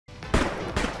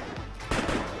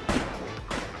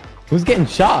Who's getting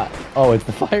shot? Oh, it's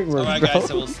the fireworks. Alright, guys,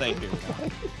 so we'll stay here.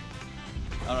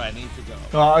 Alright, I need to go.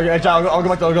 Oh, okay, I'll go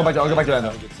back to that.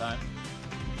 Have a good time.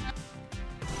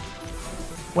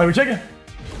 Wait, we're checking.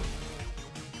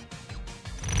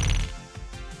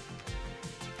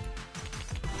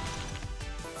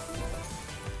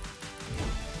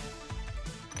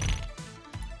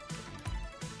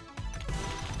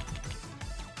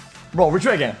 Bro,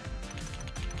 retreat again.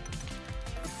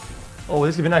 Oh,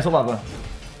 this could be nice. Hold up.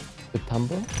 The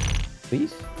tumble,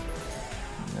 please.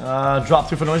 Drop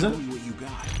 2 for Noisen.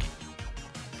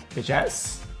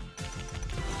 HS.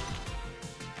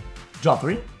 Drop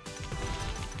 3.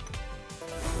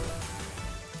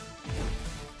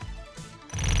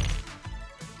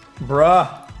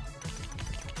 Bruh.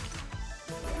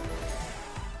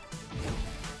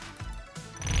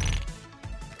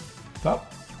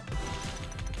 Top.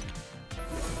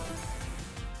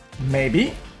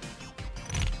 Maybe.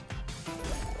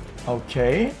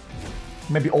 Okay.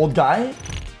 Maybe old guy.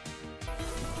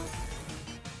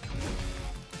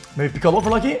 Maybe Piccolo for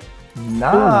lucky.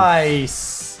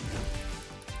 Nice.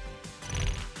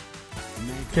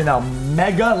 Okay, now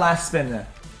mega last spin.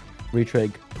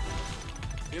 Retrig.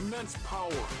 Immense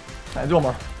power. Alright, do one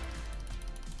more.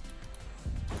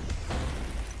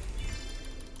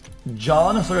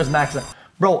 John, so there's Max.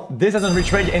 Bro, this hasn't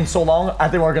retrig in so long. I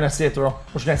think we're gonna see it through.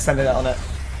 We're just gonna send it out on it.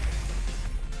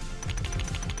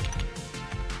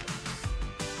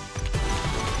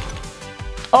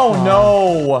 Oh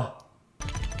no!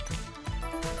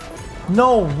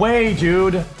 No way,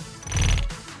 dude.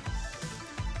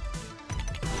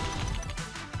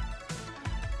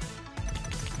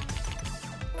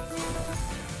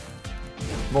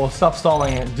 Bro, stop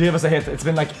stalling it. Give us a hit. It's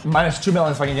been like -2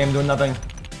 million fucking game doing nothing.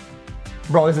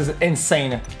 Bro, this is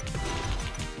insane.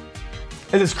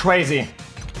 This is crazy.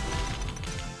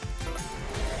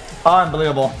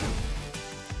 Unbelievable.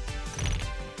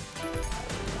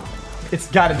 It's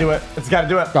gotta do it. It's gotta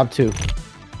do it. Drop 2.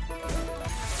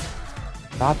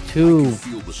 Drop 2.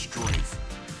 Feel the strength.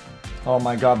 Oh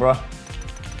my god, bro.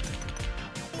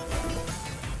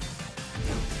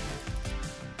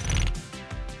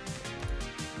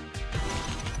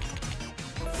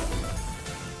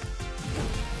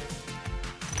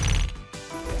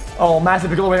 Oh, massive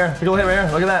Piccolo right here. Piccolo hit right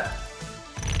here. Look at that.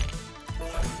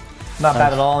 Not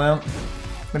bad at all, man.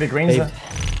 Maybe greens. Not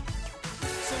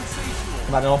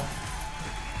bad at all.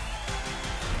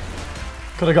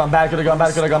 Could have gone bad, could have gone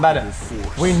bad, could have gone bad.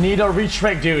 We need a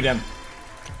retrig, dude.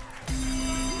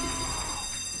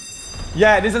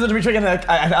 Yeah, this is a retrig in the,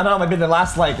 I don't know, maybe the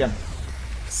last like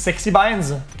 60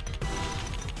 buy-ins.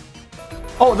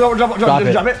 Oh, no, drop it. Drop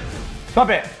it. Drop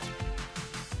it.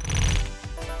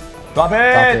 Drop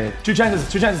it. 2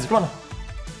 chances, come on.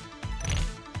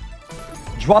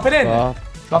 Drop it in.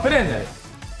 Drop it in.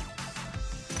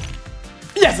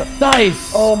 Yes!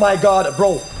 Nice! Oh my god,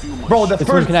 bro. Bro, the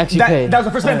first can actually pay. That was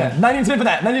the first spin. 19 spin for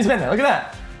that. 19 spin. Look at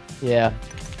that. Yeah.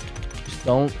 Just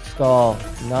don't stall.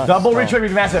 Not Double stall. retrig would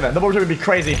be massive. Double retrig would be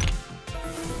crazy.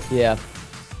 Yeah.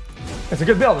 It's a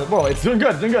good build, bro. It's doing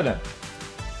good. It's doing good.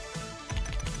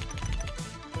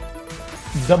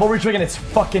 Double retrig and it's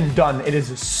fucking done. It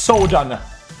is so done.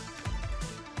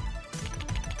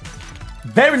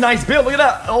 Very nice build. Look at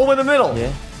that. Over the middle.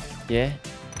 Yeah. Yeah.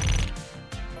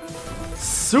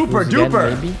 Super Again,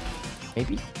 duper.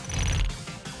 Maybe.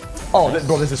 Oh,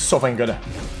 bro, this is so fucking good.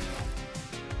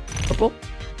 Purple?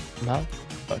 No.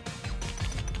 Fuck.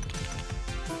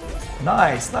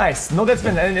 Nice, nice. No dead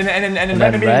spin. And then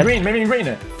maybe red? in green. Maybe in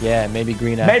green. Yeah, maybe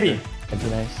green after. Maybe. That'd be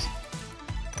nice.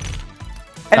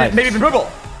 And Nice. maybe even purple.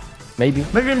 Maybe.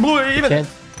 Maybe even blue even. Chance.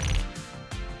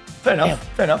 Fair enough. Damn.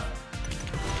 Fair enough.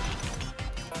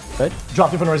 Good.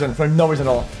 Dropped it for no reason. For no reason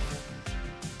at all.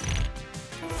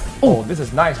 Oh, this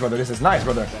is nice, brother. This is nice,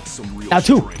 brother. That's some real Now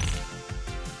 2. strength.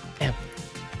 Damn.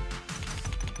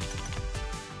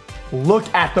 Look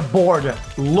at the board.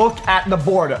 Look at the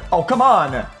board. Oh, come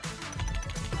on.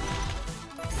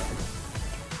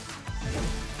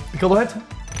 Piccolo hit.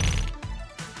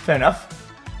 Fair enough.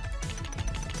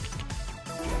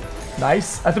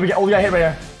 Nice. I think we get old guy hit right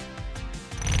here.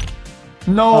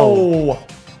 No. Oh.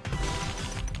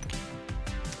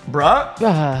 Bruh.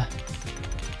 Ah.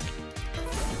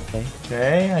 Okay.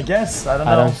 Okay, I guess. I don't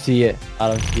know. I don't see it. I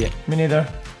don't see it. Me neither.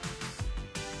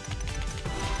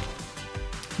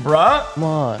 Bruh.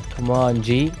 Come on,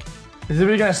 G. Is it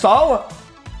really gonna stall?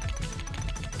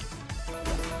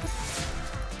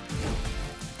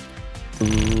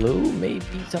 Blue,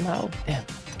 maybe somehow. Damn.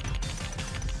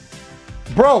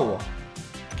 Bro.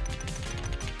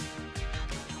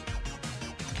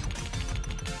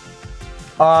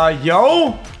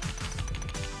 Yo.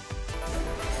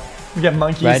 We get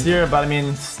monkeys Red. here, but I mean,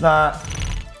 it's not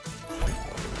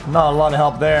a lot of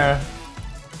help there.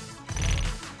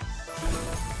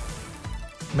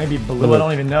 Maybe blue, I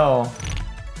don't even know.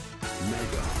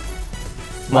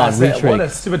 Come on, retrig. What a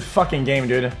stupid fucking game,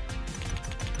 dude.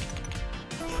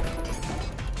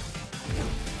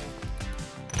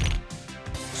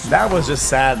 That was just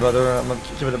sad, brother. I'm gonna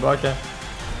give it a buck.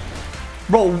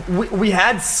 Bro, we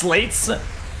had slates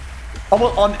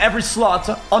on every slot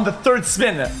on the third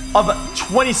spin of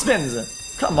 20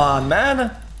 spins. Come on,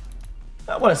 man.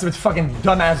 What a stupid fucking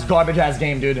dumbass garbage ass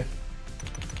game, dude.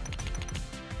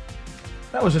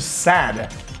 That was just sad.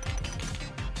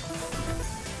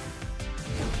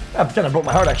 That kind of broke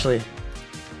my heart, actually.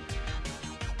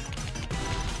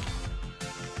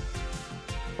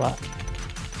 What?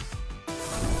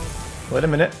 Wait a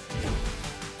minute.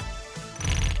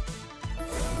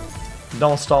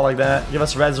 Don't stall like that. Give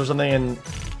us reds or something and...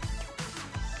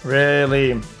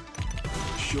 Really?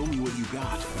 Show me what you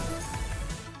got.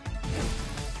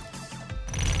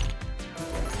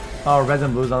 Oh, reds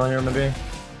and blues on here, maybe.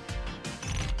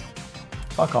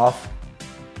 Fuck off.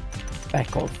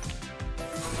 Back off.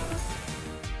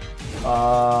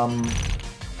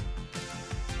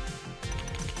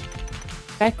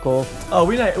 Back off. Oh,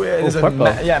 there's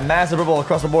a massive purple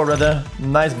across the board right there.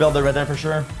 Nice builder right there for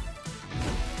sure.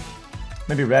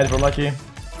 Maybe red if we're lucky.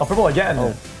 Oh, purple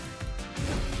again.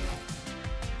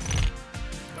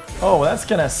 Oh, that's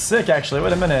kind of sick actually.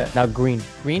 Wait a minute. Now green.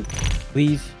 Green,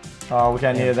 please. Oh, we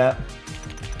kind of needed that.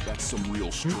 That's some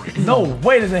real strength. No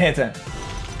way doesn't hit it.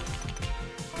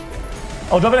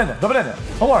 Oh, drop it in there. Drop it in there.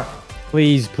 One more.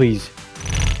 Please, please.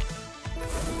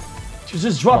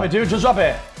 Just drop it, dude. Just drop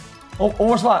it. Oh, one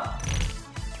more slot.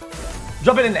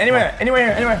 Drop it in anywhere. Anywhere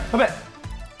here. Anywhere. Drop it.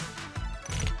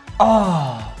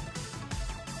 Oh.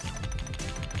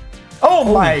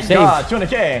 Oh my save. god.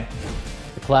 200k.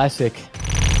 The classic.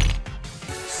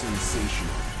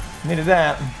 Sensational. Needed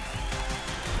that.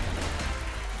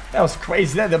 That was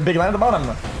crazy. That the big line at the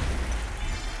bottom.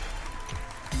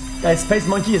 Guys, Space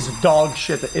Monkey is dog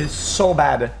shit. It is so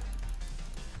bad.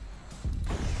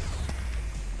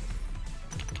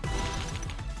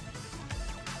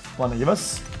 Wanna give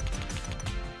us?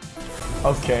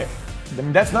 Okay. I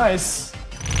mean, that's nice.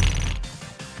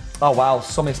 Oh wow,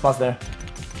 so many spots there.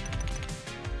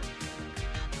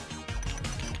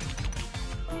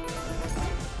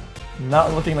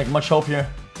 Not looking like much hope here.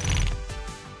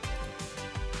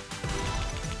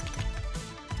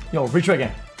 Yo,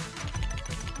 retrig.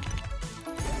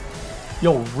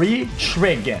 Yo,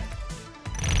 retrig.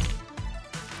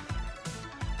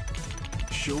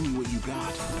 Show me what you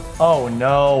got. Oh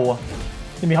no.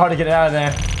 It's gonna be hard to get it out of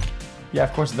there. Yeah,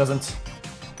 of course it doesn't.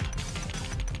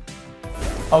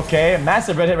 Okay,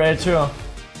 massive red hit right here too.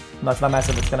 No, it's not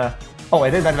massive, it's gonna... Oh,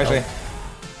 it is massive actually.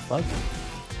 What?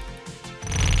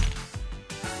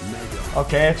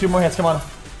 Okay, 2 more hits, come on.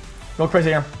 Go crazy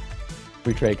here.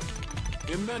 Retrig.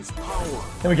 Immense power.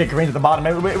 Then we get greens at the bottom.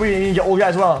 Maybe we need to get old guy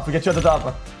as well if we get you at the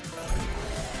top.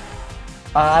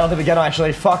 I don't think we get him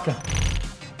actually. Fuck.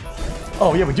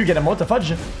 Oh yeah, we do get him. What the fudge?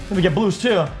 Then we get blues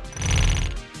too.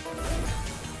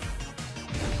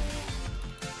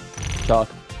 Shock.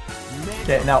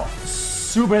 Okay, now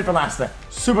super hit for last there.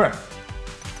 Super.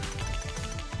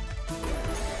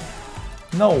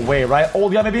 No way, right?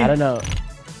 Old guy maybe? I don't know.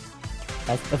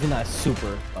 That's definitely not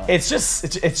super. It's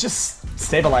just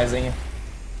stabilizing.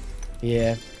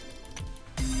 Yeah.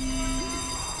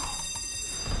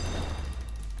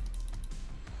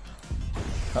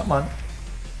 Come on.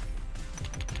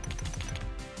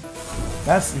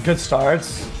 That's good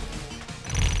starts.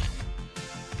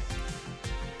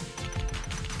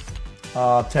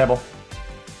 Table.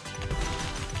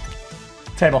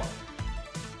 Table.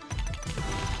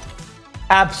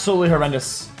 Absolutely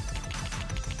horrendous.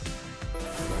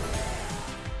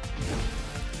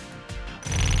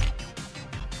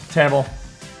 Table.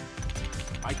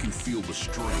 I can feel the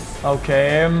strength.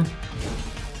 Okay.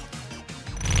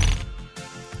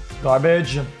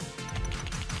 Garbage.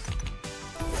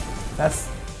 That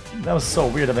was so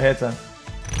weird of a hit.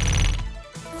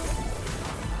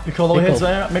 Piccolo hits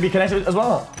there. Maybe connect it as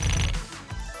well.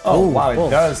 Oh, Ooh, wow, it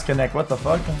close. does connect. What the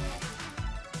fuck?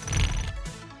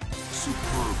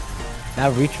 Superb.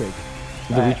 Now retrig.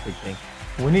 Do the Right. retrig thing.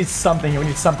 We need something here. We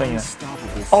need something here.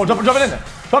 Unstoppable. Oh, drop it in there.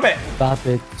 Drop it. Stop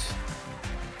it.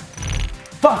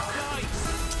 Fuck.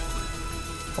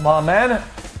 Come on, man.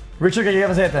 Richard, can you give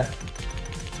us a hit there?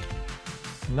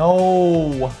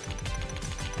 No.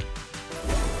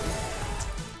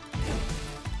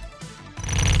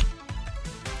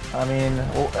 I mean,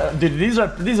 dude, these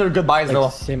are good buys though.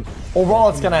 Sim. Overall,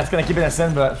 it's gonna keep it a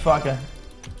sin, but fuck it.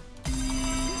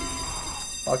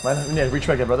 Fuck, man. We need to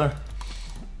retrack it, brother.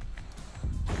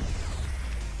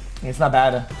 It's not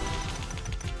bad.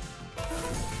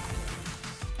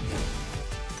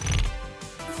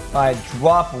 I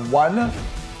drop 1.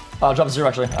 I'll drop 0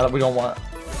 actually. We don't want it.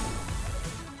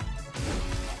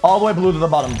 All the way blue to the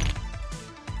bottom.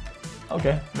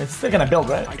 Okay. I mean, it's still gonna build,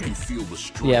 right? I can feel the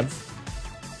strength. Yeah.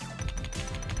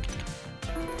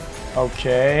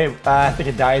 Okay. I think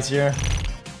it dies here.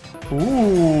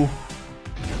 Ooh.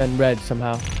 And red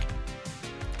somehow.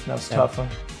 That was tough. Huh?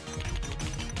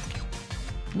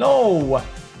 No!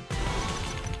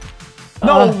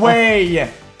 No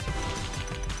way!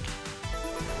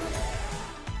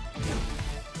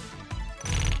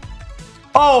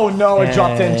 Oh no, it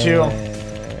dropped in too.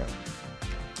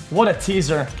 What a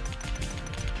teaser.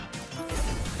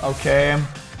 Okay.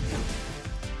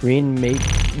 Green mate.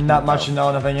 Not much,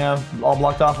 no, nothing, yeah. All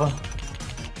blocked off.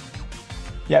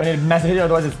 Yeah, we need a massive hit,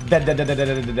 otherwise it's dead.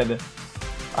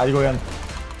 Alright, go again.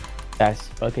 That's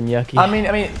fucking yucky. I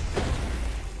mean,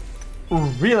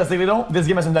 realistically though, this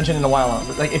game hasn't done shit in a while.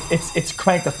 Like, it's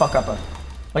cranked the fuck up.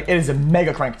 Like, it is a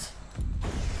mega cranked.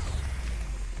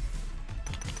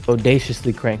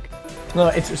 Audaciously crank. No,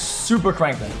 it's super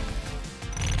cranked.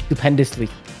 Stupendously.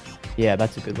 Yeah,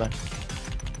 that's a good one.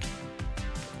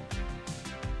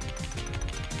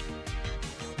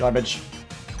 Garbage.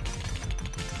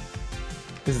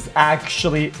 This is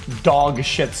actually dog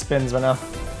shit spins right now.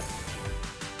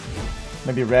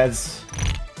 Maybe reds.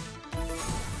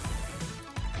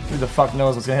 Who the fuck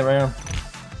knows what's gonna hit right here?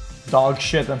 Dog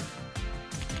shit.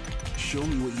 Show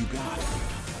me what you got.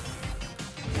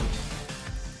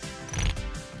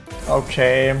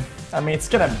 Okay. I mean, it's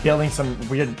gonna building some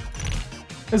weird...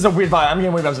 This is a weird vibe. I'm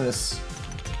getting weird vibes in this.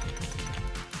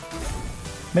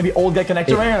 Maybe old guy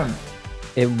connector right here.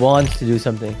 It wants to do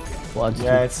something.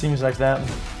 Yeah, it seems like that.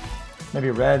 Maybe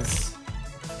reds.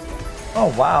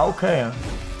 Oh, wow. Okay.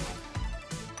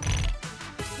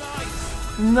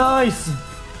 Nice.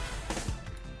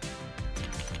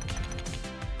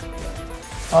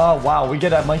 Oh, wow. We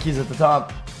get monkeys at the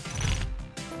top.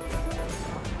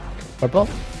 Purple?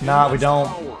 Nah, we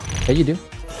don't. Yeah, you do.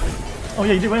 Oh,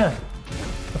 yeah, you do, yeah.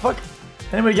 The fuck?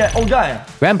 Anybody get old guy?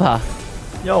 Grandpa.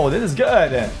 Yo, this is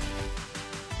good.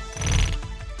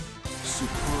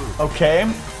 Superb.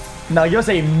 Okay. Now give us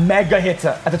a mega hit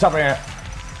at the top right here.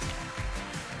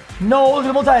 No, look at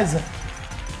the multis.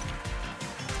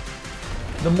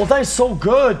 The multi is so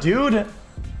good, dude.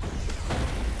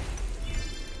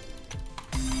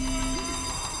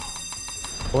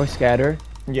 Or scatter.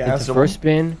 Yeah, it's the first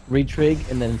spin, retrig,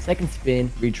 and then second spin,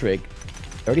 retrig.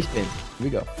 30 spins. Here we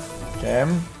go. Okay.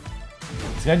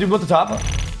 It's gonna do blue at the top.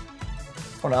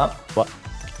 Or not. What?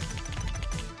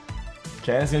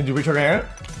 Okay, it's gonna do retrig right here.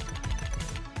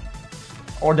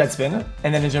 Or dead spin.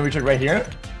 And then it's gonna retrig right here.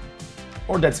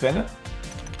 Or dead spin.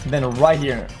 Then right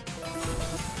here.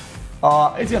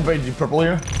 It's gonna do purple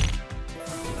here.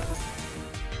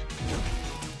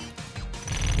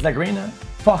 Is that green?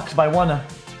 Fuck, by 1.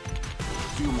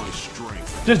 Feel my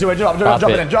strength. Just do it, drop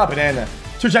it in.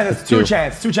 2 chances,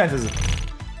 2 chances.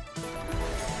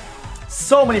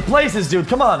 So many places, dude,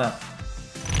 come on.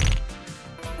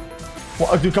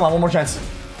 Well, dude, come on, 1 more chance.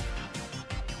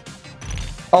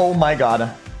 Oh my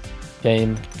god.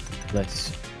 Game.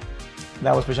 Let's.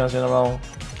 That was 3 chances in a row.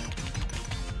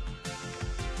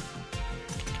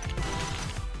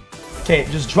 Okay,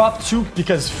 just drop 2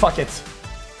 because fuck it.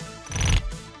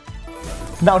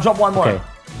 Now drop 1 more. Okay.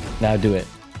 Now do it.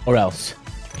 Or else.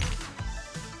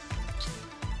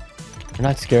 You're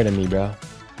not scared of me, bro.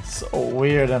 So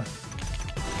weird.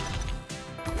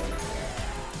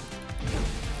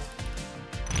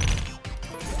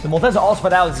 The Multez all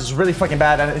spread out is really fucking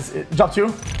bad, and it dropped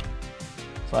 2.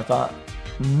 So I thought.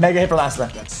 Mega hit for last time.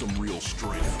 That's some real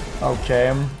strength.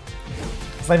 Okay.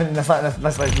 It's not even, that's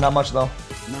like not much though.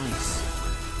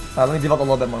 Nice. Let me devote a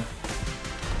little bit more.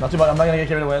 Not too much. I'm not gonna get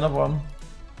carried away. No problem.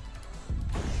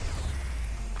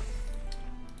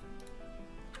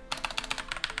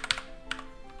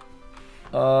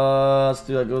 Let's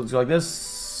do that. Let's go like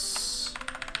this.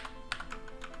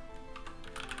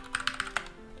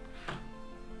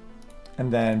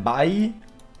 And then buy.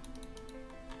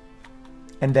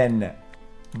 And then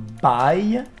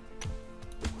buy.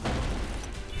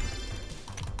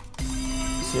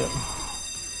 See it.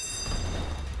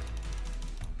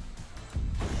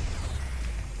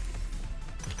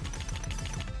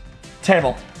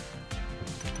 Terrible.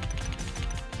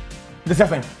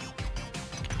 Disgusting.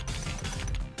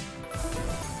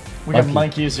 We got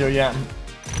monkeys here, yeah.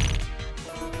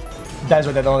 That's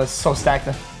what they do, it's so stacked.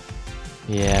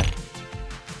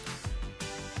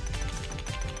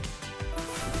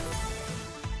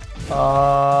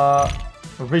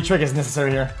 Retrig is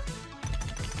necessary here.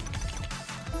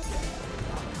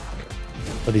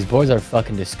 But these boards are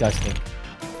fucking disgusting.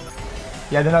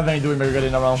 Yeah, they're not really doing very good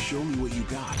in a row. Show me what you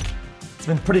got. It's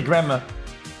been pretty grim.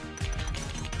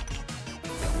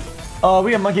 Oh,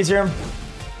 we got monkeys here.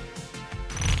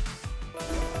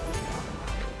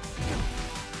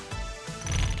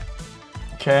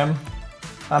 Okay.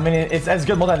 I mean, it's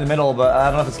good multi in the middle, but I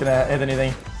don't know if it's gonna hit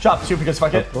anything. Chop 2 because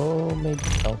fuck it. Oh, maybe.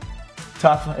 Oh.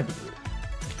 Tough.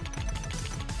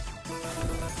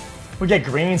 We get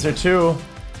greens here too.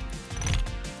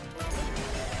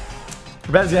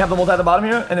 Red's gonna have the multi at the bottom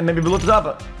here, and then maybe blue at the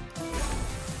top.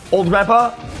 Old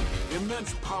grandpa.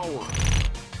 Immense power.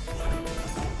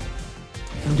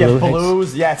 We get Blue blues.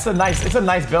 hits. Yeah, it's a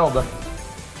nice build.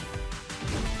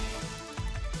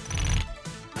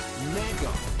 Mega.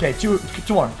 Okay, two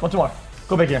more. Two more.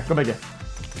 Go big here. Go big here.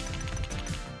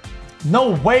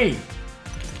 No way.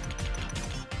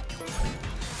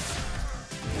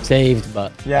 Saved,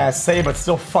 but. Yeah, save, but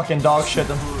still fucking dog shit.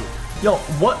 Yo,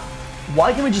 what?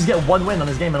 Why can't we just get one win on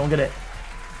this game? I don't get it.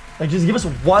 Like, just give us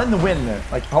one win.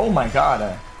 Like, oh my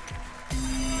god.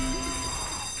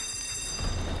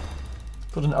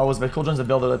 Coolgen O's, but Coolgen's a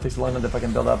builder that takes a long time to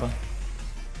fucking build up.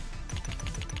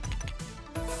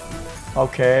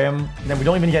 Okay, then we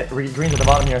don't even get greens at the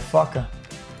bottom here. Fuck.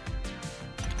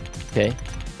 Okay,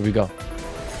 here we go.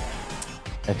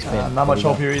 Expand. Not much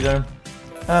hope here either.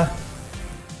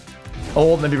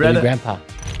 Old, maybe red. Maybe grandpa.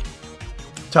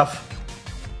 Tough.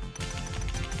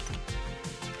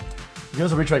 Give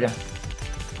us a retrigger.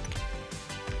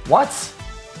 What?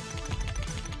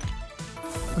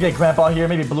 Okay, grandpa here,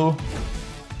 maybe blue.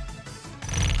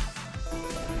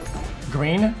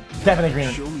 Green? Definitely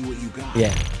green. Show me what you got.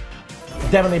 Yeah.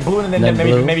 Definitely blue, and then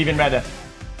blue. maybe even red.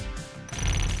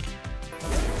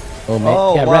 Oh,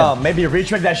 Oh, yeah, wow. red. Maybe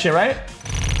retrig that shit, right?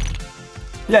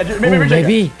 Yeah, maybe Ooh, retrig.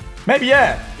 maybe. Maybe,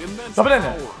 yeah. Immense Drop it in.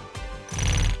 power.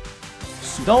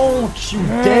 Don't you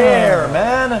dare,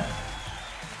 man.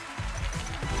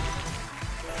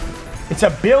 It's a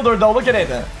builder, though. Look at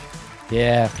it.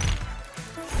 Yeah.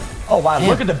 Oh, wow. Damn.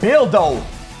 Look at the build, though.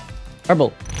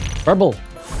 Purple. Purple.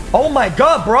 Oh, my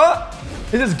God, bro.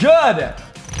 This is good.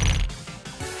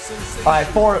 All right,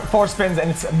 four spins, and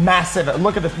it's massive.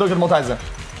 Look at the multis.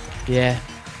 Yeah.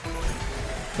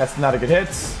 That's not a good hit.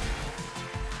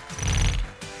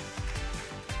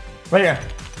 Right here.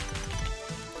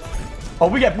 Oh,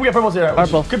 we get purples here. Which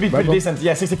Purple. could be pretty Purple. decent.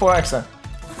 Yeah, 64x.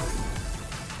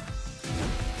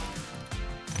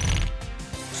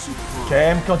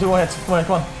 Okay, come on, 2 more hits.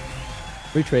 Come on.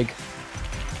 Retrig.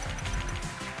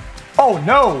 Oh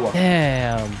no!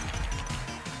 Damn.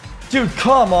 Dude,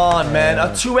 come on, man.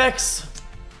 A 2x?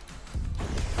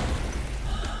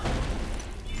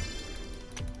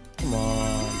 Come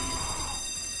on.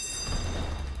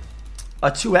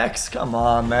 A 2x? Come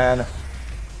on, man.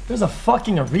 There's a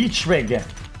fucking retrig.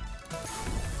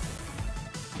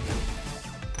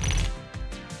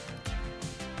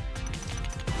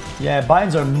 Yeah,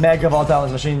 binds are mega volatile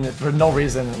in this machine for no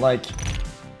reason. Like,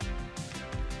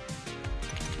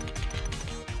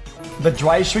 the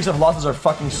dry streaks of losses are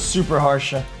fucking super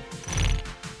harsh.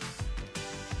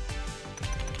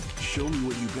 Show me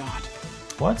what you got.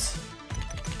 What?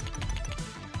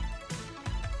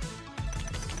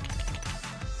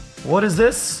 What is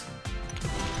this?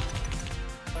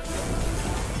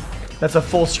 That's a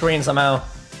full screen somehow.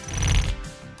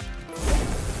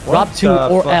 Drop What 2 the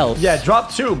or fuck? else. Yeah,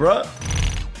 drop 2, bro.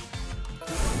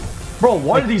 Bro, what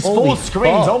Like, are these holy full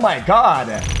screens? fuck. Oh my god.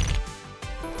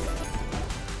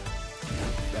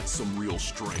 That's some real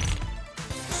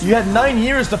strength. You had 9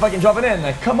 years to fucking drop it in.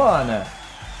 Like, come on.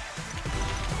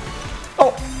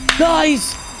 Oh,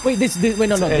 Nice! Wait, wait,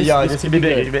 no. this could be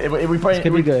big. We probably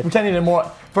could be good. We can't need it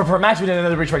more. For max, we need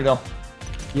another retrig though.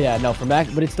 Yeah, no, for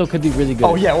max, but it still could be really good.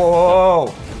 Oh yeah,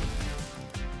 whoa.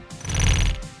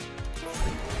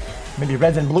 Maybe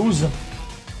reds and blues. It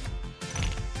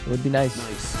would be nice.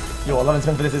 Nice. Yo, 11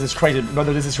 spins for this. This is crazy,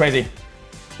 brother. This is crazy.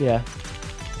 Yeah.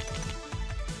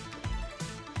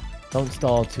 Don't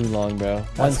stall too long, bro. One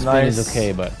That's spin nice. is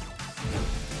okay, but...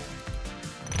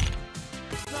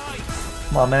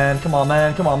 Come on, man. Come on,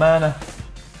 man. Come on, man.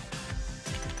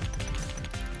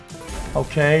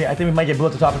 Okay, I think we might get blue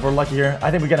at the top if we're lucky here. I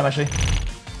think we get him, actually.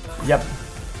 Yep.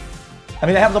 I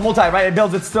mean, I have the multi, right? It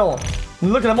builds it still.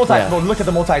 Look at the multi. Yeah. Bro, look at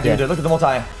the multi, dude. Yeah. Look at the multi.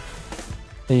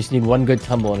 Then you just need one good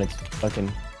tumble and it's fucking...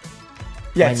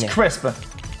 Yeah, it's Mine, yeah. crisp.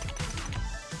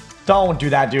 Don't do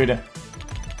that, dude.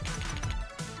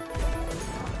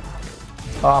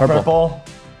 Purple.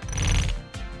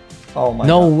 Oh my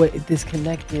No god. way, it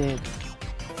disconnected.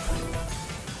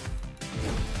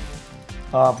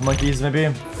 Monkeys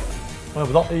maybe.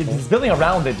 Well, he's building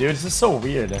around it, dude. This is so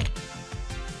weird.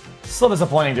 So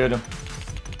disappointing, dude.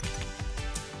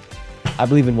 I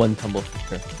believe in one tumble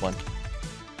for sure. One.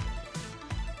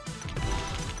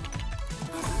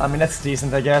 I mean, that's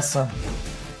decent, I guess.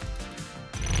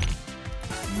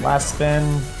 Last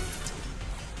spin.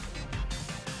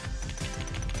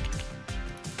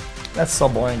 That's so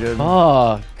boring, dude.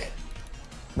 Fuck.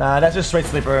 Nah, that's just straight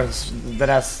sleeper.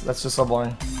 That's just so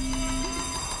boring.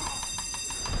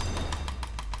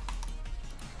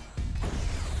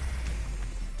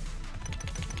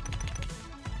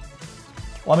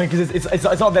 Well, I mean, because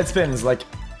it's all dead spins. Like,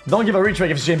 don't give a retrig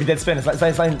if it's gonna be dead spin. It's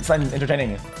not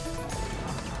entertaining.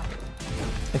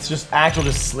 It's just actual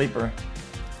just sleeper.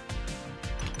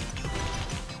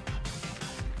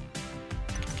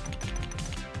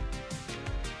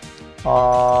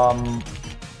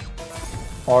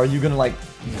 Are you gonna like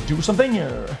do something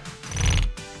or?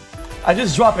 I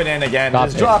just drop it in again.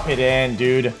 Just drop it in,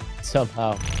 dude.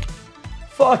 Somehow.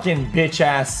 Fucking bitch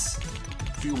ass.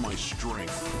 Feel my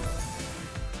strength.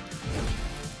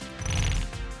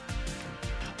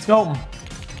 Let's go.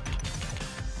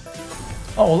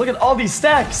 Oh, look at all these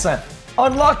stacks.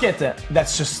 Unlock it.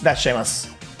 That's shameless.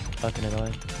 Fucking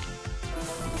annoying.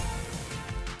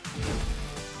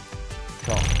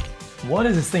 God. What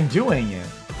is this thing doing?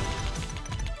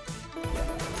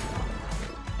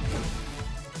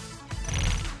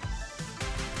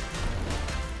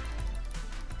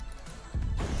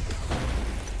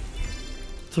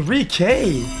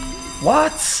 $3K?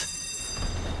 What?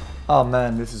 Oh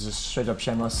man, this is just straight up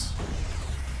shameless.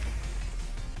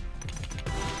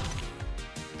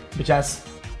 Bitch ass.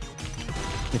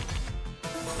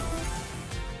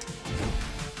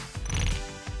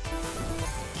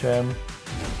 Okay.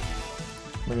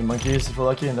 Maybe monkeys if we're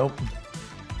lucky. Nope.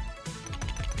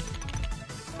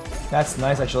 That's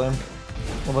nice actually. A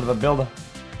little bit of a build.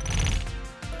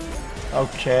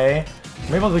 Okay.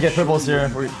 Maybe we'll get triples here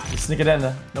if we sneak it in.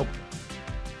 Nope.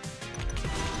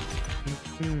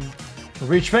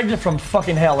 Retrig from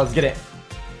fucking hell. Let's get it.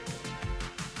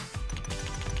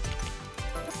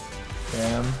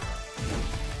 Damn.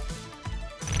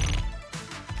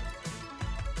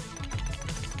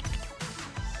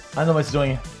 I know what it's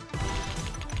doing.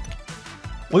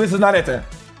 Well, this is not it.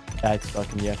 That's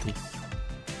fucking yucky.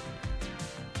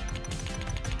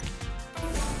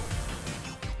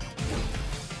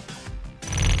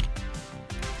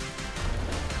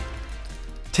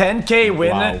 $10K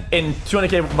win Wow. in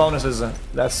 200K bonuses.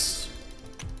 That's.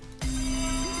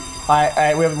 We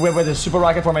have the super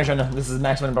rocket formation. This is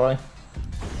max win probably.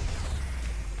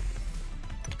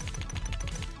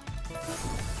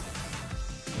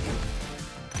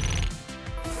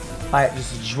 Alright,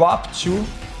 just drop 2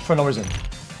 for no reason.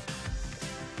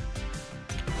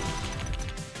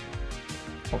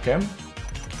 Okay.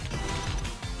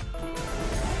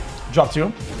 Drop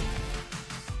 2.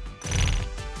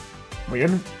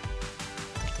 Weird. Is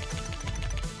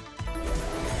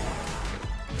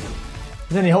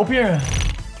there any hope here?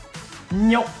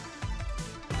 Nope.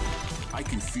 I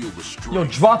can feel the strength. Yo,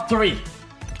 drop 3.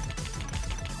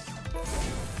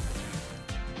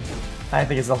 I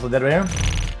think it's also dead right here.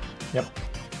 Yep.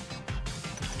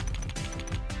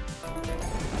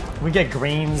 We get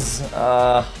greens.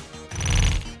 Then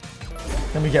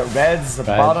we get reds at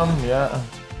the bottom. Yeah.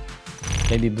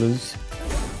 Maybe blues.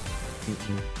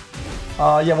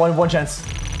 Yeah, one chance.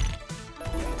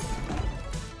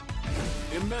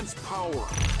 Immense power.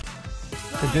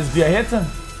 Could this be a hit?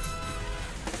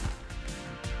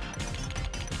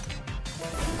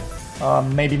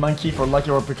 Maybe monkey for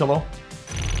lucky or Piccolo.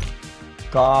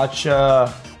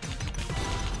 Gotcha.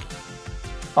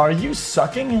 Are you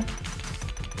sucking?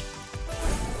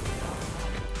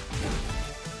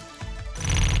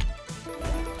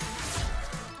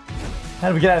 How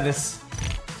do we get out of this?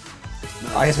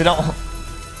 I guess we don't.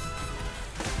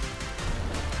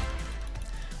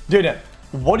 Dude,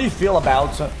 what do you feel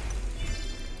about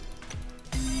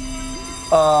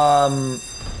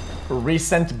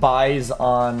recent buys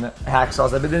on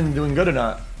hacksaws? Have they been doing good or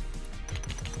not?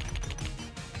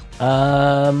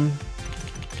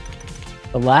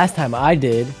 The last time I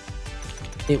did,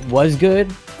 it was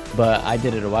good, but I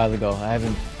did it a while ago. I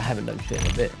haven't done shit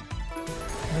in a bit.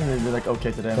 They're like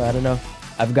okay today. So I don't know.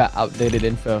 I've got outdated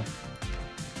info.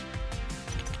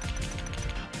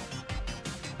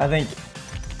 I think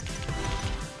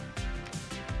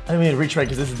we need to retry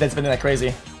because that's been like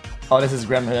crazy. Oh, this is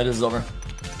grim. Yeah, this is over.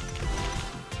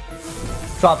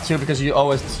 Drop 2 because you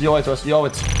owe it to us. You owe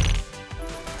it.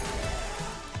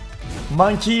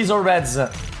 Monkeys or reds?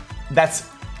 That's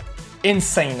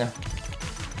insane.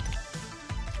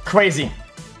 Crazy.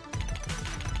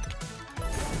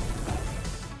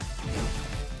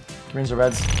 Greens or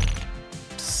reds.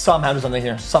 Somehow there's something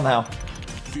here. Somehow.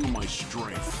 Feel my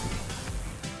strength.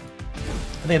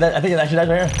 I think it actually died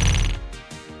right here.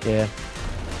 Yeah.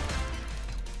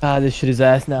 Ah, this shit is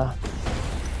ass now.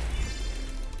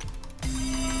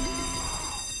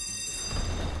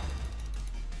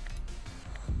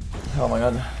 Oh my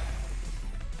god.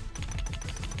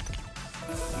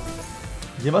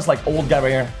 Give us like old guy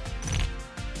right here.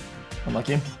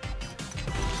 Unlucky.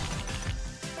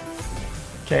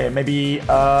 Okay, maybe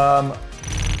okay,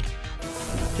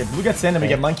 blue gets in and we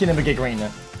get monkey and then we get green.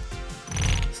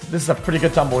 This is a pretty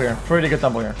good tumble here. Pretty good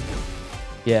tumble here.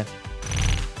 Yeah.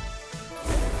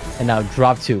 And now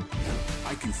drop 2.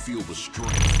 I can feel the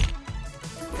strength.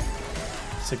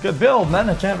 It's a good build, man.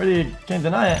 I can't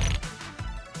deny it.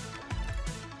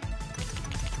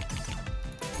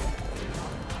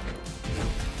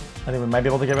 I think we might be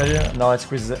able to get rid of it. No, it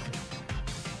squeezes it.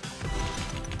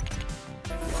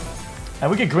 And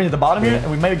we get green at the bottom here,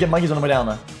 and we might get monkeys on the way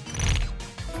down.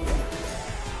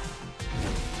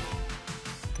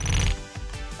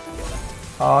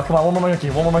 Oh, come on, one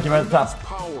more monkey right at the top.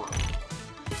 Power.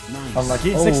 Nice.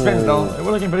 Unlucky. 6 spins though.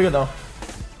 We're looking pretty good though.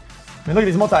 I mean, look at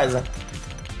these multis.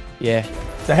 Yeah.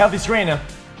 It's a healthy screen.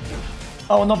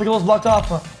 Oh, no, Piccolo's blocked off.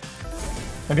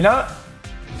 Maybe not.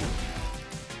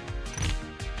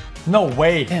 No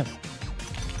way. Damn.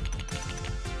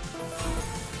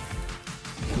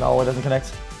 No, it doesn't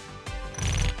connect.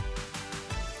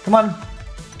 Come on.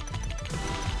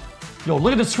 Yo,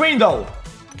 look at the screen though.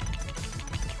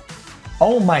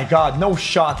 Oh my god, no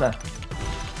shot.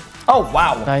 Oh,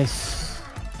 wow. Nice.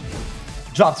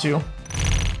 Drop 2.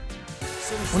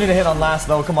 We need a hit on last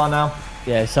though, come on now.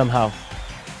 Yeah, somehow.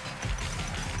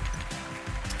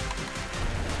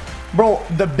 Bro,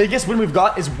 the biggest win we've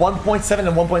got is 1.7 and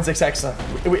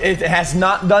 1.6x. It has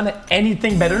not done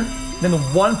anything better than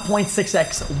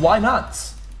 1.6x. Why not?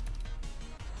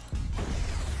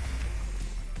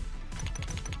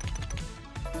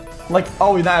 Like,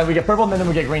 oh, now we get purple and then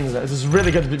we get greens. This is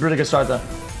really good start though.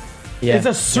 Yeah. It's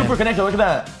a super connector, look at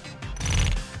that.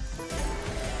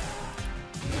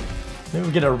 Maybe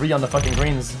we get a re on the fucking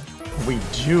greens. We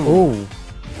do. Ooh.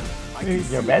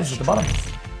 Your reds at the bottom.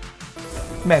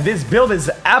 Man, this build is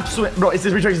absolute. Bro, it's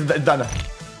this retrace is done.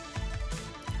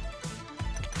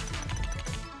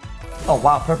 Oh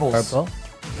wow, purples. Purple.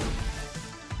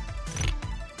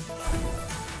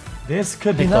 This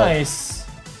could be Pickle. nice.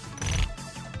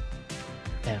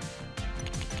 Damn.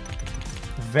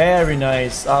 Very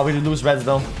nice. We did lose reds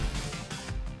though.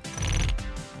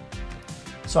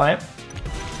 Sorry.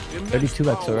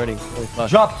 32x already. Holy fuck.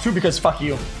 Drop 2 because fuck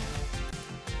you.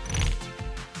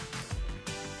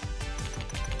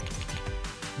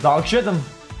 Dog shit them.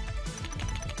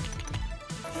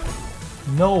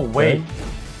 No way. Okay.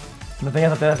 Nothing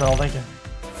else after that, I don't think.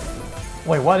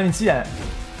 Wait, why didn't I see that?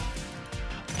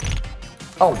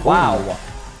 Oh wow.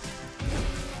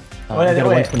 Oh, Wait, we got a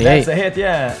wait, 128. that's a hit,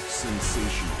 yeah.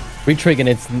 Sensational. Retrig and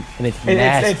it's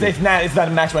nasty. It's not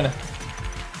a max winner.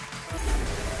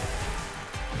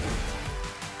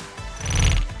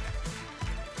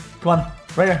 Come on,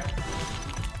 right here.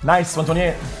 Nice,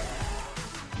 128.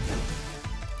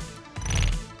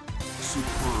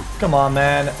 Superb. Come on,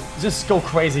 man. Just go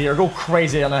crazy or go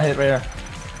crazy on that hit right here.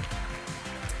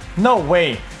 No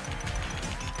way.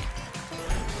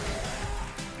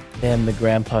 Damn the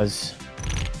grandpas.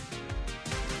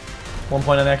 1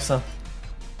 point on extra.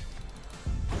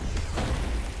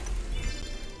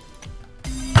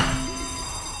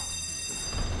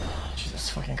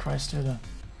 Jesus fucking Christ, dude.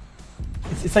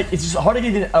 It's like, it's just hard to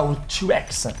get in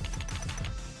 2x.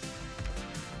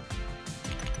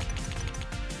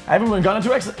 I haven't even gone to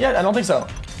 2x yet? I don't think so.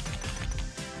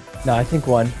 No, I think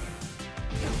 1.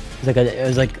 It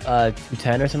was like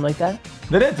 210 or something like that.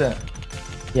 Did it?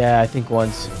 Yeah, I think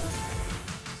once.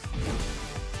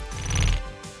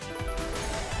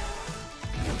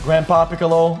 Grandpa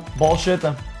Piccolo bullshit.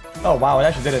 Oh wow, it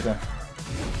actually did it.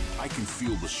 I can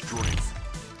feel the strength.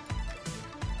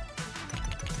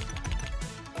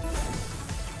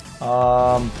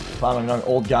 I don't know,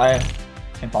 old guy.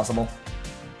 Impossible.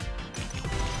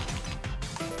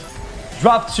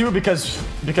 Drop 2 because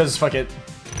fuck it.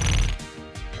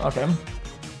 Okay.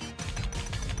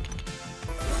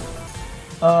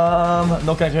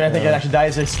 No connector. I think it actually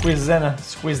dies. It squeezes in.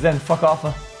 Squeezed in. Fuck off.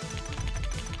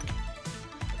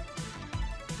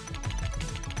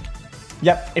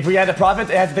 Yep. If we had a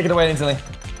profit, I have to take it away instantly.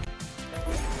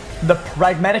 The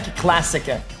pragmatic classic.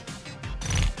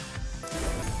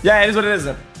 Yeah, it is what it is.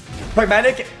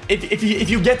 Pragmatic. If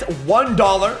you get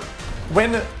 $1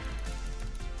 when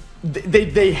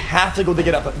they have to go dig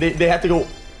it up. They have to go,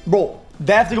 bro.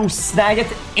 They have to go snag it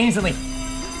instantly.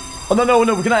 Oh, no, no,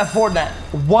 no. We cannot afford that.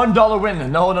 $1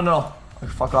 win. No, no, no. Oh,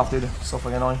 fuck off, dude. So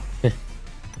fucking annoying.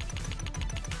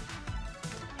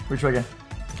 Retrigger.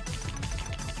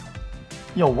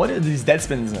 Yo, what are these dead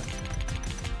spins?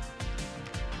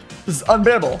 This is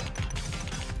unbearable.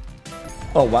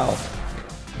 Oh, wow.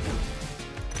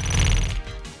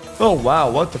 Oh,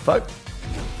 wow. What the fuck?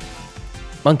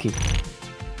 Monkey.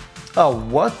 Oh,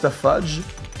 what the fudge?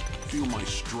 Feel my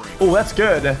strength. Oh, that's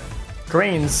good.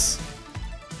 Greens.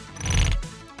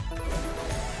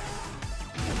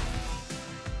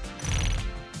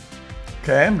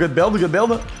 Okay, good build, good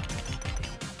build.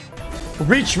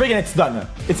 Reach rig and it's done.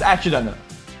 It's actually done.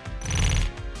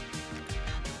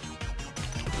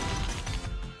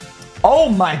 Oh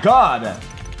my god.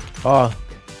 Oh.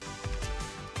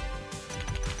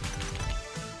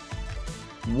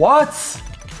 What?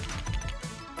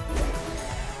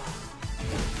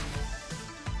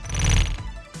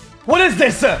 What is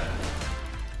this?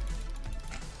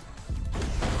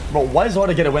 Bro, why is it hard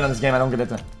to get a win on this game? I don't get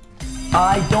it.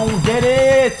 I don't get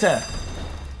it.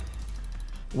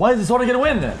 Why is this hard to get a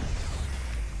win?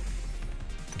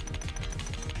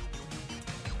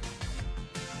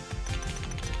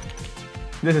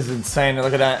 This is insane.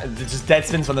 Look at that. It's just dead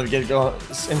spins from the get-go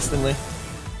instantly.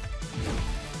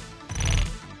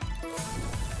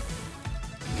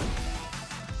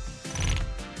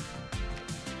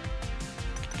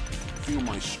 Feel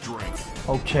my strength.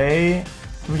 Okay.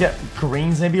 Can we get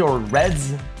greens maybe or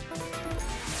reds?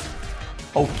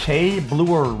 Okay, blue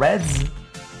or reds?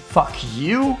 Fuck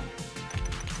you.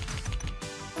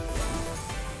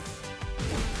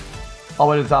 Oh,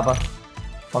 wait, it's up.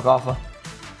 Fuck off.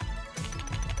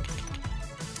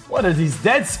 What are these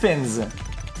dead spins?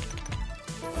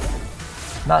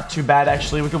 Not too bad,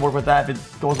 actually. We can work with that if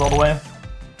it goes all the way.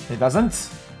 It doesn't.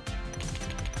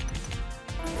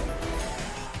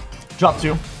 Drop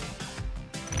 2.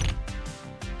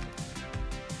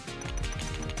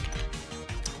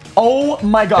 Oh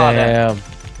my god. Damn.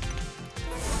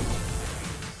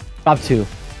 Drop 2.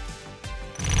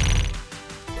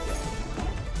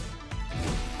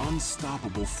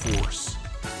 Unstoppable force.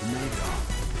 Mega.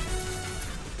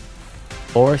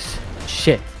 Force.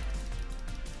 Shit.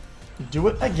 Do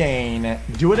it again.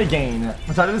 Do it again.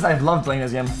 I'm tired of this. I've loved playing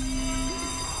this game.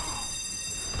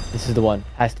 This is the one.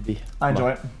 Has to be. I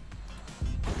enjoy it.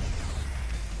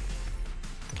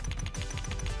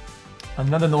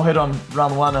 Another no-hit on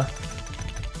round 1.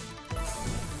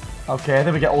 Okay, I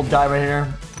think we get old guy right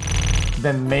here.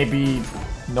 Then maybe...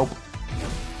 Nope.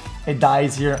 It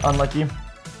dies here. Unlucky.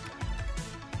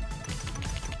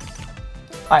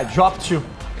 Alright, drop 2.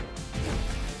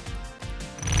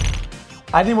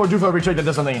 I think we're due for a retreat that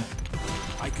does something.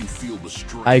 I can feel the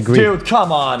strength. I agree. Dude,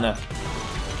 come on.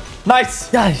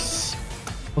 Nice. Yes.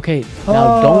 Okay,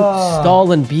 now don't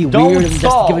stall and be weird and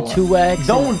just give it 2x.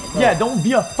 Don't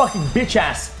be a fucking bitch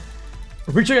ass.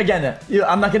 Retrigger again.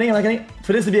 I'm not kidding.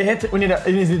 For this to be a hit, it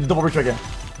needs to be double retrigger.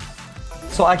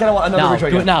 So I kind of want another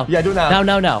retrigger. Do it now. Yeah, do it now.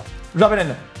 Now. Drop it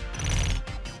in.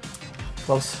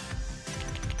 Close.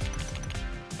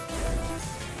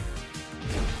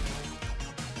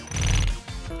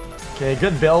 Okay,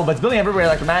 good build, but it's building everywhere.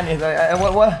 Like, man,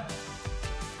 what?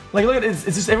 Like, look at it. It's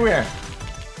just everywhere.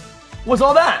 What's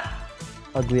all that?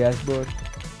 Ugly ass board.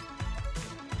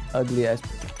 Ugly ass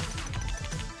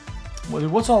board.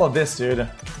 What's all of this, dude?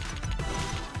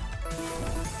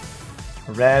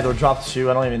 Red or drop 2?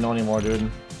 I don't even know anymore,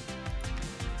 dude.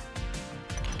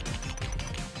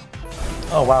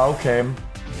 Oh, wow, okay.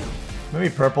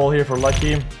 Maybe purple here for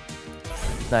lucky.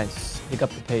 Nice. Pick up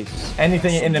the pace.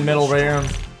 Anything in the middle right here.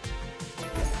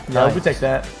 Yeah, Nice. we take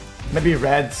that. Maybe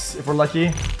reds if we're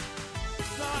lucky.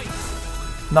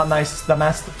 Not nice. The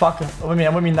mask. Fuck. What do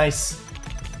you mean nice?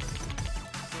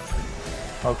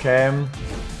 Okay.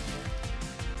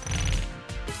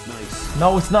 Nice.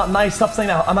 No, it's not nice. Stop saying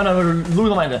that. I'm gonna lose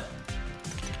my mind.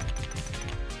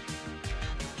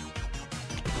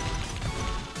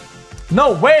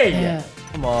 No way! Yeah.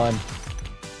 Come on.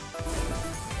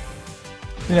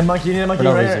 Need a monkey. no Right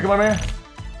here. reason. Come over here.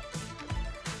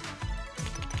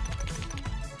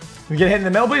 We get hit in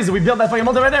the middle, please. We built that fucking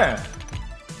multi right there.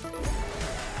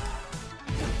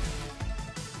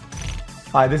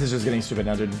 Alright, this is just getting stupid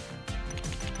now, dude.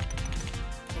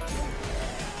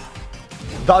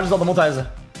 Dodges all the multis.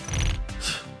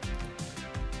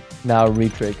 Now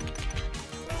retrig.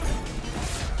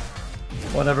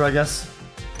 Whatever, I guess.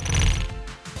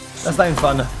 That's not even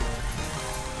fun.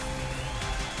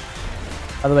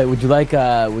 By the way, would you like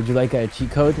a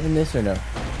cheat code in this or no?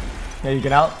 Yeah, you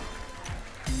get out.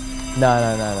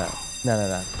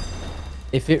 No.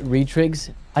 If it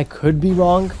retrigs, I could be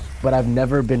wrong, but I've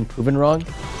never been proven wrong.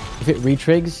 If it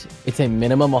retrigs, it's a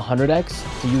minimum 100x,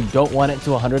 so you don't want it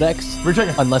to 100x. Retrig.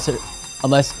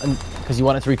 Because you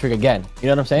want it to retrig again. You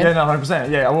know what I'm saying? Yeah, no, 100%.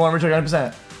 Yeah, I want to retrig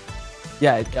 100%.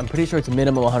 Yeah, I'm pretty sure it's a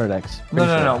minimum 100x.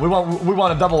 No. We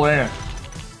want a double right here.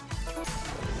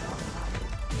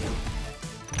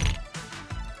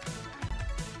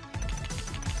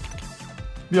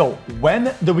 Yo,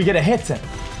 when do we get a hit?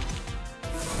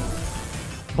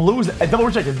 Blues, a double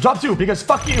recheck. Drop 2 because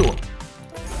fuck you.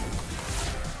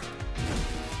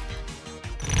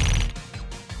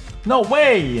 No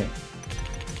way.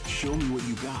 Show me what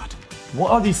you got.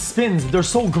 What are these spins? They're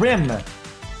so grim.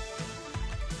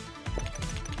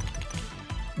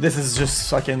 This is just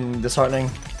fucking disheartening.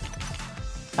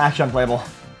 Actually unplayable.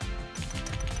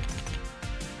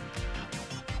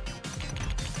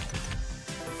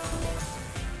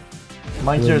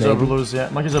 Monkeys are blues, yeah.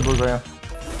 Monkeys are blues right here.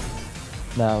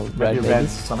 Now, red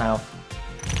reds somehow.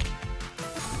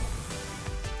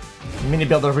 Mini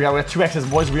builder, we got 2 X's,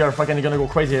 boys. We are fucking gonna go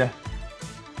crazy here.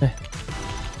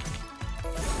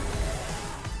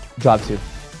 Drop 2.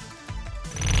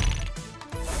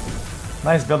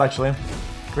 Nice build, actually.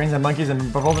 Greens and monkeys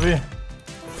and purple to be.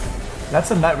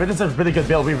 That's a really good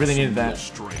build. We really needed that.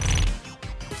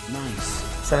 Nice.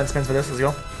 7 spins for this. Let's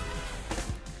go.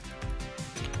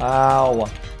 Ow.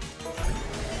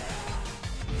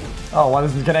 Oh, why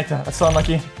doesn't it connect? That's so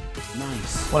unlucky.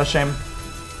 Nice. What a shame.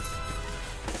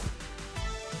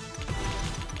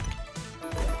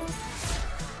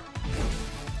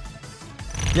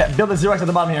 Yeah, build a 0x at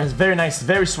the bottom here. It's very nice.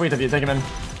 Very sweet of you. Take him in.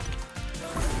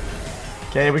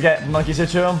 Okay, we get monkeys here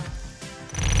too.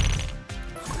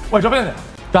 Wait, drop it in.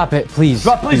 Drop it, please.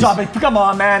 Please drop it. Come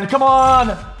on, man. Come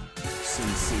on.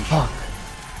 Sensation. Fuck.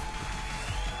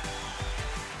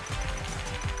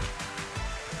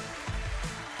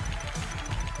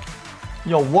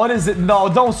 Yo, what is it? No,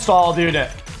 don't stall, dude.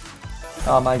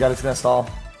 Oh my god, it's gonna stall.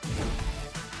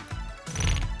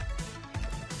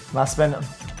 Last spin.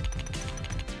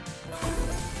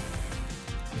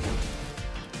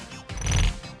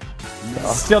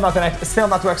 Oh, still not an X. Still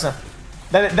not 2x.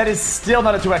 That is still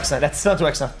not a 2x. That's still a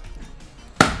 2x.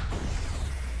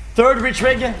 Third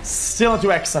retrig, still a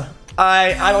 2x.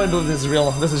 I don't believe this is real.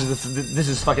 This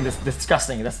is fucking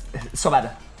disgusting. That's so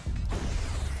bad.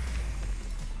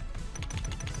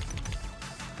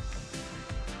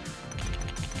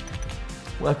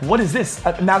 Like, what is this?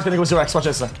 Now it's gonna go 0x. Watch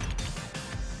this.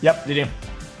 Yep, GG.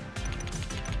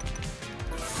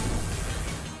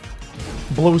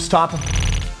 Blue stop.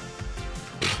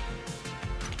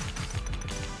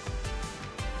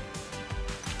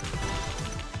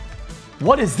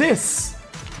 What is this?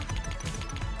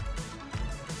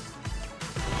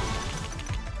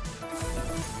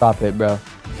 Stop it, bro.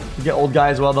 You get old guy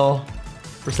as well, though,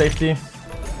 for safety.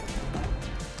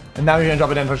 And now you're gonna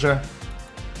drop it in for sure.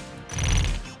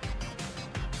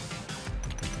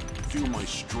 Feel my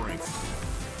strength.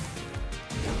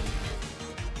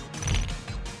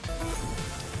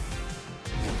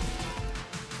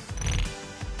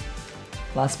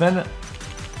 Last spin.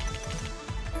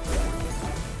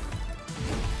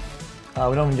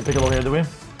 We don't even get Piccolo here, do we?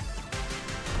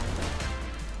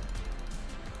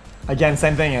 Again,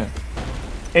 same thing.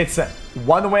 It's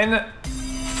 1 win,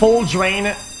 full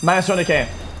drain, minus 200k.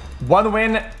 1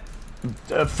 win,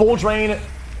 full drain,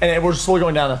 and we're slowly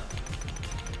going down.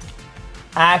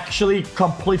 Actually,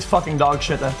 complete fucking dog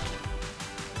shit.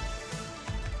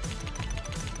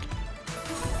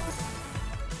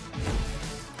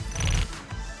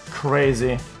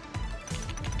 Crazy.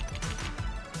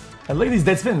 And look at these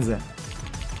dead spins.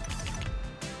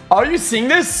 Are you seeing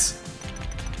this?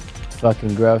 It's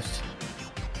fucking gross.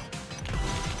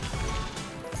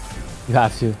 You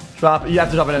have to. You have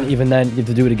to drop it in. Even then, you have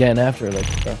to do it again after, like,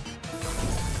 bro.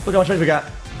 Look how much space we got.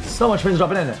 So much space to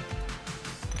drop it in.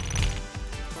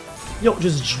 Yo,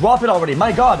 just drop it already.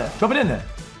 My god. Drop it in there.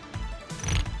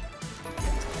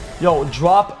 Yo,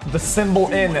 drop the symbol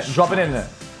in. Drop it in there.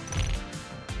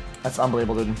 That's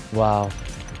unbelievable, dude. Wow.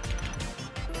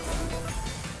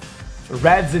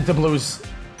 Reds into blues.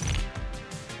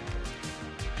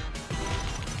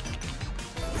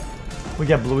 We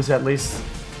get blues at least.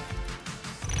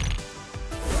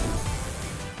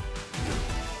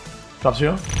 Drops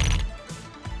you.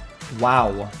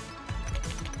 Wow.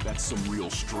 That's some real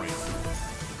strength.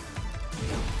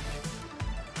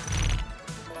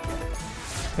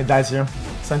 It dies here.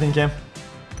 17k.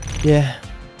 Yeah.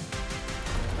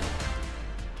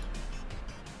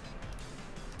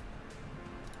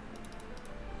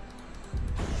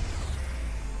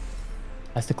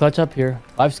 That's the clutch up here.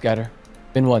 5 scatter.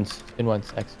 Spin once. Spin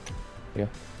once. X. There you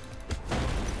go.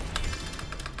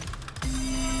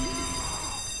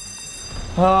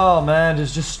 Oh man,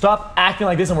 just stop acting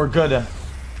like this and we're good.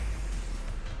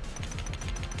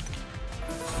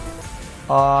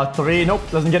 3, nope,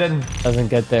 doesn't get in. Doesn't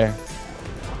get there.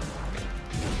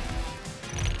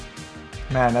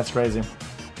 Man, that's crazy.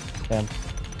 Damn.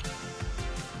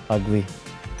 Ugly.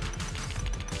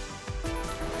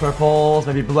 Purples,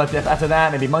 maybe blue after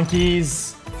that, maybe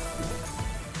monkeys.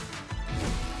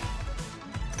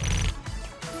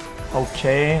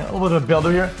 Okay, a little bit of a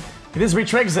builder here. If this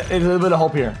retricks, there's a little bit of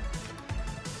hope here.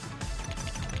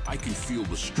 I can feel the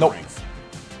Nope. strength.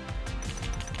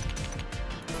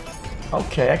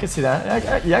 Okay, I can see that.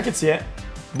 Yeah, I can see it.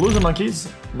 Blues and monkeys.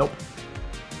 Nope.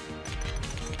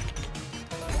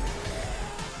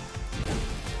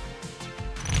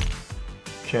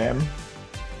 Okay.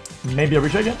 Maybe a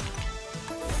retrig it.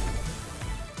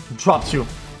 Drop 2.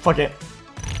 Fuck it.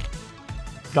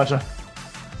 Gotcha.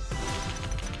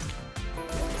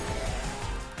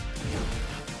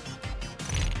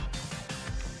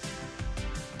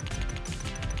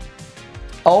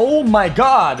 Oh my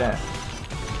god!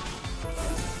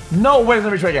 No way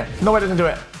doesn't retrig it. No way doesn't do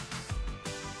it.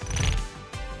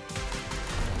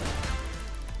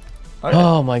 Okay.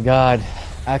 Oh my god.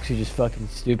 Actually just fucking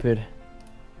stupid.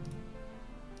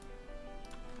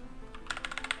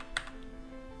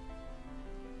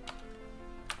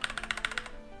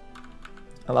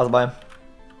 Last buy.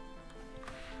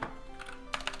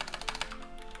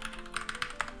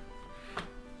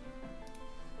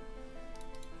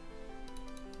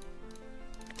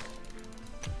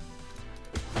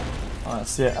 Oh,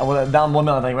 let's see it. I was down 1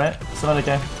 million, I think, right?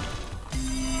 700k.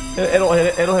 It'll hit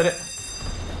it. It'll hit it.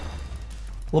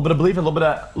 A little bit of belief, a little bit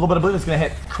of belief. It's gonna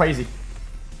hit crazy.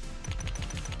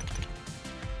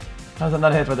 How's that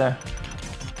not hit right there?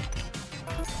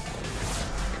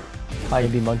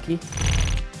 Maybe monkey.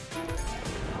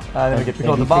 Then we get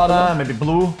pickle at the bottom, maybe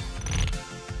blue.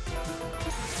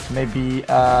 Maybe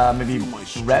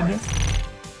red.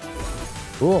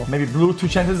 Cool. Maybe blue, 2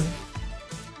 chances.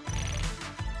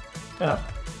 Yeah.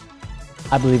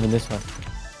 I believe in this one.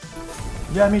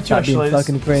 Yeah, me too, Stop being actually.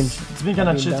 fucking cringe. It's been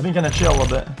kinda chill a little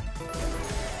bit.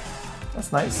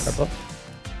 That's nice. Purple.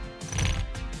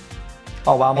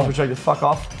 Oh wow, I'm almost retracted. Fuck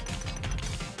off.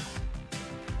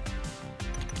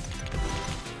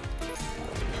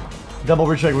 Double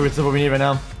retrick, that's what we need right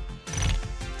now.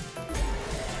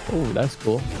 Oh, that's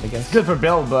cool, I guess. Good for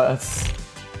build, but it's...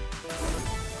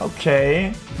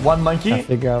 Okay. 1 monkey. I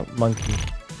figure out monkey.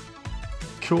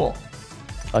 Cool.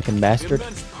 Fucking bastard.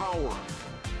 Immense power.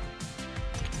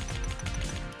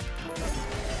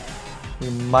 We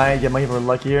might get monkey if we're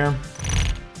lucky here.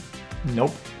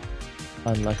 Nope.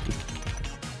 Unlucky.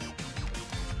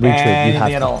 Retrig, you Anything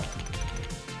have at to. all.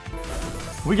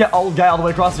 We get old guy all the way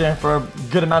across here for a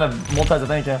good amount of multis, I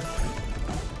think. Yeah.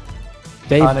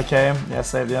 Dave, 100k. Yeah,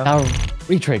 saved, yeah. now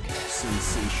retrig.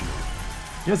 Sensational.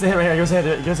 Give us a hit right here. Give us a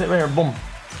hit. Give us a hit right here. Boom.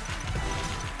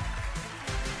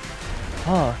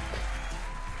 Fuck.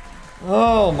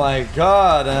 Oh my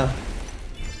god.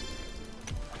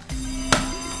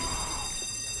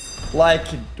 Like,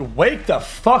 wake the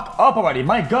fuck up already.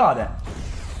 My god.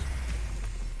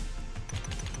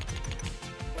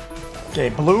 Okay,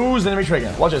 blues and then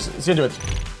retrigger. Watch this. It's gonna do it.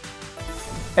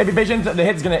 Hey, be patient. The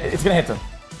hit's gonna hit him.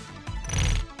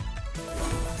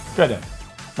 Good.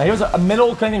 Now here's a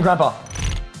middle cleaning grandpa.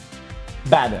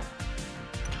 Bad.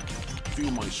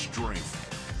 Feel my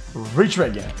strength.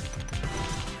 Retrigger.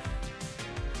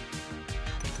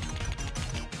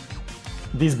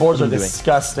 These boards are What are you doing?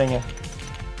 disgusting.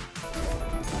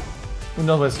 Who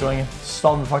knows what it's doing?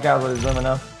 Stall the fuck out what it's doing right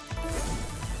now.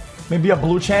 Maybe a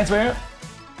blue chance right here?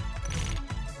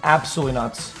 Absolutely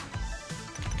nuts.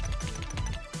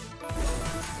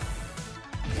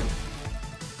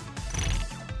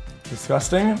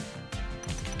 Disgusting.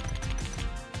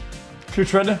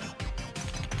 Putrid.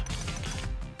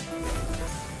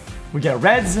 We get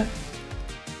reds.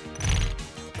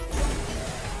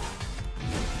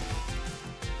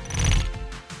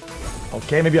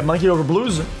 Okay, maybe a monkey over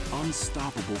blues.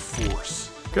 Unstoppable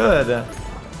force. Good.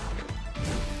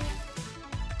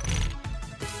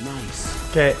 Nice.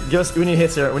 Okay, give us. We need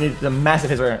hits here. We need the massive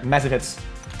hits right here. Massive hits.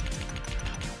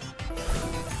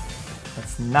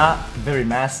 That's not very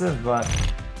massive, but.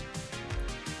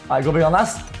 Alright, go big on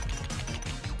last.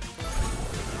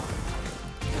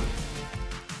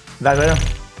 That right here.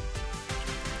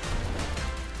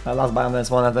 That last buy on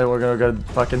this one. I think we're gonna go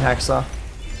fucking hacksaw.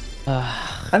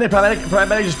 And they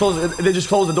paramedic just closed. They just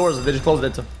closed the doors. They just closed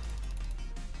it.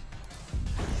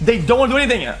 They don't want to do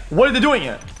anything yet. What are they doing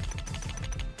yet?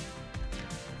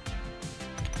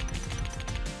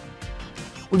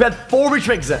 We've had 4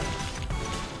 retrigs.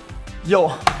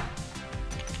 Yo.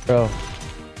 Bro,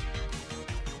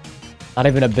 Not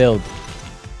even a build.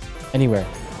 Anywhere.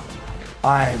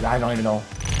 I don't even know.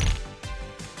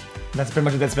 That's pretty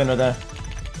much a dead spin right there.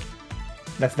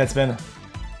 That's dead spin.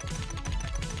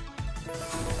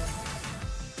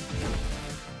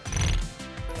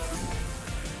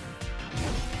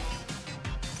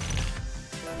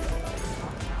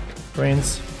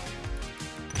 Brains.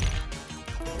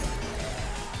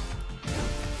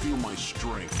 Feel my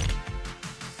strength.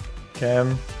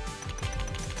 Okay.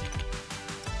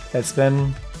 Dead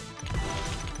spin.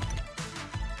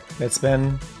 Dead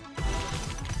spin.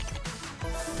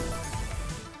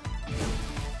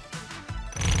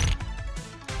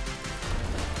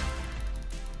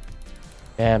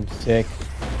 Damn, sick.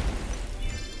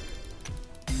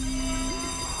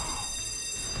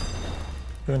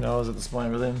 Who knows at this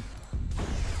point, really?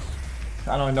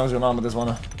 I don't even know what's going on with this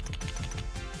one.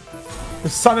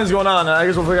 There's something's going on. I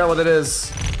guess we'll figure out what it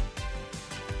is.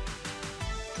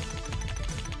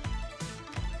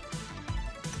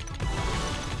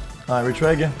 Alright,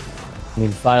 retrig. I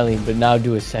mean, finally, but now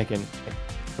do a second.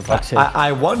 For fuck's sake.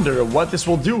 I wonder what this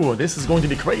will do. This is going to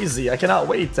be crazy. I cannot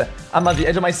wait. I'm at the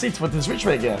edge of my seat with this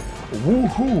retrig.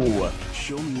 Woohoo!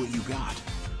 Show me what you got.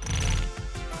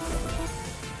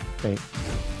 Wait.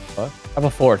 What? I have a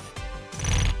fourth.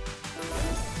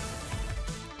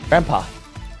 Grandpa.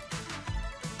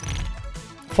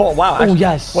 Four. Wow. Oh,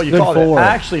 yes. What you Good call four. it?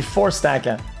 Actually, 4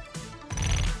 stacking.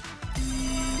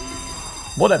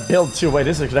 What a build too. Wait,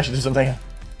 this could actually do something.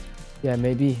 Yeah,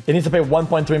 maybe. It needs to pay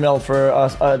 1.3 mil for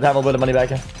us to have a little bit of money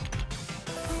back.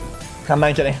 I'm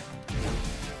not kidding.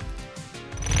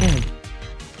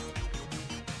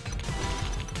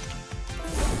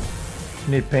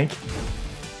 Need pink.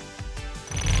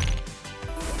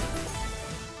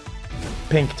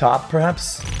 Pink top,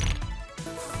 perhaps.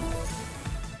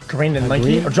 Green and Nike.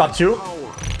 Green? Or drop 2.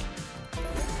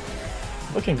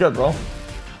 Looking good, bro.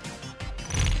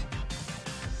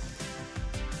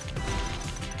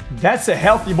 That's a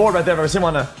healthy board right there if I've ever seen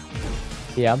one.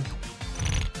 Yeah.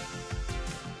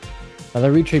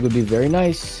 Another retrig would be very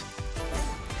nice.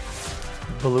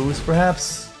 Blues,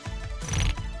 perhaps.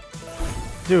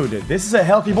 Dude, this is a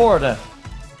healthy board.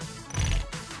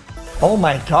 Oh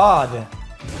my god.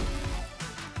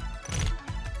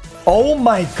 Oh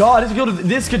my god,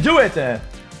 this could do it.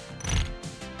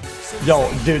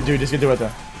 Yo, dude, this could do it.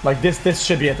 Like this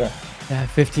should be it. Yeah,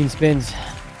 15 spins.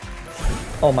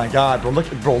 Oh my god, bro, look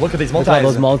at these Look multis. at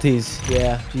all those multis.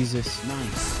 Yeah, Jesus.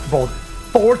 Nice. Bro,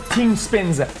 14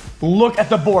 spins. Look at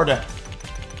the board.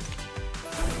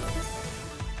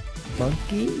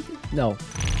 Monkey? No.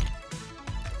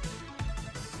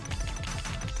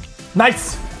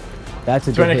 Nice. That's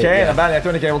a good 200k, hit, yeah. not bad.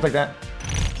 Yeah, 200k, we'll take that.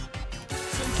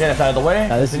 Okay, that's out of the way.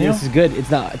 This Continue. is good.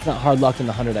 It's not hard locked in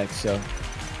the 100x, so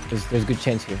there's a good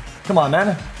chance here. Come on,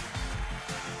 man.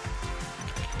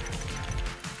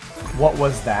 What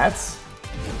was that?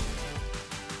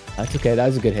 That's okay. That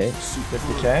was a good hit.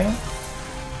 50k.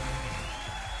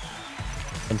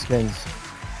 And spins.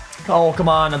 Oh, come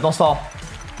on, don't stall.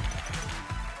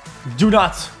 Do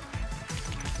not.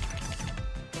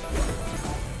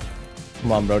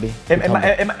 Come on, Brody.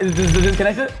 Is this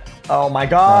connected? Oh my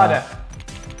god. Nah.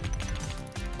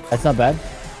 That's not bad.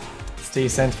 It's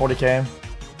decent, 40k.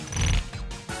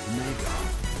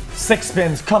 6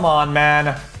 spins, come on,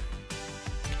 man.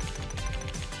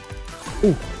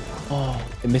 Ooh. Oh,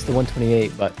 it missed the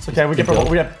 128, but It's okay, we get purple,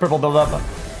 we have purple build up.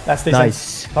 That's decent.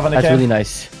 nice. 500k. That's really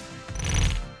nice.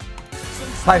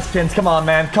 5 spins, come on,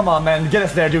 man. Come on, man. Get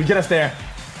us there, dude. Get us there.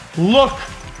 Look.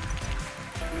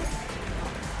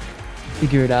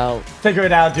 Figure it out. Figure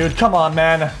it out, dude. Come on,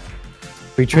 man.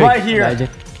 Retrig. Right here. Imagine.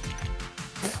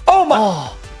 Oh my.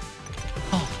 Oh.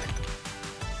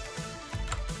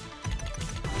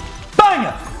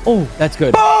 Bang. Oh, that's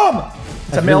good. Boom.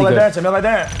 It's a mill really right good. there. It's a mill right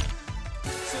there.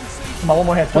 Come on, one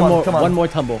more hit. Come on, come on. One more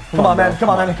tumble. Come on, man. Come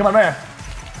on, man. Come on, man.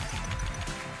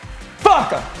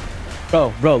 Fuck.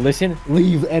 Bro, listen.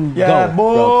 Leave and Yeah, go.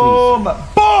 boom. Bro,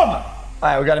 Boom. All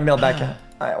right, we got a mill back.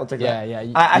 All right, we'll take that.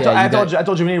 Yeah. I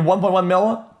told you we need 1.1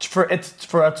 mil for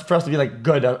us to be like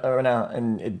good right now,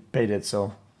 and it paid it,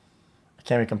 so I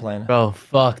can't really complain. Bro,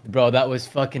 fuck. Bro, that was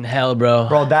fucking hell, bro.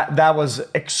 Bro, that was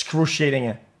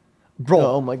excruciating. Bro.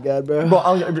 Oh my god, bro. Bro,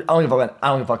 I don't give a fuck, man. I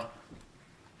don't give a fuck.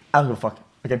 I don't give a fuck.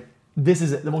 Okay, this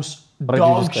is the most What did you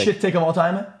dog just click? shit take of all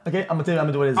time. Okay, I'm gonna tell you. I'm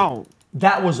gonna do what it is. Oh.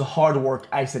 That was hard work.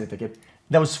 I said it. Okay,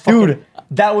 that was fucking. Dude.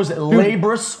 That was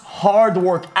laborious, hard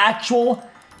work. Actual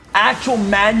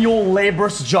manual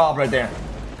laborious job right there.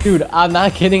 Dude, I'm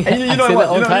not kidding. And you I know say it that was.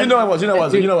 all the time. You know it was.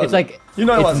 Dude, it's like You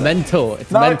know it It's wasn't. mental.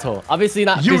 It's No, mental. Obviously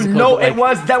not You physical. know but, like, it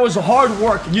was. That was hard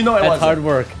work. You know it That's was. hard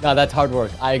work. No, that's hard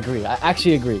work. I agree. I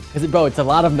actually agree. Because, bro, it's a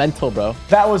lot of mental, bro.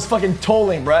 That was fucking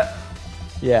tolling, bruh.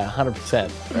 Yeah,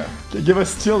 100%. Give us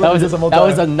still. That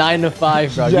was a 9 to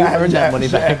 5, bro. Yeah, you earned that money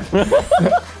back.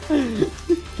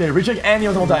 Okay, recheck Andy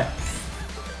on the whole time.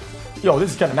 Yo,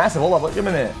 this is kind of massive. Hold up, give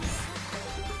me a minute.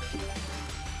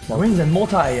 Marines and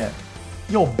multi.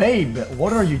 Yo, babe,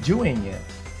 what are you doing?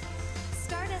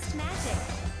 Stardust magic.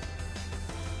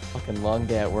 Fucking long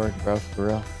day at work, bro. For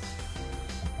real.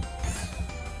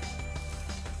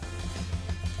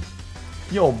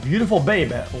 Yo, beautiful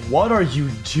babe, what are you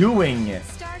doing?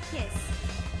 Star kiss.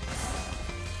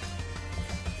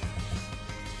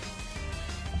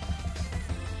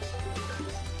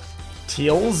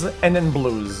 Teals and then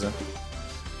blues.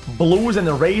 Blues and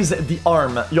raise the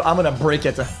arm. Yo, I'm gonna break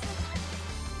it. Star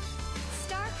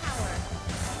power.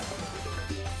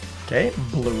 Okay,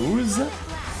 blues.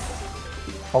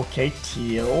 Blast. Okay,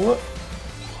 teal.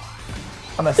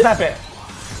 I'm gonna snap it.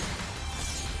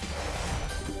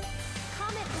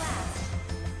 Comet blast.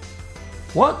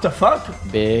 What the fuck?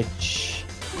 Bitch.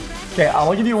 Okay, I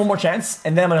will give you one more chance,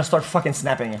 and then I'm gonna start fucking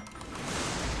snapping.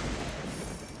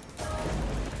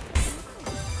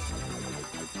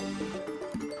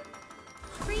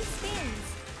 Free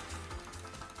spins.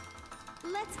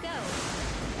 Let's go.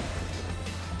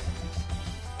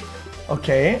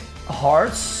 Okay,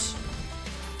 hearts.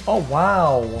 Oh,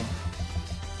 wow.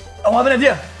 Oh, I have an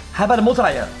idea. How about a multi?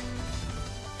 Star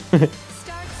kiss.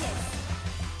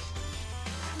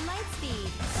 Light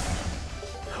speed.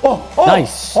 Oh, oh,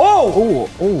 Nice. Oh, Oh,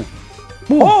 oh.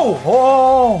 oh,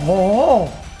 oh,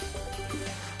 oh,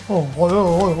 oh,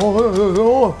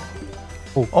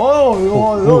 oh, oh,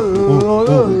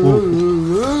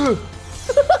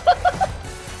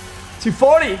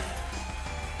 240.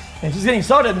 And she's getting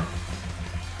started.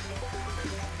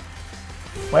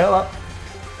 Wait, hold up.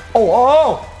 Oh, oh,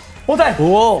 oh. Multi.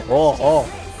 Oh, oh, oh.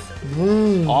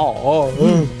 Oh, oh.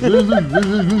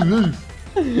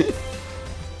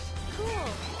 Cool.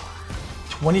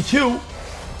 22.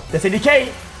 That's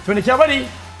 80k. 20k already.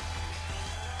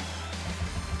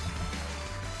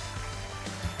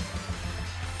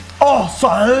 Oh,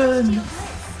 son.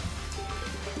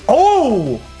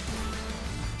 Oh.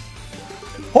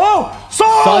 Oh,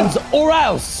 son. Sons or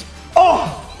else.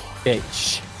 Oh.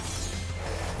 Bitch.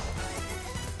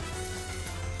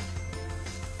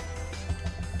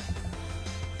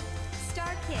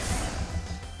 Star kiss.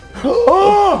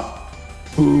 Oh.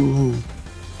 Nice.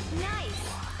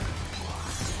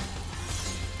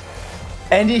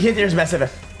 Any hit here is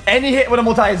massive. Any hit with a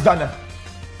multi is done.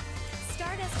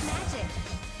 Stardust magic.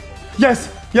 Yes.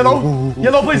 Yellow.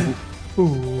 Yellow, please.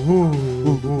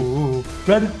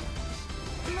 Red.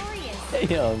 Glorious.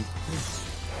 Damn.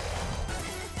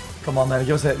 Come on, man.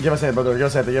 Give us it. Give us it, brother. Give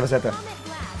us it. Give us it. Comet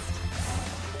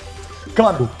blast. Come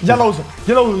on. Yellows.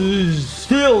 Yellows.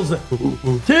 Teals.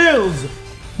 Teals.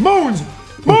 Moons.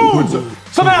 Moons.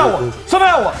 Somehow.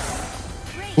 Somehow.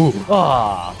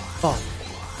 Ah.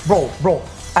 Bro.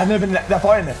 I've never been that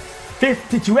far in there.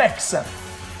 52x.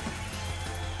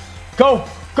 Go.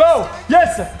 Go.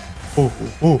 Yes.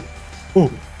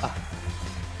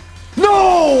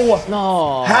 No.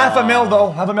 No. Half a mil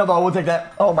though. Half a mil though. I will take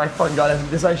that. Oh my fucking god.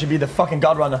 This actually should be the fucking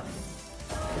god runner.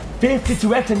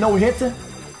 52x and no hit.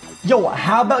 Yo,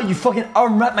 how about you fucking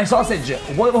unwrap my sausage?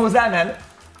 What was that, man?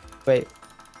 Wait.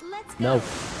 Let's go. No.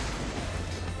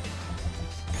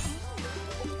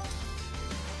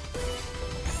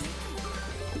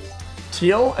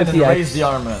 Teal and then 50x. raise the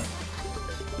armor.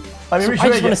 I mean, we I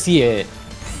should just want to see it.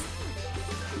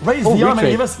 raise Oh, the armor and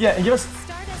retrade. give us, yeah, and give us.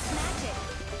 Stardust magic.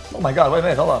 Oh my god, wait a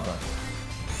minute, hold up.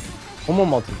 One more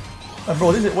multi.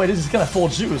 Bro, this is kind of full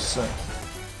juice.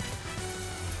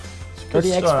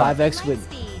 30x, 5x Light with.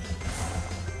 speed.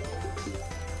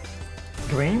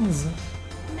 Greens.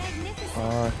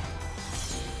 Magnificent.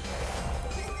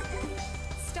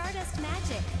 Stardust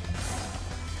magic.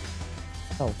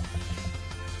 Oh.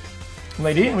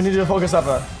 Lady, we need you to focus up.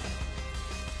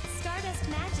 Stardust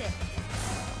magic.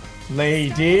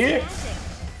 Lady. Magic.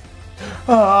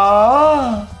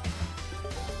 Ah.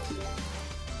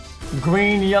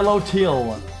 Green, yellow,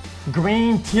 teal.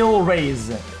 Green, teal,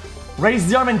 raise. Raise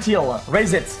the arm and teal.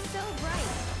 Raise it. So bright.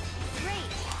 Great.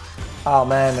 Oh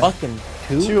man. Fucking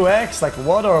 2? 2x, like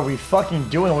what are we fucking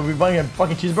doing? Are we buying a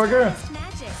fucking cheeseburger? Stardust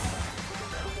magic.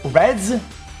 Reds?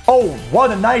 Oh,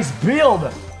 what a nice build!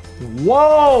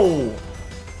 Whoa!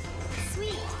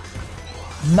 Sweet.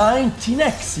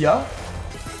 19x, yeah?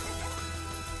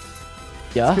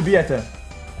 Yeah? Could be it.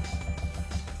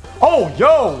 Oh,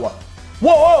 yo!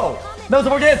 Whoa, whoa! That was a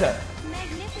forget.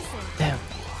 Magnificent. Damn.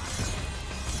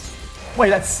 Wait,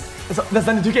 that's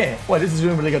 92k. Wait, this is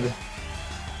doing really good.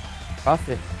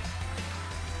 Profit.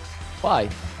 Why?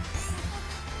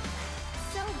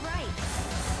 So bright.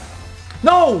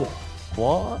 No!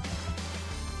 What?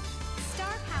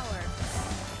 Star power.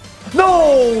 No!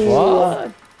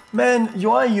 What? Man,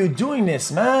 why are you doing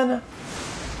this, man?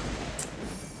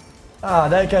 Ah,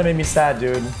 that kind of made me sad,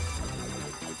 dude.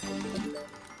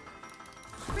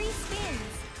 Free spins.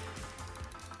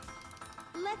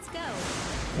 Let's go.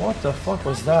 What the fuck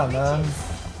was that, man?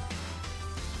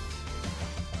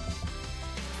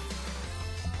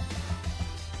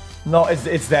 No,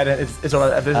 it's dead. It's over.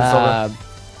 This is over.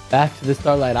 Back to the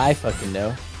Starlight I fucking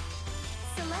know.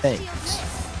 Celestial Thanks.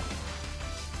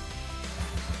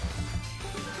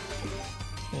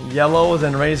 bliss. Yellow,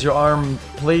 then raise your arm,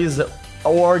 please.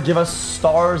 Or give us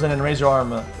stars and then raise your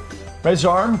arm. Raise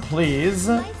your arm, please.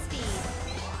 I'll Light speed.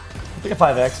 take a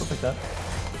 5x. I'll take that.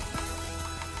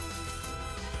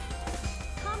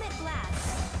 Comet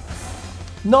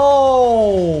blast.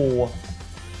 No!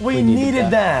 We needed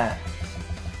needed that.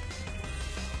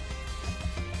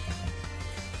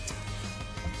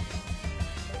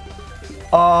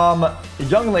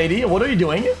 Young lady, what are you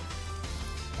doing?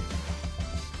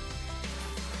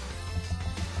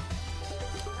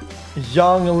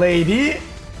 Young lady.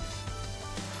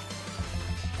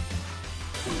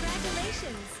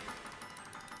 Congratulations.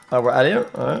 We're out of here.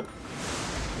 Alright.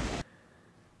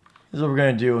 Here's what we're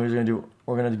gonna do.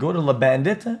 We're gonna go to La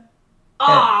Bandit.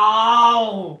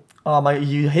 Oh! Oh my,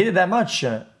 you hate it that much.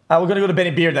 We're gonna go to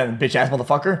Benny Beer then, bitch ass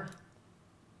motherfucker.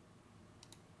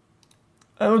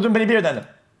 We're doing Benny Beer then.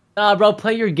 Nah, bro,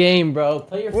 play your game, bro.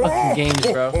 Play your fucking games,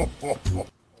 bro.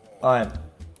 Alright.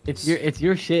 It's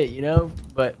your shit, you know?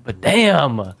 But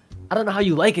damn. I don't know how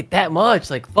you like it that much.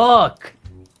 Like, fuck.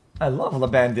 I love La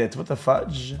Bandit. What the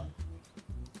fudge?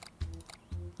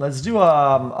 Let's do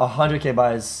 100k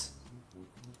buys.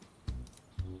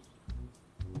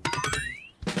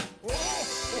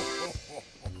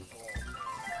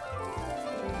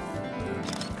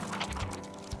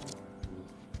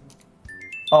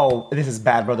 Oh, this is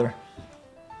bad, brother.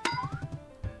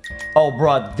 Oh,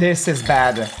 bro, this is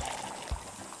bad.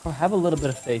 Bro, have a little bit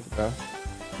of faith, bro.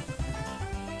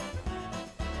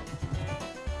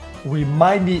 We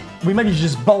might be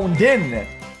just boned in.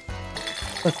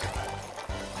 Look.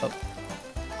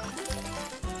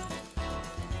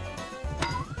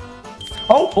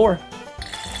 Oh, Four.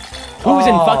 Twos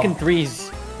and Oh. fucking threes.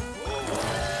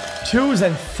 2s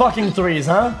and fucking 3s,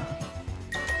 huh?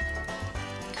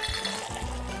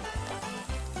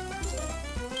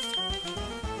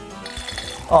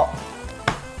 Oh.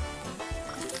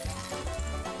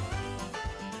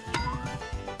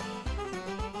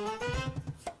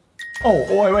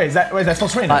 Oh, wait, is that full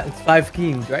screen? It's 5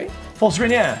 kings, right? Full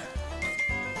screen, yeah.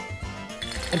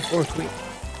 And 4 queens.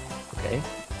 Okay.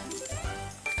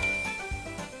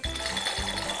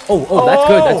 Oh, that's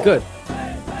good, that's good.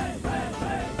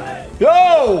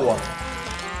 Yo!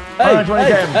 Hey,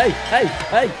 120K.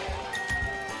 hey.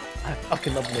 I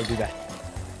fucking love when they do that.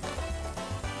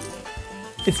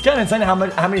 It's kind of insane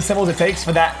how many symbols it takes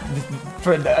for that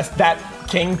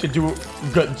king to do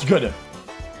good.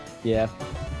 Yeah.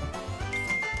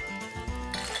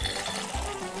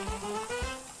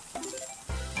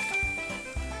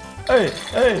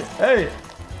 Hey.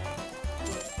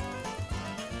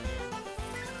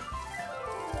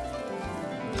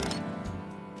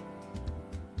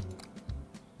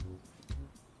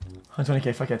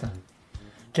 120k, fuck it.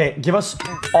 Okay, give us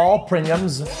all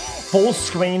premiums, full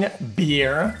screen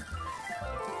beer,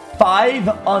 5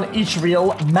 on each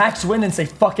reel, max win and say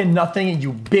fucking nothing,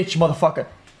 you bitch motherfucker.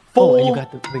 Full. Oh, and we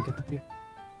got the beer.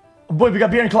 Boy, we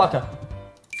got beer and clock.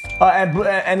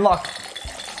 And luck.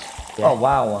 Yeah. Oh,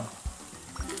 wow.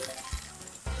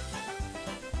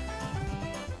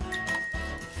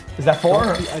 Is that 4?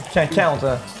 I can't count.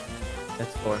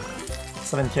 That's 4.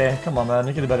 7k. Come on, man.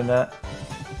 You can do better than that.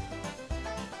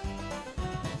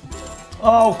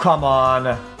 Oh, come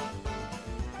on.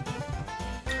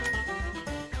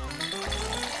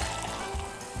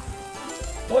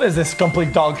 What is this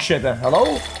complete dog shit?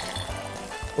 Hello?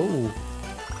 Ooh.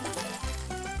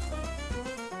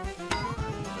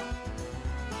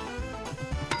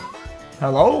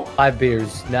 Hello? 5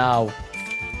 beers now.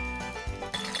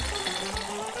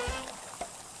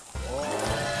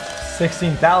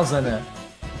 16,000.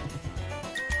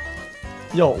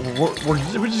 Yo,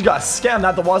 we just got scammed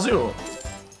at the wazoo.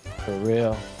 For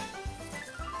real.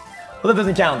 Well, that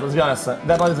doesn't count, let's be honest.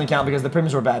 That one doesn't count because the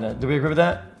premiums were bad. Do we agree with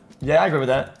that? Yeah, I agree with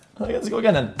that. Okay, let's go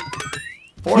again then.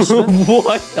 4 spin.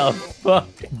 What the fuck?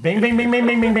 Bing, bing, bing, bing,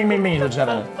 bing, bing, bing, bing, bing.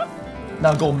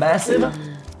 Now go massive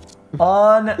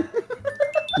on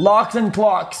Locks and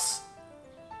clocks.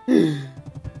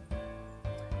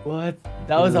 What?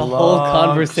 That was a whole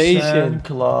conversation. And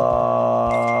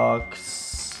clocks.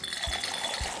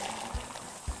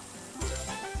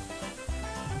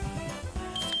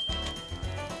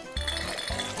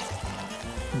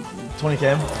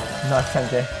 $20K, not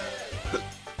 10K.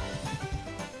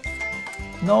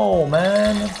 No,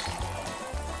 man.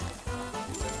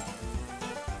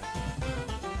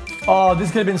 Oh, this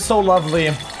could have been so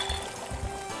lovely.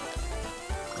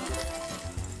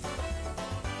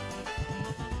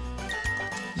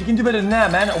 You can do better than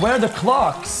that, man. Where are the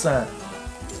clocks?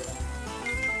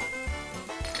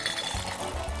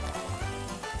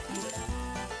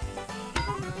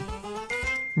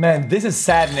 Man, this is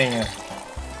saddening.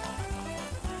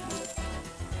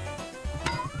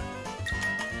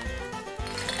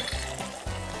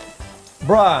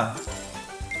 Bruh.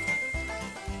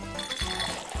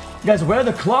 Guys, where are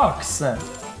the clocks? Oh,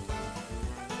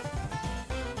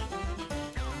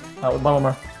 one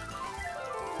more.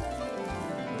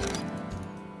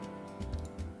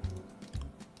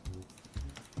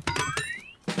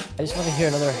 I just want to hear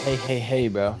another hey, hey, hey,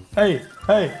 bro. Hey,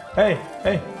 hey, hey,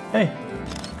 hey, hey.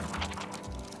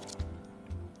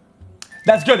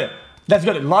 That's good. That's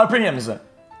good. A lot of premiums.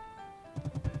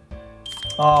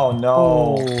 Oh, no.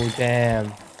 Oh, damn.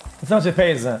 That's how much it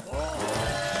pays.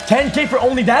 10K for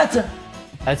only that?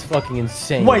 That's fucking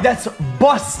insane. Wait, that's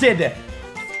busted.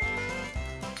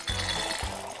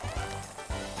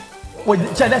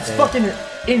 Wait, Chad, that's fucking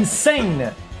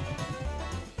insane.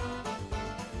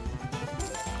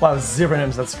 Wow, 0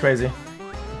 nims, that's crazy.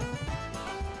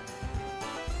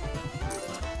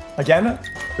 Again?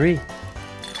 3.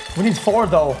 We need 4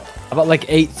 though. How about like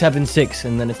 8, 7, 6,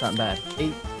 and then it's not bad.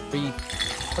 8, 3.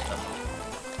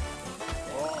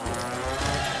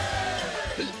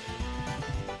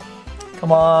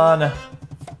 Come on.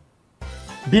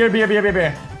 Beer, beer, beer, beer,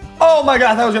 beer. Oh my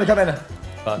god, I thought I was gonna come in.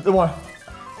 The more.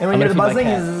 And when you hear the buzzing,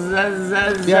 is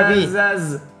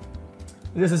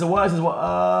this is what?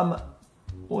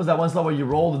 What was that one slot where you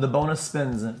rolled the bonus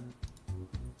spins?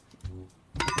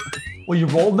 Well, you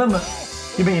rolled them?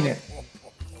 You mean it?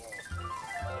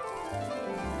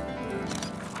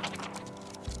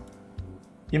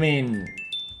 You mean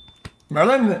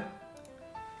Merlin?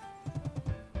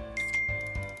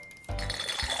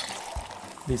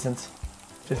 Decent.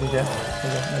 50K.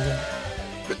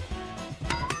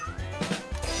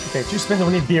 Okay, 2 spins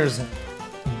and we need beers.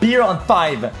 Beer on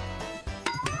 5.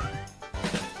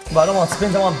 But I don't want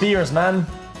spins, I want beers, man.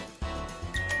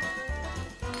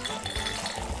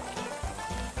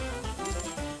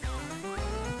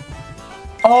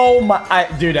 Oh my,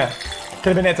 dude,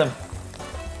 could have been it.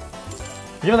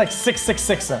 Give it like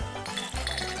 666.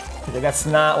 Okay, that's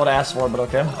not what I asked for, but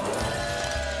okay.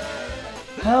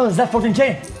 How is that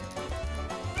 14K?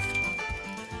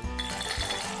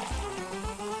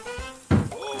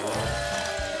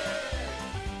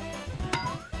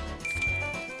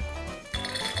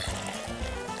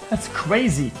 That's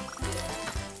crazy.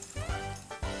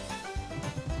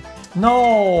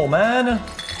 No, man.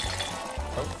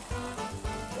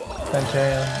 10K.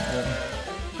 Yeah.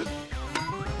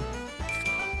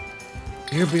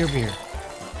 Beer, beer, beer.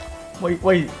 Wait,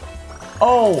 wait.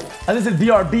 Oh, I just said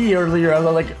BRB earlier. I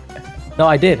was like, No,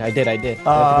 I did. I have to go feed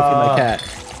my cat.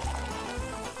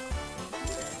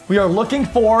 we are looking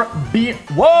for beer.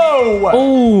 Whoa!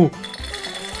 Oh!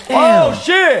 Damn. Oh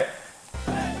shit!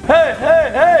 Hey,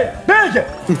 hey, hey! Big!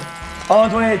 Oh,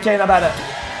 28K, not bad.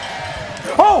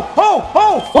 Oh, oh,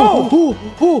 oh,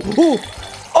 oh!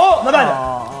 Oh, not bad.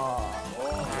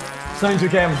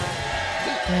 72K.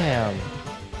 Damn.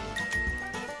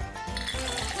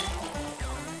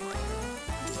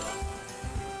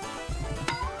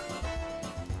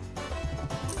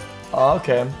 Oh,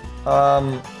 okay.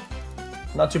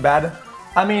 Not too bad.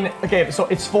 I mean, okay, so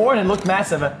it's 4 and it looked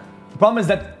massive. The problem is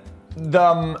that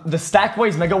the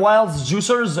Stackways Mega Wilds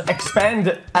juicers expand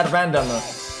at random.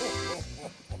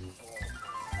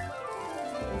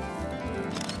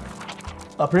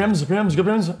 Prims, good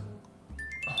prims.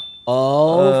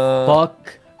 Oh,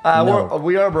 fuck. No.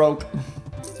 We are broke.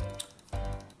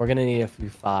 We're gonna need a few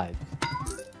 5s.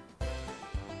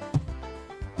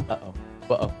 Uh-oh.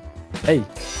 Uh-oh. Hey.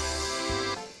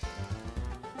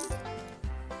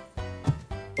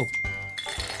 Oh.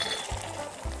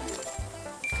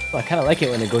 Oh, I kind of like it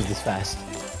when it goes this fast.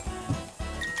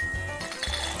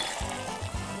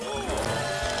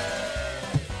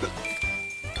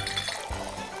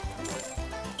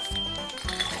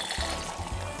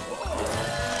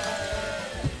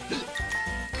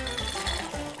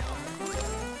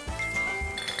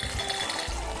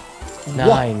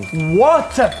 Nine.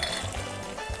 What?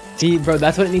 See, bro,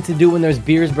 that's what it needs to do when there's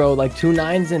beers, bro. Like 2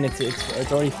 9s and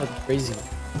it's already fucking crazy.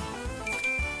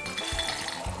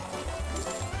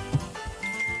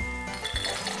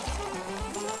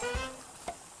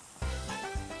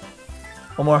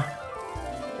 One more.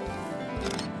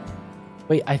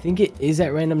 Wait, I think it is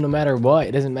at random no matter what.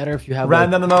 It doesn't matter if you have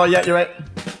Random, no, yeah, you're right.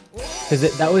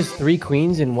 Because that was 3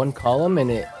 queens in 1 column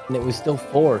and it was still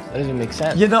 4. That doesn't make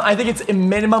sense. You know, I think it's a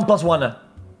minimum +1.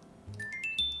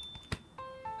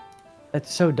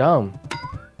 That's so dumb.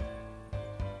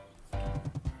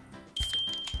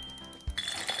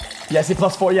 Yeah, see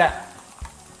 +4, yeah.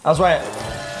 I was right.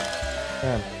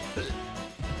 Damn.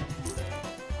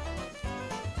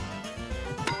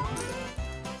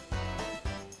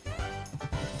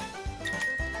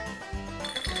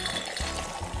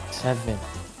 Seven.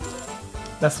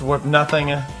 That's worth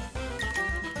nothing.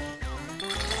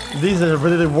 These are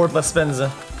really worthless spins.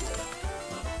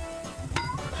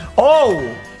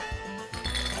 Oh!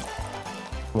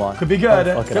 Come on. Could be good.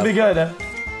 Don't fuck it Could be up. good.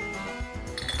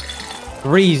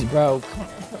 3s, bro.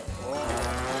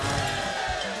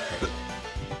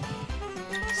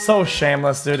 So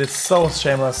shameless, dude. It's so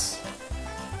shameless.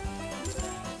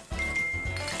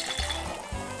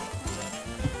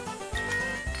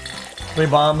 Three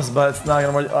bombs, but it's not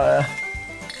gonna work.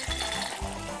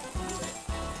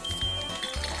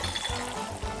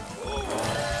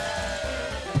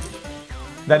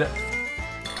 That.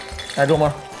 I do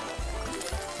more.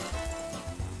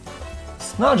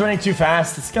 It's not draining too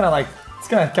fast. It's gonna like.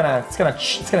 It's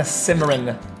gonna simmer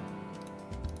in.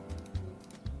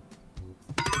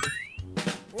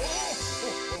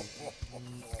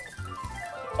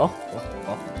 Oh.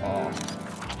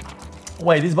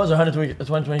 Wait, these buds are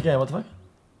 120k. What the fuck?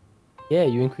 Yeah,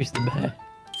 you increased the bet.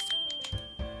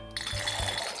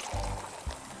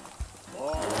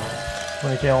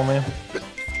 $20k only.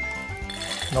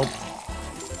 Nope.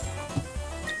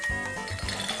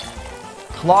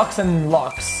 Clocks and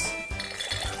locks.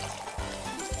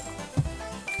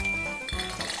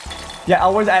 Yeah,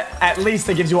 always at least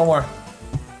it gives you one more.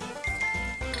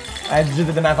 I just did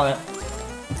the math on it.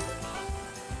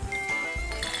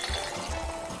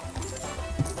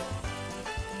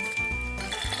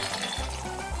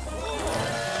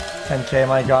 $10k,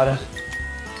 my god.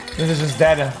 This is just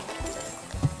dead.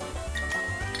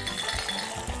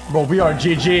 Bro, we are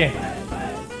GG.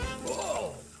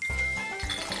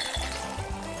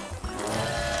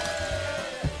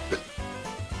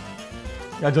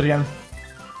 Gotta do it again.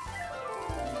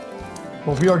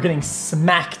 Bro, we are getting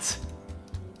smacked.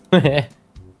 Okay.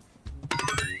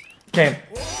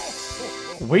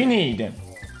 We need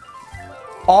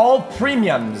all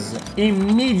premiums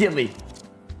immediately.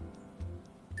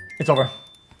 It's over.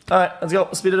 Alright, let's go.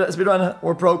 Speed run.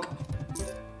 We're broke.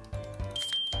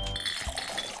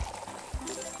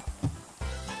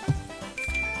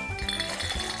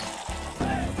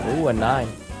 Ooh, a 9.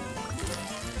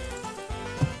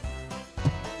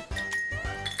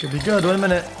 Could be good. Wait a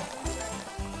minute.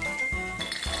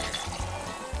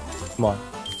 Come on.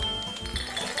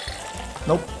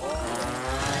 Nope.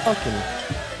 Fucking.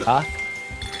 Ah.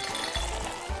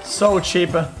 So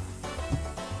cheap.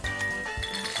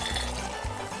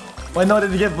 Wait, no,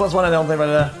 did you get +1? I don't think right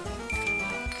there.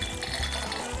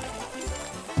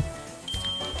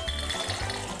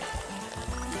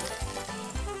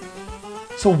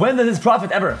 So when does this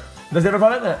profit ever? Does it ever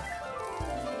profit?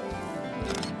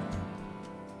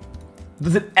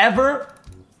 Does it ever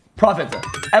profit?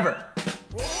 Ever?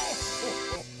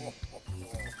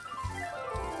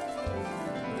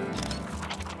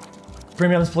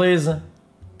 Premiums, please.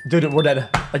 Dude, we're dead.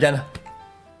 Again.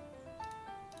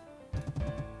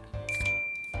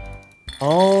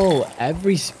 Oh,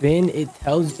 every spin it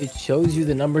shows you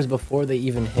the numbers before they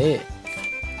even hit.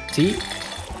 See?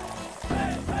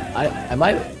 Am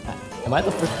I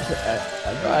the first person?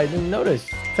 I didn't notice.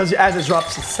 Tells you as it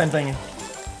drops, it's the same thing.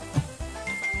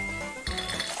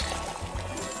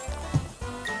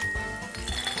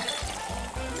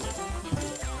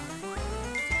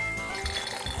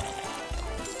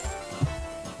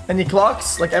 Any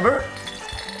clocks, like ever?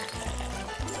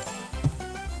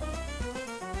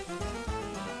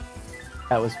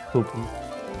 That was poopy.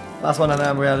 Last one, and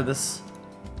then we added this.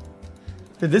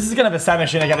 Dude, this is kind of a sad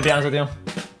machine, I gotta be honest with you.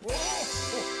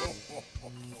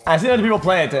 I seen other people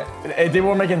play it. They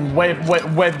were making way,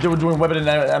 they were doing way better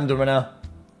than I'm doing right now.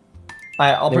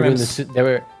 Alright, all premiums.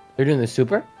 They're doing the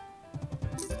super?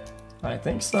 I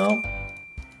think so.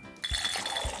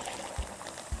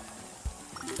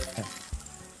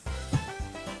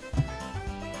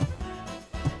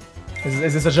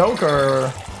 Is this a joke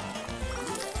or?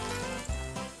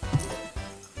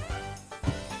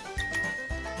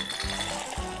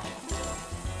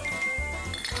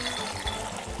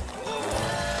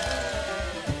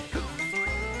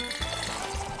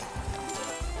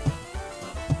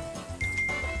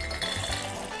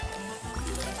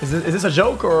 Is this a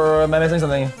joke or am I missing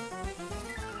something?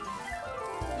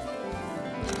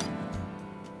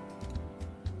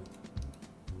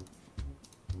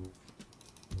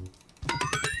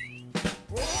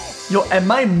 Yo,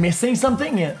 am I missing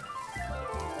something?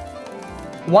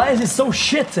 Why is it so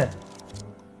shit? I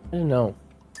don't know.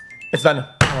 It's done.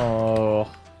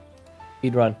 Oh.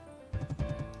 Speed run.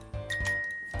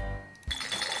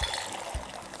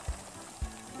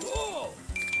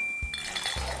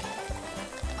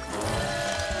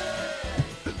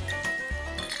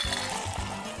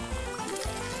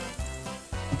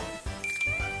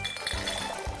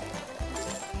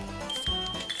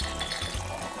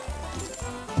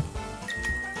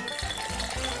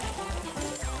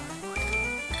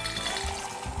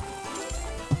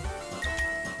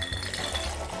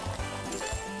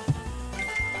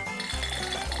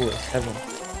 Ooh, it's 7.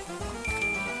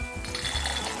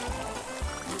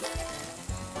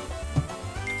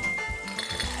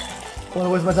 Wanna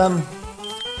waste my time?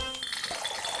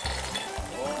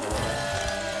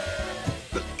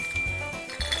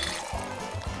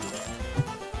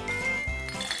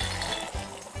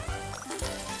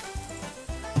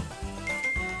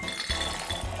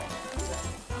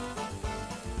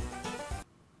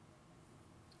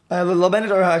 Little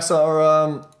Bandit or Hacksaw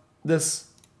or this.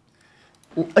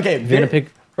 Okay, If you're gonna pick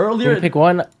earlier. If you pick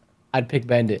one, I'd pick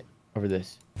Bandit over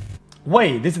this.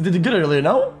 Wait, this did good earlier,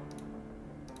 no?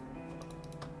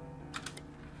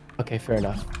 Okay, fair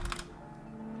enough.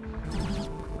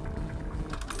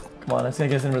 Come on, let's get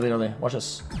this in really early. Watch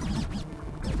this.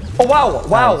 Oh wow,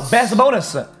 wow, Nice. best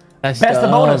bonus. Best Best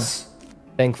of. bonus.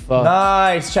 Thank fuck.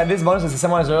 Nice, chat. This bonus is the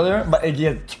same one as earlier, but it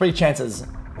gives 3 chances.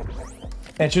 And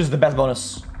it chooses the best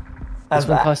bonus. As This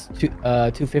one that. costs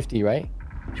 250, right?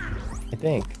 I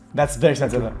think. That's very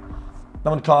expensive. That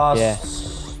one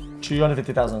costs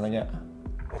 250,000, I think, yeah.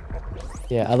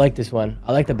 Yeah, I like this one.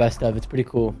 I like the best of. It's pretty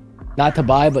cool. Not to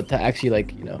buy, but to actually,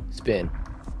 like, you know, spin.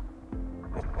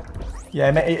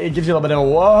 Yeah, it gives you a little bit of a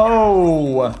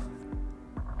whoa.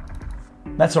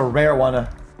 That's a rare one.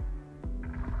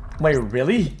 Wait,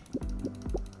 really?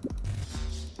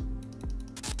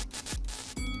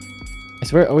 I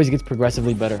swear it always gets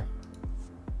progressively better.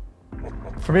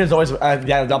 For me, it's always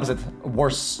yeah, the opposite.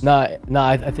 Worse. Nah,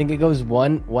 I think it goes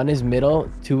 1 is middle,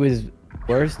 2 is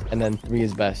worst, and then 3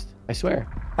 is best. I swear.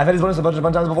 I've had this bonus a bunch of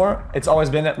times before. It's always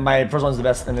been my first one's the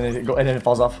best, and then it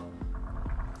falls off.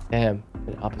 Damn,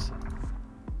 the opposite.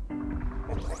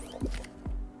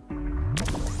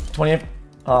 28.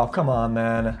 Oh, come on,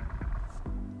 man.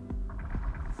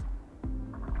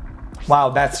 Wow,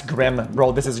 that's grim,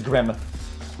 bro. This is grim.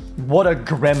 What a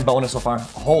grim bonus so far.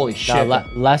 Holy shit. Nah,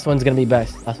 last one's gonna be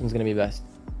best. Last one's gonna be best.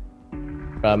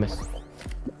 Promise.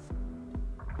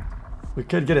 We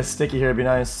could get a sticky here, it'd be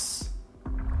nice.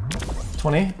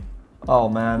 20? Oh,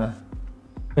 man.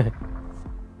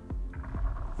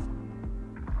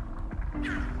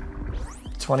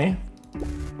 $20?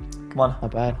 Come on.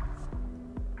 Not bad.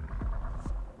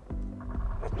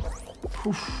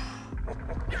 Oof.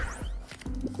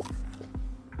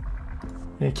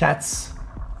 Any cats?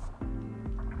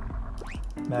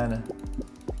 Man.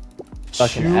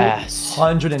 Fucking ass.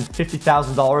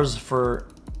 $250,000 for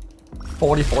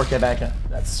 44k back.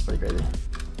 That's pretty crazy.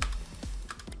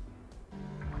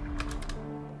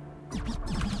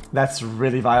 That's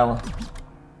really vile.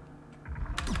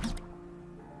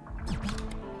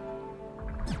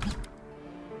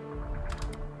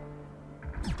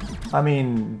 I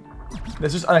mean,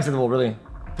 this is unacceptable, really.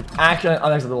 Actually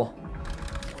unacceptable.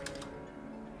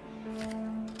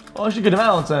 Oh, actually good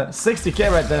amount.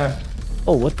 60k right there.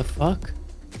 Oh, what the fuck?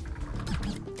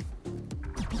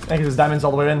 I think there's diamonds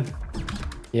all the way in.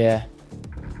 Yeah.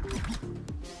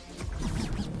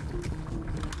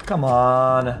 Come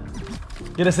on.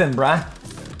 Get us in, brah.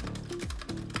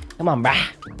 Come on, brah.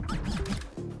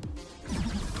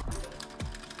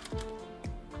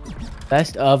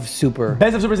 Best of super.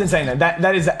 Best of Super is insane.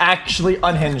 That is actually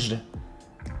unhinged.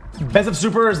 Best of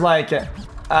Super is like,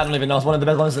 I don't even know. It's one of the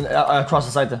best ones across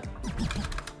the site.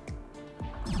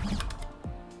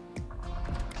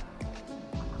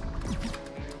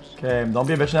 Okay, don't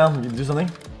be a bitch now. You do something.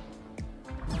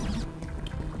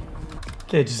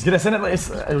 Okay, just get us in at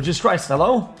least. Jesus Christ,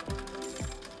 hello?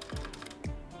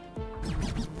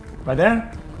 Right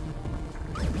there?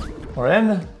 We're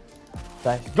in.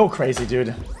 Nice. Go crazy,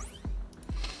 dude.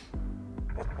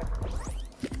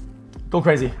 Go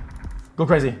crazy. Go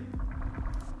crazy.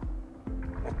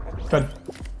 Good.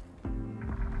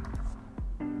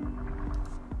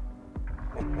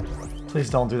 Please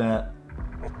don't do that.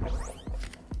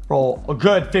 Roll. Oh,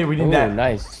 good. Fade, we need Ooh, that.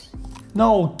 nice.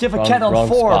 No, give a cat on wrong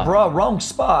 4, spot. bro. Wrong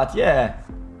spot. Yeah.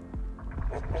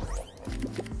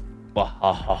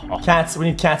 Cats, we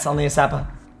need cats on the ASAP.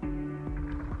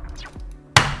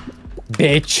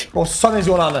 Bitch. Bro, something's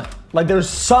going on. Like, there's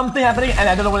something happening, and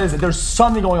I don't know what it is. There's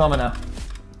something going on right now.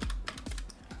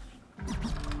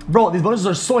 Bro, these bonuses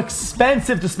are so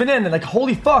expensive to spin in. Like,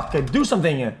 holy fuck, do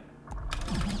something.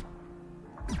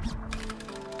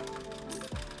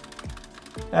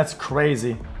 That's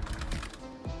crazy.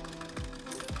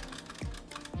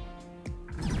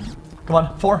 Come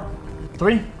on, 4,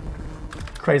 3.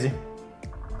 Crazy.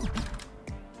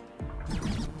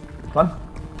 Come on.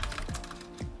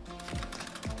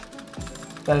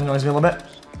 That annoys me a little bit.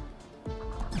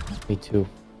 Me too.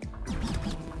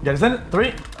 Get us in.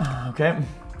 3. Okay.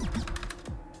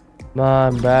 Come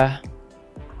on, bruh.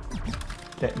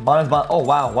 Okay, bonus. Oh,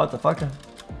 wow. What the fuck?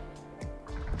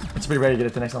 It's pretty rare to get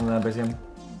it the next on the base game.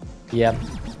 Yeah.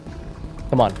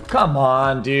 Come on. Come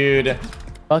on, dude.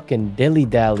 Fucking dilly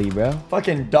dally, bro.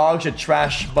 Fucking dog shit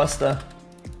trash buster.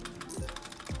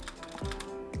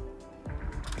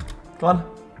 Come on.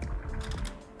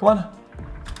 Come on.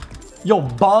 Yo,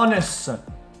 bonus.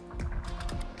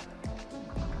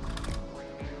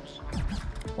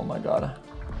 Oh my god.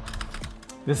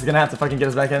 This is gonna have to fucking get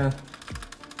us back in.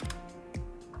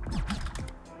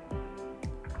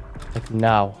 Like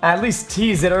now. At least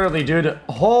tease it early, dude.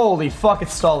 Holy fuck,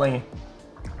 it's stalling.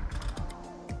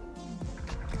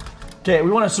 Okay,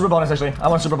 we want a super bonus actually. I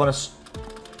want a super bonus.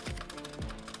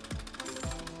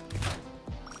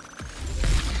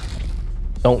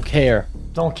 Don't care.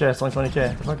 Don't care, it's only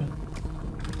 20k. Fucking.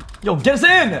 Yo, get us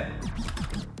in!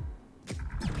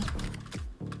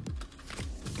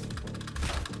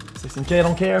 $16k, I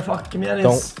don't care. Fuck, give me that.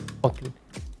 Don't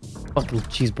fucking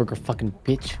cheeseburger fucking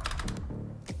bitch.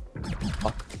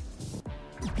 Fuck.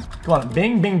 Come on,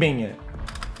 bing, bing, bing.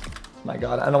 My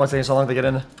god, I don't know what's taking so long to get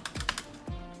in.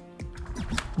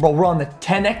 Bro, we're on the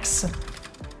 10x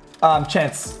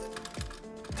chance.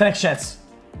 10x chance.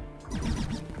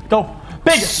 Go.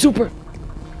 Big! Super.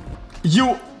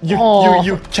 You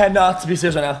cannot be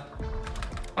serious right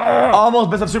now. Almost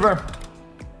best of super.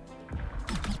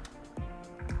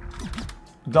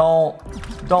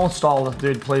 Don't stall,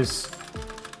 dude, please.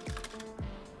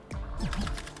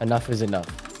 Enough is enough.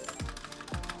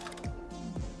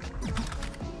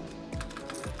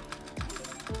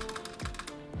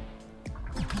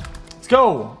 Let's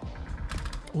go.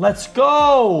 Let's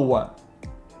go.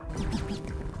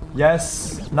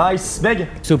 Yes, nice, big.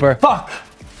 Super. Fuck.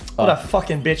 What a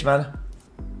fucking bitch, man.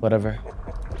 Whatever.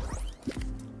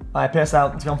 I passed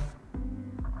out. Let's go.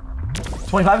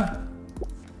 25.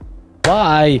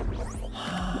 Why?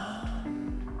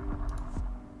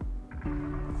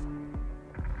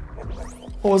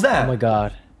 What was that? Oh my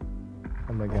god.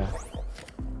 Oh my god.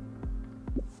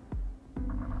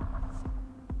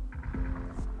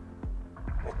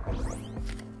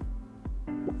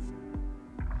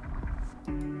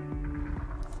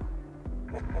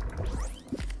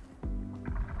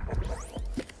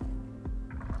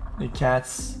 The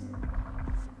cats.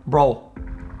 Bro.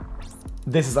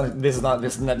 This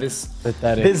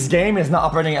game is not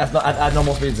operating at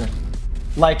normal speeds.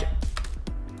 Like,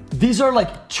 these are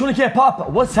like 200k a pop.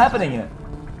 What's happening here?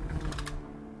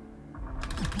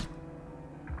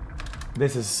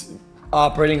 This is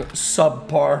operating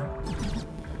subpar.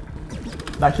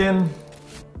 Back in.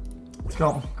 Let's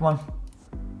go. Come on.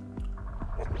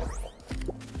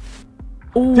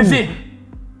 Ooh. 50.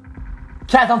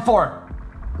 Cat on 4.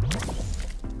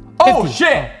 Oh 50.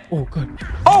 shit! Oh good.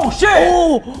 Oh shit!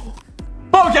 Oh.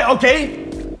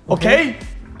 Okay.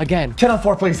 Again. Cat on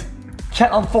 4, please.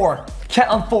 Cat on 4. Cat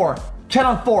on 4. Cat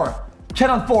on 4. Cat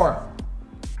on 4.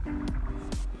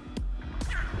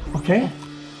 Okay.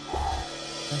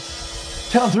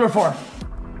 Cat on 3 or 4.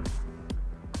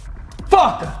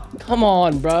 Fuck! Come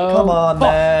on, bro. Come on,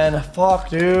 man. Fuck,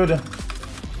 dude.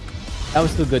 That was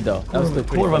still good though. That was still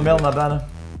pretty Quarter of a good. mil, not bad.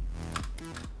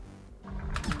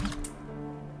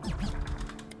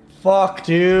 Fuck,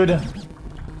 dude.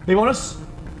 Big bonus?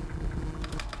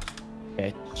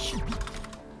 Bitch.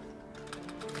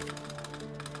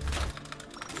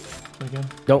 Again.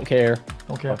 Don't care.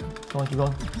 Okay. Come on, keep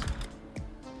going.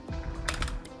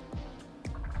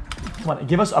 Come on,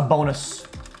 give us a bonus.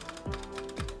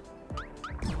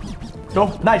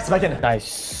 Go. Nice, back in.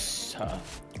 Nice.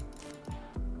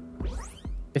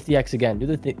 50x again. Do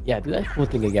the thing. Yeah, do that cool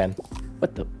thing again.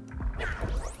 What the?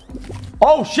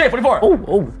 Oh shit, 44.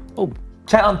 Oh.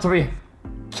 Cat on 3.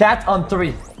 Cat on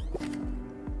 3.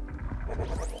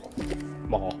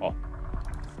 Oh.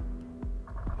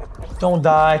 Don't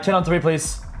die. Cat on 3,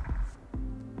 please.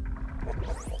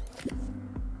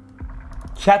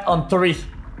 Cat on 3.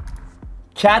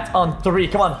 Cat on 3.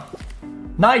 Come on.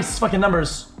 Nice fucking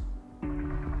numbers.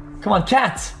 Come on,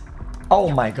 cat. Oh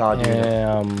my god, dude.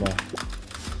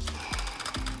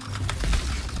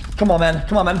 Come on, man.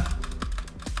 Come on, man.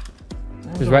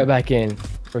 Just right back in.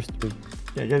 First 3.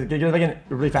 Yeah, get it back in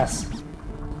really fast.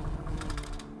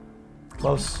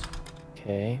 Close.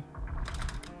 Okay.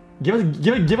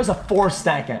 Give us a 4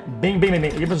 stack. Bing, bing, bing,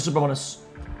 bing. Give us a super bonus.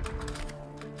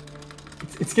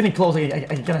 It's getting close. I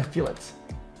kind of feel it.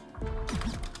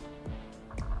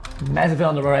 Massive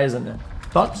on the horizon.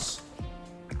 Thoughts?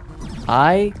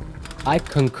 I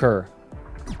concur.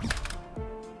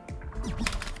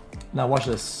 Now watch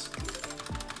this.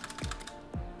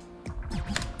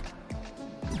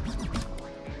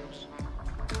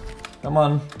 Come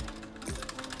on.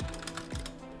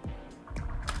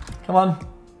 Come on.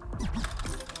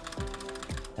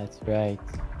 That's right.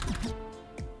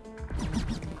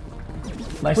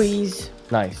 Nice. Please.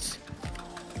 Nice.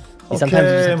 Okay. Sometimes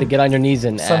you just have to get on your knees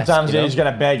and Sometimes ask, you just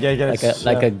gotta beg, yeah,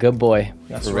 like a good boy.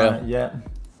 That's for right, real. yeah.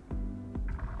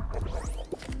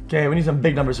 Okay, we need some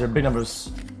big numbers here, big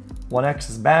numbers. 1x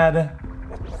is bad.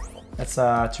 That's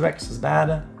 2x is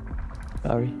bad.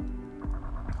 Sorry.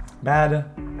 Bad.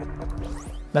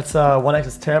 That's 1x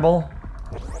is terrible.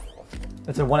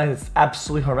 That's a 1x that's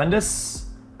absolutely horrendous.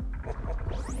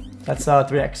 That's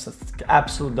 3x. That's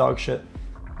absolute dog shit.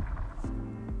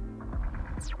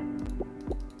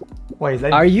 Wait, is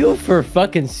that... Are you for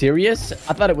fucking serious?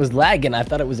 I thought it was lagging. I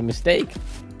thought it was a mistake.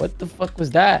 What the fuck was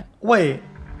that? Wait.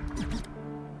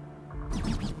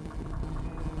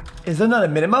 Is that not a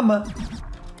minimum?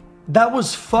 That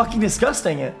was fucking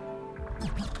disgusting.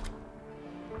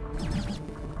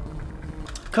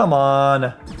 Come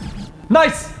on.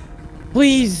 Nice!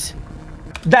 Please.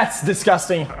 That's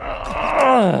disgusting.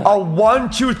 A 1,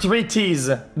 2, 3 T's.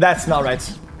 That's not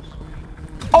right.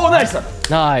 Oh, nice!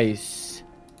 Nice.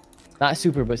 Not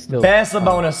super, but still. Best of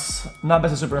bonus. Not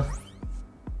best of super.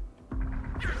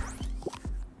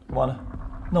 Come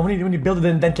on. No, we need to build it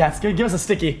in then cats. Give us a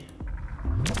sticky.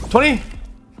 20?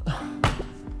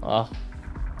 Oh.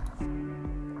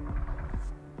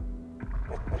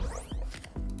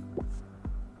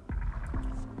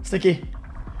 Sticky.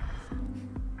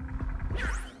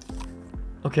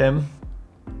 Okay.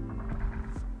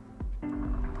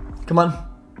 Come on.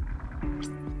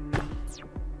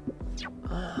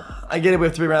 I get it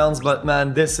with 3 rounds, but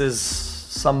man, this is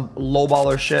some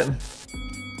lowballer shit.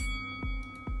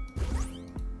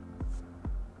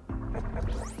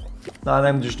 Nah,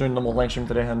 I'm just doing normal length stream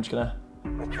today. I'm just gonna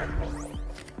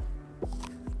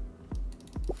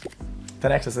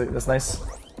 10x. That's nice.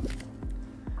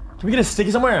 Can we get a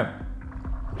sticky somewhere?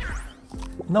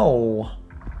 No.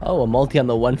 Oh, a multi on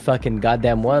the one fucking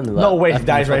goddamn one. No way, he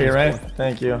dies right here, right?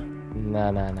 Thank you.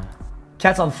 Nah.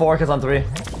 Cat's on 4, cat's on 3.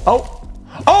 Oh!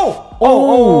 Oh!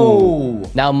 Oh!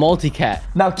 Now multi-cat.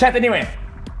 Now cat anywhere.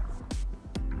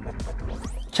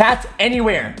 Cat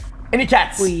anywhere. Any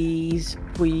cats? Please.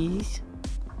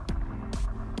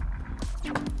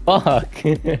 Fuck.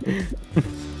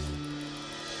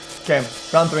 Okay,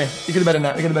 round 3. You can do better than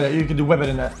that. You can do better. You can do way better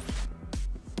than that.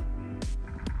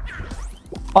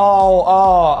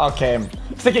 Oh, okay.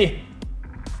 Sticky.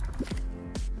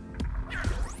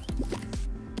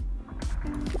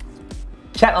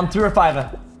 Cat on 3 or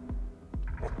 5.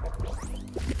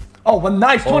 Oh, well,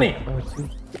 nice. 20.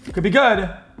 Could be good.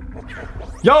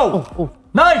 Yo.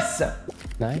 Nice.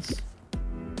 Nice.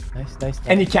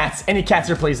 Any cats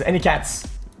here, please. Any cats.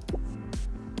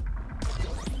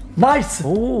 Nice.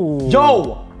 Ooh.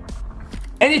 Yo.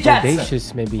 Any cats.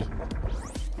 Audacious, maybe.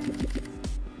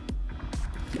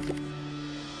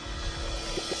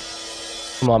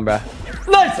 Come on, bruh.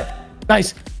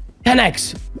 Nice.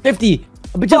 10x. 50.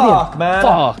 A bajillion. Fuck, man.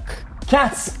 Fuck.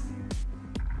 Cats.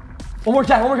 One more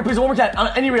cat, please. One more cat. On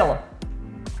any reel.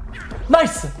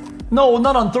 Nice. No,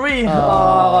 not on 3.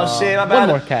 Oh, shit. My bad. One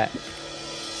more cat.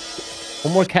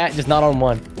 One more cat, just not on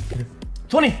 1.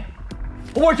 20.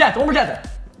 One more cat.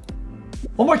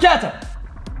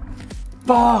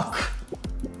 Fuck.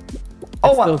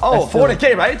 Oh, Still,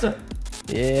 40k, right?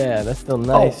 Yeah, that's still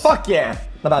nice. Oh, fuck yeah.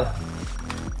 Not bad.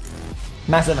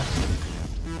 Massive.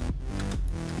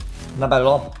 Not bad at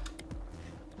all.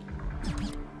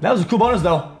 That was a cool bonus,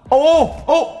 though.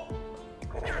 Oh!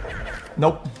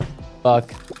 Nope.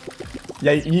 Fuck.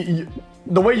 Yeah,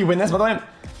 the way you win this, by the way,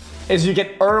 is you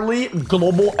get early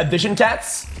global addition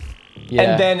cats, Yeah.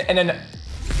 and then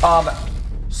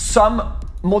some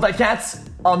multi cats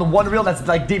on 1 reel that's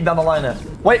like deep down the line.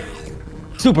 Wait.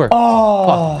 Super.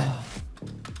 Oh. Fuck.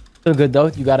 Doing good though.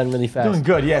 You got in really fast. Doing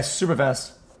good. Yeah, super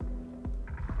fast.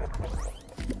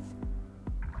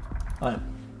 All right.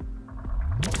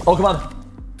 Oh, come on.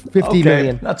 50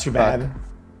 million. Not too bad.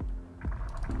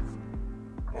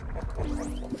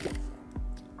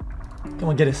 Come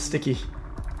on, get it sticky.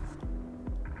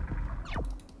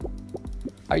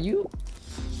 Are you?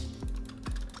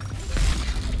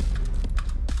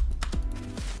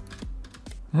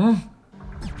 That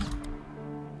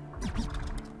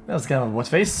was kind of what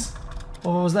face?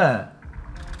 What was that?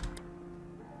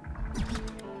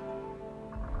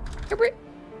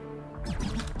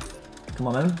 Come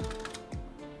on, man.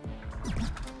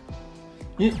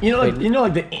 You know,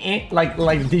 like the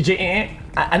like DJ.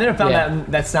 I never found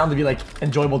that sound to be like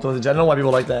enjoyable to listen to. I don't know why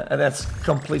people like that. And that's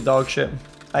complete dog shit.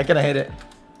 I kinda hate it.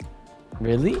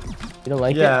 Really? You don't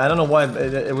like it? Yeah, I don't know why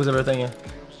it was ever thinking.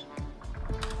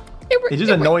 It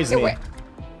just annoys me.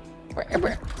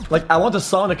 Like, I want the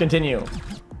song to continue.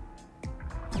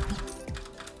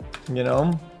 You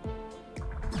know?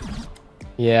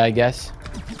 Yeah, I guess.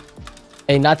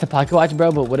 Hey, not to pocket watch,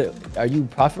 bro, but are you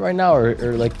profit right now or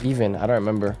like even? I don't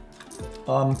remember.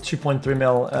 2.3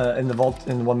 mil in the vault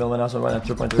in 1 mil right now, so right now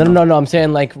 2.3 No, I'm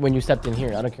saying like when you stepped in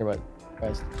here. I don't care about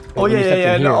price. Oh,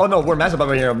 yeah. No, oh, no, we're massive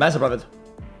profit here. Massive profit.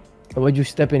 What'd you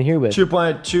step in here with?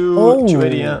 2.2,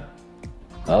 280, yeah.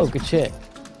 Oh, good shit.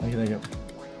 Thank you.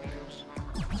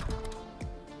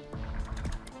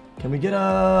 Can we get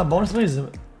a bonus, please?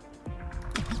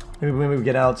 Maybe we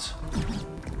get out.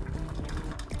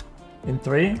 In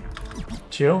 3,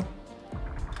 2,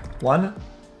 1,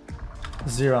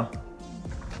 0.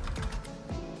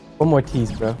 One more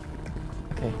tease, bro.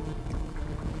 Okay.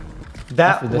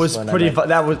 That was pretty.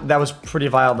 That was pretty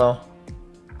vile, though.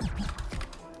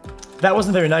 That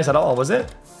wasn't very nice at all, was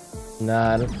it?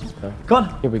 Nah, I don't think so. Come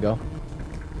on. Here we go.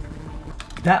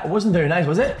 That wasn't very nice,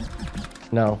 was it?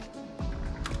 No.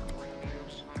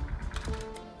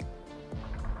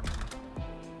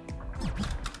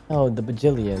 Oh, the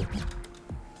bajillion.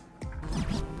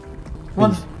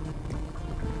 One.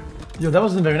 Yo, that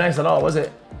wasn't very nice at all, was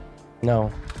it?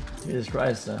 No. Jesus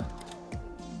Christ.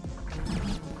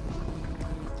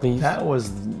 Please. That was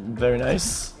very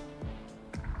nice.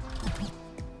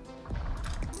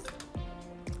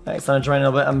 Thanks, I'm trying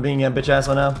to. I'm being a bitch ass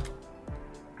right now.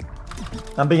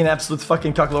 I'm being an absolute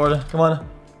fucking cocklord. Come on.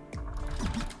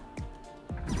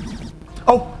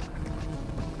 Oh!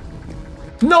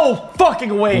 No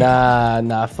fucking way!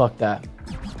 Nah, fuck that.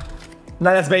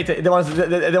 Nah, that's bait. They want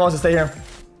us to stay here.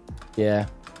 Yeah.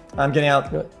 I'm getting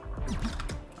out.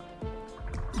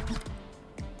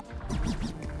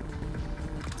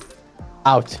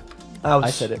 Out. Ouch. I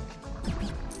said it.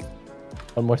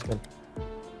 One more spin.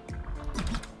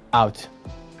 Out.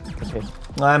 Okay.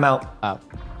 I'm out. Out.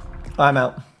 I'm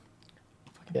out.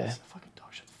 Yeah. Fucking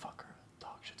dog shit fucker.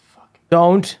 Dog shit fuck.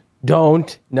 Don't.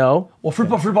 No. Well, free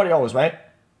body always, right?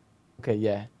 Okay,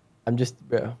 yeah. I'm just,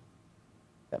 bro.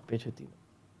 That bitch with you.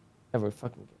 Never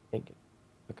fucking get it.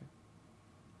 Okay.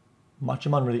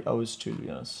 Machaman really owes too, to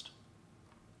be honest.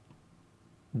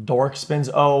 Dork spins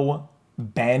O.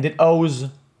 Bandit O's.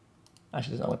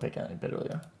 Actually, doesn't want to pick a bit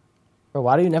earlier. Bro,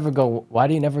 why do you never go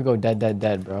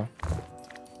dead, bro?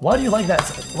 Why do you like that?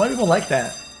 Why do people like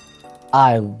that?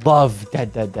 I love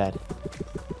dead.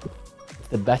 It's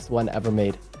the best one ever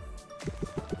made.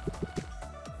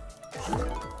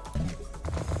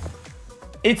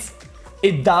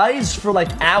 It dies for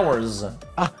like hours.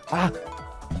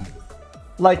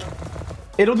 Like,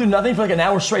 it'll do nothing for like an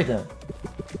hour straight then.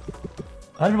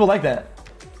 How do people like that?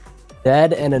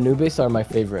 Dead and Anubis are my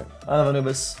favorite. I love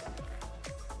Anubis.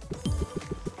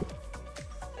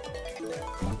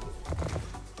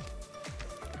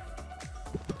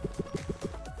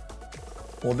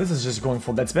 Well, this is just going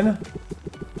full dead spin.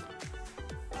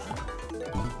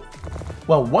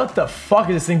 Well, what the fuck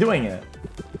is this thing doing here?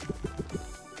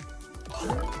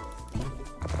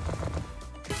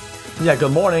 Yeah,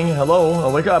 good morning.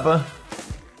 Hello. Wake up.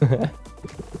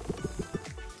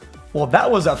 Well, that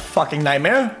was a fucking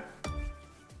nightmare.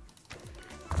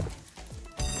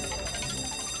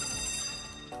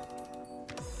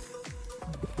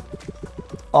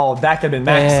 Oh, that could have been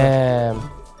max. Damn.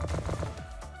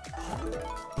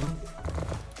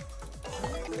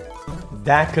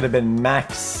 That could have been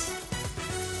max.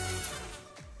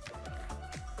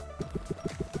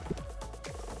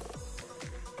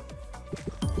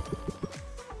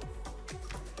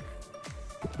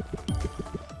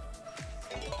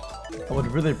 I would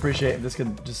really appreciate if this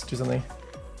could just do something.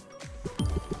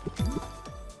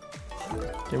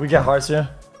 Okay, we get hearts here.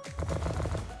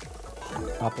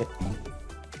 Pop it.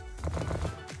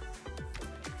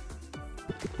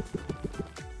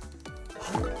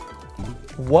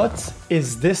 What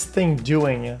is this thing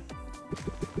doing?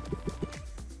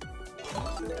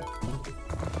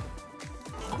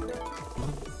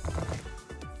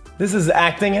 This is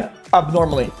acting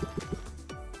abnormally.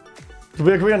 Do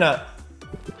we agree or not?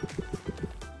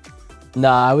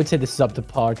 Nah, I would say this is up to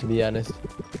par, to be honest.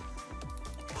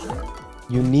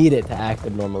 You need it to act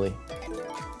abnormally.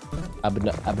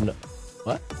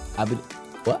 What?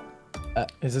 What?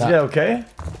 Is this guy okay?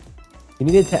 You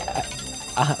need it to...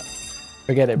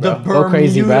 forget it, bro. The Go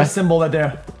crazy, Bermuda bro. symbol right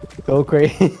there. Go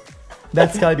crazy.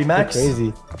 That's gotta be Go max.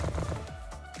 crazy.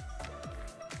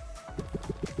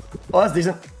 Oh, that's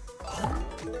decent.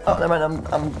 Oh, never mind.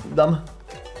 I'm dumb.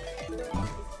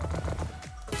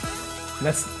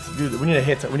 That's dude. We need a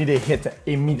hit. We need a hit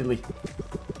immediately.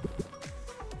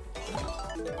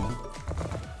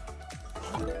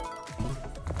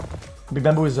 Big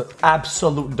Bamboo is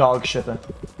absolute dog shit.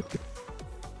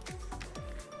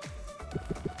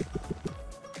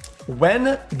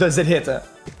 When does it hit?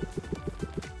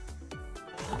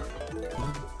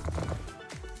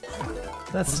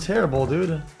 That's terrible,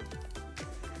 dude.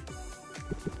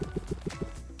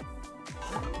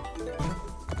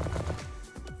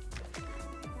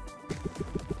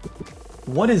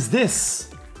 What is this?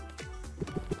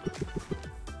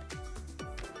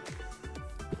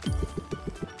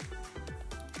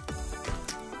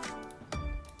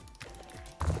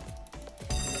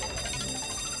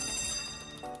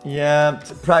 Yeah,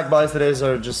 pragmatics today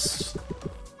are just...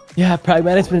 Yeah,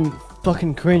 Pragmatic's been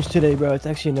fucking cringe today, bro. It's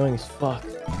actually annoying as fuck.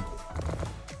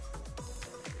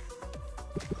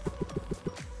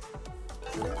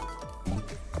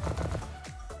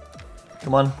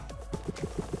 Come on.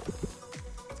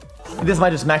 This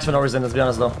might just max for no reason, let's be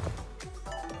honest though.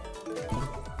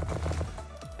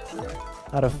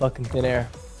 Out of fucking thin air.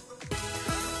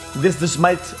 This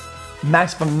might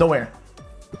max from nowhere.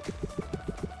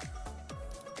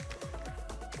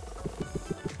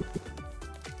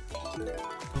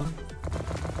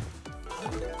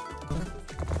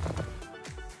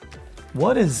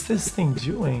 What is this thing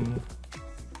doing?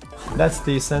 That's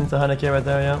decent, 100k right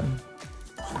there, yeah.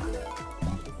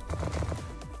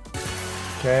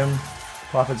 Okay,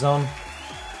 profit zone.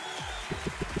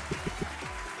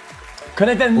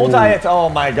 Connect and multi-hit. Oh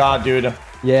my god, dude.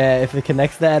 Yeah, if it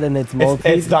connects that and it's multi...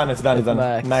 It's done, it's done.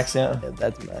 Max. Max, yeah. Yeah,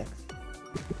 that's max.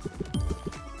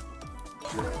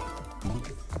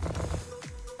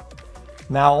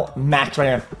 Now, max right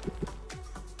here.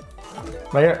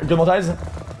 Right here, good multis.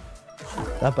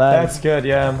 Not bad. That's good,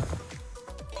 yeah.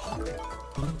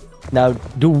 Now,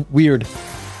 do weird.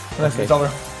 That's Okay. it's over.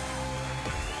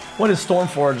 What is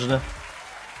Stormforged?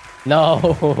 No.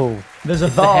 There's a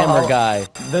It's the hammer guy.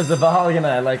 There's a Valhalla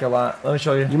I like a lot. Let me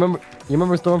show you. You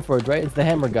remember Stormforge, right? It's the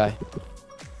hammer guy.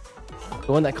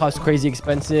 The one that costs crazy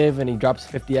expensive and he drops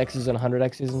 50 X's and 100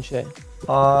 X's and shit.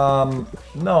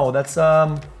 No, that's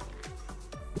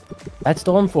That's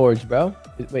Stormforge, bro.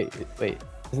 Wait.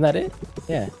 Isn't that it?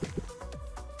 Yeah.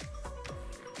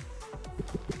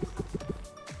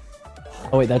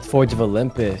 Oh wait, that's Forge of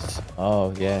Olympus.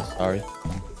 Oh yeah, sorry.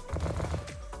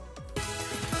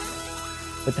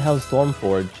 What the hell is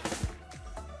Stormforge?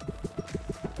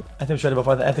 I think we tried it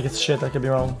before. I think it's shit. I could be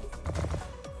wrong.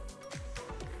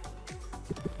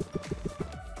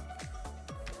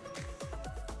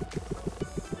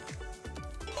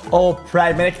 Oh,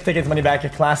 Pragmatic taking its money back. A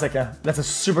classic. That's a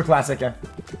super classic.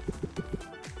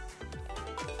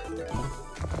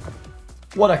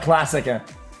 What a classic.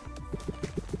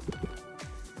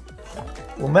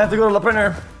 We might have to go to the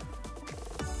printer.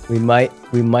 We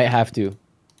might have to.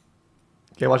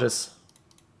 Okay, watch this.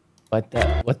 What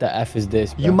the F is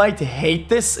this, bro? You might hate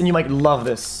this and you might love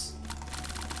this.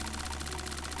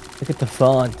 Look at the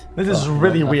font. This is Oh,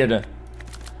 really no. weird. It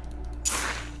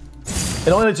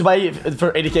only lets you buy it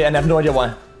for 80k and I have no idea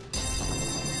why.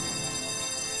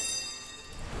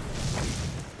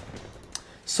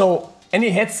 So, any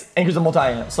hits increase the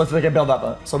multi, so it's like a build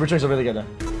up. So retricks are really good.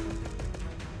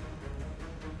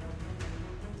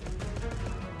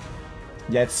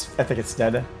 Yeah, I think it's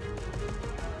dead.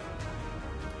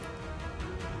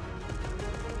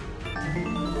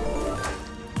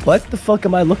 What the fuck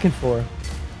am I looking for?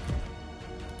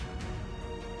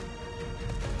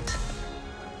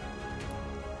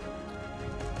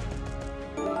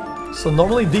 So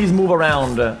normally these move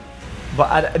around,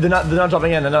 but they're not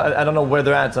dropping in. I don't know where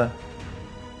they're at.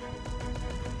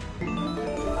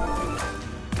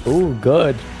 Ooh,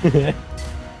 good.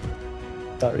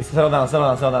 Sorry. Settle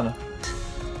down.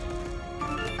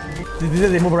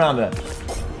 They move around.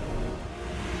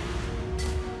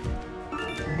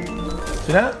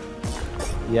 See that?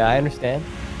 Yeah, I understand.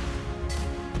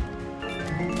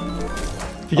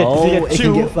 If you get it can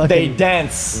two, get fucking- they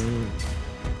dance.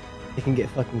 It can get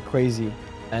fucking crazy.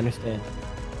 I understand.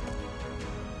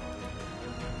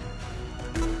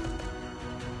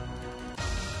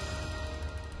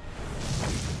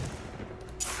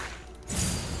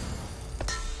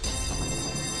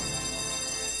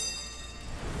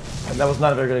 That was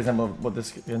not a very good example of what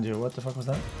this can do. What the fuck was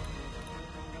that?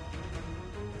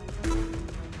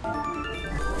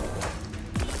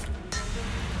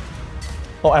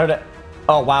 Oh, I heard it.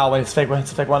 Oh, wow. Wait, it's fake one.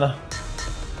 It's a fake one.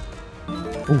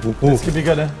 This could be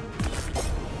good.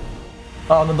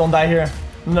 Oh, no, don't die here.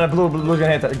 No, blue's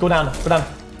gonna hit it. Go down. Go down.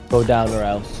 Go down or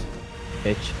else,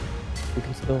 bitch. We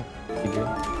can still figure.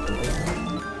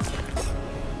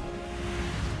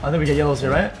 I think we get yellows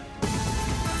here, right?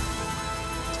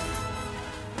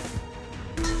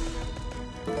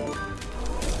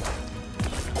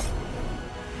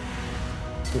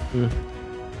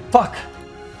 Fuck.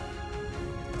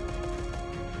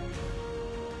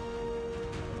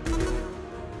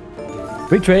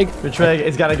 Retrig. Retrig,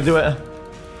 it's gotta do it.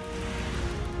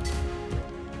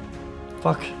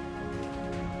 Fuck.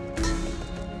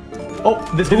 Oh,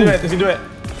 this can do it. This can do it.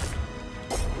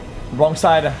 Wrong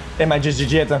side. Am I just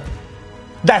GG?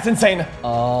 That's insane.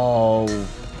 Oh.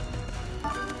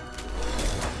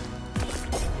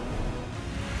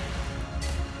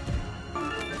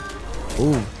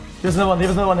 Ooh. Here's another one.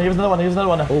 Here's another one. Here's another one. Here's another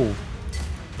one. Oh.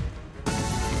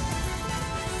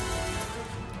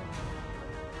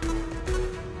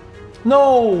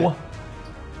 No.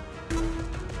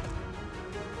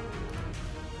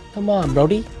 Come on,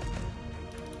 Brody.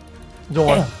 Don't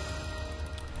worry.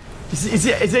 Is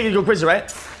he gonna go crazy,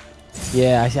 right?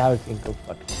 Yeah, I see how it can go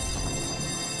fuck.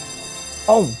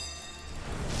 Oh.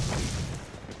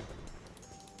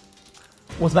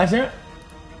 What's next here?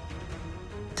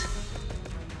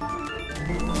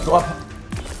 Go up.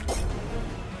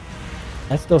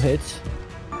 That still hits.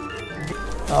 Go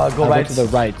right. Go to the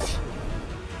right.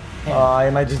 I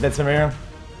might just dead some here.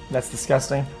 That's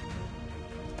disgusting.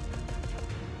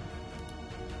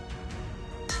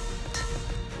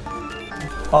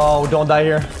 Oh, don't die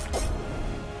here.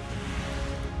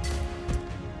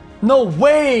 No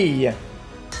way!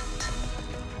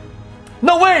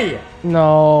 No way!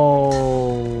 No.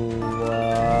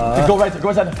 Go right, go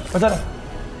inside, go inside.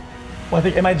 Well, I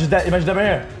think it might just dead right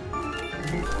here.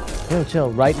 Chill,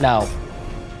 chill, right now.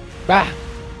 Ah!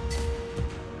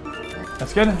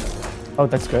 That's good. Oh,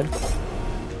 that's good.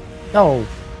 No.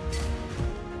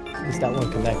 At least that one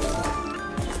connects.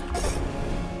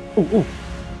 Ooh, ooh.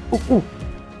 Ooh, ooh.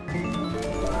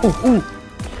 Ooh, ooh.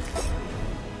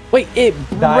 Wait, it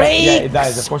breaks? Yeah, it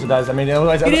dies. Of course it dies. I mean,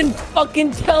 otherwise... You didn't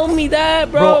fucking tell me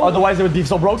that, bro. Bro, otherwise it would be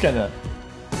so broken. I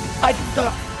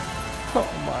thought... Oh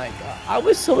my god. I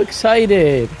was so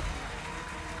excited.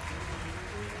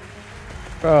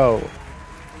 Bro.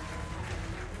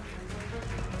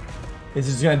 Is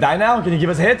he just gonna die now? Can you give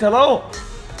us a hit? Hello?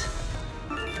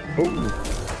 Ooh.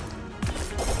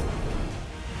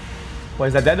 What,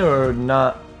 is that dead or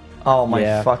not? Oh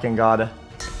my fucking god.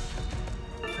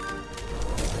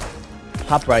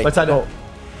 Top right. What's that? Oh,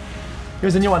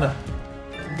 Here's a new one.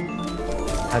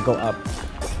 I go up.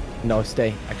 No,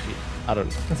 stay. Actually, I don't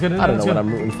know. That's good. I don't know what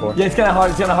I'm rooting for. Yeah, it's kind of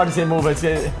hard. It's kind of hard to see a move. It's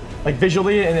like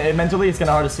visually and mentally, it's kind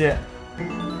of hard to see it.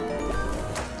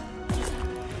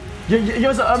 Give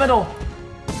us a medal.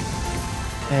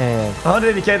 Man.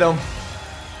 180k though.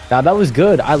 Now that was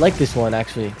good. I like this one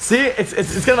actually. See,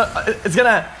 it's gonna.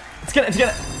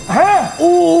 Huh?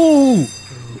 Ooh!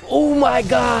 Oh my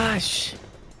gosh!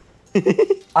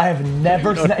 I have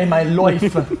never seen that in my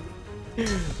life.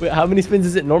 Wait, how many spins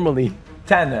is it normally?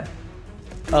 10.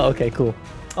 Oh, okay, cool.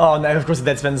 Oh no, of course the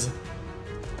dead spins.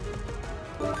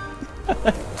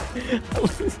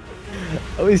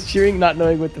 I was cheering, not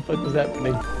knowing what the fuck was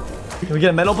happening. Can we get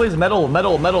a medal, please? Medal,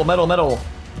 medal, medal, medal, medal.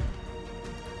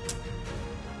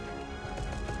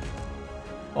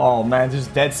 Oh man,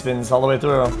 just dead spins all the way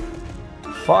through.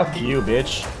 Fuck you,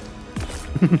 bitch.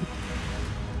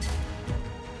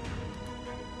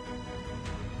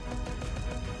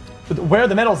 Where are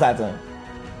the medals at then?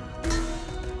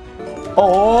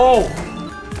 Oh!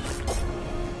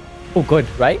 Oh, good,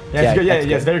 right? Yeah, it's good. Yeah,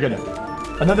 yeah, it's very good.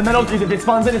 Another medal, if it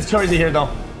spawns in, it's crazy here though.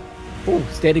 Oh,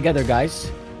 stay together,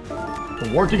 guys.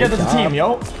 Work together as a team,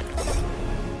 yo.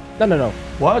 No, no, no.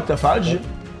 What the fudge?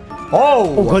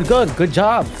 Oh! Oh, good, good. Good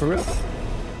job, for real.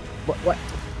 What?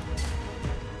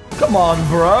 Come on,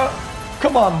 bro.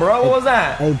 Come on, bro. What was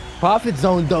that? A profit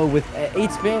zone, though, with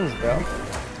 8 spins, bro.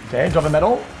 Okay, drop a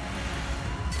medal.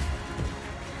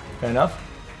 Fair enough.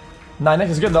 9x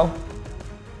is good, though.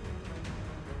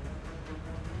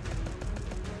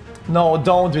 No,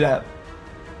 don't do that.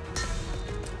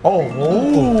 Oh.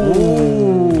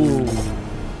 Ooh.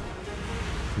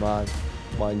 Come on.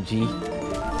 Come on, G.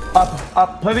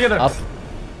 Up. Play together. Up.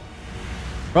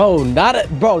 Bro, not a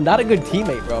good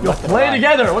teammate, bro. Yo, play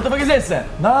together. What the fuck is this?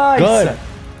 Nice. Good.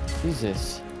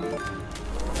 Jesus.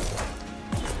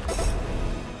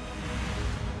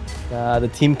 Nah, the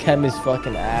team chem is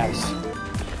fucking ass.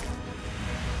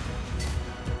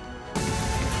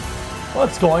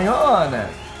 What's going on?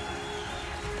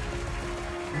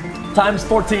 Times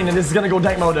 14, and this is gonna go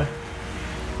dank mode.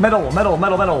 Metal, metal,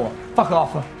 metal, metal. Fuck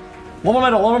off. One more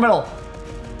metal, one more metal.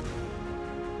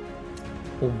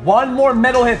 One more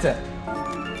metal hit.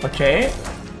 Okay.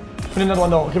 We need another one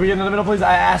though. Can we get another metal, please?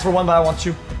 I asked for one, but I want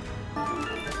two.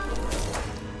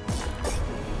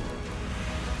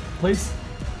 Please.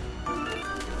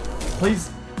 Please.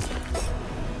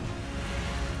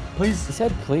 Please. He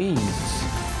said please.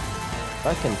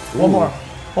 Fucking fool. One more.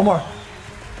 One more.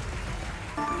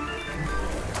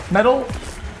 Metal.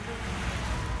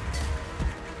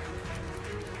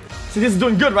 See, this is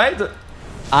doing good, right?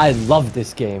 I love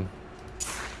this game.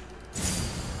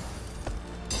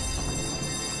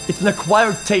 It's an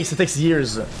acquired taste. It takes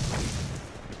years.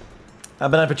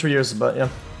 I've been on it for 2 years, but yeah.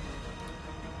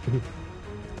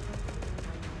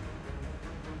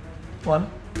 One.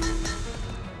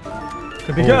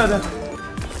 Could be good.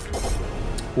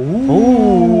 Ooh.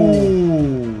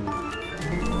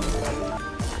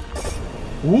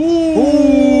 Ooh.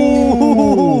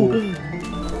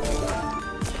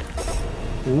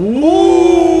 Ooh.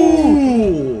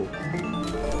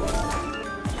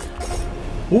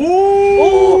 Ooh.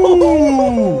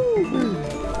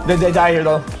 They die here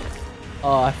though.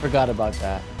 Oh, I forgot about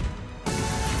that.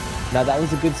 Now that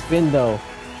was a good spin though.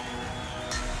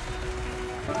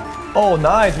 Oh,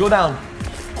 nice. Go down.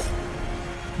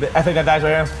 I think that dies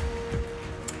right here.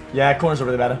 Yeah, corners are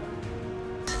really bad.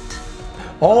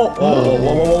 Oh,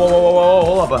 whoa,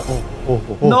 hold up.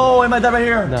 No, I might die right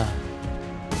here. Nah.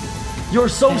 You're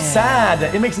so sad.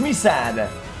 It makes me sad.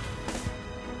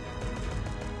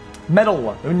 Metal.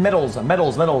 I mean, metals.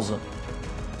 Metals. Metals.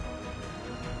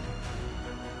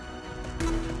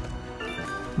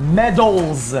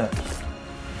 Medals.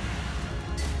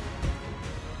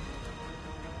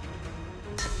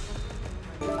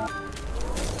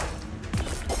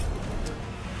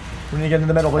 We need to get in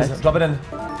the middle, please. Drop it in.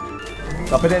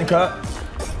 Drop it in, Kurt.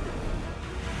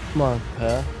 Come on,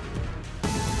 Kurt.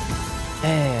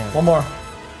 Damn. One more.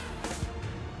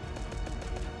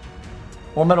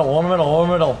 One middle, one middle, one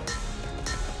middle.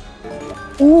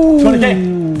 Ooh. 20k.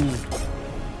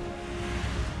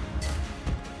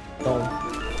 Oh.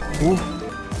 Ooh.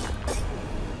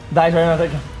 Dies right now,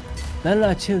 take it.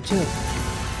 No, chill.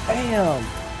 Damn.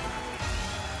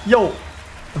 Yo.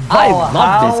 I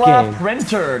love this Valhalla game.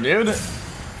 Printer, dude.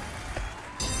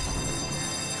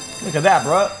 Look at that,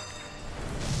 bro.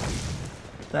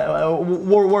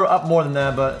 We're up more than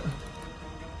that, but.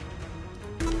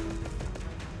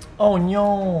 Oh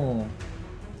no.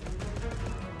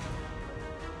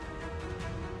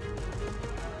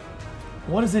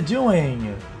 What is it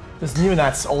doing? This new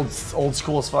that's old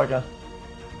school as fuck.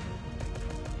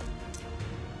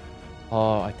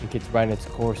 Oh, I think it's ran its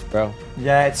course, bro.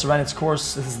 Yeah, it's ran its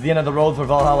course. This is the end of the road for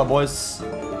Valhalla, boys.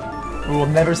 We will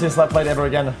never see this light played ever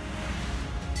again.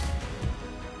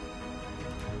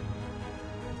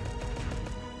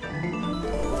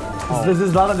 Oh. This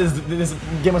is not this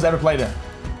game was ever played.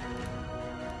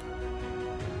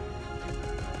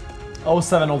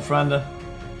 07, old friend.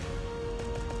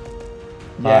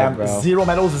 Yeah, bro. 0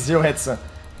 medals, 0 hits.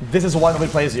 This is why nobody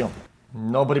plays you.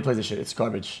 Nobody plays this shit. It's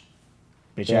garbage.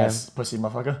 Bitch ass pussy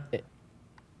motherfucker.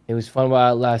 It was fun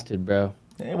while it lasted, bro.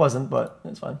 It wasn't, but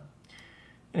it's fine.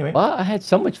 Anyway. Well, I had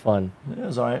so much fun. It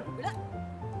was alright.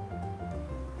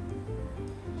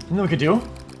 You know what we could do?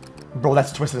 Bro,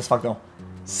 that's twisted as fuck though.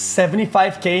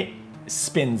 75k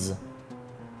spins.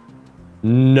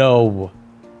 No.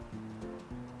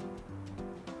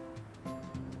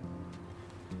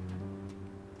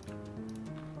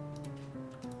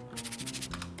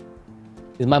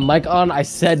 Is my mic on? I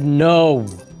said no.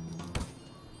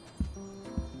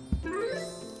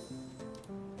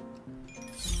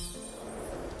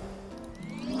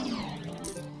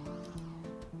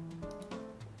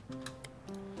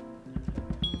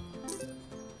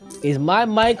 Is my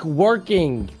mic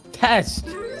working? Test.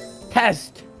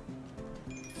 Test.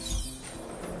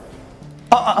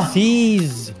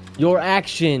 Seize your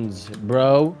actions,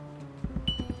 bro.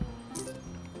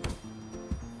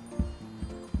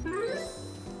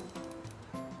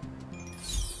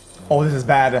 Oh, this is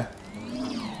bad.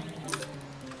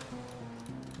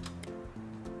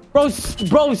 Bro,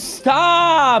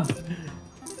 stop!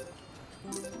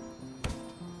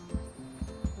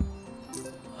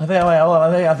 I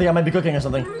think I might be cooking or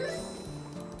something.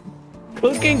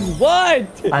 Cooking what?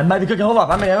 I might be cooking. Hold up.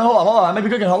 Hold up. I might be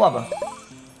cooking. Hold up.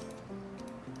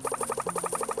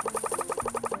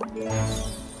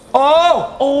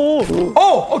 Oh! Oh!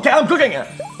 Oh! Okay, I'm cooking.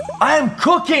 I am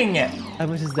cooking. How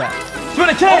much is that?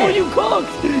 200K! Oh, you cooked!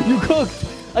 You cooked!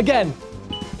 Again!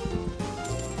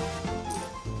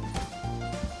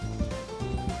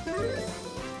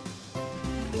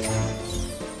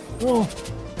 Oh.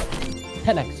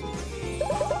 10x.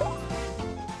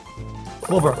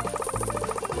 Over.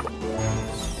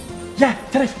 Yeah,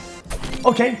 10x.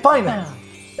 Okay, fine.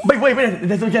 Wait.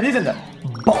 Let's get his in there.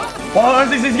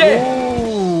 166K!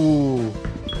 Ooh.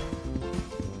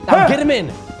 Now get him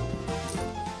in!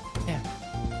 Yeah.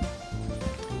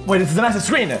 Wait, this is a massive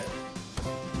screen.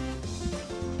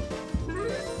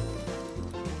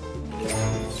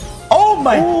 Oh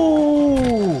my!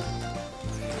 Ooh.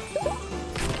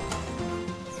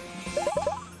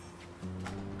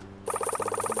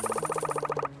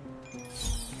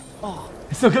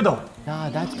 It's still good though. Nah,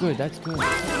 that's good. That's good.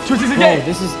 260K! Bro,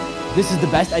 this is the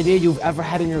best idea you've ever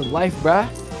had in your life, bruh.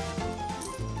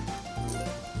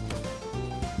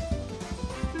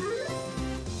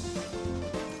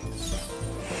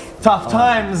 Tough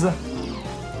times.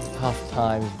 Tough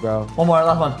times, bro. One more,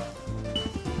 last one.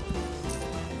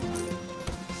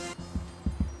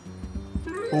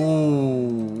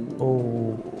 Ooh.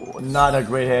 Oh. Not a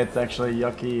great hit, actually.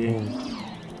 Yucky.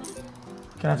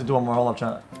 Gonna have to do one more. Hold up,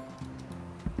 chat.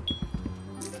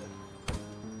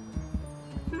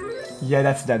 Yeah,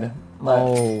 that's dead.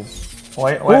 Oh.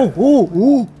 Wait.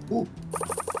 Ooh.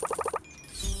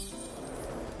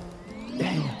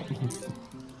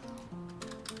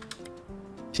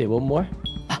 Shit, one more?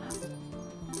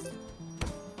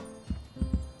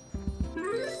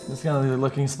 It's gonna be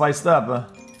looking spiced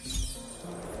up.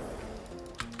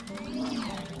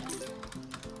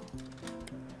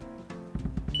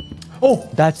 Oh!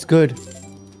 That's good.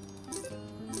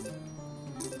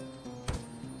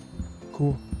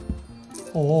 Cool.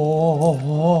 Oh.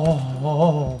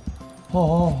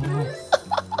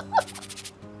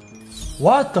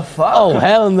 What the fuck? Oh,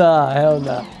 hell nah. Hell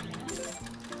nah.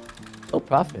 No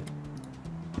profit.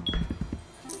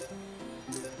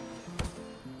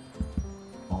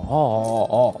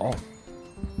 Oh.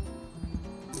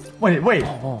 Wait.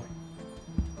 Oh.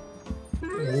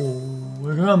 Oh,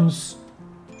 here comes.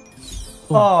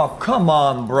 Oh, come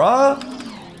on, bruh.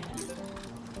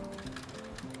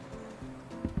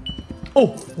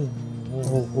 Oh.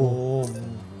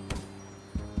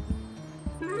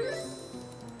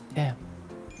 Damn.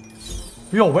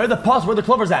 Yo, where the paws? Where the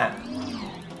clovers at?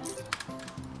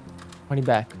 20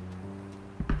 back.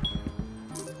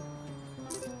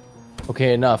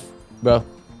 Okay, enough, bro.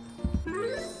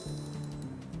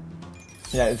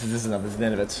 Yeah, this is enough. This is the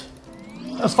end of it.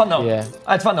 That was fun though. Yeah.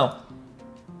 It's fun though.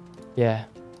 Yeah.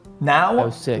 Now That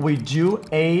was sick. we do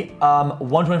a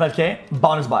 125K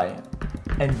bonus buy,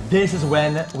 and this is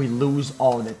when we lose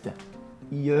all of it.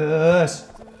 Yes.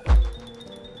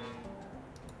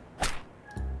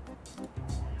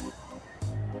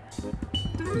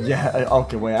 Yeah.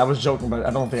 Okay. Wait. I was joking, but I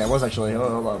don't think I was actually.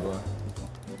 Hold on, bro.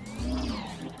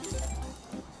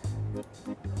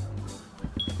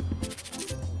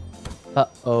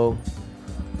 Uh-oh.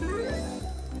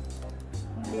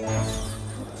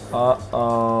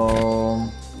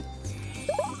 Uh-oh.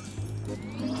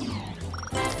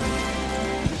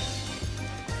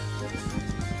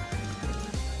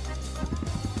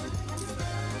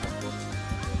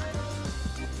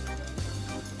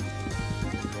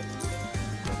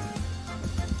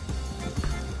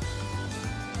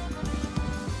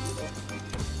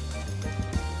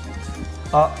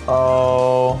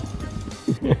 Uh-oh.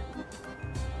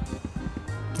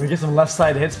 Can we get some left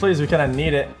side hits, please? We kind of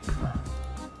need it.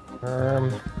 Do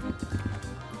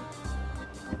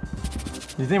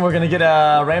you think we're gonna get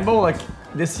a rainbow like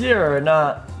this year or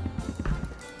not?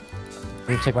 Let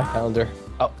me check my calendar.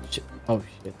 Oh, shit. Oh,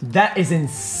 shit. That is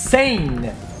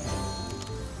insane.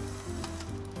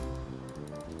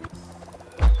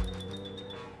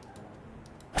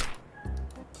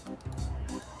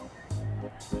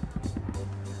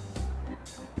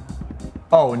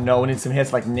 Oh no, we need some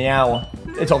hits like now.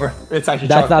 It's over. It's actually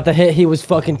That's chalk. not the hit he was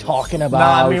fucking talking about.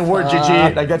 Nah, I mean, we're Fuck.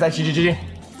 GG. Like, that's actually GG.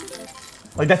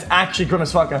 Like, that's actually grim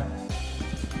as fuck.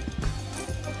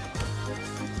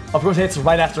 Of course, hits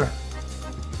right after.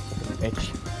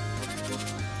 Bitch.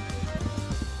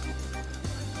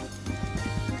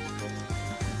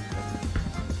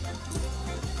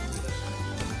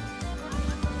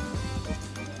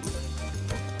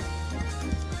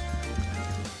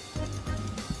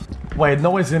 Wait,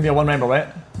 no way it's gonna be a one rainbow, right?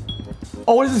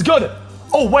 Oh, this is good.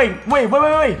 Oh, wait.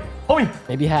 Homie.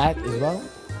 Maybe hat as well?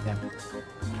 Yeah.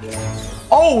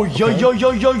 Oh, yo.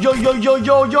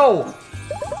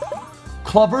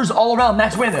 Clovers all around.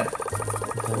 Max win.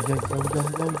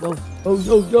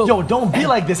 Yo. Yo, don't be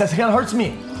like this. That kind of hurts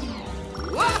me.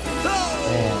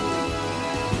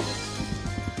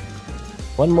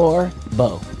 One more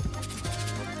bow.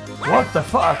 What the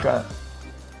fuck?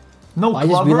 No I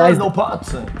just clover, realized- no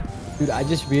pots. Dude, I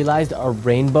just realized our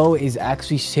rainbow is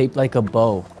actually shaped like a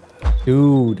bow.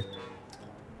 Dude.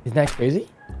 Isn't that crazy?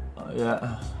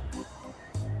 Yeah.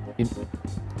 Dude,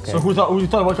 So who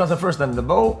thought what comes first then? The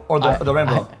bow or the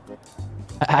rainbow?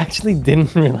 I actually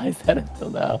didn't realize that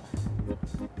until now.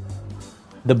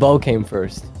 The bow came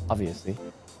first, obviously.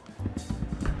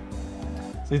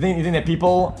 So you think that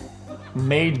people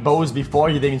made bows before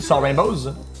you even saw rainbows?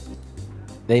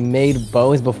 They made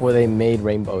bows before they made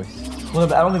rainbows. Well,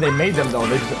 I don't think they made them though.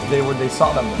 They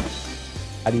saw them.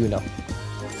 How do you know?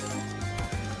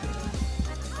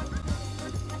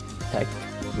 Heck,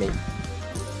 maybe.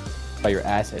 By your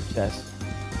asset chest.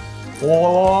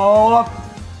 Hold up.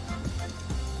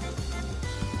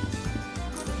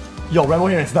 Yo, rainbow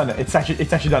here, it's done. It's actually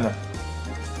done.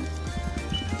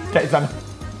 Okay, it's done.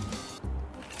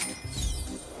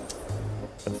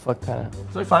 What the fuck kind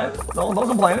of... So fine. Don't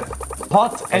complain.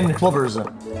 Pot and clovers.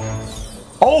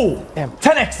 Oh! Damn.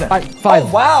 10x! Five.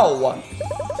 Oh, wow!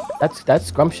 That's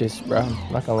scrumptious, bro.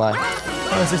 I'm not gonna lie.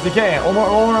 160k. One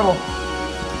more rainbow.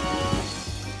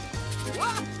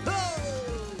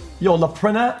 Yo,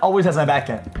 Laprina always has my back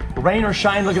end. Rain or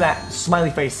shine, look at that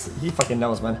smiley face. He fucking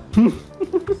knows, man.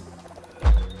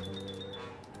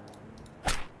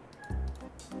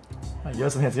 Alright, give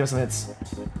us some hits, give us some hits.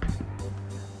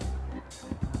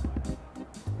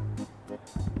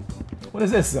 What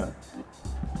is this?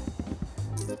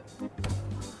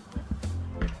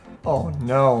 Oh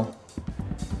no.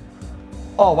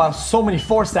 Oh wow, so many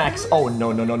 4 stacks. Oh no.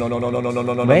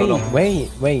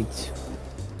 Wait.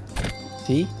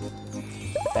 See?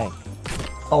 Bang.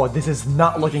 Oh, this is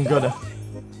not looking good.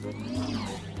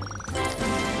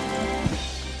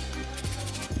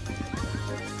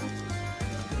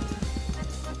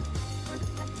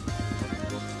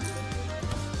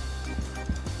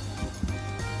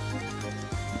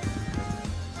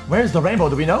 Where's the rainbow?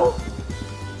 Do we know?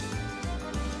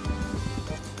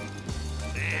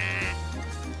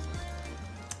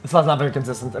 This one's not very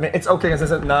consistent. I mean, it's okay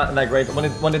consistent, not that great.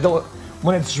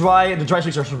 When it's dry, the dry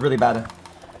streaks are really bad.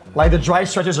 Like the dry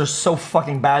stretches are so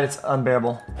fucking bad, it's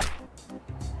unbearable.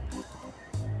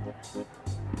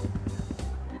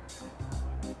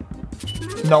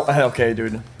 No, okay,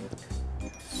 dude.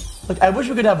 Like, I wish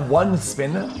we could have one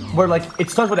spin where like it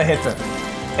starts with a hit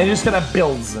and it just kind of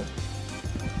builds.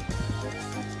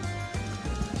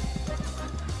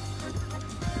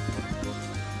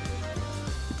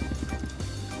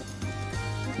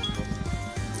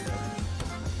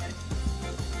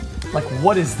 Like,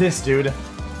 what is this, dude?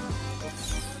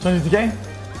 20k?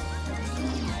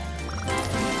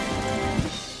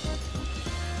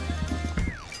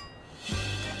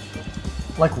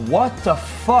 Like, what the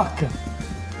fuck?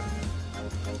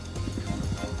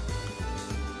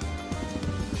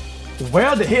 Where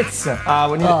are the hits?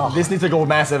 We need, this needs to go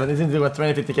massive. This needs to go at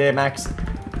 250k max.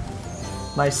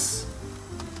 Nice.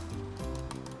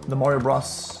 The Mario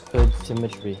Bros. Good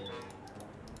symmetry.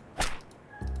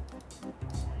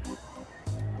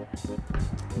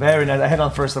 Very nice. I hit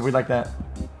on first, so we like that.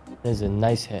 There's a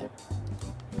nice hit.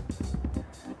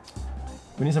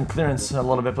 We need some clearance a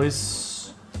little bit,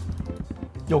 please.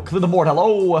 Yo, clear the board.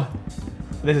 Hello.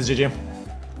 This is GG.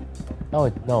 No,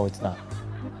 it's not.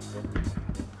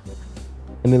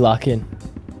 Let me lock in.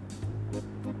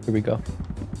 Here we go.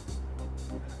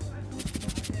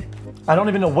 I don't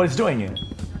even know what it's doing here.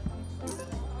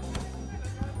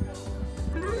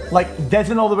 Like,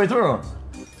 dead in all the way through.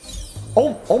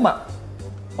 Oh my.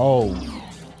 Oh,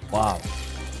 wow.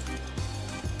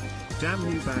 Damn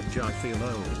you, badge, I feel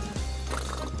old.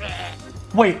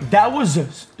 Wait, that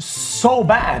was so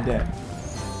bad.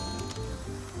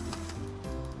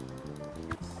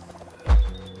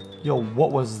 Yo,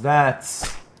 what was that?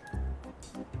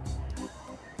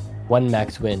 One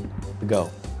max win to go.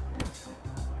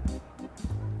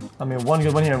 I mean, one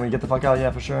good one here and we get the fuck out,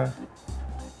 yeah, for sure.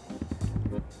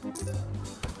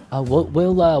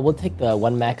 We'll take the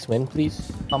one max win, please,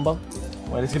 combo.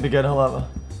 Wait, this could be good. Hold up.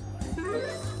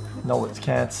 No, it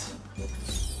can't.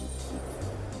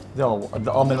 The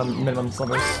all minimum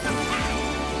slivers.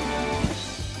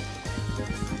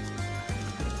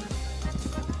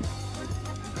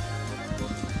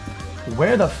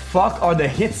 Where the fuck are the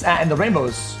hits at in the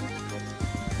rainbows?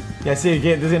 Yeah, see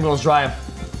again. This game goes dry.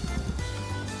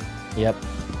 Yep.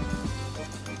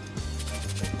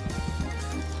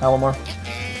 One more.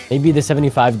 Maybe the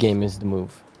 75 game is the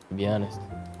move, to be honest.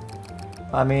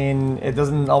 I mean, it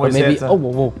doesn't Or always maybe. hit. Oh,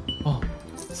 whoa. Oh,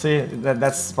 See,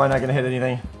 that's probably not gonna hit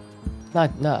anything.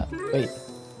 not. Wait.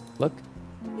 Look.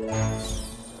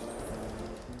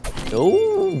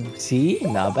 Oh. Ooh, see?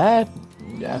 Not bad.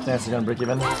 Yeah, I think that's gonna break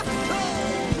even.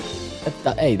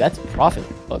 Hey, that's profit.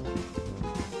 Look.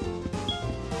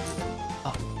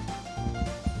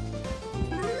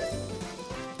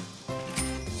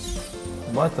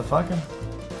 What the fuck?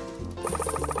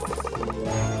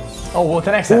 Oh, well,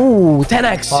 10x. Ooh,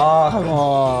 10x. Fuck. Come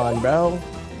on, bro.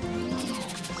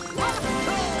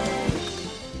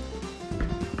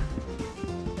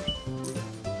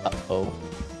 Uh-oh.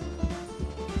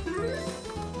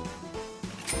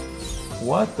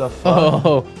 What the fuck?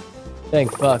 Oh,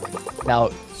 thank fuck. Now,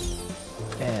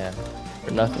 damn,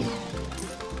 for nothing.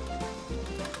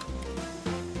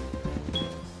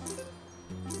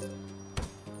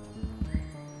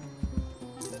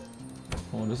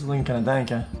 Oh, this is looking kind of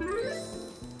dank, eh?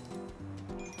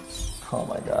 Oh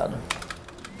my god.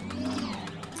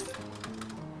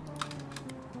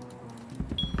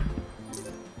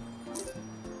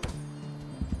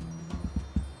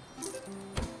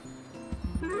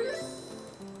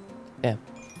 Damn.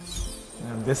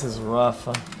 Man, this is rough.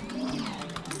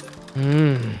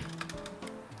 Mmm.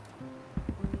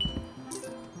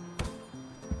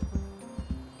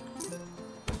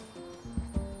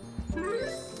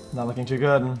 Not looking too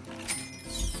good.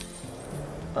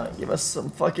 Give us some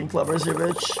fucking clovers here,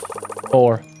 bitch.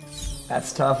 4.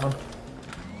 That's tough. Is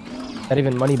that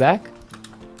even money back?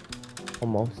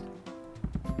 Almost.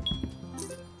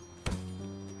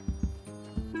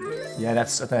 Yeah,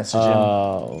 that's GM.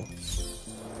 Oh.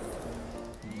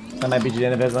 That might be the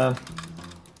end of it, man.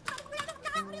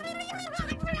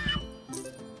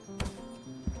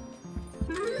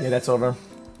 Yeah, that's over.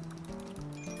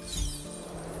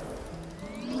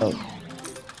 Oh.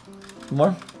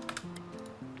 More?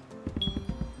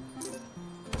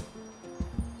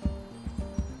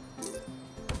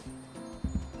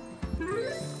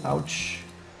 Ouch.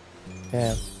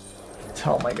 Damn.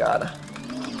 Oh my god.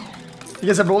 You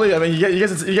guys have rolling. I mean, you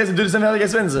guys do the same how you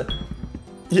guys wins.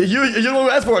 You don't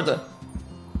ask for it.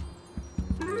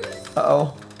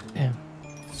 Uh-oh. Damn.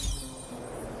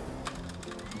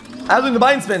 I was doing the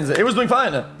bind spins. It was doing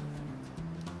fine.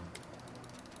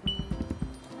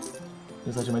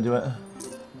 Just let you do it.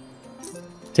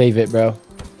 Save it, bro.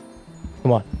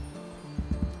 Come on.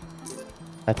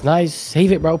 That's nice.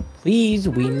 Save it, bro. Please.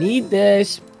 We need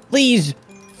this. Please.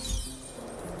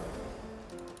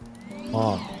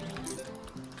 Oh.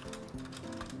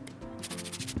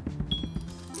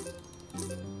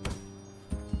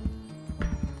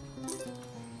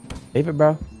 Save it,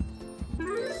 bro.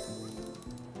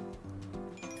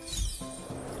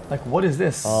 Like, what is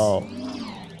this? Oh.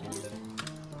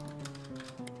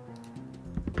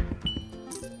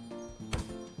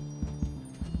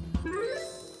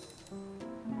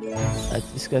 That's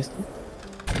disgusting.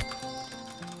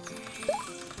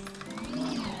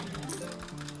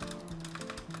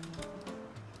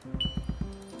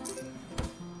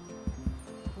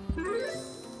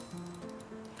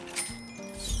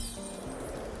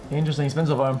 Interesting spin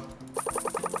so far.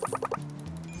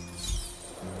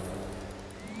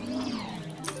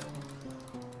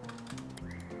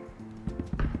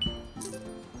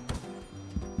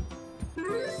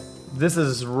 This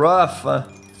is rough. I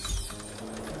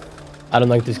don't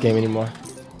like this game anymore.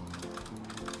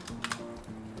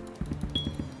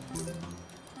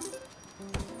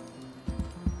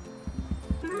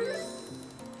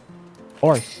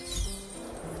 Horse.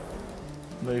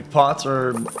 Maybe pots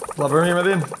or blubber here,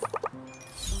 maybe?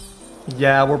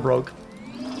 Yeah, we're broke.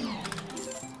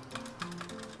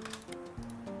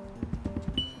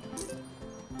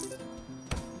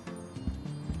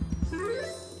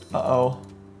 Uh-oh.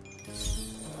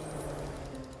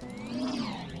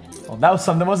 Well, that was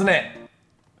something, wasn't it?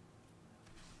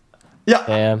 Yeah,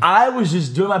 Damn. I was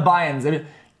just doing my buy-ins. I mean,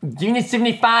 give me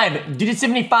 75. Do the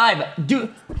 75. Do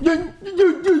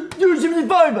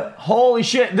 75. Holy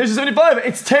shit, there's a 75.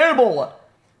 It's terrible.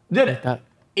 Dude,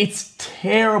 it's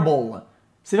terrible.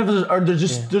 75 are they're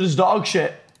just dog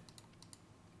shit.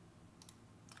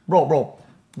 Bro.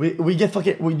 We get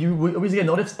fucking we always get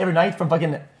notified every night from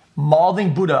fucking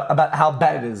mauling Buddha about how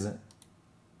bad it is.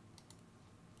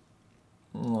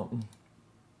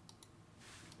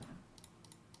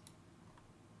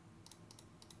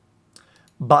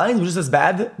 Buying was just as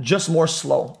bad, just more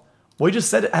slow. What you just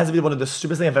said has to be one of the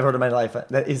stupidest things I've ever heard in my life.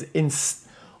 That is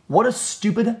what a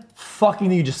stupid fucking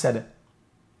thing you just said.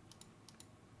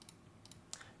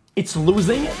 It's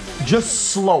losing,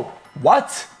 just slow.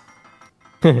 What?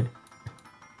 Free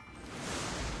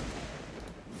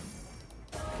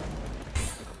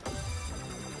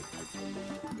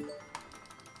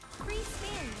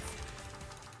spins.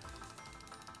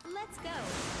 Let's go.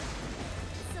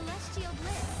 Celestial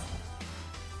Bliss.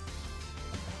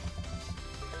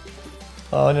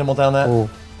 Oh, I need a multi on that. Oh,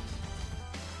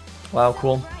 Wow,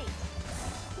 cool.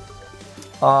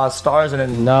 Stars and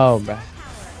then no, bruh.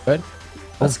 Good?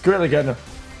 that's really good.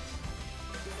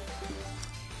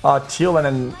 Teal and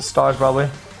then stars probably.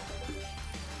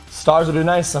 Stars would be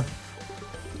nice. Can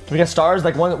we get stars?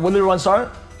 Like literally one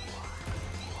star?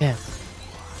 Yeah.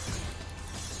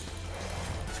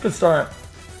 It's a good start.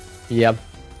 Yep.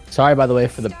 Sorry, by the way,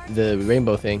 for the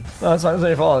rainbow thing. No, that's fine. It's not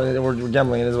your fault. We're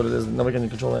gambling. It is what it is. Nobody can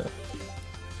control it.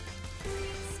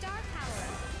 Star power.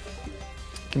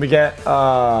 Can we get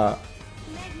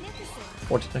Magnificent.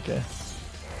 14? Okay.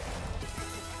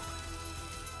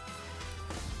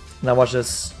 Now watch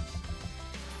this.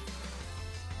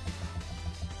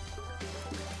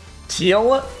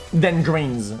 Teal, then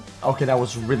greens. Okay, that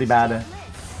was really bad.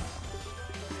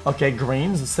 Okay,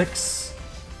 greens, 6.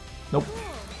 Nope.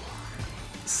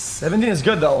 17 is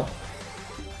good though.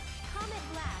 Comet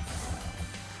blast.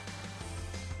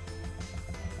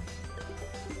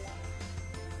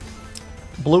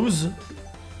 Blues.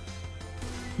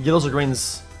 Yellows or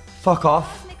greens. Fuck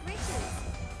off. Cosmic riches.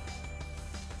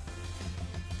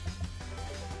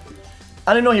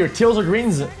 I didn't know here. Teals or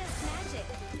greens. Stardust magic.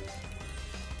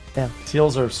 Yeah.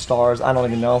 Teals or stars. I don't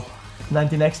even know.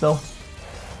 19x though.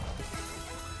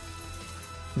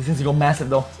 These things go massive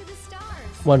though. To the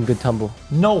stars. One good tumble.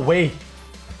 No way.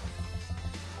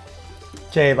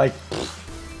 Okay, like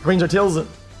greens or teals.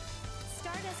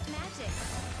 Stardust magic.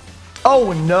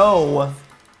 Oh no.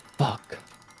 Fuck.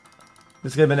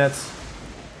 This could have been it.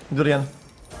 Do it again.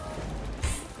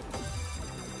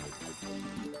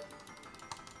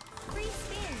 Free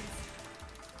spins.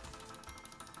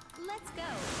 Let's go.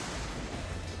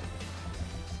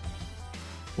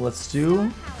 Let's do.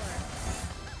 Power.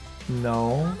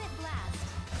 No. Comet blast.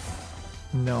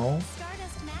 No.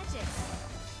 Stardust magic.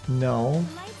 No.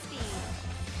 Light speed.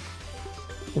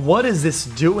 What is this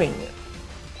doing?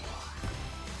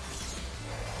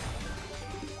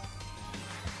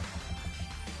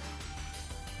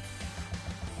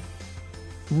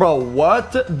 Bro,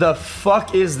 what the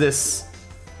fuck is this?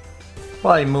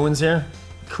 Probably moons here.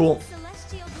 Cool.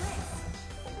 Celestial bliss.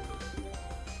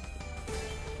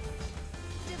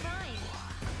 Divine.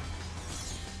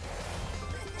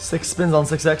 6 spins on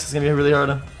 6x is gonna be really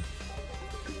hard.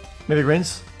 Maybe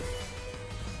greens?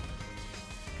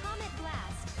 Comet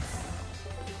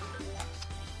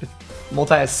blast.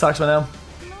 Multi sucks right now.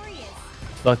 Glorious.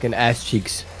 Fucking ass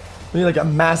cheeks. We need like a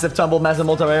massive tumble, massive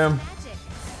multi-rare. Magic.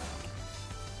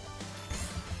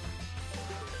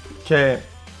 Okay,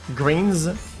 greens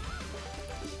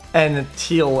and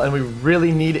teal, and we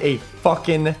really need a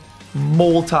fucking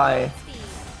multi.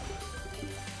 Speed.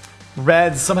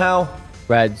 Reds somehow.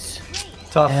 Reds.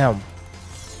 Tough. Damn.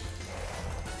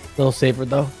 Little safer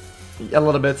though. A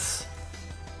little bit.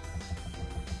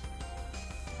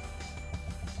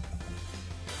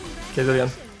 Okay, do it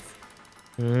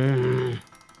again.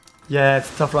 Yeah,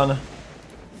 it's a tough run.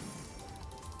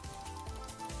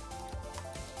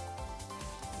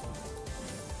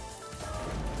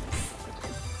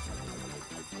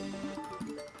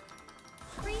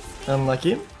 Free spin.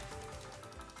 Unlucky.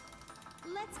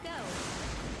 Let's go.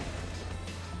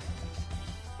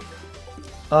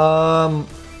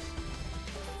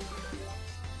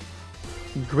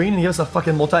 Green, give us a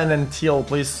fucking multi, and then teal,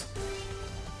 please.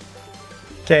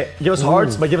 Okay, give us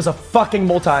hearts, but give us a fucking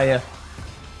multi.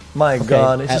 My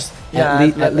god, it's just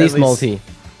at least multi.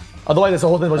 Otherwise, this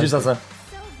whole thing was useless. So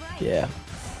bright. Yeah.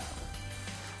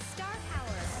 Star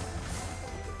power.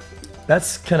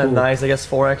 That's kind of nice, I guess.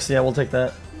 4x, yeah, we'll take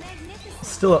that. Magnificent.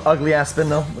 Still an ugly ass spin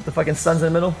though, with the fucking suns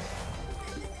in the middle.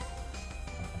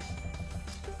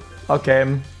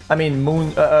 Okay, I mean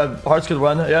moon, hearts could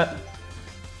run, yeah.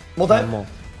 Multi, Normal.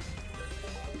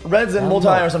 reds and multi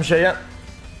or some shit, yeah.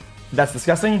 That's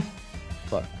disgusting.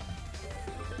 Fuck.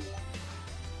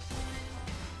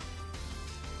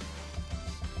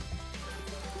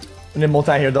 We need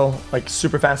multi here though, like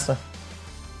super fast.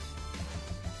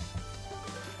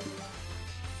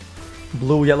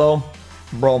 Blue, yellow,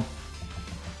 bro.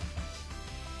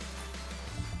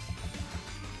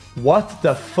 What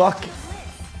the fuck?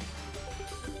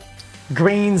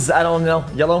 Greens, I don't know.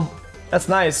 Yellow, that's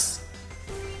nice.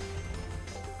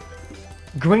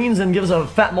 Greens and gives a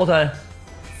fat multi.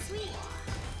 Sweet.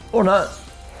 Or not.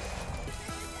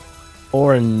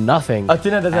 Or nothing.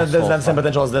 Athena doesn't have the same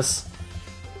potential as this.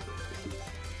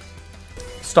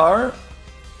 Star?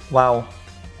 Wow.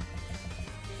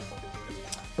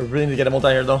 We really need to get a multi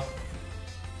here though.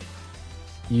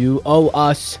 You owe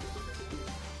us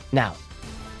now.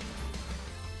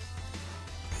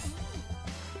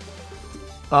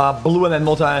 Blue and then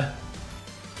multi.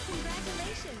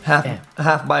 Congratulations.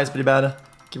 Half buy is pretty bad.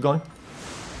 Keep going.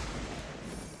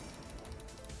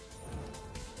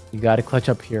 You gotta clutch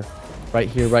up here.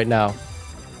 Here, right now.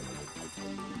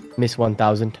 Miss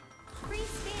 1,000. 3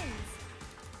 spins.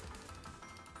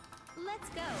 Let's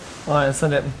go. Alright,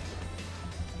 send it.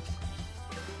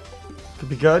 Could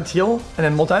be good. Teal, and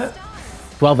then multi.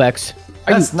 12x.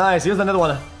 That's nice. Here's another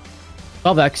one.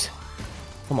 12x.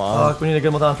 Come on. We need a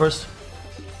good multi first.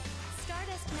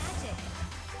 Stardust magic.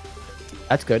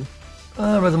 That's good.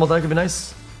 Res multi could be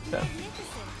nice. Yeah. Magnificent.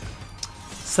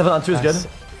 7 on 2 is good.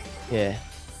 Yeah.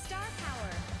 Star power.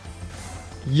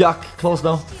 Yuck. Close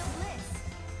though. Steel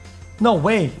bliss. No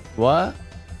way. What?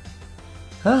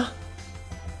 Huh?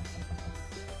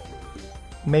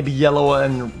 Maybe yellow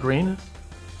and green?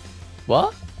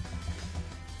 What?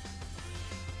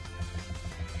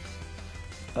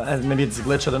 Maybe it's a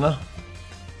glitch, I don't know.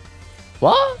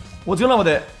 What? What's going on with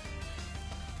it?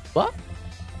 What?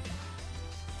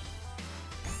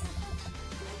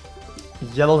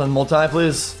 Yellow and multi,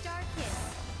 please. Star kiss.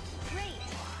 Great.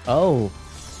 Oh.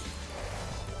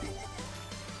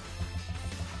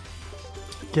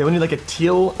 Okay, we need like a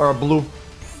teal or a blue.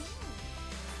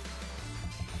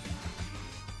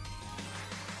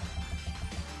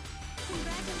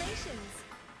 Congratulations.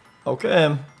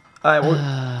 Okay. Alright,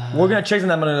 we're gonna chase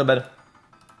that money in a bit.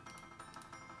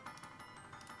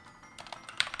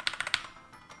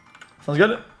 Sounds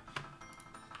good?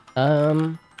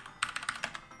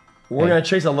 We're gonna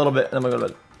chase a little bit and then we're gonna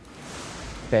go to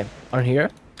bed. Okay. On here?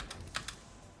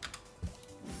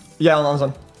 Yeah, on this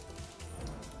one.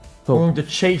 Cool. We're going to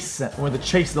chase it. We're going to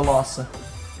chase the loss.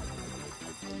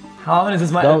 How many is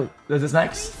this max? Don't. Is this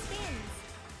max? 3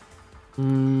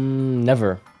 spins.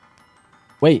 Never.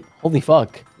 Wait, holy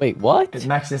fuck. Wait, what? It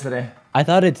maxed yesterday. I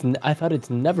thought it's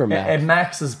never It max.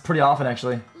 maxes pretty often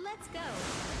actually. Let's go.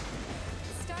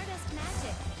 Stardust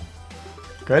magic.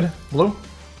 Good. Blue.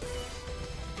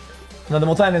 Another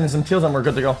multi and then some teals and we're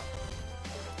good to go.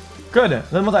 Good.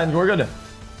 Another multi and we're good.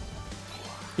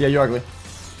 Yeah, you're ugly.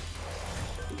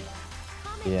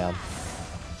 Yeah.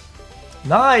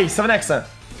 Nice! 7x.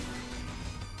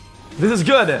 This is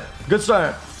good. Good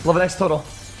start. 11x total.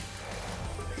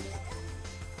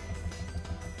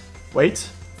 Wait. So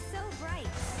bright.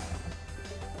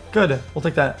 Good. We'll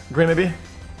take that. Green maybe?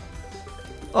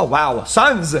 Oh wow.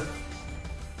 Suns! I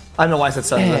don't know why I said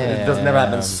suns. It doesn't never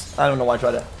happens. I don't know why I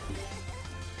tried it.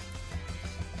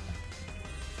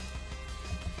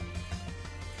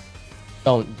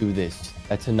 Don't do this.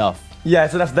 That's enough. Yeah,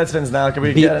 so that's spins now. Can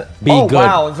we Be- get it? be oh good.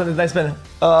 wow, it's a nice spin.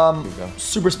 go.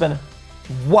 Super spin.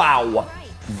 Wow.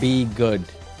 Bright. Be good.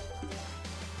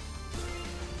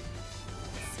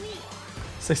 Sweet.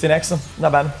 16x,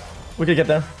 not bad. We could get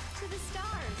there. To the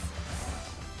stars.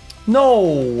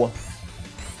 No!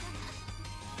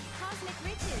 Cosmic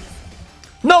riches.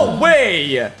 No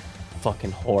way!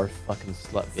 Fucking whore. Fucking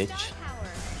slut, bitch. Star power.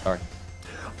 Sorry.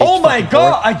 Oh Bitch, my fucking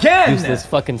god, whore. again! Useless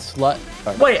fucking slut.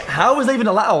 Sorry. Wait, how is that even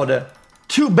allowed?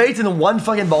 2 baits and 1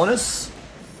 fucking bonus?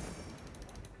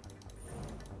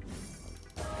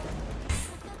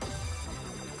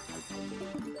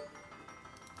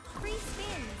 Free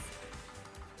spins.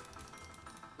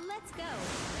 Let's go.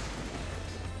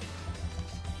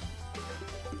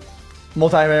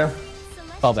 Multi-rare.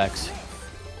 Select 12x.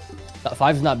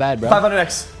 5's not bad, bro.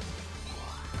 500x.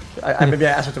 Maybe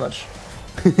I asked for too much.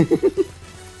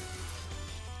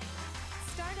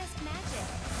 Stardust magic.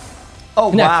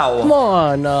 Oh Next. wow. Come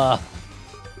on.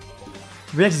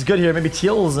 3x is good here, maybe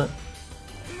teals. Glorious.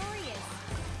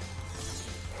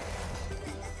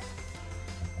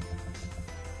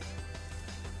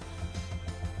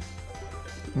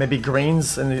 Maybe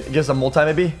greens and it gives a multi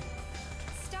maybe.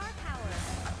 Star power.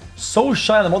 So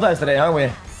shy on the multis today, aren't we?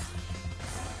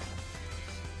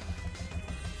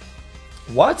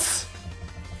 What?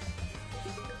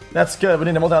 That's good, we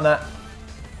need a multi on that.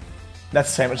 That's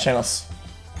sandwich channels.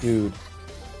 Dude.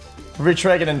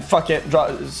 Retrag it and fuck it, draw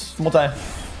multi.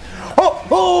 Oh!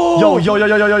 Oh! Yo,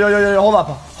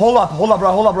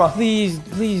 hold up, bro. Please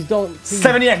don't. Please,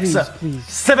 70x! Please.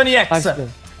 70x!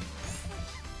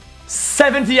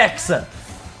 70x!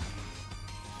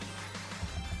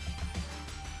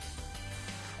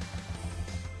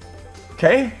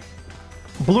 Okay.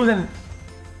 Blue then.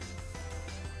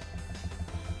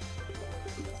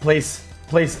 Please.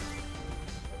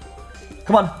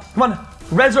 Come on.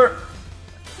 Reds are.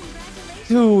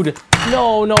 Dude.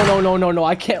 No.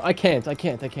 I can't.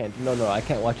 No, I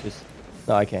can't watch this.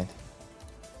 No, I can't.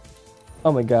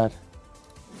 Oh my god.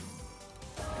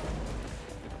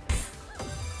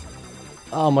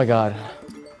 Oh my god.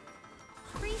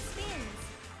 Free spins.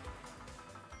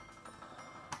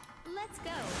 Let's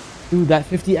go. Dude, that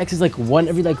 50x is like one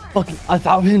every like fucking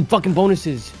 1,000 fucking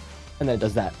bonuses. And then it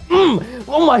does that.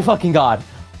 Oh my fucking god.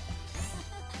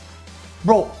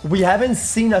 Bro, we haven't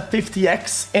seen a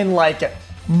 50x in like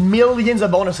millions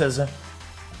of bonuses.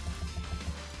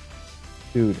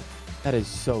 Dude, that is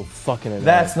so fucking annoying.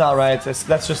 That's not right.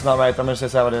 That's just not right. I'm gonna say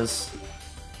that's how it is.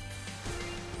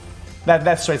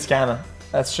 That's straight scam.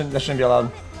 That shouldn't be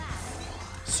allowed.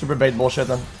 Super bait bullshit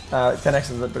then.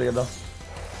 10x is pretty good though.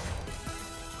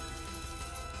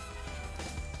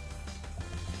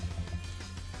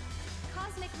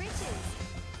 Cosmic riches.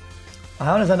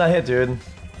 How does that not hit, dude?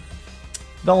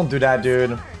 Don't do that,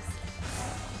 dude.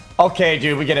 Okay,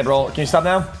 dude, we get it, bro. Can you stop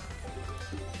now?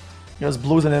 Give us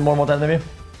blues and then more time, maybe.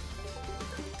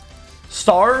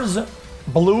 Stars,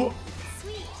 blue.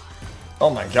 Sweet.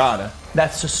 Oh my god,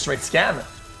 that's just straight scam.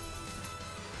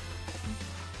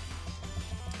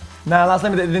 Nah, last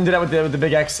time they didn't do that with the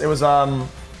big X. It was it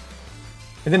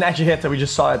didn't actually hit. We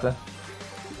just saw it.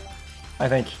 I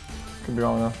think. Could be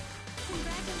wrong though.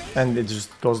 Congratulations. And it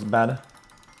just goes bad.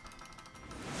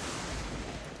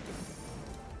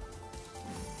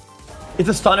 It's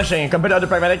astonishing compared to other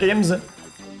pragmatic games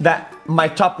that my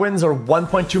top wins are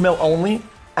 1.2 mil only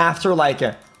after like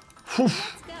whew,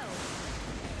 Let's go.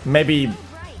 maybe So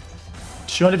bright.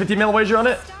 250 mil wager on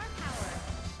it. Star power.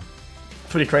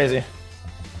 Pretty crazy.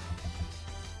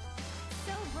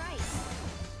 So bright.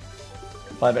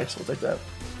 5x, we'll take that.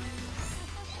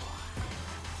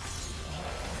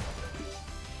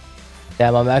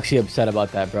 Damn, I'm actually upset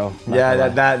about that, bro. Not Yeah,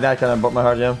 gonna lie. that kind of broke my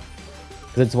heart, yeah.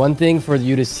 'Cause it's one thing for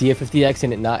you to see a 50x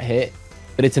and it not hit,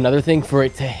 but it's another thing for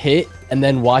it to hit and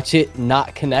then watch it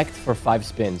not connect for 5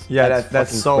 spins. Yeah, that's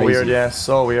fucking so crazy. weird, yeah,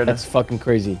 so weird. That's fucking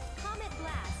crazy. Comet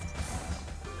blast.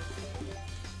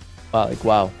 Wow, like,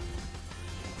 wow.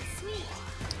 Sweet.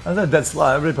 That's a dead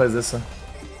slot. Everybody plays this.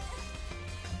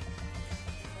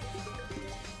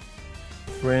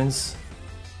 Greens.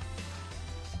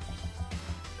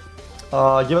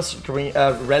 Give us green,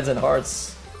 reds and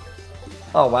hearts.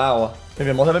 Oh wow.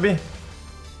 Maybe a multi, maybe?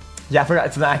 Yeah, I forgot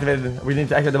it's not activated. We need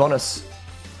to activate the bonus.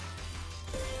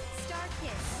 Star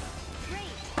kiss. Great.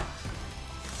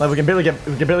 Like we can barely get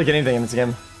anything in this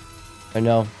game. I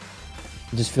know.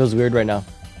 It just feels weird right now.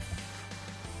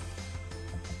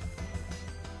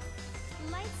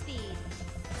 Light speed.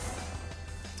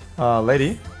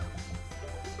 Lady.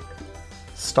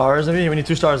 Stars, maybe? We need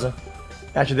 2 stars.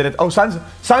 Actually did it. Oh, suns!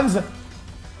 Suns!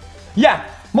 Yeah!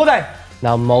 Multi!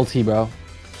 Now multi, bro.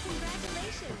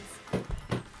 Congratulations.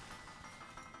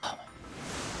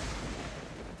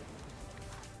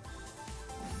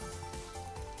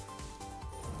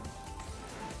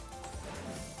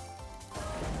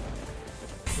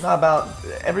 Not about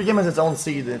every game has its own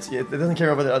seed. It doesn't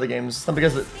care over the other games. It's not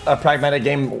because a pragmatic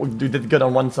game did good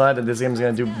on one side and this game's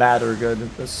gonna do bad or good.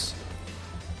 That's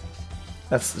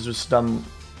just dumb.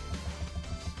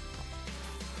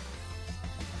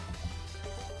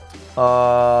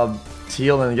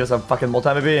 Teal and gives a fucking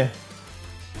multi maybe.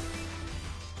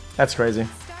 That's crazy.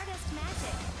 Stardust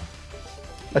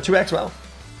magic. A 2x, well.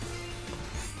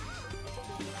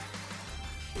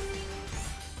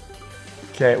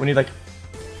 Okay, we need like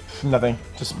nothing.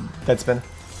 Just dead spin.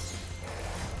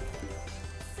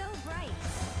 So bright.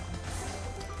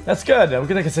 That's good. We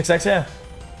get like a 6x, yeah.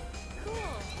 Cool.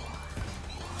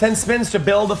 10 spins to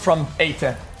build from 8.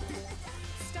 Stardust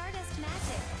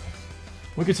magic.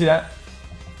 We could see that.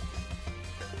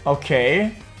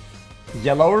 Okay.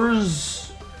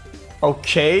 Yellowers.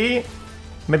 Okay.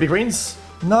 Maybe greens.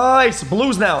 Nice.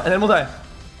 Blues now. And then we'll die.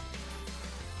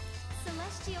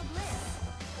 Celestial bliss.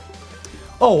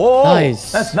 Oh,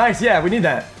 Nice. That's nice. Yeah, we need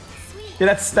that. Sweet. Yeah,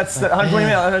 that's 120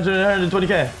 mil,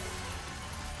 120k.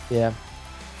 Yeah.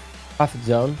 Profit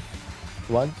zone.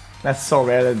 1. That's so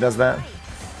rare that it does that. Bright.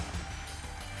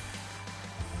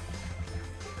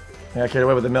 Yeah, I carried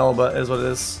away with the mill, but it is what it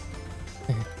is.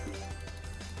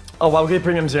 Oh wow, we get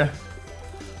premiums here.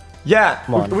 Yeah,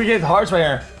 Come on. we get hearts right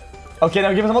here. Okay,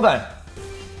 now give us a multi.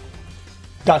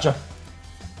 Gotcha.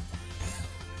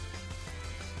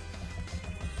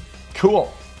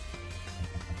 Cool.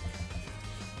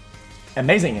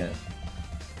 Amazing.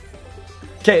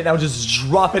 Okay, now just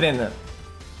drop it in.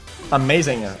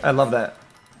 Amazing. I love that.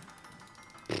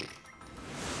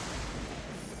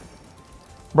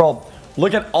 Bro,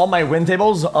 look at all my win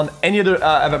tables on any other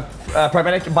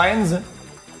pragmatic buy-ins.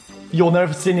 You'll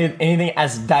never see anything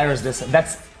as dire as this.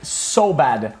 That's so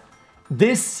bad.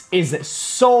 This is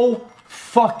so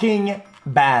fucking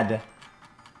bad.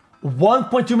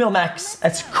 1.2 mil max.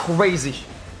 That's crazy.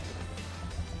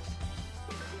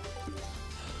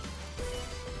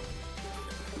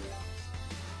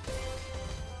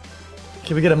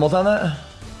 Can we get a multi on that?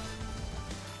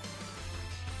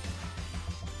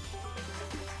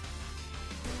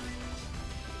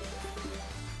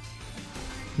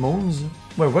 Moons?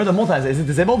 Wait, where are the multis? Is it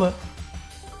disabled?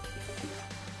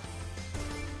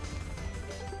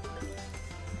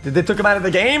 Did they took him out of the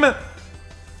game?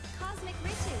 Cosmic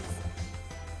riches.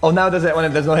 Oh, now does it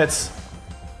when there's no hits.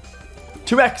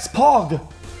 2x, Pog!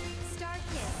 Star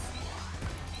kiss.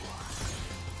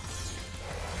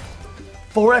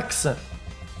 4x.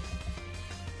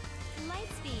 Light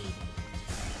speed.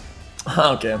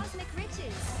 Okay. Cosmic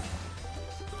riches.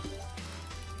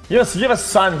 Give us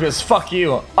sun, because fuck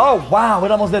you. Oh, wow,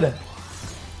 it almost did it.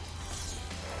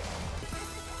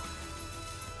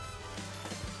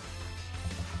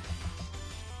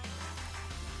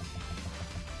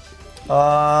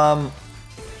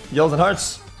 Yellows and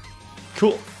hearts.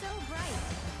 Cool. So bright.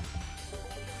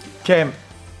 Okay,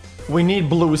 we need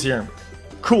blues here.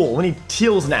 Cool, we need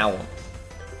teals now.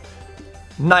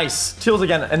 Nice, teals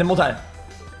again, and then multi.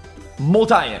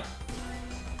 Multi.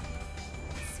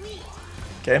 Sweet.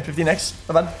 Okay, 15x,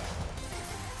 not bad.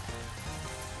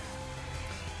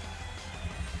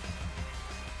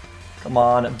 Come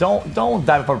on, don't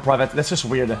dive for private. That's just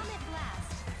weird. Comet blast.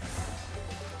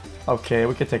 Okay,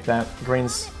 we could take that.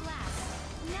 Greens. Comet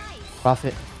blast. Nice.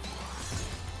 Profit.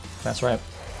 That's right.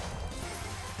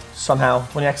 Somehow,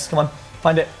 20x. Come on,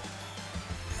 find it.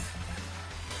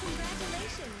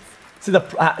 Congratulations. See the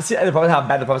profits, how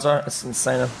bad the profits are. It's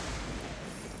insane.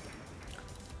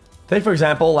 Take for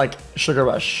example, like Sugar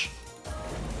Rush.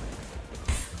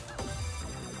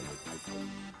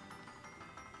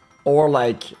 Or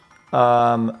like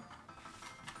the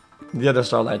other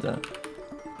Starlight.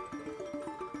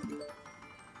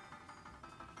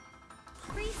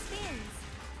 Free spins.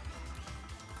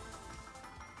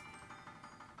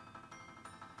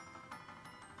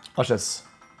 Watch this.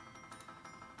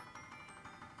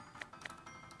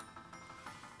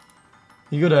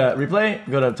 You go to replay,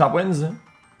 go to top wins.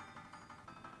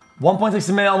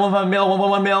 1.6 mil, 1.5 mil,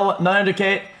 1.1 mil,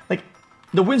 900k. Like,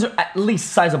 the wins are at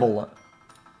least sizable.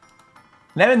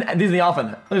 And even these are often.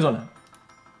 Look at this one.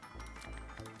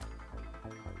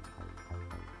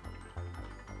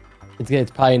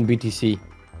 It's probably in BTC.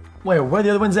 Wait, where are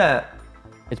the other wins at?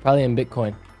 It's probably in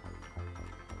Bitcoin.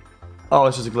 Oh,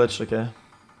 it's just a glitch, okay.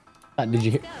 Did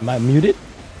you hear? Am I muted?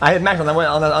 I hit max on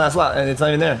that slot and it's not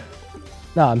even there.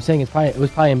 No, I'm saying it was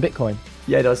probably in Bitcoin.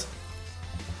 Yeah, it does.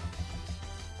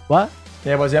 What?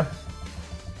 Yeah, it was, yeah.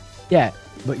 Yeah,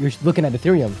 but you're looking at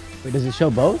Ethereum. Wait, does it show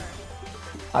both?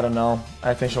 I don't know.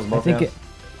 I think it shows both, I think yeah. it.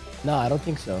 No, I don't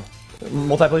think so.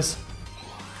 Multi, please.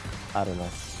 I don't know.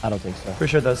 I don't think so.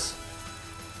 Pretty sure it does.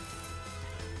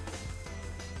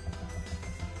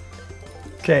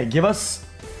 Okay, give us...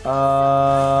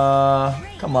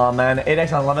 come on, man.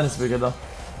 8x on 11 is pretty good, though.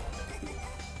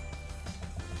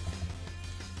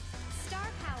 Star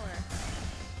power.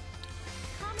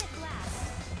 Comet blast.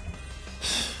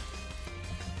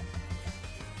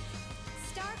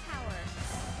 Star power.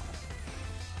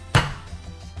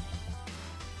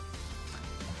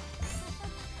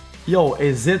 Yo,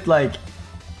 is it, like,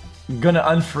 gonna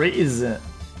unfreeze?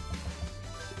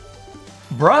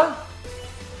 Bruh?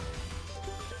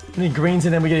 We need greens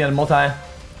and then we get a multi.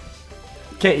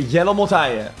 Okay, yellow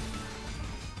multi.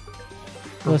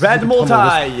 Red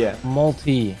multi.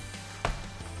 Multi.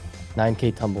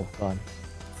 9k tumble. Gone.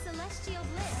 Celestial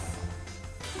bliss.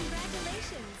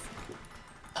 Congratulations.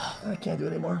 I can't do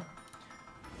it anymore.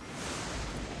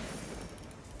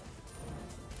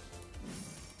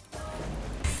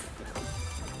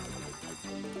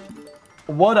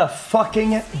 What a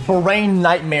fucking brain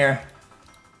nightmare.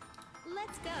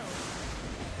 Let's go.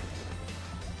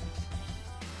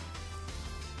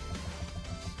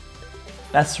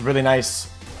 That's really nice.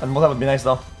 And multi would be nice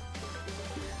though.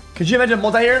 Could you imagine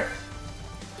multi here?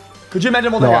 Could you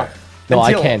imagine multi here? No, I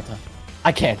Until- can't.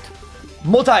 I can't.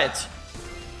 Multi it. So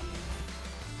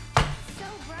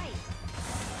bright.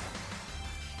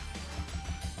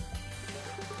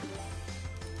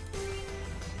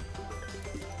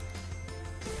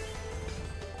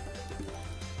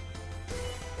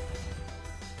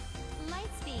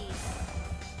 Light speed.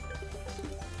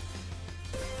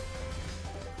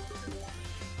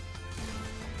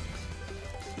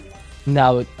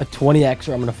 Now a 20x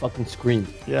or I'm gonna fucking scream.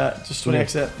 Yeah, just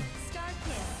 20x it. Star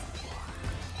kiss.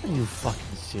 Are you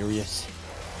fucking serious?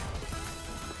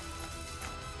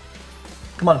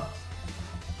 Come on.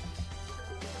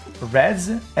 Reds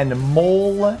and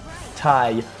mole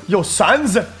tie. Yo,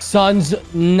 Suns. Suns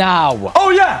now.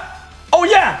 Oh yeah. Oh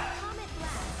yeah. Comet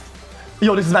blast.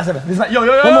 Yo, this is massive. This is yo,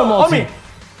 yo, yo, One yo, more on multi. me.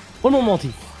 One more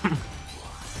multi.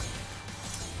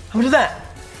 How much is that?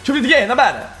 250k, not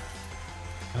bad.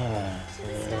 To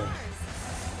the stars.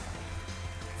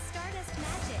 Stardust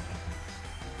magic.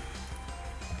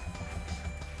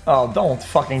 Oh, don't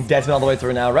fucking dead spin all the way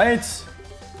through now, right?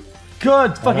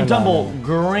 Good fucking tumble.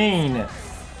 Green.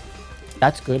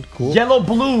 That's good. Cool. Yellow,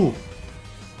 blue.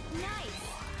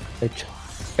 Bitch.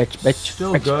 Bitch. Bitch.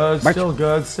 Still bitch, good, bitch. still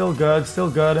good, still good, still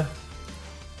good.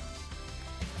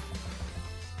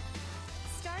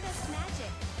 Stardust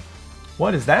magic.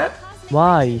 What is that? Cosmic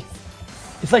Why?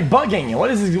 It's like bugging. What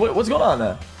is this? What's going on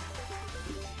there?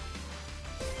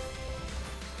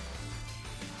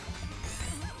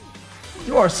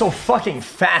 You are so fucking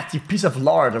fat, you piece of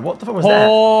lard. What the fuck was that?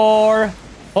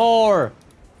 Whore.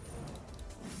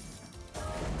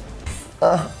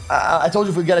 I told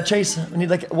you if we gotta chase, we need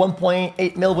like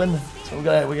 1.8 mil win. So we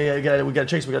gotta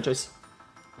chase. Let's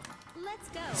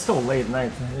go. It's so late at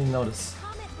night. I didn't even notice.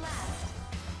 Comet blast.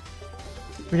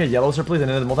 Can we get yellows here, please? And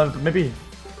then multi, maybe.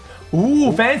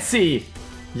 Ooh, fancy.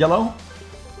 Yellow.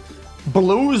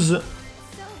 Blues. So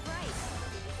bright.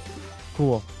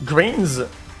 Cool. Greens.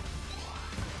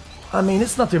 I mean,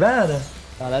 it's not too bad.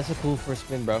 Oh, that's a cool first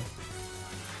spin, bro.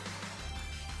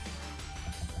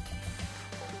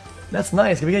 That's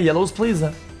nice. Can we get yellows, please?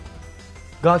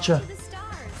 Gotcha. To the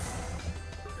stars.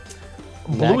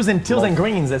 Blues and teals and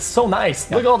greens. It's so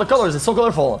nice. Look at all the colors. It's so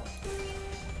colorful.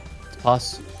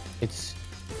 Plus, it's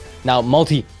now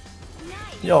multi. Nice.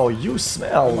 Yo, you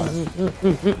smell.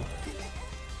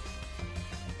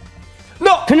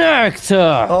 No! Connect!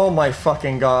 Oh my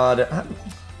fucking god.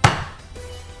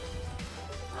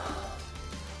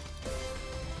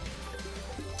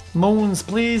 Moons,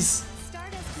 please.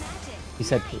 Stardust magic. He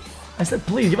said, I said,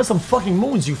 please give us some fucking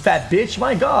moons, you fat bitch.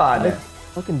 My god.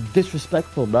 fucking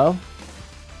disrespectful, bro.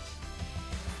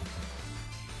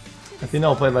 If you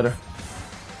know, play better.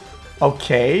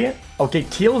 Okay. Okay,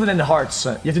 teals and then hearts.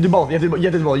 You have to do both. You have to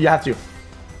do both. You have to.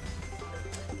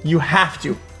 You have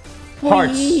to.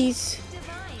 Hearts. Please.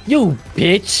 Divine. You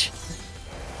bitch.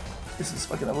 This is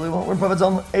fucking unbelievable. We're in profit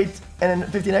zone 8 and then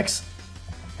 15x.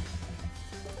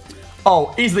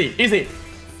 Oh, easily, easy.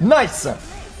 Nice.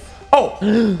 Oh,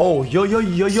 oh, yo, yo,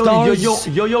 yo, yo, yo, yo, yo,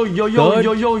 yo, yo, yo, yo,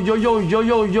 yo, yo, yo, yo,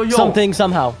 yo, yo, yo. Something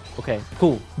somehow. Okay,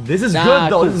 cool. This is Nah,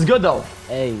 good though. cool. This is good though.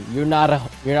 Hey, you're not a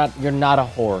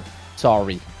whore.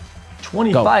 Sorry.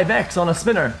 25x on a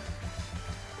spinner.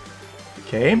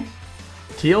 Okay.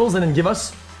 Teals and then give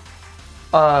us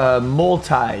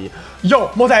multi.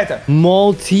 Yo, multi.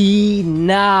 Multi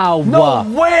now. No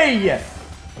way.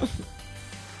 To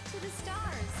the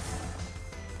stars.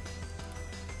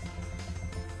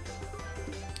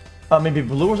 Maybe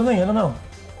blue or something. I don't know.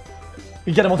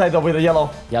 You get a multi though with a yellow.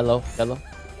 Yellow.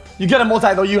 You get a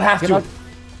multi though. You have Get to.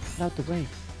 out the way.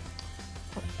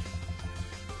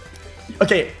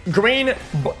 Okay, green,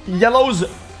 yellows.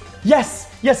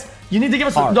 Yes, yes. You need to give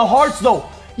us Hearts. the hearts though.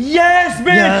 Yes,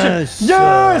 bitch. Yes,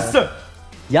 Yes.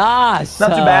 Yes. Not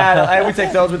too bad. Alright, we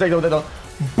take those. We take those.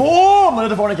 Boom!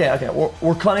 Another 400k. Okay,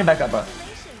 we're climbing back up.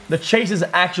 The chase is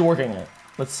actually working.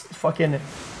 Let's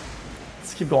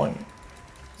keep going.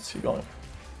 Let's keep going.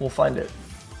 We'll find it.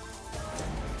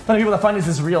 Plenty of people that find this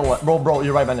is real. Bro,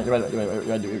 you're right, man. You're right,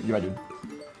 dude.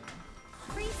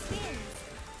 Free spins.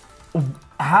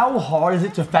 How hard is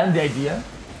it to find the idea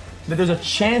that there's a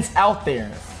chance out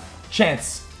there,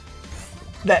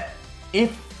 that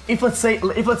if let's say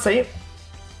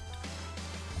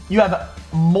you have a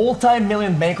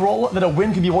multi-million bankroll, that a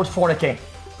win could be worth 400k.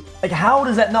 Like, how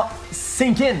does that not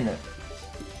sink in?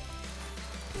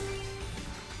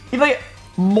 If like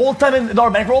multi-million dollar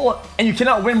bankroll and you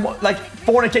cannot win like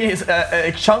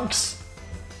 400k chunks,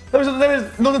 there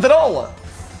is nothing at all.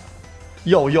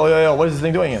 Yo, what is this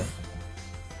thing doing here?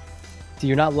 See,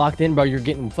 you're not locked in, bro. You're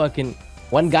getting fucking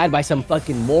one guide by some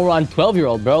fucking moron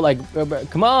 12-year-old, bro. Like, bro,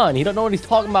 come on. He don't know what he's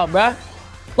talking about, bro.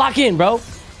 Lock in, bro.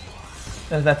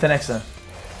 That's that 10x then.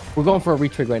 We're going for a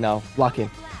retrig right now. Lock in.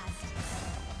 Blast.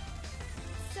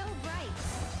 So bright.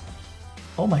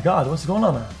 Oh my god, what's going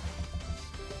on there?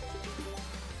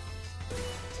 To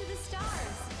the stars.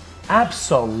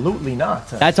 Absolutely not.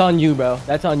 That's on you, bro.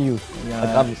 That's on you.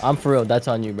 Yeah. Like, I'm for real. That's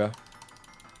on you, bro.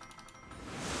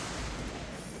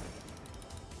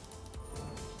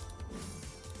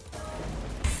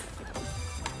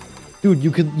 Dude,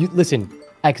 you listen.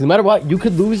 X, no matter what, you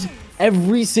could lose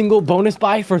every single bonus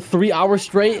buy for 3 hours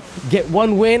straight, get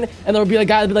one win, and there'll be a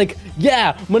guy that'll be like,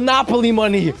 yeah, Monopoly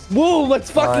money. Woo,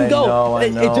 let's fucking go. I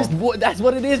know. It just, that's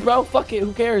what it is, bro. Fuck it.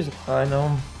 Who cares? I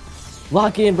know.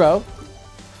 Lock in, bro.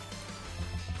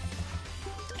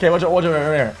 Okay, watch it right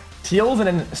here. Teals and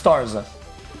then stars.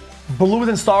 Blues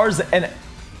and stars and...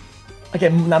 Okay,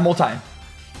 now multi.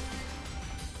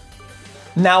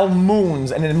 Now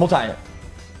moons and then multi.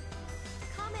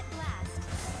 Comet blast.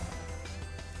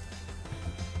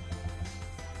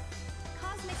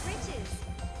 Cosmic riches.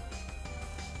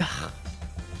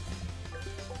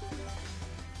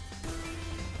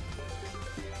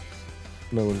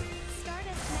 Moon.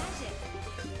 Stardust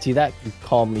magic. See that? You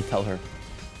calmly tell her.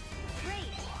 Great.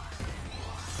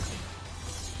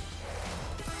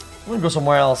 We're gonna go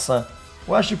somewhere else.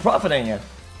 We're actually profiting here.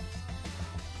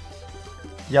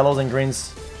 Yellows and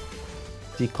greens.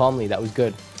 See, calmly. That was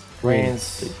good.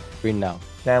 Greens. Green now.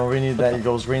 Damn, we really need that. It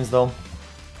goes greens though.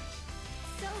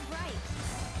 So bright.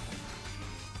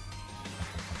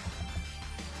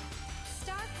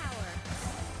 Star power.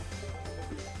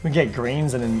 We get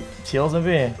greens and then teals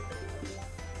maybe.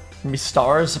 Maybe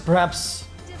stars perhaps.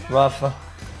 Rough.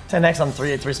 10x on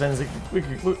 3 spins. We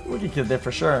could get there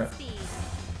for sure. Speed.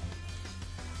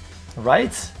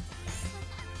 Right?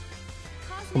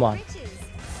 Cosmic Come on. riches.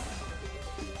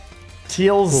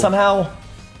 Teals Cool. somehow.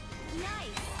 Nice.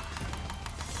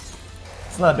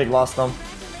 It's not a big loss though.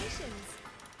 Congratulations.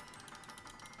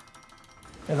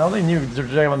 And the only new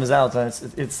Dragon is out.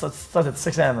 It starts at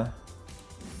 6 AM.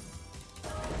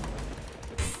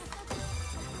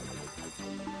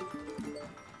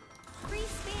 Free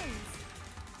spins.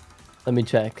 Let me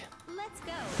check. Let's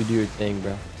go. You do your thing,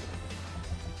 bro.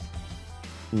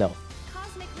 No.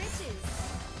 Cosmic riches.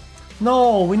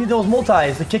 No, we need those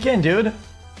multis to kick in, dude.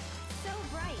 So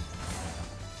bright.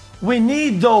 We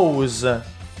need those. Star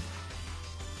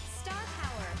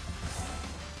power.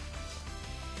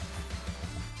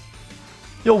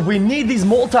 Yo, we need these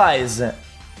multis.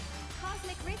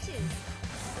 Cosmic riches.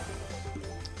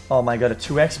 Oh my god, a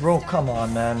 2x, bro? Come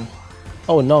on, man.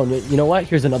 Oh, no. You know what?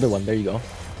 Here's another one. There you go.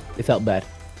 It felt bad.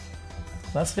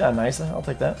 That's yeah, nice. I'll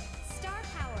take that. Star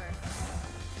power.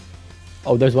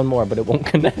 Oh, there's one more, but it won't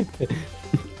connect.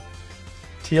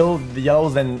 Teal, the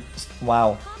yellows, then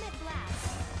wow. Comet blast.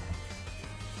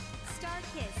 Star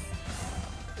kiss.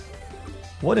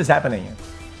 What is happening?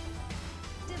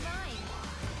 Divine.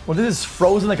 Well, this is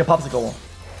frozen like a popsicle.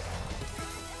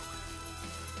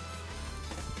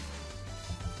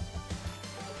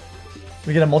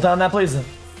 We get a multi on that, please. So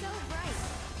bright.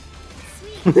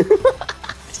 Sweet.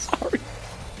 Sorry.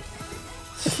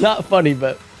 It's not funny,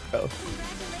 but... Bro.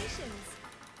 Congratulations.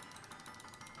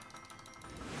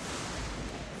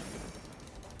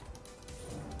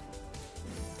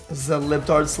 This is a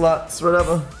libtard slot, straight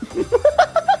up.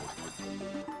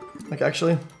 Like,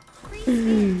 actually. Free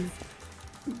spins.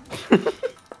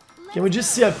 Can we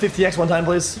just see a 50x one time,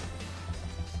 please?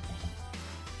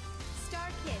 Star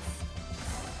kiss.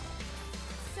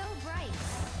 So bright.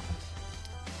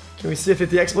 Can we see a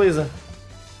 50x, please? Star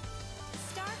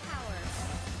power.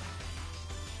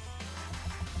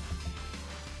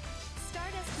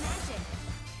 Stardust magic.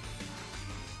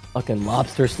 Fucking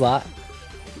lobster slot.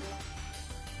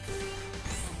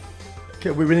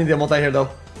 Okay, we really need a multi here, though.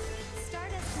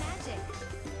 Stardust magic.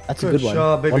 That's Good a good one.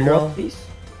 job, baby one girl. more, please.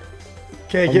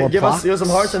 Okay, One more give us box. some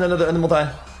hearts and another multi.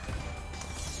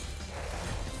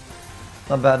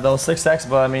 Not bad though, 6x,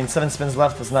 but I mean 7 spins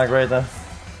left. It's not great though.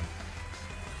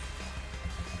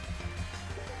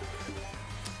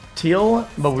 Teal,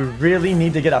 but we really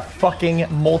need to get a fucking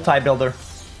multi-builder.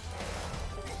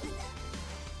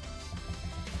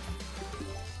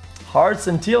 Hearts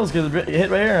and teals get hit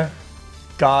right here.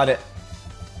 Got it.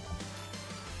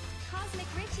 Cosmic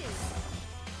riches.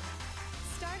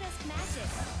 Stardust magic.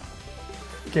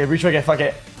 Okay, retrig it, fuck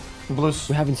it. Blues.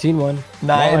 We haven't seen one.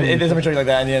 Nah, One. it doesn't retrig like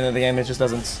that at the end of the game, it just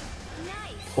doesn't. Nice.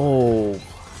 Oh,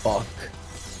 fuck.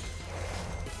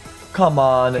 Come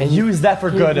on, Can you- use that for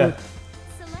can you good. do-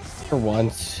 Celestial. For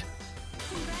once,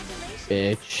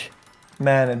 Congratulations. bitch.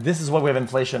 Man, this is why we have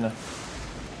inflation.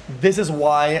 This is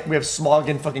why we have smog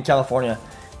in fucking California.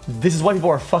 This is why people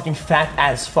are fucking fat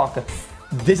as fuck.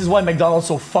 This is why McDonald's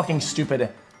so fucking stupid.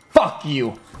 Fuck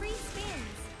you. Free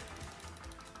spins.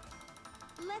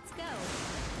 Let's go.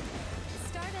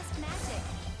 Stardust magic.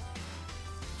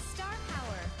 Star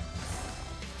power.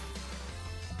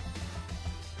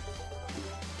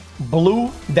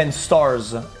 Blue, then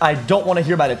stars. I don't want to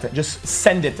hear about it. Just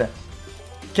send it.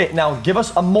 Okay, now give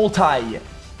us a multi.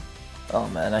 Oh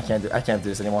man, I can't do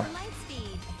this anymore. Light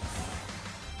speed.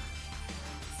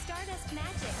 Stardust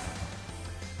magic.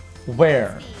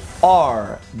 Where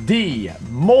are the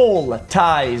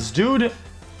multis, dude? Light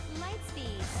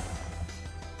speed.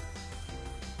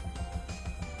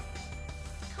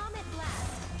 Comet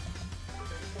blast.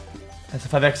 That's a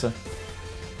 5x.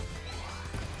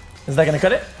 Is that gonna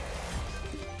cut it?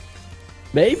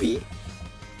 Maybe.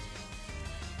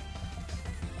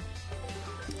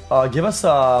 Give us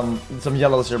some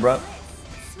yellows here, bro.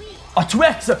 Sweet. A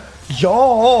 2x!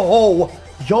 Yo!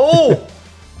 Yo!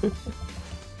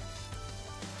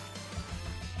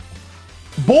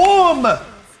 Boom!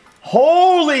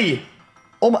 Holy!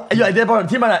 Oh my, yeah, I did about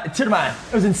Tirman.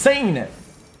 It was insane. Did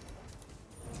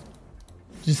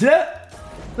you see that?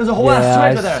 There's a whole ass Yeah,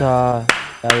 stripe I there. saw.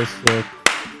 That was sick.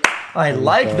 I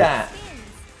like dope. that.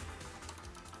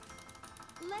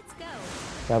 Let's go.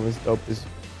 That was dope as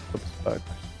fuck.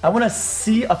 I want to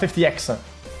see a 50x.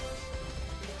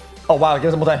 Oh wow, give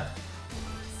us a multi.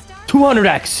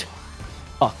 200x.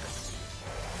 Fuck.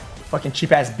 Fucking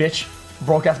cheap ass bitch.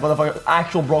 Broke ass motherfucker.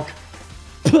 Actual broke.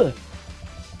 Puh.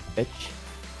 Bitch.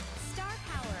 Star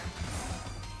power.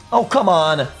 Oh, come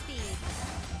on. Speed.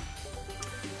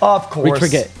 Of course.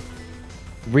 Retrig it.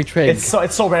 Retrig.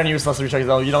 It's so rare and useless to retrig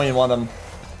though. You don't even want them.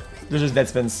 They're just dead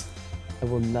spins. I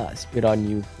will not spit on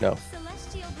you. No.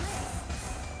 Celestial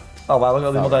bliss. Oh wow, look at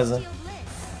all the multis. Celestial bliss.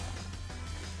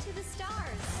 To the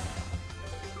stars.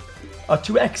 A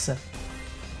 2x.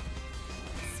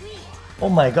 Sweet. Oh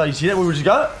my god, you see that what we just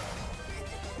got?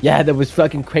 Yeah, that was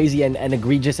fucking crazy and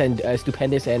egregious and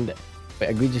stupendous and wait,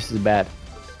 egregious is bad.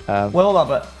 Well, hold on,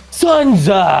 but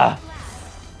Sunza!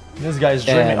 this guy's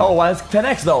dreaming. Damn. Oh, wow, it's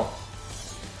 10x though.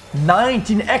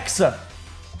 19x.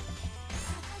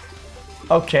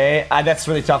 Okay, that's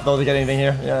really tough though to get anything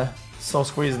here. Yeah, so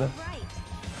squeezed. Bright.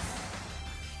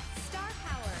 Star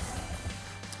power.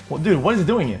 Well, dude, what is it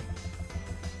doing here?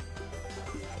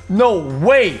 No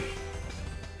way!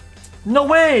 No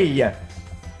way!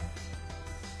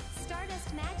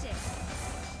 Stardust magic.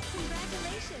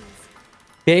 Congratulations.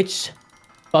 Bitch.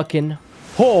 Fucking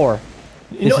whore.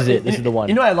 This is it. This is the one.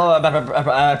 You know what I love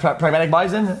about pragmatic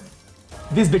bison?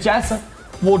 This bitch ass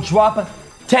will drop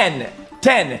 10,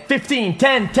 10, 15,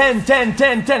 10, 10, 10,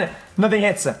 10, 10. Nothing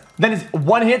hits. Then it's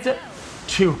one hit,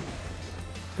 2.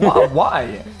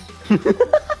 Why?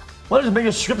 Why does it make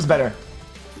your scripts better?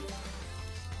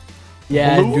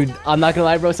 Yeah, Blue? dude. I'm not gonna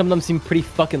lie, bro. Some of them seem pretty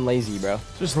fucking lazy, bro.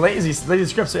 Just lazy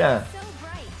scripts, yeah. So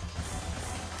bright.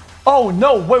 Oh,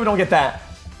 no way we don't get that.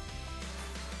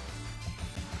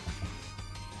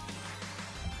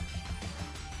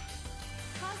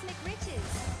 Cosmic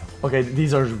riches. Okay,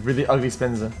 these are really ugly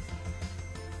spins.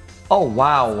 Oh,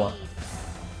 wow.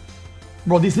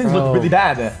 Bro, these spins Bro. look really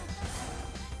bad.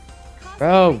 Cosmic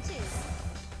Bro. riches.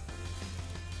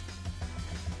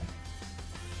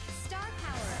 Star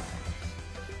power.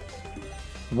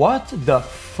 What the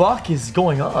fuck is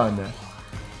going on?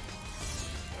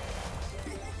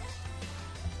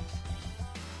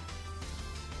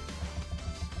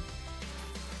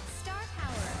 Star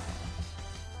power.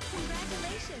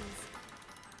 Congratulations.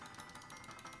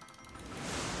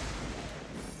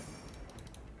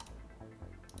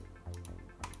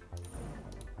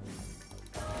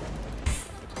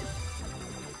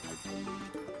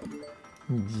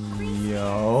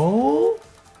 Yo.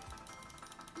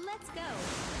 Let's go.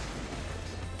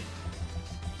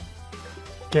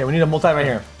 Okay, we need a multi right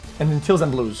here. And then teals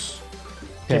and blues.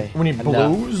 Okay. We need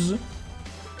enough. blues.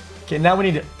 Okay, now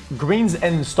we need greens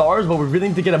and stars, but we really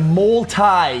need to get a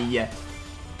multi.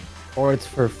 Or it's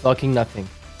for fucking nothing.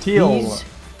 Teal. Please.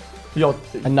 Yo,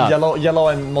 Enough. yellow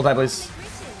and multi, please.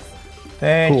 Riches.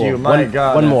 Thank Cool. you, my one,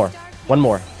 god. One more. One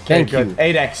more. Okay, Thank good. you.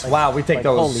 8x. Wow, we take like,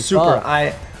 those. holy Super.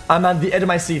 fuck. I'm at the edge of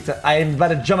my seat. I'm about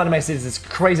to jump out of my seat. It's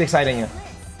crazy exciting.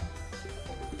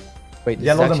 Wait, this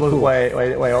Yellow is and actually blue.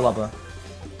 cool. Wait, hold up.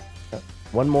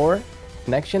 One more.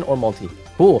 Connection or multi.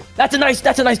 Cool. That's a nice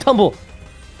tumble.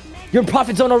 You're in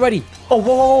profit zone already. Oh,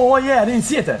 whoa, yeah, I didn't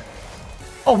see it then.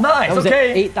 Oh, nice, That was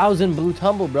okay. at 8,000 blue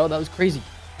tumble, bro. That was crazy.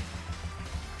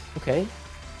 Okay.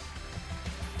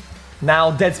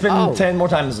 Now, dead spin Oh. 10 more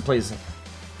times, please.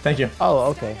 Thank you. Oh,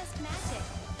 okay. Stardust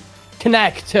magic.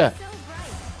 Connect. So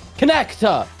bright. Connect.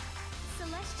 Celestial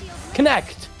bliss.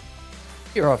 Connect.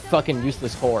 You're a fucking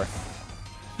useless whore.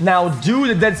 Now, do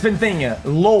the dead spin thing.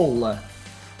 LOL.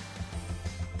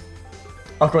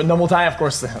 Of course, no multi, of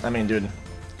course. I mean, dude.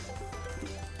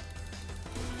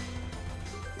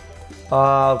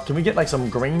 Can we get like some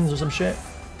greens or some shit?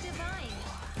 Divine.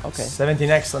 Okay.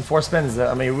 17x on 4 spins.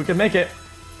 I mean, we could make it.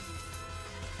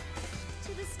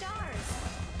 To the stars.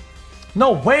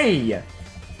 No way!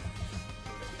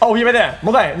 Oh, here, right there.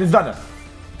 Multi, it's done.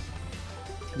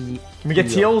 Can we get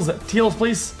teals? Teals,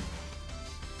 please.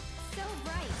 So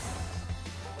bright.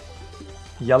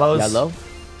 Yellows. Yellow.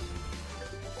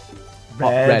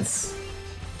 Reds.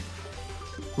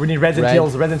 We need reds and Red.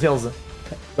 teals. Reds and teals.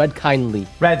 Red kindly.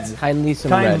 Reds. Kindly some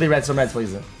Kindly red. red some reds,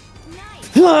 please. Nice.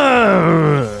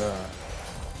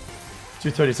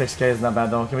 236k is not bad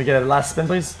though. Can we get a last spin,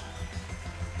 please?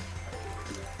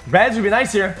 Reds would be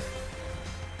nice here.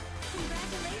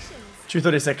 Congratulations.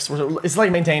 236. It's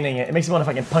like maintaining it. It makes me want to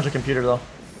fucking punch a computer though.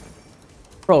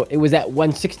 Bro, it was at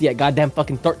 160 at goddamn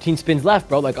fucking 13 spins left,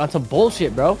 bro. Like on some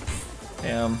bullshit, bro.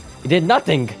 Damn. It did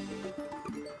nothing.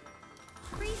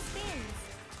 Free spins.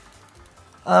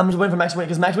 I'm just waiting for max win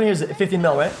because max win here is 15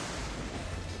 mil, right?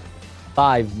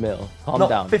 5 mil. Calm No,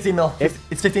 down. 15 mil.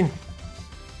 It's 15.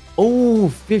 Oh,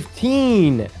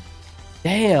 15.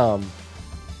 Damn.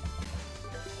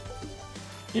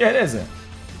 Yeah, it is.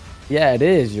 Yeah, it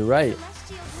is. You're right.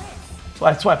 Celestial bliss.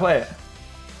 That's why I play it.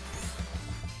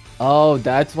 Oh,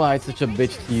 that's why it's such a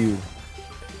bitch to you.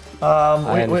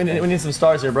 We need some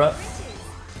stars here, bro.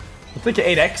 We'll take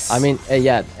an 8x. I mean, hey,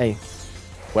 yeah, hey,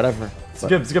 whatever. it's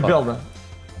good. It's a good build.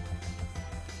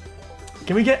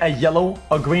 Can we get a yellow,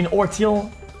 a green, or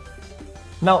teal?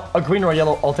 Now, a green or a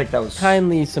yellow, I'll take those.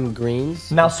 Kindly some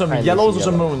greens. Now, some Kindly yellows or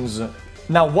some yellow. moons.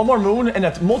 Now, one more moon and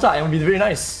a multi would be very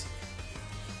nice.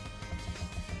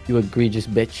 You egregious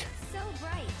bitch. So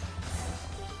bright.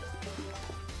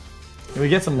 Can we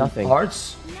get some Nothing.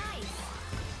 hearts?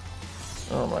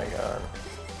 Nice. Oh my god.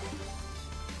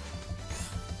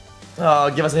 Oh,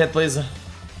 give us a hit, please.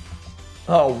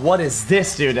 Oh, what is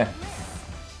this, dude?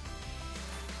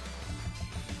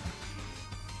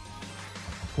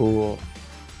 Cool.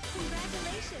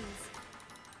 Congratulations.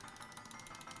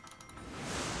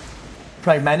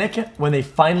 Pragmatic when they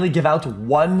finally give out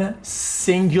one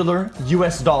singular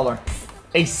US dollar.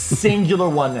 A singular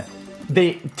one.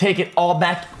 They take it all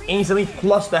back instantly,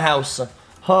 plus the house.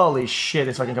 Holy shit,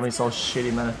 this fucking company's so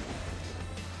shitty, man.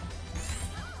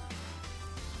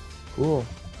 Cool.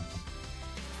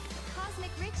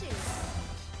 Cosmic riches.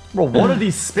 Bro, what are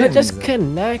these spins? Just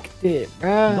connect it,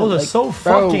 bro. Those are Like, so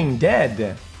bro. fucking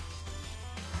dead.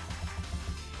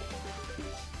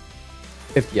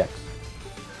 50x.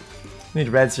 We need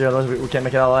reds here, otherwise we can't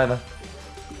make it out alive.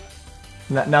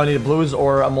 Now we need blues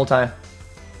or a multi.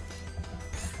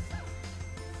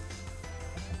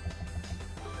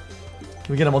 Can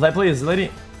we get a multi, please, lady?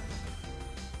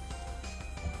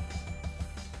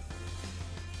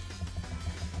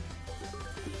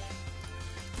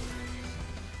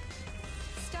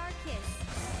 Star kiss.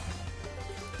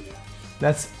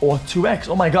 That's 2x.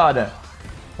 Oh my god.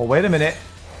 Oh, wait a minute.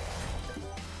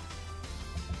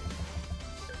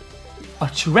 A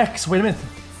 2x. Wait a minute.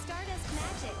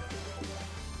 Stardust magic.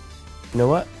 You know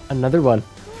what? Another one.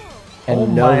 Cool. And Oh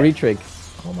no my- retrig.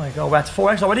 Oh my god. We're at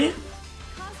 4x already?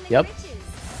 Cosmic Yep. riches.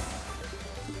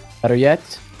 Better yet,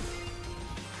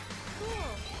 Cool.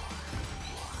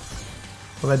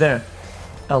 We're right there.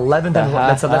 11,000.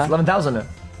 That's 11,000.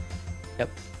 yep.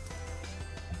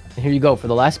 And here you go. For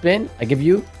the last spin, I give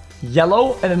you,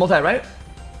 Yellow and then multi, right?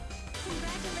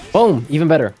 Congratulations. boom, even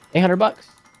better. 800 bucks.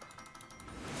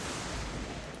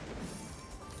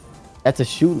 That's a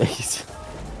shoelace.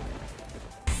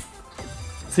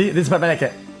 See, this is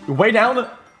pragmatic. Way down,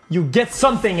 you get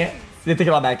something. They take it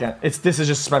all back. This is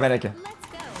just pragmatic. Let's go.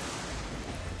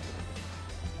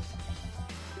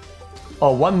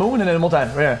 Oh, one moon and then a multi.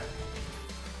 Where?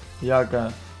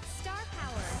 Yaga. Star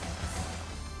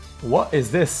power. What is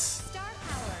this? Star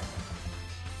power.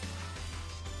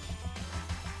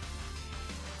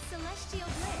 Celestial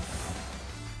bliss.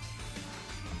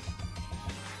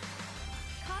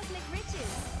 Cosmic riches.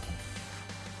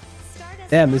 Stardust.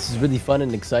 Damn, this is really fun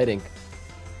and exciting.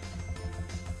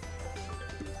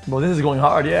 Well, this is going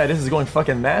hard. Yeah, this is going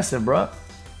fucking massive, bro.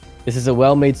 This is a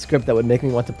well-made script that would make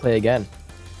me want to play again.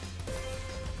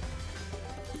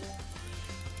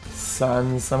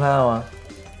 Sun somehow.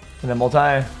 And then multi.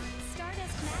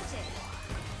 Stardust magic.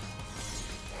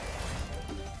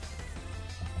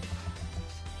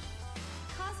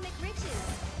 Cosmic riches.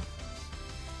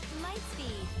 Light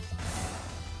speed.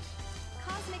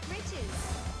 Cosmic riches.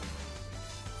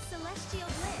 Celestial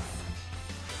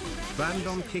bliss. Banned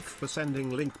on Congratulations. kick for sending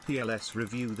link PLS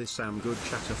review this am good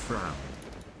chatter frown.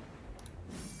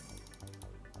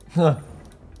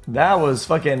 That was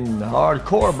fucking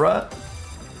hardcore, bruh.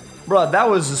 Bruh, that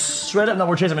was straight up. No,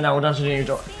 we're chasing right now. We're not chasing each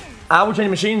other. We're chasing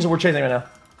machines, or we're chasing right now.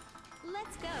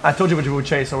 Let's go. I told you what you would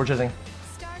chase, so we're chasing.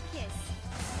 Star kiss.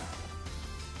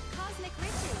 Cosmic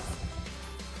riches.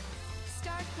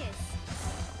 Star kiss.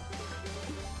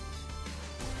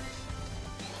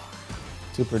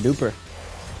 Super duper.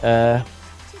 To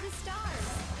the stars.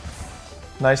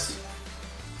 Nice.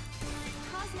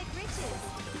 Cosmic riches.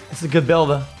 It's a good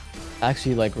build.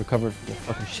 Actually, like, recovered from the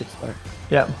fucking shit start.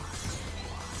 Yeah.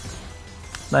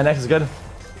 9x is good.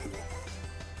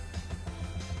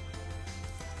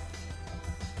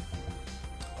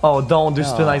 Oh, don't do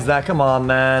spin like that. Come on,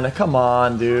 man. Come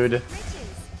on, dude. Riches.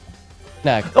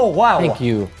 Knack. Oh, wow. Thank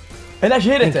you. And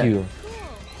actually hit it. Thank you.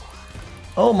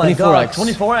 Oh my god.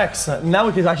 24x. 24x. Now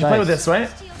we can actually play with Nice. this, right?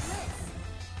 Celestial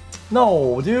bliss.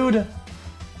 No, dude.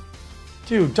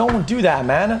 Dude, don't do that,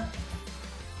 man.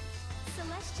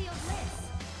 Celestial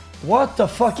bliss. What the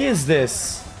fuck is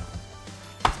this?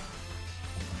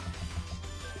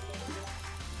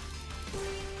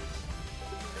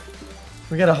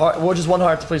 We get a heart. Well, just one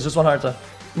heart, please. Just one heart.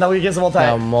 Now we get some multi.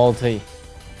 Now multi.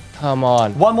 Come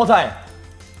on. One multi.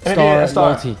 Maybe a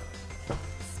Star, multi.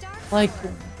 Like,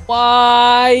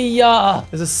 why?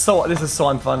 This is so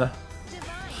unfun.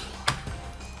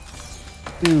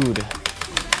 Dude.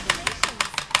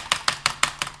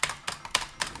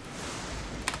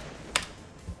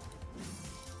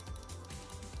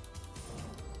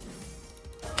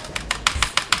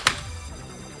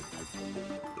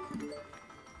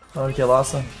 Okay,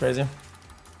 lost. Crazy.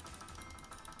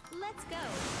 Let's go.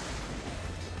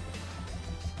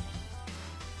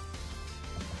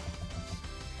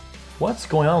 What's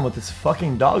going on with this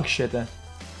fucking dog shit? Stardust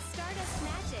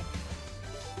magic.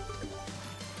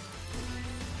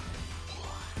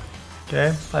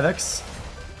 Okay, 5x.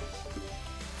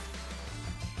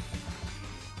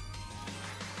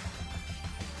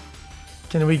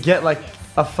 Can we get like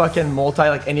a fucking multi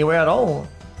like anywhere at all?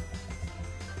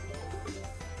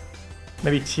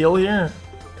 Maybe teal here?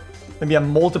 Maybe a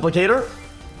multiplicator?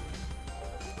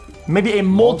 Maybe a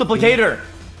multiplicator!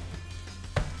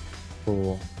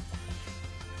 Cool.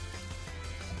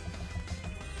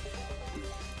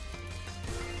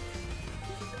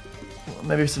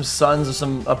 Maybe some suns or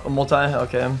some a multi.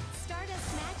 Okay.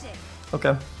 Stardust magic.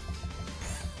 Okay.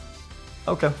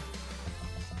 Okay.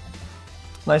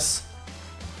 Nice.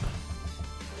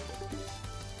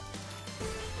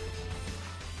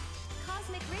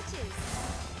 Cosmic riches.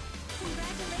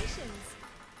 Congratulations.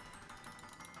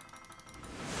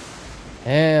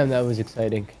 Damn, that was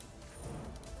exciting.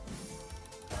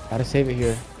 Gotta save it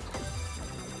here.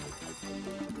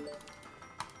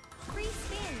 Free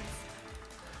spins.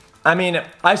 I mean,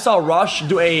 I saw Rush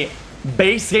do a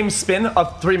base game spin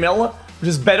of 3 mil, which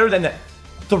is better than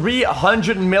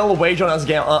 300 mil wage on us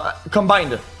game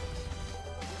combined.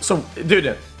 So,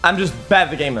 dude, I'm just bad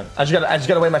at the game. I just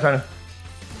gotta wait my turn.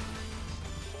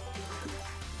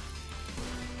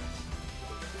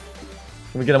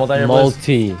 Can we get a multi here, please?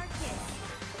 Multi.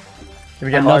 Can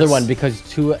we get Another hearts? one because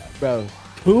two, bro.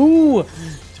 Two.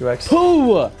 2x.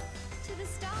 Two. To the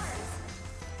stars.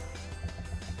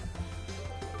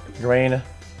 Grain. Oh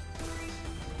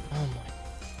my.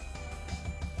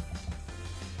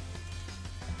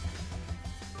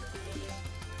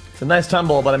 It's a nice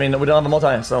tumble, but I mean, we don't have a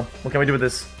multi, so what can we do with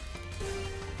this?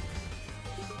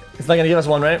 It's not gonna give us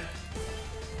one, right?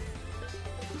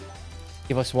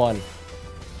 Give us one.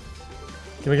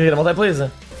 Can we get a multi, please?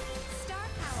 Star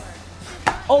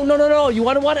power. Oh, no, no, no. You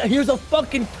want one? Here's a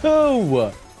fucking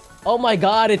two. Oh my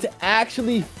god, it's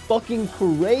actually fucking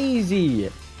crazy.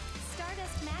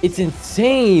 Stardust magic. It's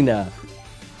insane. Magnificent.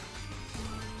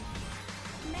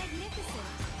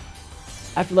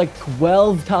 After like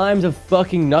 12 times of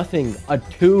fucking nothing, a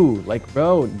two. Like,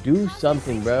 bro, do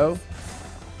something, bro.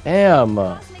 Damn.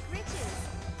 Cosmic riches.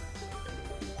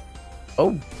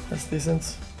 Oh, That's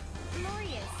decent.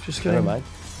 Glorious. Just kidding. never mind.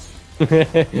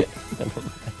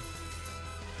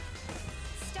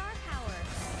 Star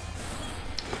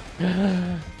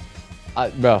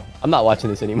power. Bro, I'm not watching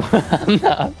this anymore.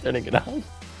 I'm turning it off.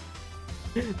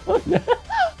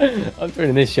 I'm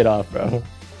turning this shit off, bro.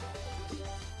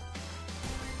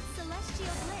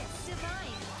 Celestial bliss.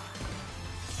 Divine.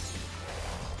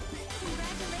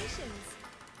 Congratulations.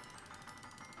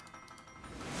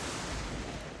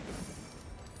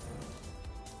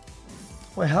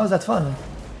 Wait, how is that fun?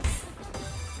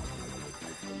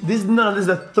 This is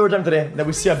the third time today that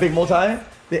we see a big multi.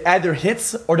 They either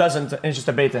hits or doesn't, and it's just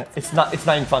a beta. It's not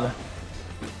even fun.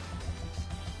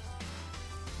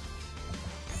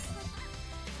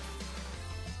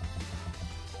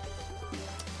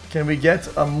 Can we get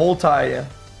a multi?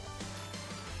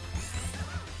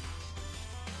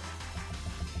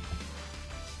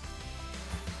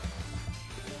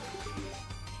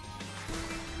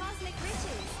 Cosmic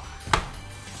riches.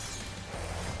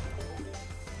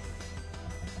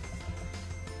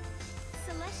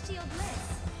 Celestial bliss.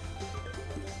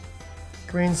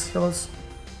 Greens, fellas.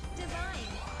 Divine.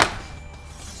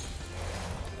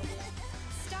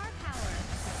 Star power.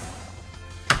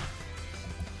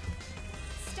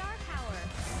 Star power.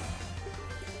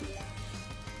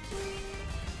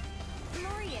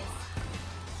 Glorious.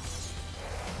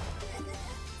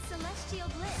 Celestial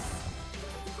bliss.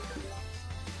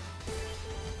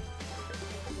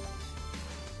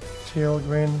 Teal,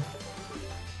 green.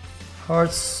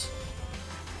 Hearts.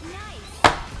 Nice.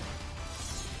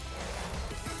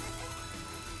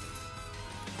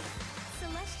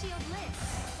 Celestial bliss.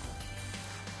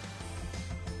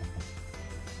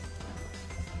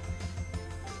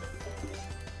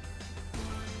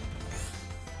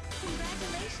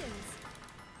 Congratulations.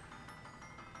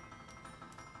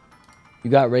 You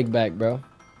got rig back, bro.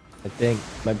 I think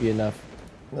might be enough.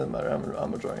 Doesn't matter.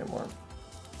 I'm drawing it more.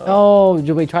 Oh,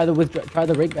 wait, try the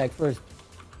rake back first.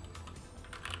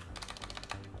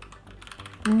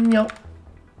 No.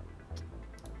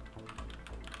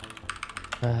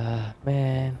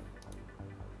 Man.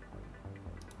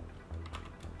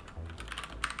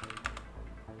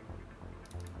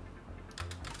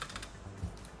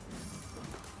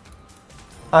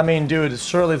 I mean, dude,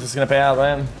 surely this is gonna pay out,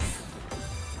 right?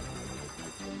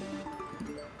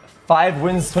 5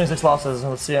 wins, 26 losses.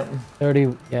 Let's see it.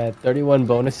 31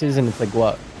 bonuses, and it's like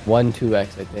what?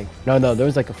 2x, I think. No, there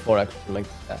was like a 4x or something like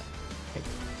that.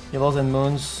 Yellows and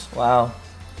moons. Wow.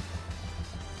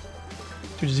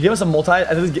 Dude, just give us a multi.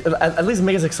 At least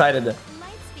make us excited. Light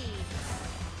speed.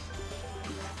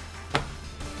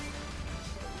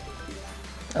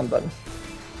 I'm done.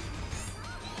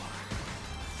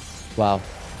 Wow.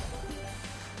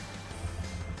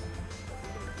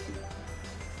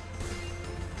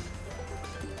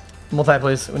 Multi,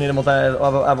 please. We need a multi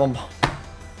album.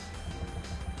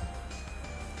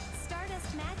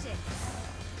 Stardust magic.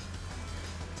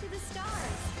 To the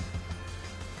stars.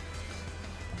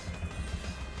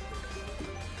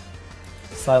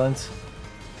 Silence.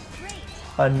 Great.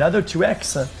 Another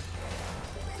 2x.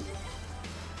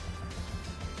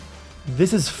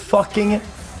 This is fucking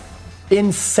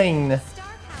insane. Star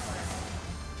power.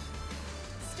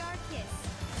 Star kiss.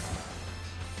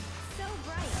 So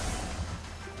bright.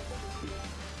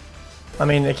 I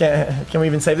mean, can we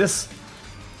even save this?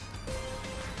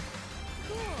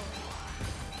 Cool.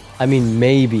 I mean,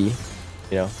 maybe.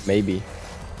 You know, maybe.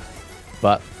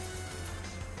 But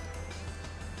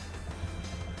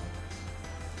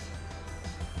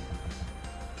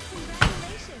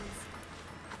Congratulations.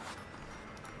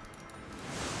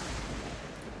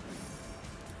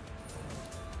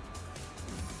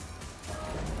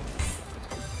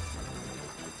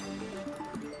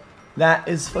 That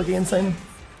is fucking insane.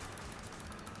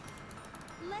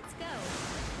 Let's go.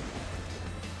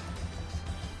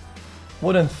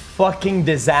 What a fucking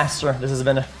disaster this has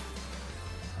been.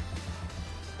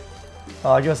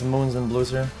 Oh, give us some moons and blues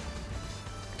here.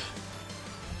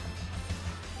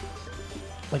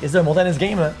 Like, is there a multi in this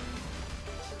game?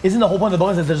 Isn't the whole point of the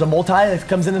bonus that there's a multi that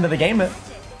comes into the game?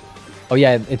 oh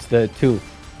yeah, it's the 2.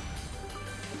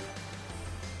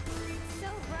 So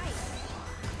bright.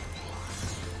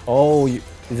 Oh, is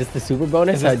this the super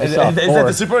bonus? Is I that just saw the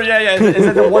 4. super? Yeah. Is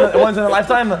that the once in a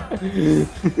lifetime? Star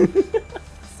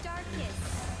kiss.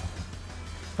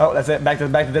 Oh, that's it. Back to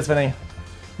this spinning.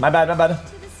 My bad. To the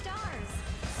stars.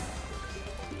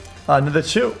 Another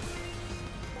 2.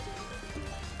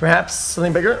 Perhaps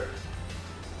something bigger.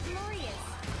 Glorious.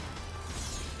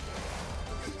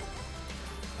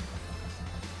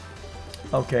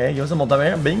 Okay, give us a multi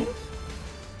here. Bing.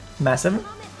 Massive. Comet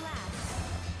blast.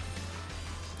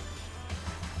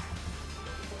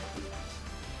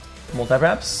 Multi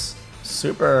perhaps.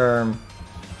 Super.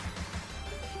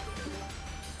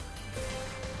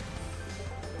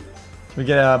 Can we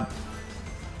get a...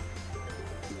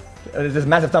 This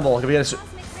massive tumble. Can we get a...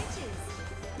 Cosmic riches.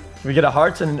 Can we get a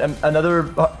heart and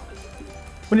another...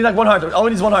 We need like 1 heart. Oh,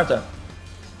 we need 1 heart though.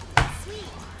 Sweet.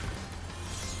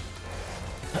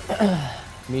 I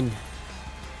mean,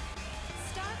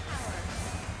 Star power.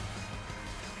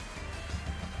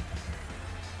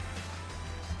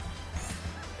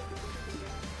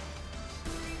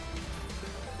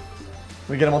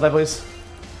 Can we get a multi please?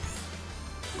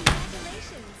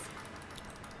 Congratulations.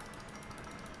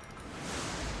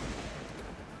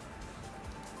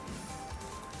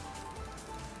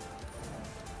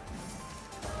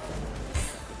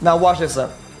 Now watch this. I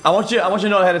want you to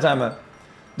know ahead of time.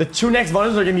 The 2 next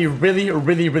bonuses are gonna be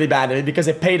really bad because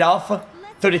they paid off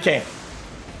 30k.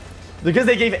 Because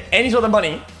they gave any sort of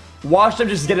money, watch them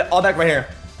just get it all back right here.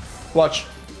 Watch.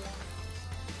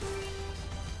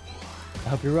 I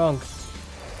hope you're wrong.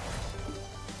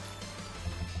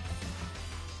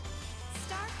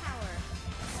 Star power.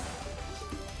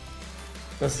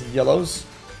 That's yellows.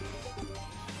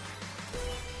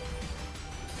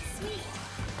 Sweet.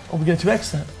 Oh, we get a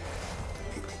 2x.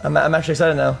 I'm actually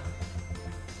excited now.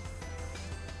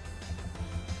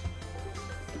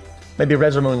 Maybe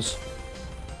reds or moons.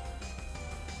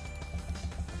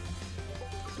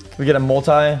 Can we get a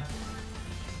multi?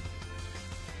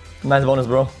 Nice bonus,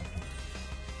 bro.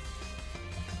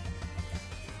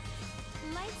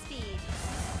 Light speed.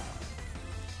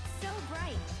 So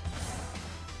bright.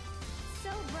 So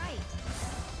bright.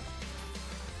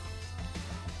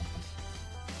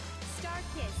 Star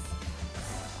kiss.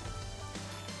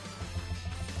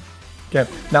 Okay,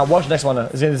 now watch the next one.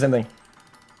 It's gonna do the same thing.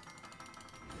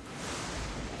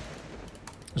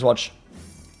 Just watch.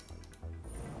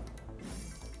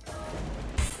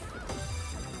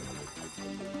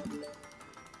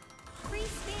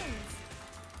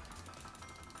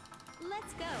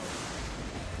 Let's go.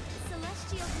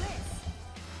 Celestial bliss.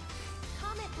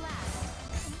 Comet blast.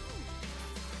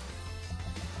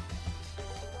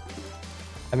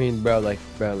 I mean, bro, like,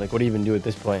 what do you even do at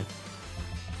this point?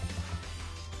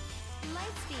 Light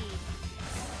speed.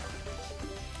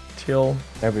 Teal.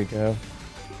 There we go.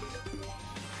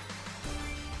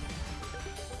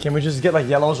 Can we just get like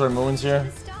yellows or moons The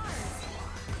here? stars.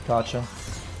 Gotcha.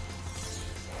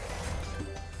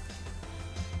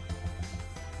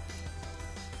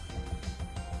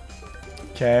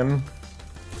 Okay.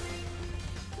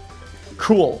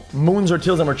 Cool. Moons or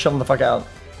teals and we're chilling the fuck out.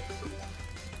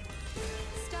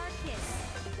 Star kiss.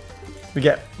 We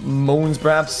get moons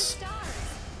perhaps. Stars.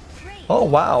 Great. Oh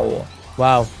wow.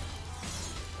 Wow.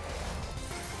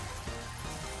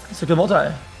 It's a good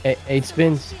multi. 8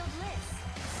 spins. Celestial bliss.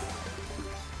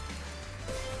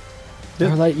 Dude.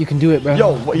 Starlight, you can do it, bro.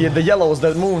 Yo, yeah, the yellows,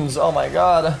 the moons. Oh my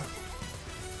god.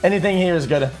 Anything here is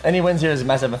good. Any wins here is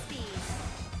massive. Speed.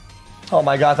 Oh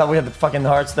my god, I thought we had the fucking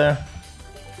hearts there.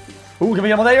 Ooh, can we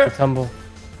get one there? Tumble.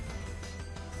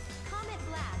 Comet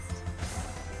blast.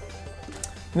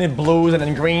 We need blues and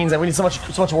then greens, and we need so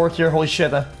much work here. Holy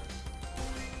shit. Great.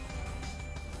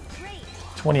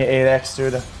 28x,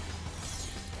 dude.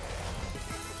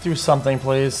 Do something,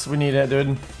 please. We need it,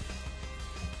 dude.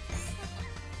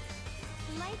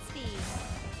 Light speed.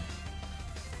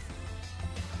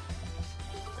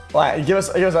 Alright, give us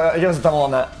a double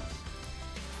on that.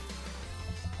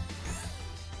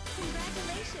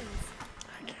 Congratulations. I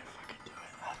can't fucking do it.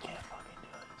 I can't fucking do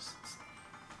this.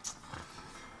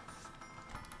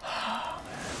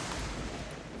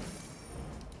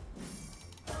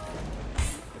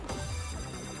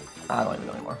 I don't even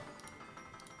know anymore.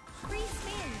 3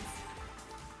 spins.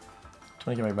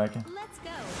 20 get back in. Let's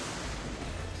go.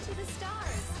 To the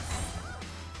stars.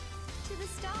 To the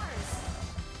stars.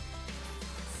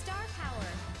 Star power.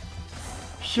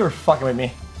 You're fucking with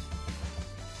me.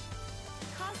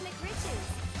 Cosmic riches.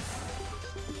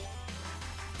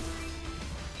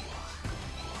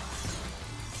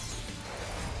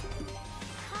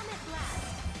 Comet blast.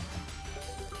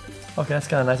 Okay, that's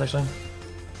kind of nice actually.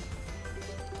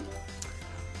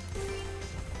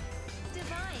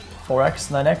 Divine. 4x,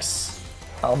 9x.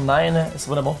 L9 is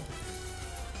winnable.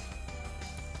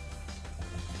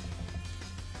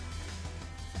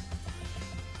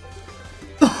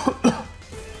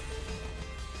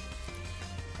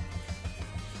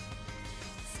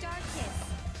 Star kiss.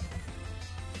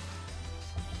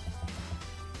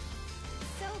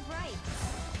 So bright.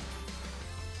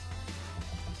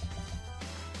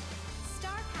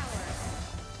 Star power.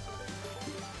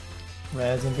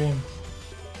 Res and beam.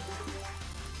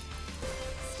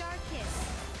 Star kiss.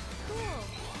 Cool.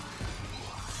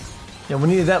 Yeah, we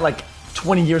needed that like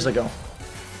 20 years ago.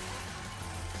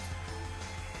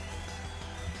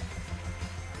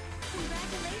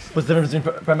 Congratulations. What's the difference between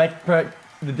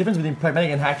the difference between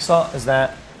pragmatic and hacksaw is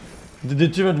that the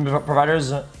two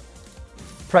providers,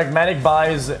 pragmatic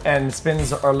buys and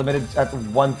spins are limited at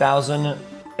 1,000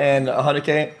 and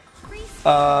 100k,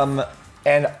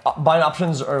 and buying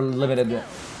options are limited.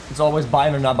 It's always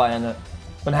buying or not buying it.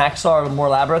 When hacksaw are more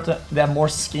elaborate, they have more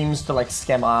schemes to like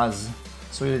scam Oz.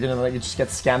 So you're gonna like you just get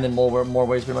scammed in more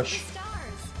ways pretty much. Stars.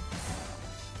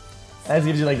 That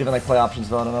gives you like different like play options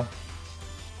though, I don't know.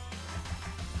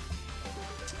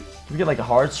 Can we get like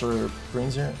hearts or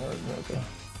greens here? Oh, okay.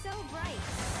 So bright.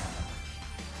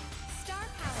 Star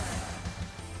power.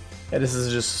 Yeah, this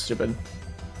is just stupid.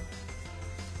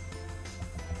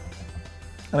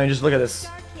 I mean, just look at this.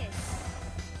 Star kiss.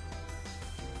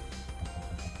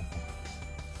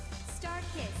 Star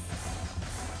kiss.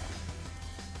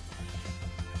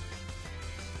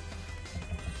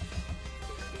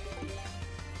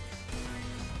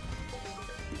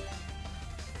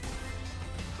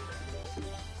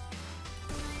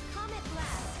 Comet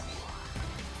blast.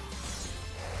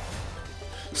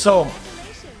 So,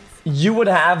 Congratulations. you would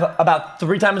have about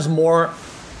 3 times more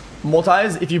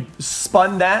multis if you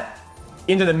spun that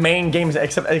into the main games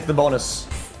except like the bonus.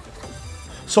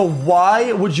 So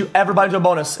why would you ever buy into a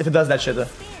bonus if it does that shit? If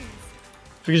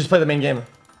Spins. you just play the main game.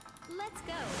 Let's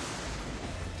go.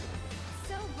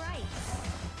 So bright.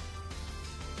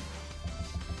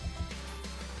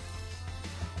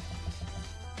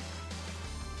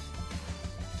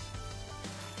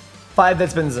 Five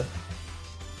that spins.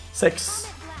 6,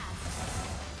 Comet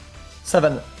blast.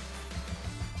 7,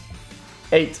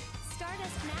 8.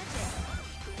 Stardust magic.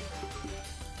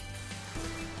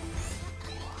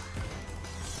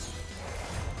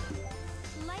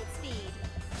 Light speed.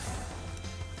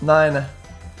 9.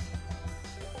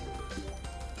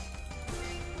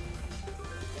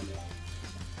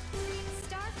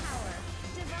 Star power.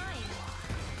 Divine.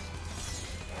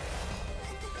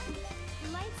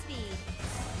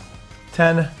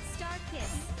 10, Star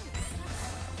Kiss.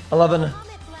 11,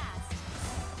 Comet Blast.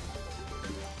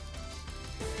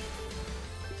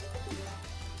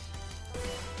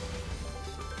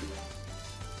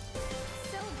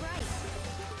 So bright.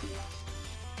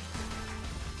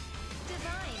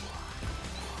 Divine.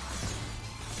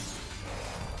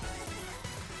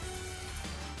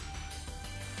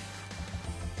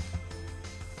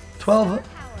 12, Power.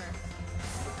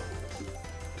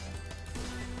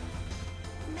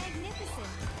 Magnificent.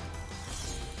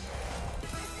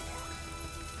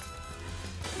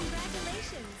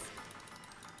 Congratulations.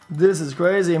 This is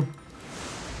crazy.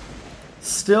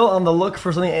 Still on the look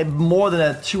for something more than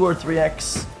a 2 or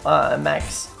 3x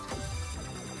max.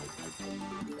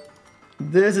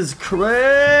 This is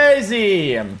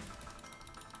crazy.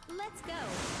 Let's go.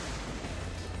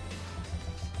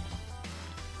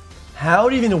 How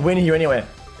do you even win here anyway?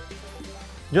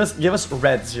 Just give us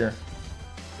reds here.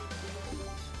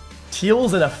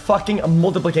 Teals and a fucking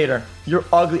multiplicator. You're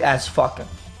ugly as fuck.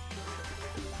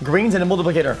 Greens and a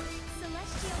multiplicator.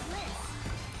 Celestial Bliss.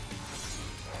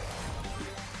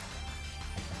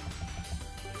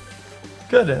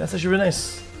 Good, that's actually really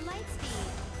nice. Light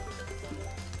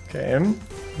Speed. Okay,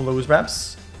 blues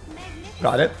wraps. Magnificent.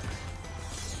 Got it.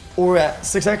 Or at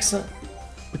 6x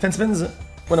with 10 spins.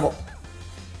 Winnable.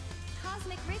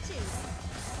 Cosmic Riches.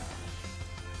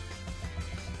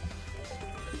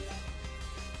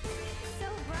 So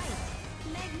bright.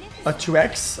 Magnificent. A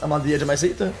 2x. I'm on the edge of my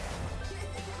seat. Star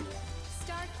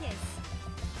Kiss.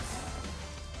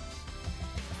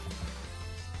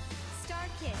 Star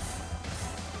Kiss.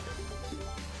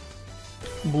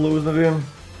 Blues maybe.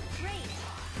 Great.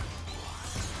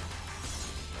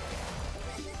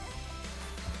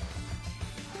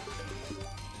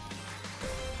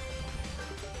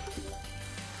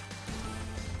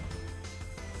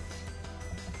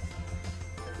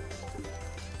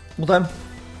 One time.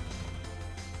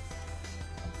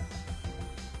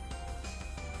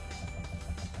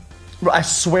 Bro, I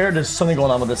swear there's something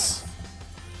going on with this.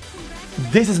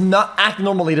 This is not acting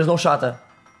normally. There's no shot there.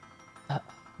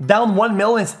 Down 1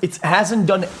 mil, it hasn't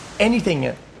done anything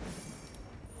yet.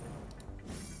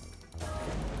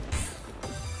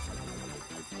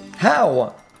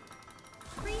 How?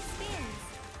 Free spins.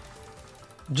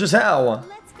 Just how?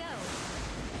 Let's go.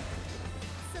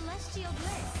 Celestial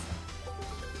Bliss.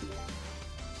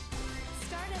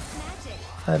 Stardust Magic.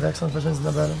 5 excellent questions,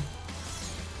 not bad.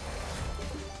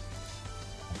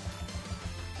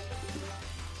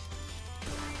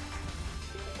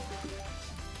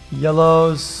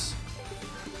 Yellows.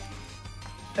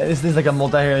 This is like a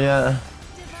multi here, yeah.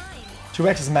 Divine.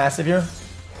 2x is massive here.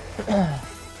 To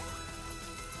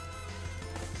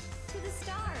the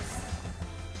stars.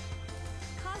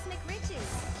 Cosmic Riches.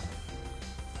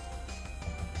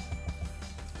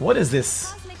 What is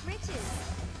this? Cosmic Riches.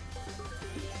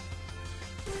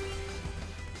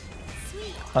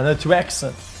 Sweet. Another 2x.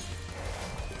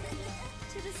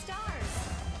 To the stars.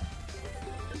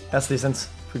 That's decent.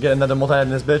 If we get another multi in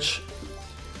this bitch.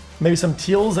 Maybe some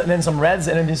teals and then some reds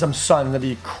and then some sun. That'd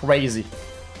be crazy.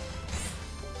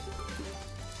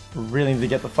 Really need to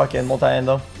get the fucking multi in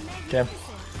though. Okay.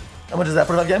 How much is that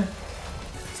per that game?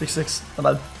 6-6.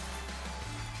 Not bad.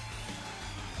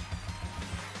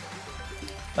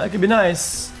 That could be nice.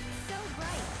 So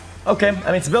bright. Okay, I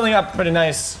mean it's building up pretty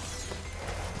nice.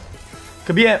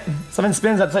 Could be it. 7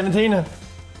 spins at 17.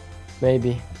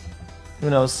 Maybe. Who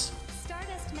knows?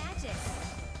 Stardust Magic.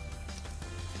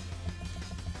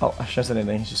 Oh, I shouldn't say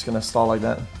anything. He's just gonna stall like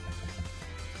that.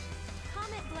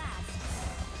 Comet Blast.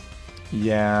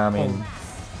 Yeah, I mean,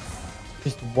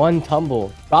 Just one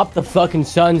tumble. Drop the fucking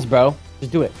suns, bro.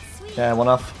 Just do it. Sweet. yeah, 1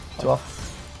 off, 2 off.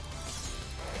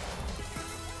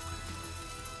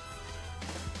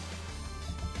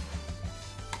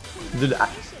 Dude,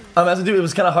 as a dude, it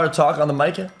was kind of hard to talk on the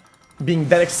mic, being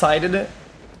that excited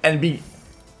and be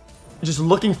just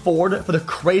looking forward for the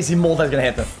crazy mold that's gonna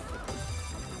happen.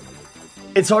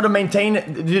 It's hard to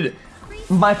maintain, dude.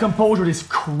 My composure is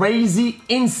crazy,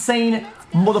 insane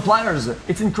multipliers.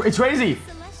 It's crazy.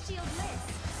 Celestial Bliss.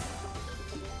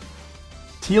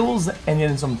 Teals and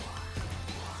then some.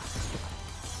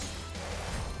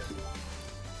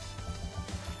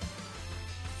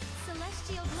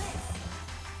 Celestial Bliss.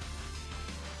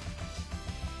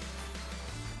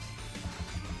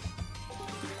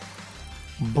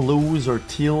 Blues or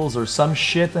teals or some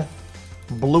shit.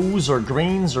 Blues or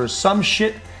greens or some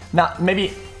shit. Now,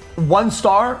 maybe 1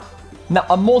 star. Now,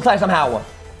 a multi somehow.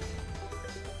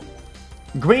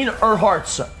 Green or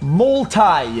hearts. Multi.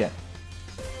 Comet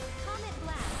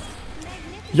Blast.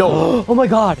 Magnificent. Yo. Oh my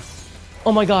god.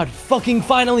 Oh my god. Fucking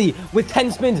finally. With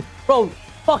 10 spins. Bro,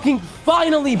 Fucking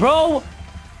finally, bro.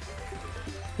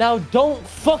 Now don't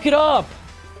fuck it up.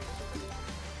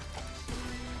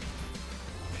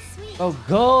 Sweet. Oh,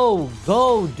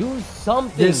 go, do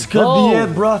something. This could be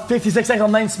it, bro. 56 seconds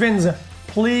on 9 spins.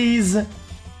 Please. Star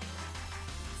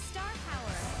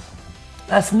power.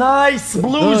 That's nice.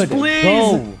 Blues, Good. please.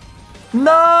 Go.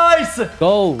 Nice.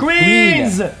 Go.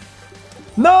 Greens. Green.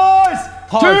 Nice.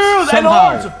 Hearts, Two and somehow.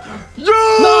 hearts.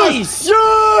 Yes. Nice.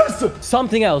 Yes.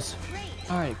 Something else.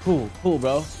 Great. All right, cool,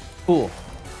 bro. Cool.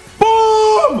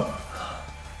 Boom.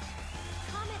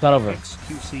 Not over.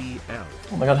 xqcl.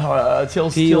 Oh my god,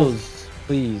 Teals. Teals,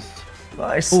 please.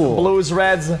 Nice. Cool. Blues,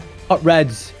 reds.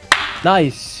 Reds.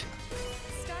 Nice.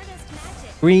 Stardust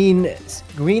magic.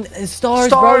 Green stars,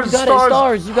 bro. Stars, You got stars. it.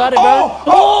 Stars. You got it, bro.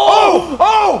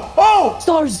 Oh.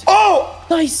 Stars. Oh.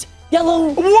 Nice. Yellow.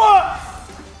 What?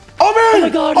 Oh me. Oh my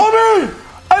god. Oh me.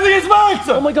 I think it's max.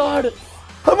 Oh my god.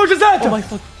 How much is that? Oh my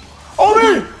fuck. Oh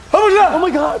me. How much is that? Oh my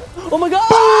god. Oh my god.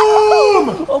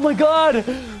 Boom. Oh my god.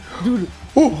 Dude.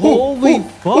 Holy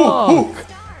fuck.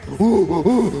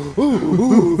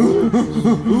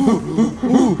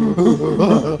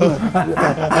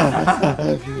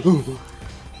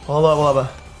 Hold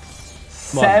up.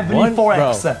 Come on,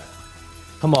 74x. bro.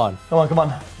 Come on. Come on.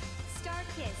 Star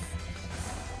kiss.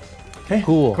 Okay.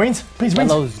 Cool. Greens, please, greens.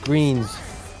 Yellows, greens.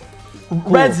 Cool.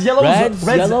 Reds, yellows, Reds,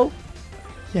 reds. yellow.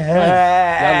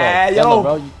 Yeah, Yellow,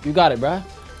 bro. You got it, bro.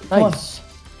 Come on. Nice.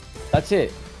 That's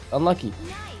it. Unlucky. Nice.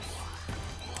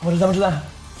 What is that?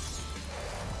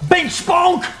 Big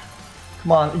spunk!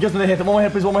 Come on, you guys need to hit it. One more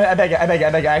hit, please. One more hit. I beg you. I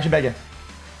actually beg you.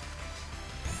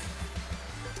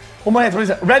 One more hit,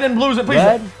 please. Red and blues,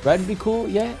 please. Red be cool,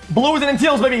 yeah. Blues and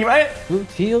teals, baby, right? Blue,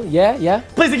 teal, yeah.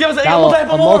 Please give us a Now, more.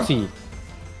 multi.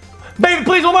 Baby,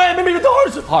 please, one more hit. Maybe with the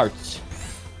horse. Hearts.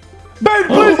 Baby,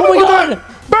 please, Oh one my more god.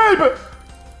 time.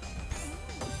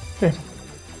 Baby.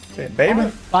 Okay, baby.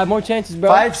 5 more chances, bro.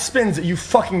 5 spins, you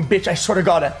fucking bitch. I swear to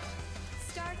God.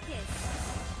 Star kiss.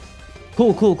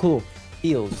 Cool.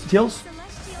 Teals. Teals?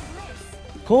 Celestial bliss.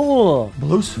 Cool.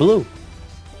 Blues? Blue.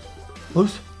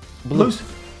 Blues? Blues?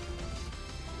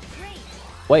 Great.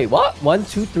 Wait, what? 1,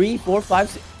 2, 3, 4, 5,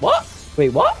 6. What? Wait,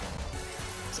 what?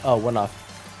 Oh, 1 off.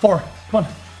 4. Come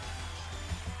on.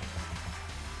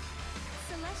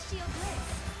 Celestial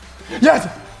bliss. Yes!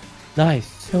 Nice.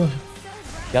 So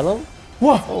bright. Yellow?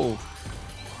 Whoa! Oh.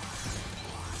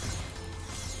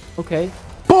 Okay.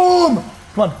 Boom!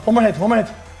 Come on, one more hit.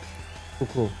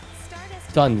 Cool.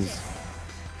 Stardust Suns. magic.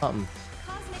 Something.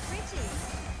 Cosmic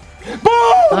riches.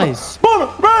 Boom! Nice. Boom!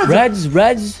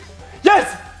 Reds.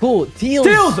 Yes! Cool. Teals.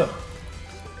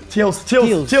 Teals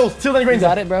and You greens.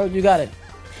 got it, bro. You got it.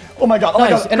 Oh my god,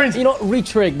 Nice. And greens. you know,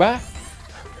 retrig, bruh.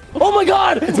 Oh my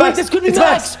god! Wait, Max. this could be It's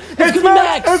Max. Max. This It's could be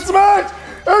Max. Max. It's Max.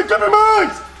 It could be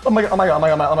Max. Oh my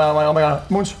god.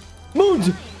 Moons. Moons.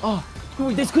 Oh,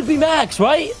 dude, this could be Max,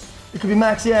 right? It could be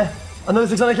Max, yeah. Another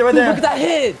 600k right Dude, there. look at that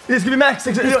hit. This could be Max.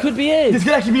 This could be it. This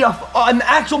could actually be an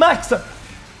actual Max.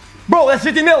 Bro, that's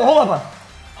 50 mil. Hold on.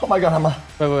 Oh my god, Hammer.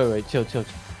 Wait. Chill.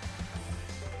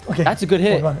 Okay. That's a good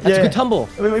hit. Hold on. That's a good tumble.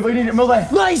 Wait, we need it. Move on.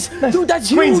 Nice. Dude,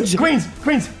 that's Greens. huge. Greens.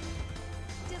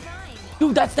 Divine.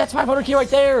 Dude, that's 500k right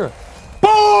there.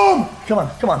 Boom! Come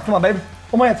on, baby.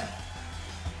 One more hit.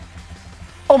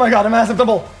 Oh my god, a massive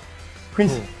double.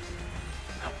 Queens.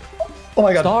 Oh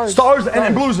my god. Stars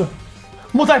and blues.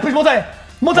 Multi, please, multi.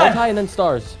 Multi and then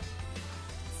stars.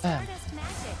 Stardust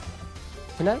magic.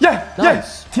 Can I? Yeah,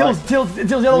 Nice. Teals,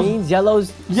 yellows. Greens,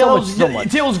 yellows. Yellows, So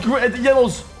much. yellows.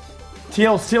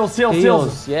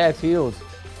 Teals. Yeah, teals.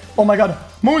 Oh my god.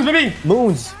 Moons, baby.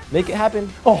 Moons. Make it happen.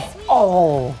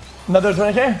 Oh. Another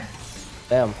 20k.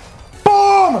 Damn.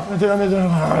 Boom!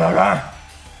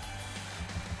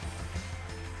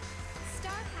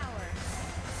 Star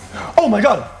power. Oh my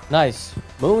god. Nice.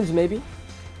 Moons, maybe.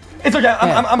 It's okay.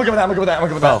 I'm good with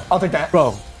that. I'll take that.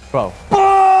 Bro.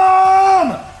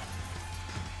 Boom!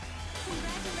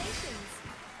 Congratulations.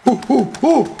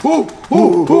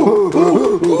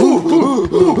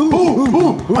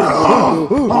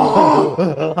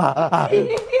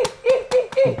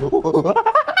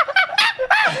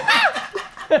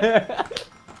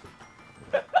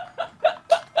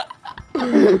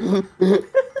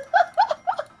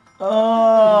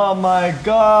 Oh my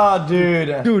god,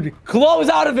 dude. Dude, close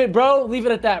out of it, bro. Leave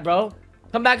it at that, bro.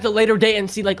 Come back to a later date and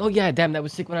see, like, oh yeah, damn, that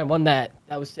was sick when I won that.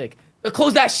 That was sick.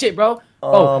 Close that shit, bro.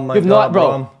 Oh my you've god,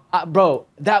 bro. Bro,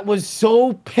 that was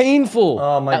so painful.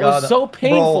 Oh my that god. That was so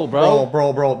painful, bro.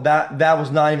 Bro. That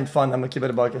was not even fun. I'm gonna keep it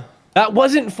a buck. That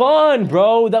wasn't fun,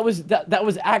 bro. That was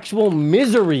actual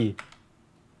misery.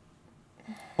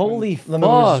 Holy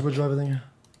fuck. Which everything.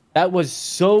 That was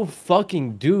so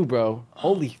fucking bro.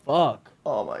 Holy fuck.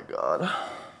 Oh my god.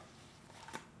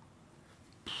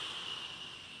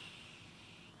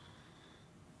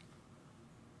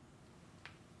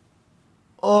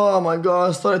 Oh my god,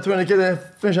 I started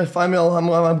 300k, finish at 5 mil.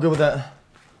 I'm good with that.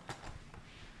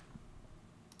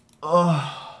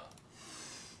 Oh.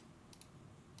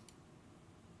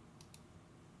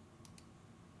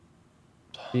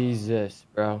 Jesus,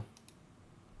 bro.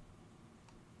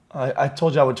 I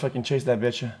told you I would fucking chase that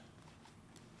bitch.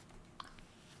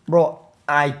 Bro,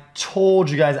 I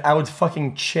told you guys I would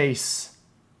fucking chase.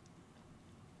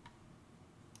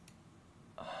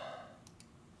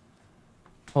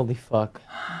 Holy fuck.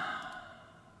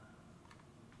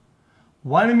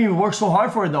 Why did me work so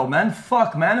hard for it though, man?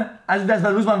 Fuck, man. I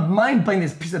lose my mind playing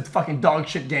this piece of fucking dog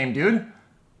shit game, dude.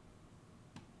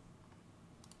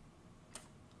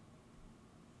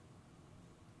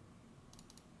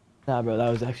 Nah, bro, that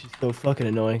was actually so fucking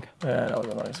annoying. Yeah, that was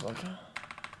annoying as fuck.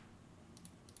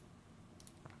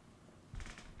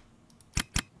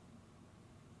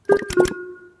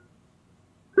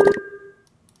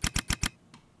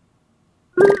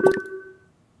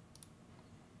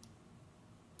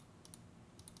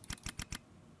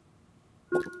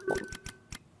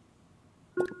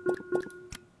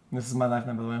 This is my life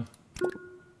now, by the way.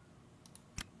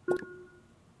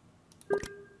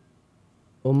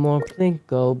 One more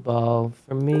plinko ball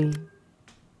for me.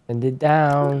 Send it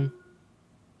down.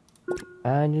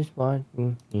 I just want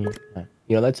you. You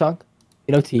know that song?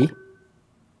 You know T?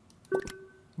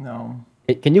 No.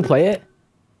 Can you play it?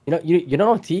 You don't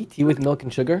know T? Tea with milk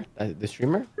and sugar? The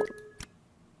streamer?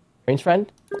 Strange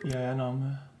friend? Yeah, I know.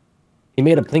 He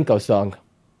made a plinko song.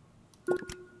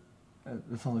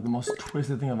 That sounds like the most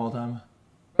twisted thing of all time.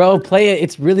 Bro, play it.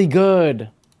 It's really good.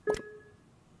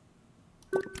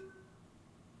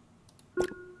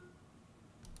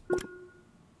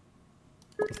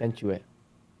 I sent you it.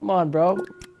 Come on, bro.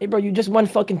 Hey, bro, you just won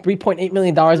fucking $3.8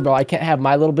 million, bro. I can't have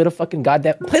my little bit of fucking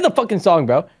goddamn... Play the fucking song,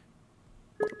 bro.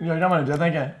 You know what I'm gonna do? I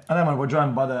think I'm gonna go try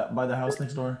and buy the house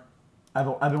next door. I've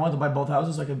been wanting to buy both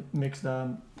houses so I could mix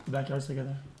the backyards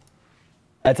together.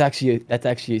 That's actually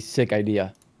a sick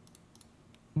idea.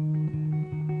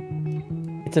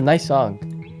 It's a nice song.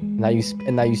 Now you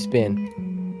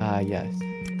spin. Ah, yes.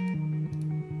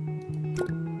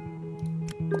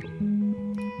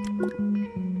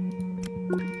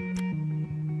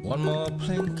 One more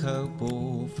plinko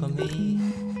ball for me.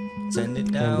 Send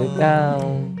it down. Send it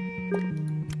down.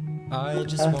 I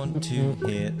just want to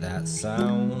hear that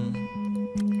sound.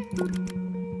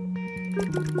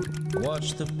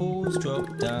 Watch the balls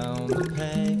drop down the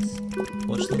pegs.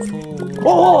 Watch them fall.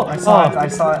 Oh! I saw it. I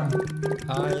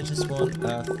just want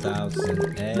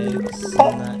 1,000 eggs,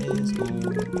 and that is all.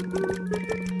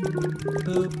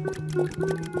 Boop,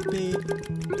 beep,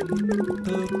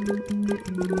 boop,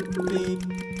 beep,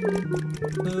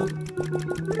 boop,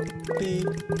 beep,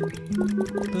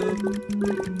 boop,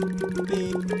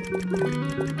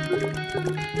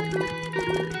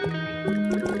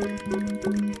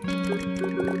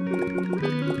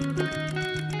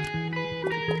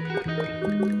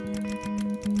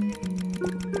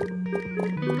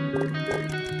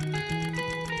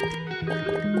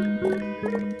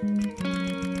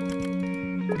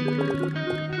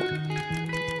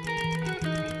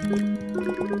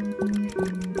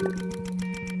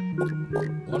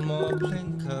 One more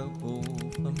plinko ball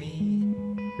for me.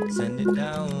 Send it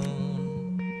down.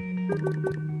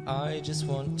 I just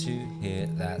want to hear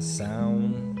that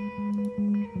sound.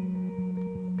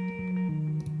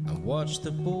 And watch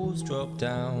the balls drop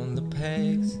down the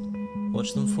pegs.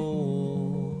 Watch them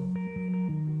fall.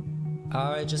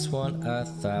 I just want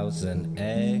 1,000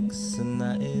 eggs, and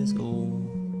that is all.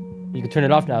 You can turn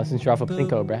it off now since you're off of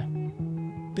plinko, bruh.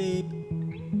 Beep.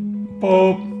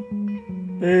 Boop.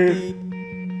 Beep.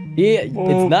 Yeah,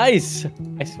 it's nice.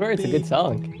 I swear it's a good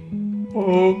song.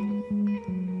 Boop.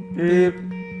 Beep.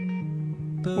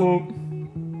 Boop.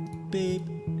 Beep.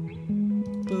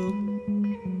 Boop.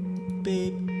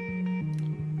 Beep.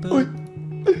 Boop.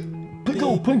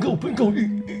 Plinko. Boop.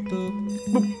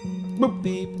 Boop.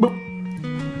 Beep. Boop.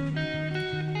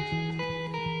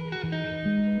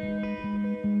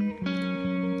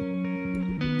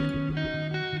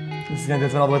 This is gonna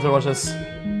get another way to watch this.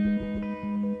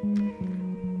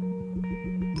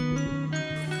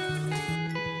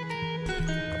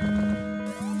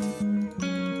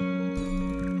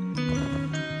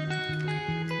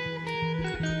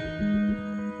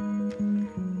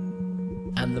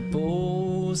 And the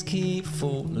balls keep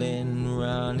falling,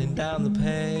 running down the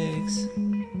pegs.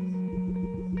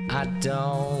 I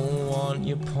don't want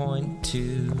your point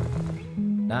to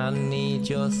I need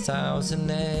your 1,000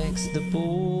 eggs. The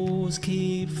balls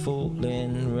keep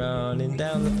falling, running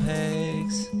down the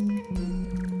pegs.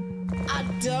 I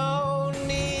don't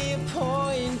need a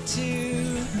point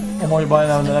to. I'm only buying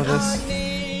now and then this. I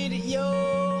need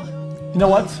your. You know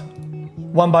what?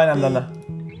 One buy and I'm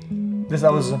done. This I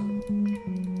was.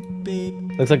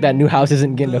 Looks like that new house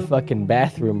isn't getting a fucking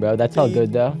bathroom, bro. That's all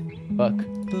good though. Fuck.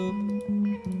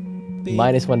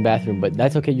 -1 bathroom, but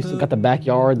that's okay. You still got the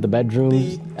backyard, the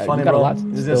bedrooms. Funny, you got bro. a lot.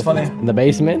 This is funny. In the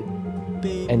basement,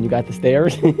 and you got the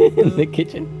stairs in the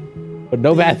kitchen, but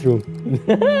no bathroom.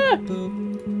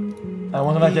 I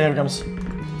wonder if here it comes.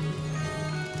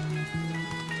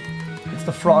 It's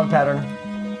the frog pattern.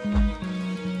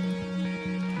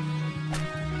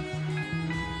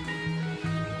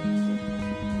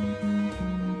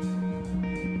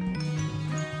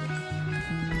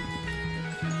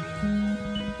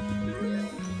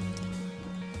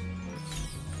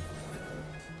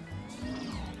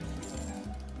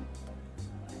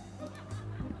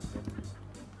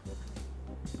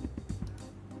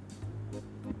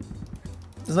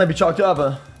 This might be chalked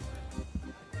up.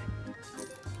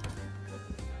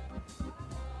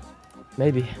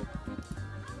 Maybe.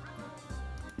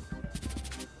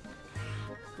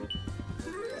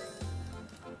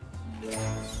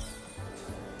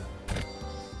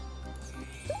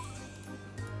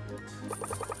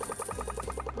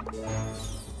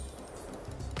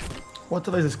 What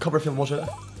the fuck is this Copperfield bullshit?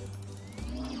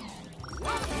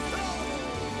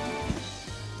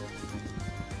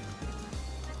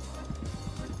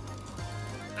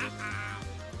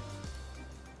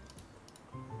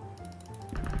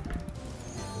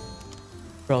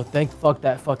 Bro, thank fuck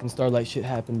that fucking Starlight shit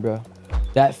happened, bro.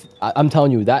 I'm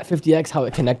telling you, that 50x, how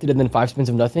it connected and then 5 spins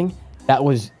of nothing, that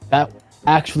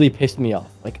actually pissed me off.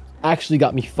 Like, actually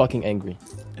got me fucking angry.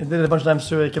 It did it a bunch of times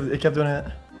too. It kept doing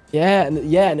it. Yeah,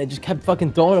 and it just kept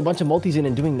fucking throwing a bunch of multis in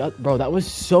and doing nothing. Bro, that was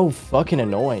so fucking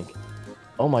annoying.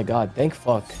 Oh my god, thank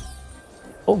fuck.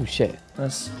 Oh shit.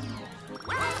 Nice.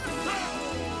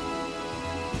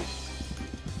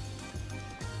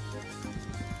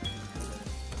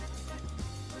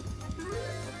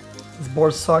 This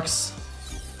board sucks.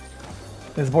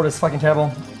 This board is fucking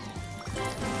terrible.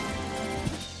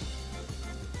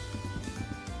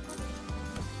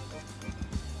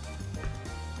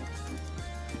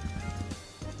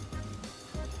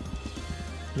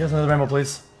 You guys another rainbow,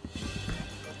 please.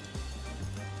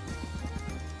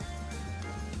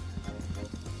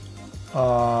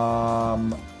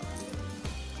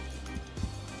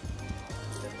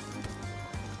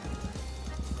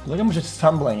 Look how much it's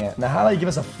tumbling it. Now how do you give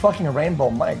us a fucking rainbow?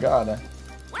 My god.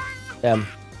 Damn.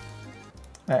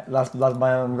 Alright, last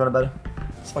buy, I'm going to bed.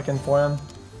 It's fucking 4 AM.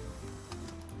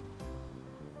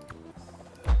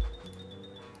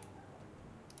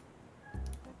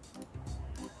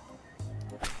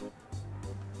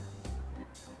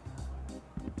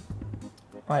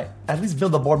 Alright, at least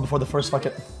build the board before the first fuck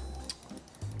it.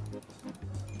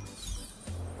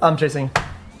 I'm chasing.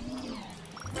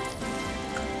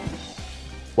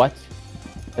 What?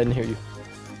 I didn't hear you.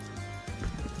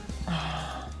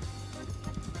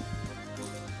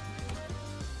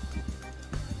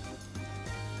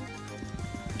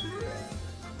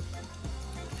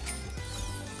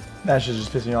 That shit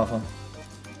just pissed me off, huh?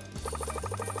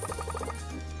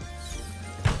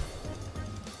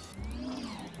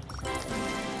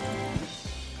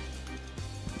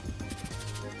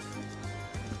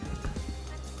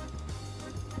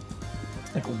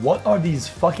 Like, what are these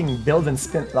fucking build and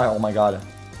spin? Oh my god.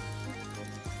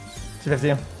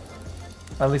 250.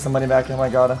 At least some money back. Oh my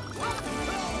god.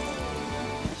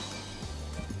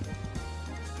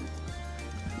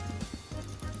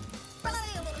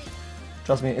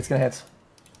 Trust me, it's gonna hit.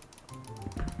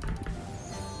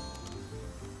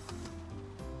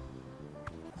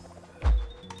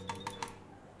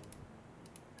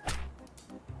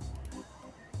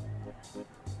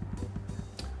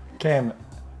 Okay.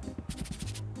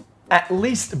 At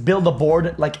least build a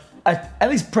board, like, at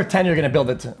least pretend you're gonna build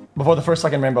it before the first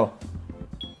fucking rainbow.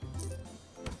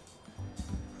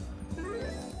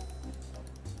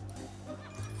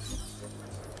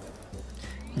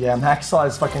 Yeah, Hacksaw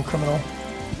is fucking criminal.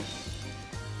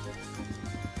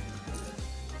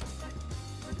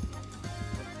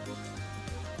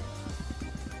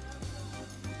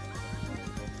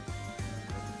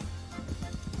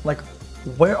 Like,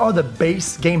 where are the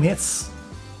base game hits?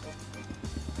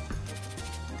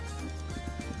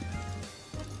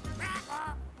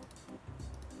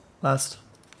 Last.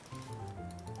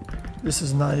 This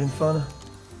is not even fun.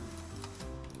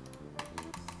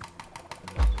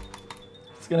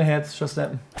 It's gonna hit, it's just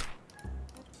it.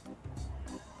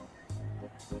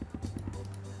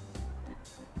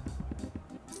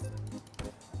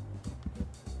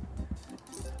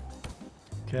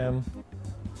 Okay.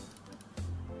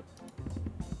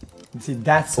 See,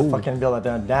 that's a fucking build right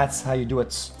there. That's how you do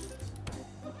it.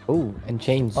 Oh, and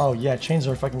chains. Oh yeah, chains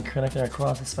are fucking connecting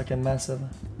across. It's fucking massive.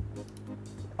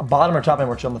 Bottom or top, and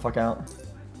we're chilling the fuck out.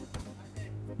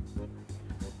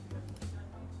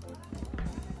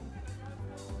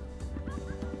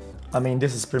 I mean,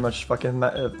 this is pretty much fucking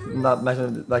not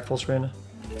like full screen.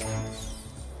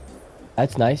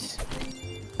 That's nice.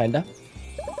 Kinda.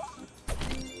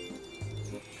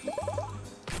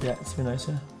 Yeah, it's really nice,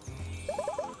 yeah.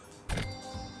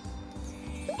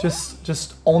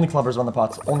 Just only clovers on the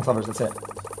pots. Only clovers, that's it.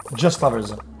 Just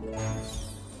clovers.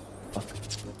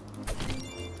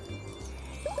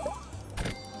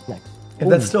 Nice.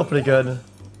 And that's still pretty good.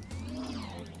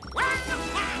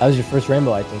 That was your first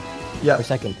rainbow, I think. Yeah. Or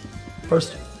second.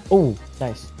 First. Oh,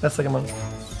 nice. That's second one.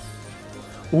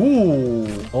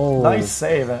 Ooh. Oh. Nice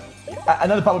save.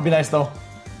 Another pot would be nice though.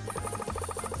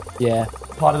 Yeah.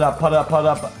 Pot it up, pot it up, pot it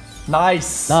up.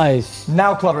 Nice. Nice.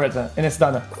 Now clover it, and it's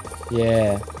done.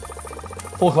 Yeah.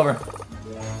 Full clover.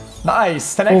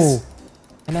 Nice. 10x. Oh.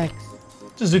 10x.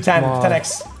 Just do 10. Come on.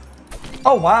 10x.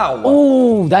 Oh, wow.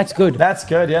 Oh, that's good. That's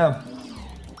good, yeah.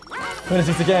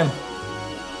 26 the game.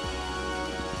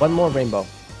 One more rainbow.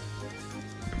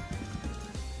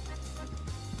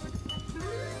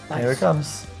 Nice. Here it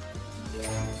comes.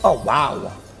 Oh,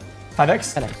 wow.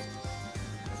 5x. 10x.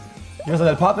 Give us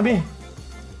that pot to me.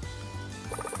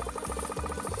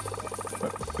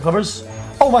 Clovers.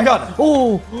 Oh my god.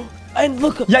 Oh, and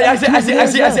look. Yeah, and I see it.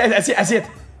 I see it.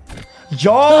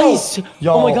 Yo. Nice.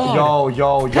 Yo, Oh my god.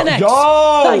 yo. 10x.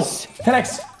 Yo. Nice.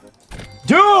 10x.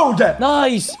 Dude.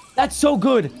 Nice. That's so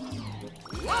good.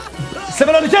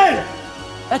 700k.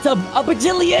 That's a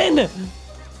bajillion.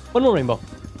 One more rainbow.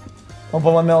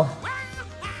 1.1 mil.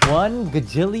 1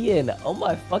 gajillion. Oh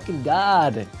my fucking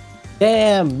god.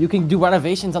 Damn, you can do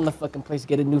renovations on the fucking place.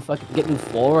 Get new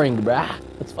flooring, bruh.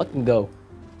 Let's fucking go.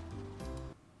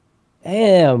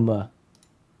 Damn.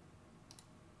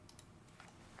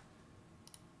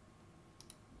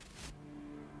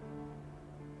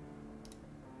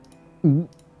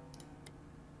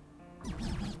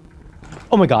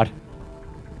 Oh my god.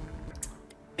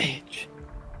 Bitch.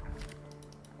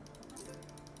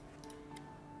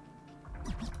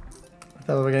 I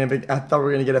thought we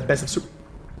were gonna get a best of super.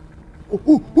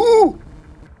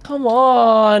 Come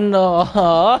on.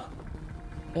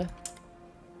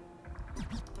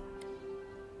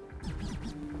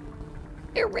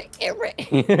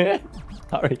 Yeah.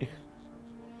 Sorry.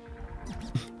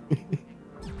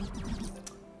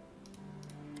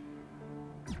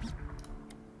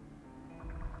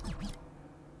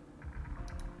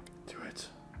 Do it.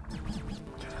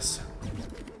 Get us.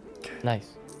 Okay.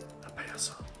 Nice. Pay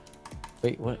us.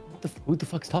 Wait, what? Who the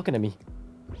fuck's talking to me?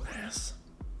 Pay us.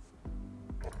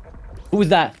 Who was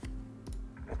that?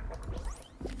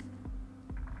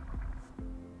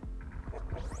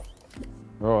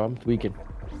 Bro, I'm tweaking.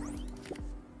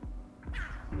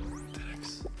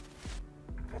 10x.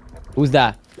 Who's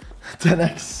that?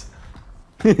 10x.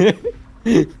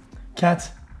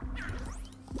 Cat.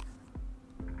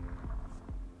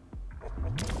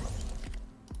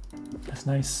 That's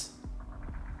nice.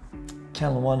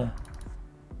 Calawana.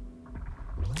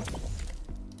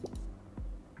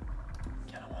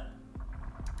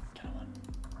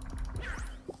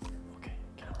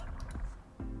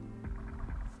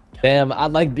 Damn, I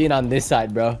like being on this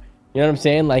side, bro. You know what I'm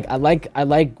saying? Like, I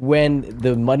like when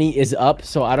the money is up,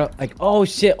 so I don't like, oh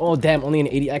shit, oh damn, only an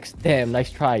 80x. Damn, nice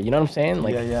try. You know what I'm saying?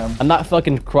 Like, Yeah. I'm not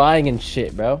fucking crying and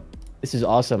shit, bro. This is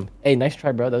awesome. Hey, nice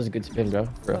try, bro. That was a good spin, bro.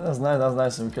 That was nice. That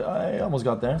was nice. I almost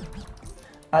got there.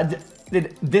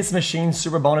 Dude, this machine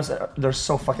super bonus. They're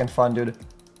so fucking fun, dude.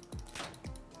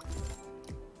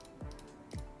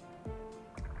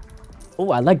 Oh,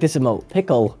 I like this emote.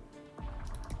 Pickle.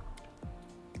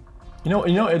 You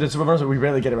know, the super bonus, we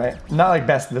rarely get it, right? Not like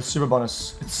best, the super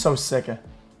bonus. It's so sick.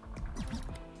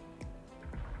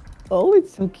 Oh,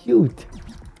 it's so cute.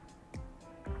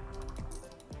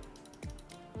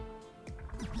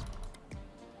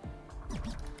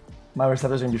 My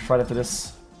receptor's gonna be fried after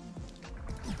this.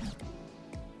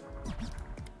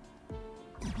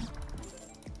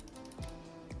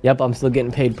 Yep, I'm still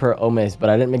getting paid per omis,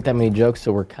 but I didn't make that many jokes,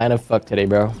 so we're kind of fucked today,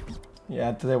 bro.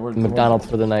 Yeah, today we're McDonald's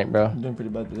for the night, bro. doing pretty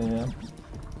bad today, yeah.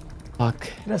 Fuck.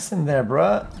 Get us in there,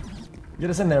 bruh. Get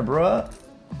us in there, bruh.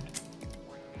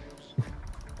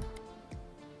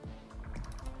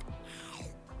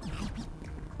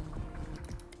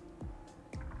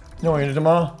 You know what we're gonna do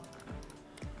tomorrow?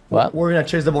 What? We're gonna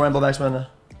chase double rainbow maxman.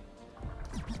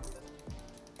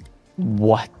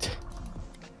 What?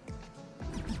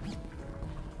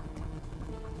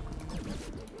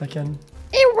 I can.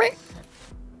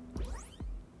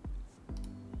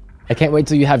 I can't wait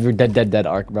till you have your dead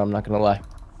arc, bro. I'm not gonna lie.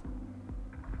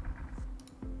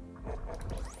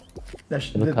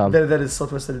 It'll come. That is so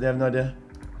twisted. They have no idea.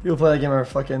 People play that game are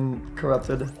fucking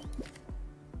corrupted.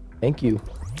 Thank you.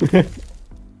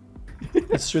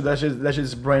 It's true. That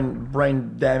shit's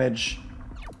brain damage.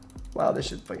 Wow, this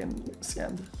shit fucking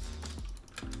scammed.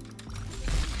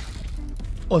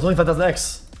 Oh, it's only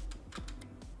 5,000x.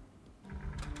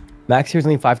 Max here's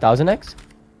only 5,000x?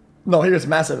 No, here's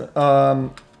massive.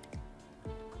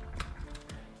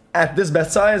 At this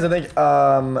bet size, I think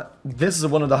this is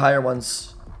one of the higher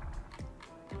ones.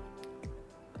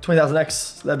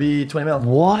 20,000x. That'd be 20 mil.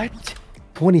 What?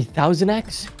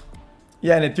 20,000x?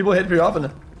 Yeah, and people hit pretty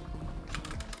often.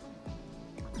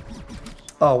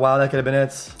 Oh wow, that could have been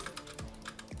it.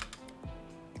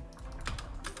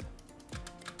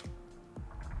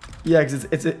 Yeah, because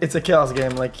it's a chaos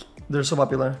game. Like they're so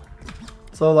popular,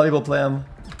 so a lot of people play them.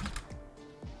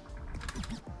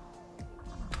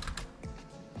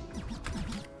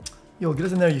 Yo, get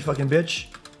us in there, you fucking bitch.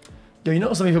 Yo, you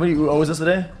know somebody who owes us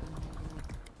today?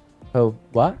 Oh,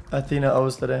 what? Athena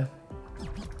owes today.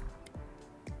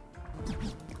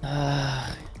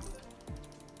 I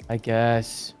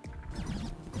guess.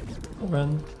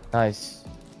 Run. Nice.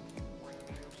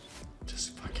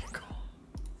 Just fucking go.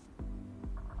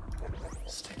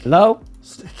 Sticky. Hello?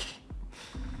 Sticky.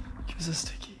 Give us a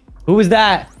sticky. Who was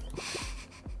that?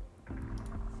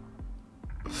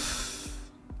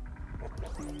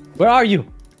 Where are you?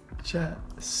 Chat.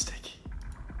 Sticky.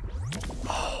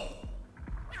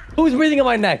 Who's breathing on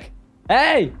my neck?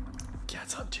 Hey!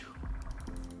 Cats on two.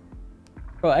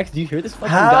 Bro, X, do you hear this fucking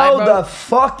How guy, bro? the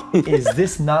fuck is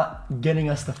this not getting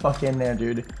us the fuck in there,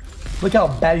 dude? Look how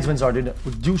bad these wins are, dude.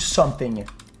 Do something.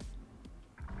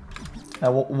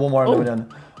 One more and then we're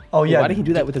done. Oh, yeah. Why did he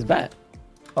do that with his bat?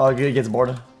 Oh, he gets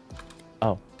bored.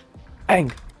 Oh.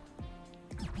 Bang.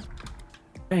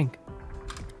 Bang.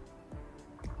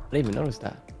 I didn't even notice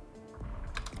that.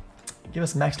 Give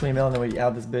us max 20 mil and then we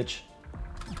out this bitch.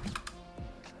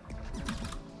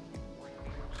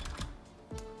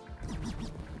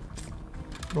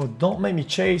 Bro, don't make me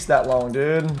chase that long,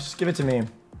 dude. Just give it to me.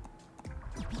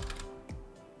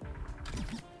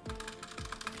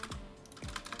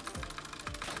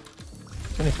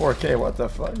 $24K, what the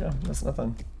fuck? Yeah, that's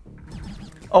nothing.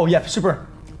 Oh, yeah, super.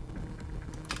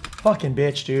 Fucking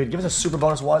bitch, dude. Give us a super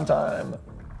bonus one time.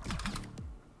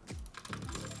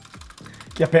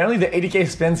 Yeah, apparently the 80K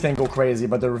spins can go crazy,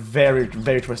 but they're very,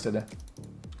 very twisted.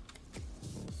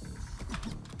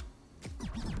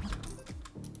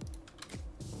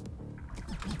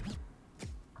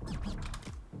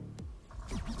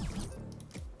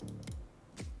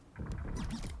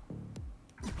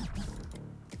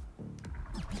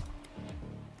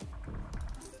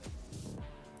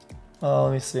 Oh,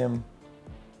 let me see them.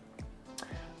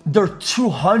 They're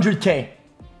 200K.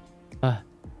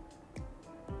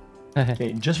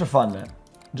 Okay, just for fun, man.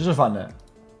 Just for fun, man.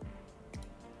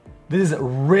 This is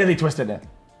really twisted.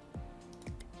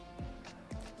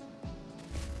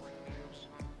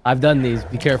 I've done these.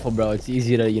 Be careful, bro. It's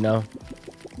easy to, you know.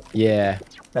 Yeah.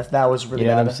 That was really You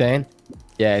know bad. what I'm saying?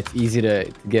 Yeah, it's easy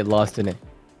to get lost in it.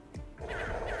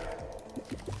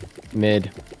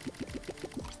 Mid.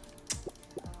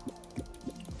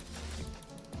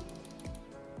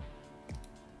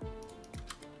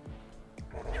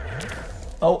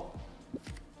 Oh.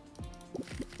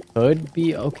 Could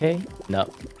be okay. No.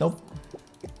 Nope.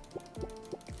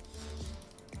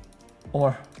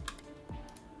 Or.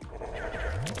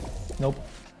 Nope.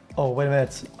 Oh, wait a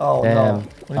minute. Oh, Damn. no.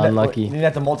 We need Unlucky. We need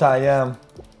that to multi, yeah.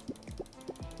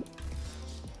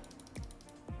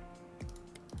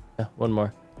 Yeah, one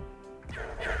more.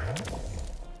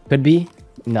 Could be.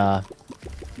 Nah.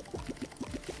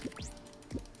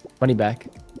 Money back.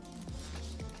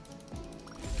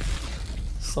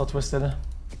 So twisted.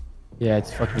 Yeah,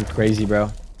 it's fucking crazy,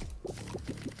 bro.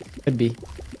 Could be.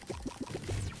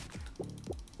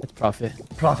 That's profit.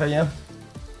 Profit, yeah.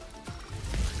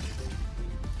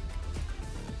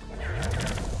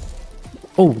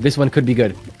 Oh, this one could be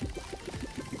good.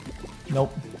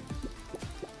 Nope.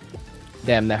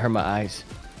 Damn, that hurt my eyes.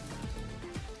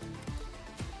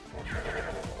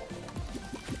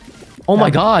 Oh my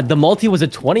god, the multi was a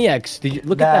 20x. Did you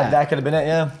look at that? That could have been it,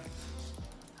 yeah.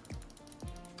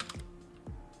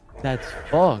 That's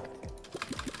fucked.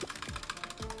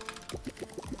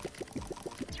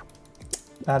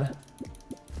 Bad.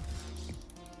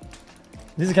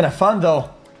 This is kind of fun,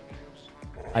 though.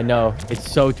 I know.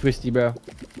 It's so twisty, bro.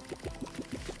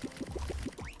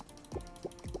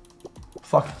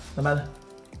 Fuck. Not bad.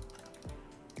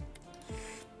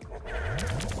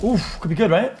 Oof, could be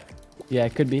good, right? Yeah,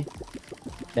 it could be.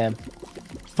 Damn.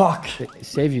 Fuck.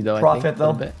 Save you though. Profit I think, a though.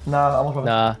 little bit. Nah, I'm okay.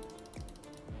 Nah.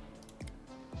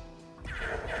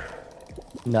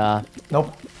 Nah.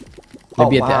 Nope.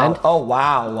 Maybe oh, at the wow. end. Oh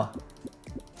wow.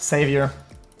 Savior.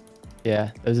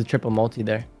 Yeah, there's a triple multi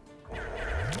there.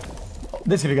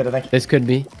 This could be good, I think. This could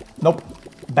be. Nope.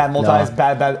 Bad multis. No.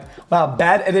 Bad. Wow,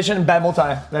 bad addition, bad multi.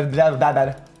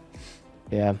 Bad.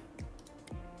 Yeah.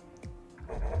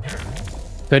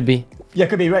 Could be. Yeah,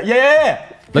 could be right.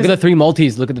 Yeah. Look at the 3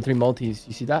 multis. Look at the 3 multis.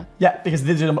 You see that? Yeah, because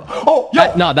digital. Oh,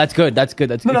 yo. No, that's good. That's good.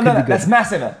 That's No, it no, could no, be no. good. That's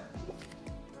massive.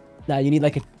 Nah, you need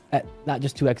like not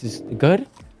just 2 X's. Good.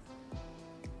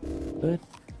 Good.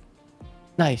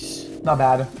 Nice. Not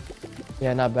bad.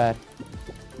 Yeah, not bad.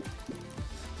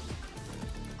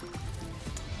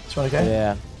 20k.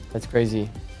 Yeah, that's crazy.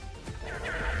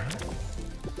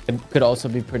 It could also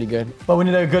be pretty good. But we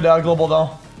need a good global though.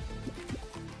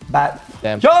 Bat.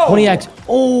 Damn. Yo! 20x.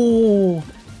 Oh.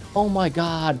 Oh my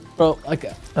god, bro. Like,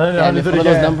 don't know, damn, if dude, one of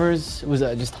those yeah. numbers was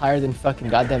just higher than fucking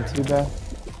goddamn 2, bro.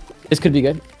 This could be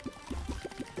good.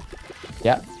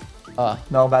 Yeah.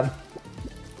 No, bad.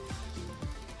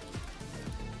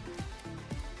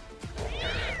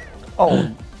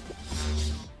 Oh.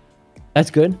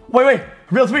 That's good. Wait.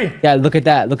 Real 3. Yeah, look at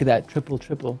that. Look at that.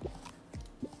 Triple.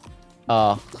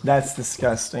 Oh, That's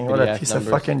disgusting. What a Yeah, piece numbers.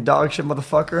 of fucking dog shit,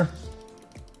 motherfucker.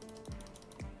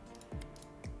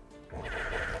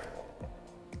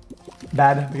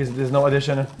 Bad, because there's no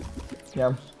addition.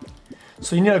 Yeah.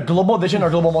 So you need a global addition or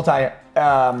global multi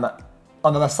on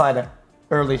the left side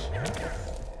early.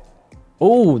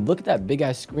 oh, look at that big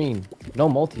ass screen. No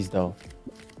multis though.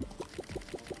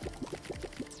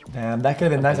 Damn, that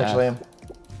could have been nice Yeah. actually.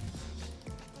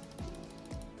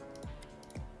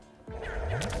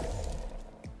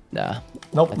 Nah.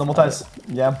 Nope, no That's multis.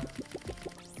 Yeah.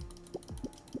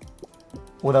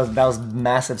 Oh, that was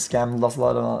massive scam. Lost a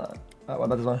lot of. What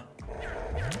about this one?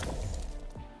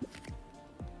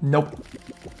 Nope.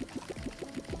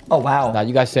 Oh wow. Nah,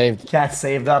 you guys saved. Cat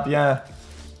saved up, yeah.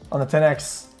 On the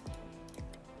 10x.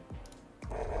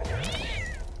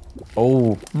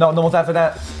 Oh, No multi after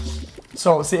that.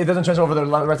 So see, it doesn't transfer over the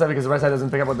right side because the right side doesn't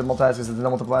pick up with the multis because it's no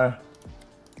multiplier.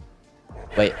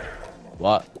 wait.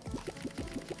 What?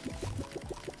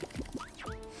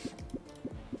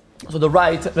 So the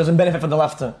right doesn't benefit from the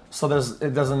left. So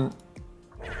it doesn't.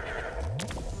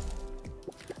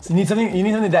 So you need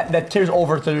something that carries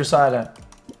over to your side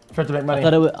for it to make money.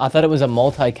 I thought it was a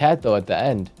multi-cat though at the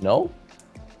end. No?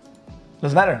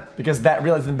 Doesn't matter because that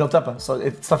real isn't built up, so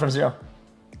it starts from 0.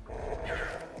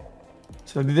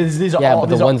 So these are Yeah, all. but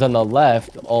the these are- ones on the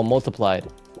left all multiplied.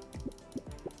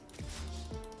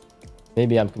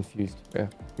 Maybe I'm confused. Here,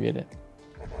 read it.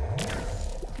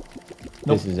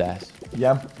 Nope. This is ass.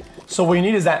 Yeah. So what you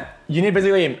need is that you need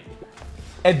basically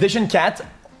addition cat,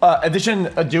 addition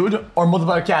a dude, or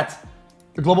multiplier cat,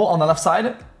 global on the left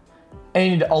side, and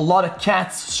you need a lot of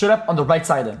cats straight up on the right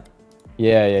side.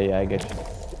 Yeah, I get you.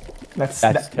 That's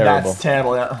terrible. That's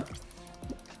terrible. Yeah.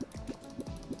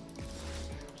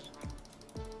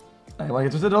 I want to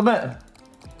get twisted a little bit.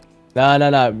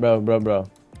 Nah, bro.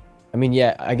 I mean,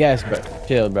 yeah, I guess, but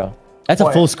chill, bro. That's a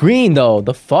What? full screen though.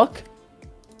 The fuck?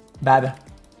 Bad.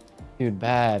 Dude,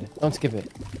 bad. Don't skip it.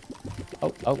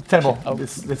 Oh. Terrible. shit. Oh.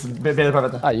 This is barely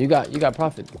perfect. Ah, you got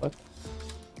profit. What?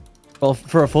 Well,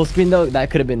 for a full screen though, that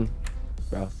could have been,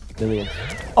 bro, millions.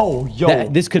 Oh, yo.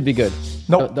 This could be good.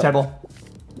 Nope, No. terrible.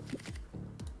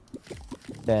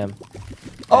 Damn.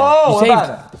 Oh, You what saved.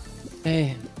 about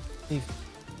Hey. Save.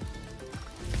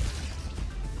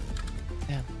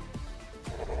 Damn.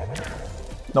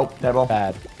 Nope, terrible.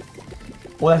 Bad.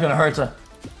 Well, that's gonna hurt.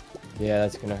 Yeah,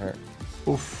 that's gonna hurt.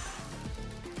 Oof.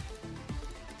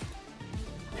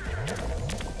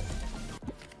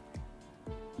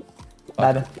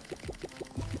 Bad.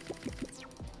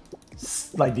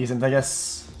 Like decent, I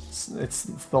guess. It's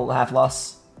still half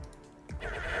loss.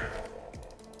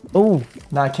 Oh,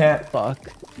 No, I can't. fuck.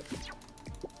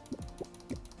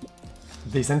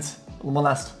 Decent. One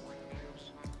last.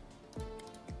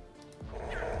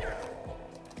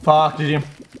 Fuck, GG.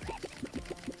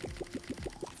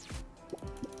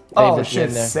 Oh at the shit,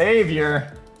 end there.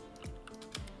 savior.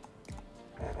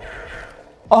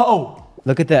 Oh!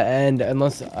 Look at the end.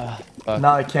 Unless, fuck. No,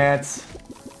 I can't.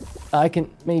 I can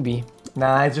maybe.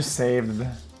 Nah, I just saved.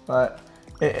 But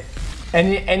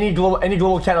any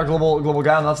global cat or global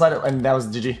guy on the left side, and that was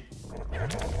GG.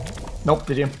 Nope,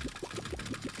 GG.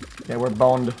 Yeah, we're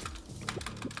boned.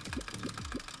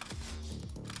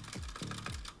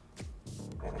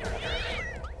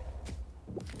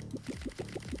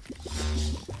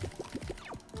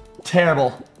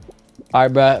 Terrible. All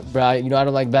right, bro. You know I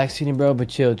don't like backseating, bro, but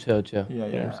chill. Yeah, You know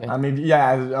what yeah. I'm saying? I mean, yeah,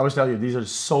 I always tell you, these are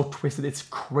so twisted. It's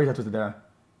crazy how twisted they are.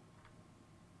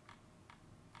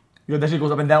 Yo, that shit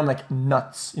goes up and down like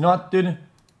nuts. You know what, dude?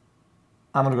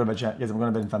 I'm gonna go to bed, chat. Yes, I'm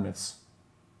going to bed in 5 minutes.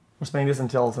 We're spending this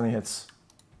until something hits.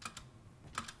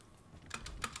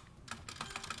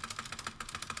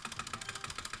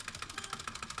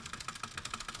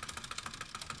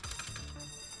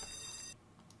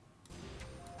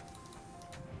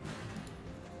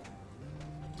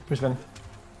 Free spin.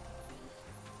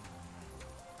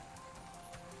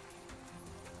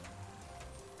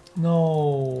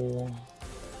 No.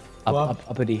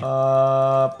 Uppity.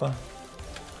 Up.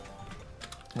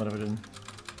 Whatever, dude.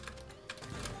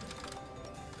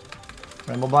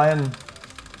 Rainbow buy-in.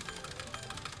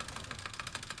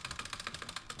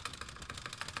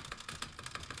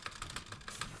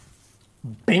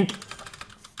 Bink.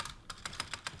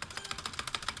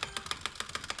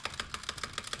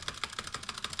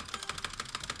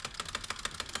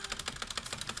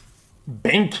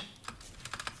 Bink.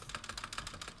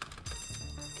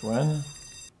 When?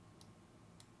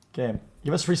 Okay,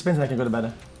 give us free spins and I can go to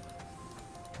bed.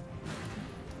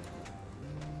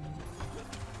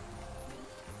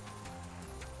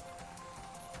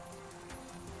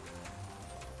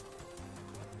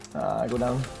 Go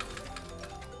down.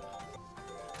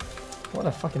 What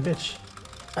a fucking bitch.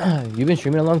 You been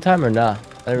streaming a long time or nah?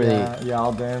 I don't really. Yeah,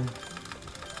 all damn.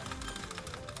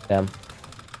 Damn.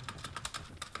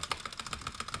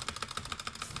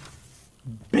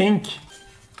 Bink.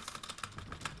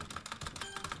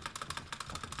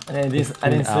 I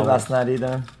didn't sleep last night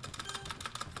either.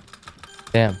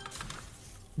 Damn.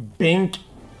 Bink.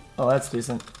 Oh, that's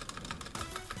decent.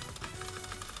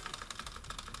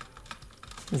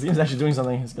 This game's actually doing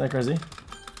something. It's kind of crazy.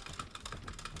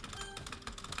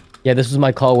 Yeah, this was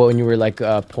my call when you were like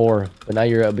poor, but now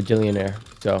you're a bajillionaire.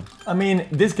 So. I mean,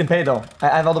 this can pay though. I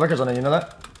have all the records on it. You know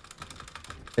that?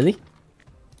 Really?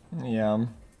 Yeah.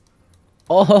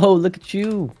 Oh, look at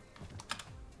you.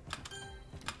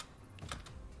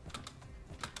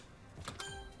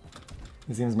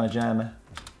 This game's my jam.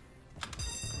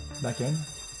 Back in.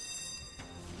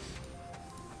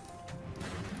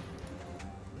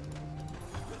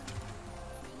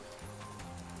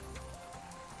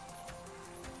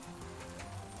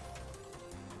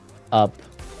 Up,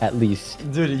 at least.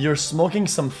 Dude, you're smoking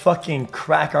some fucking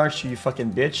crack, aren't you, you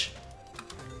fucking bitch?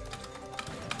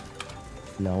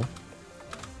 No.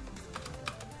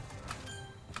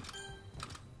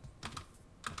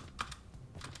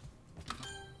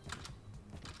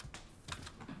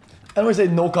 I don't want to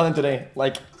say no content today.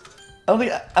 Like, I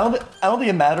don't think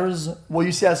it matters what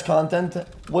you see as content.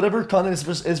 Whatever content is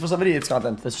for somebody, it's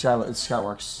content. That's how it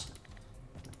works.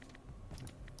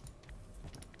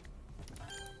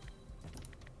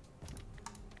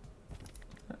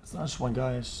 It's not just one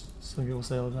guy. It's some people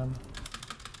say all the time.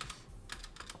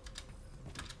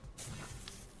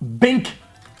 Bink.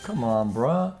 Come on,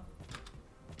 bruh.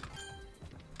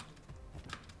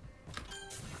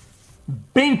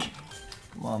 Bink.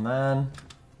 Come on, man.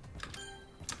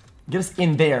 Get us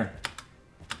in there.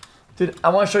 Dude, I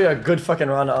want to show you a good fucking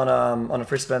run on a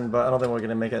free spin, but I don't think we're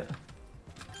gonna make it.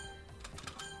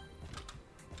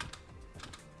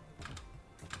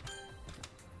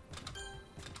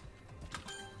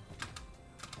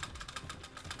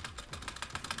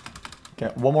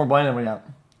 Okay, one more blind and we out.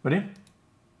 Ready?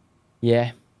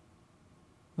 Yeah.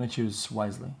 Let me choose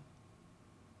wisely.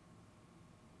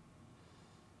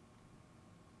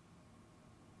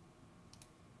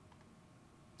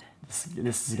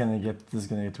 This is gonna get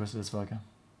twisted as fuck.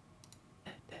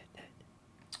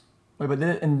 Wait, but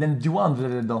then do one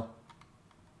did it though.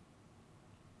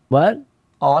 What?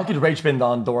 Oh, I could rage spin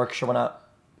on dork. Sure, why not?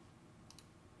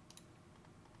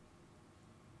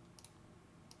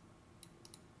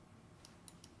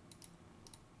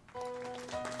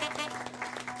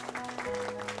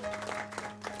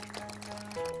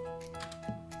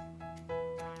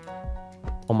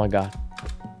 Oh my god.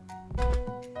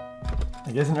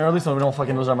 I guess in early so we don't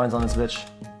fucking lose our minds on this bitch.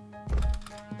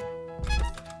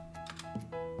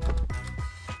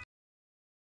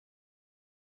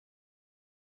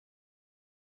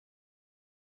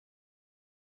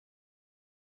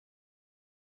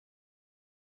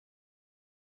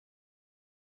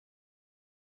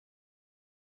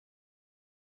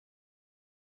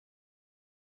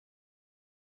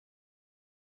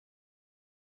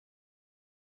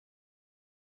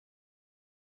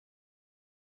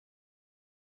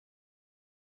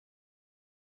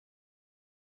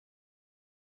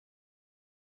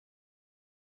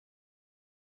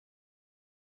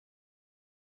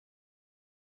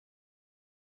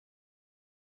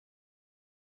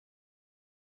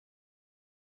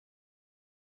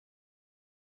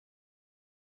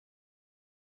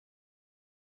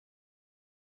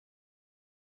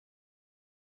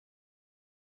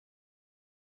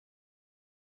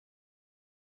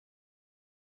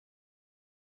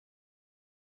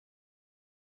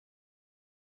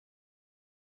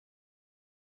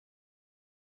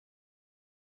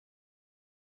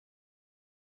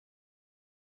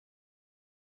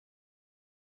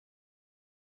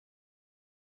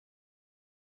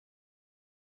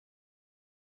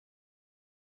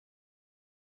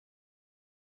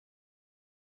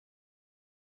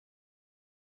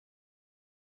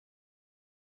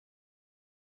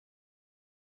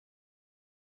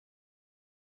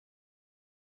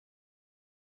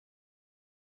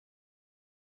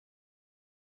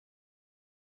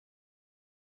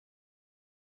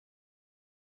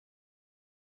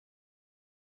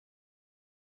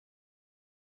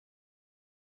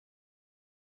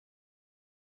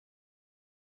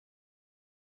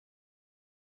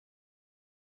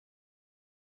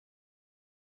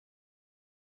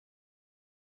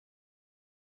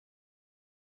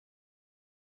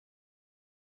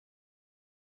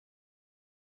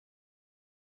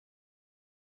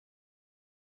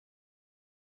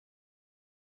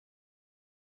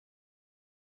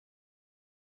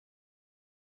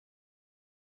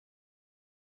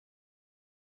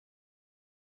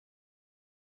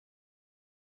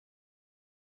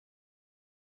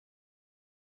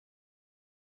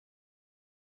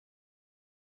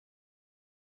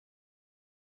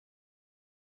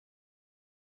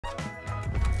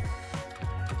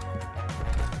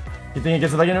 You think he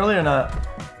gets it back in early or not?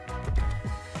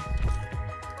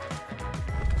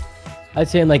 I'd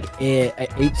say in like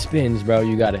 8 spins, bro.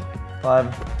 You got it.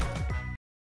 5.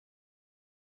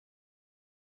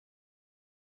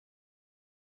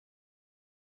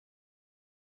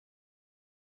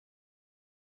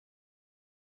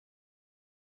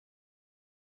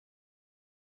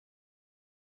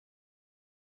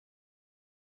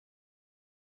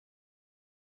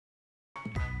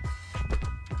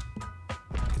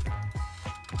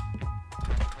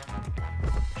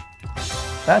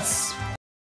 That's...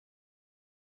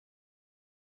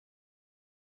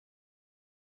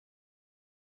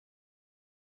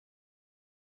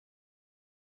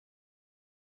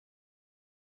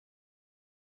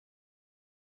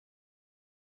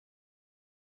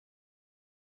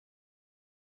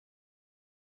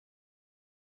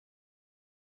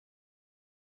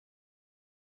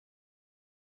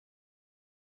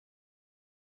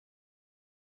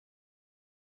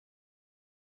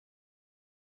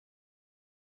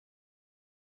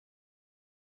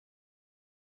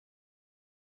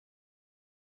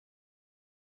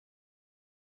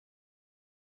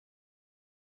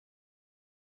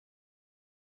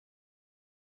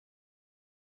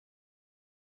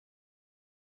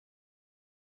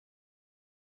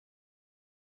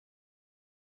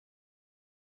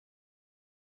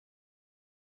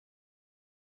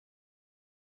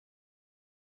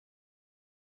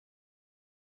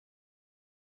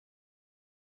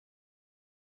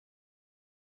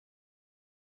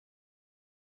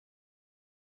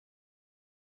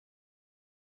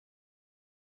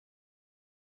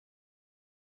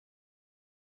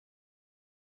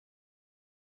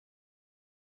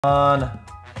 on.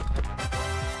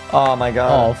 Oh my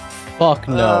god. Oh, fuck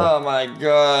no. Oh my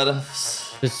god.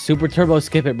 Just super turbo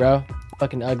skip it, bro.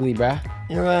 Fucking ugly, bruh.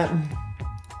 You're right.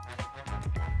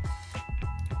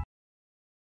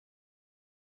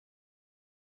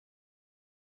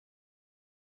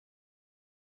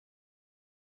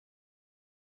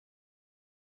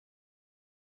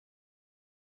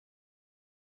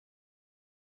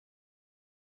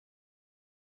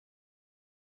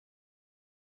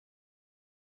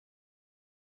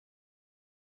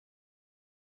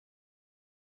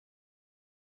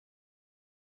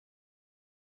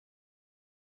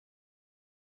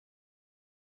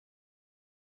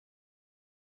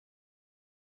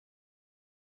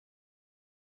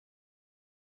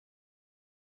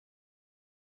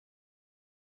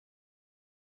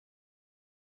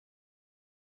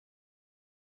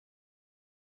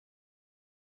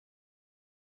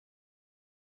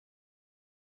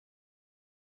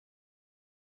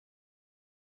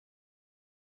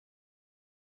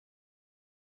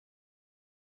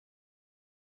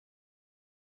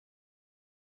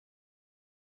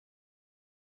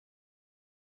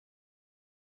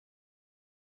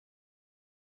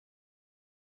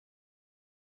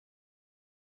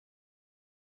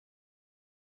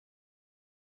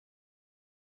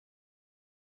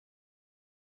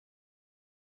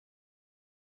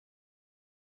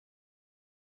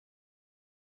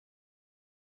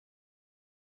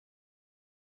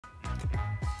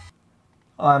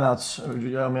 Oh, I'm out. I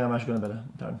mean, I'm actually going to bed.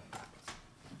 I'm tired.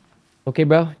 Okay,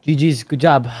 bro. GG's. Good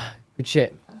job. Good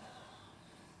shit.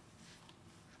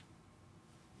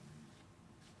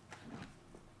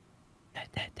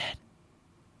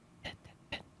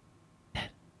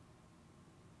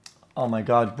 Oh my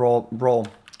god, bro. What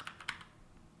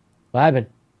happened?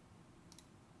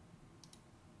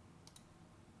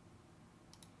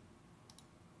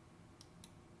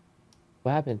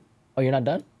 What happened? Oh, you're not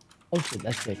done? Oh shit,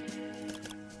 that's sick.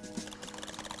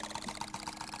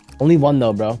 Only one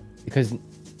though, bro. Because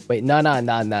wait, nah.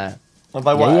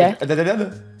 By what? Yeah.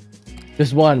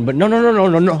 Just one, but no.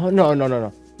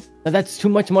 No, that's too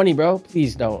much money, bro.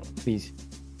 Please don't, please.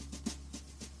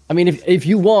 I mean, if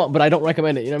you want, but I don't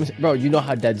recommend it. You know what I'm saying, bro? You know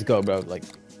how deads go, bro. Like,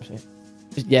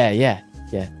 just yeah.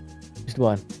 Just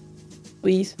one,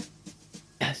 please.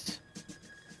 Yes.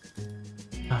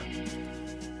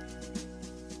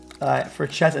 Alright, for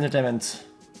chat entertainment.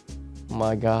 Oh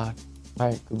my god.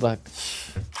 Alright, good luck.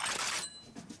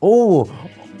 Oh.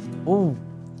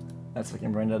 That's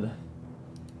fucking brain dead.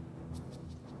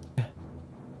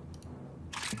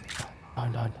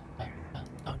 No.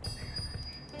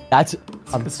 That's,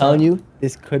 I'm telling you,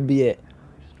 this could be it.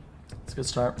 It's a good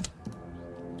start.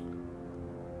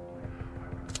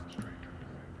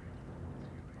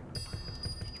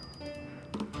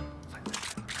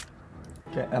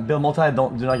 Okay, build multi,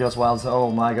 do not give us wilds.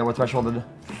 Oh my god, we're thresholded.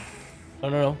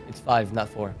 No. It's 5, not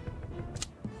 4.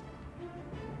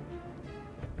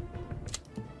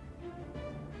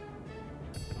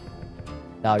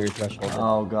 Now you're threshold.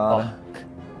 Oh god.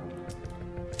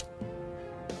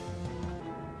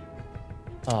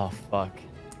 Oh, fuck.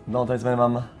 No thanks,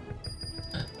 minimum.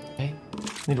 Okay.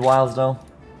 Need wilds though.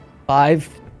 5.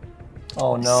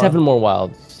 Oh no. 7 more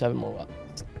wilds. 7 more wilds.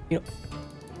 You know.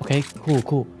 Okay, cool,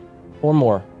 cool. 4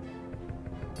 more.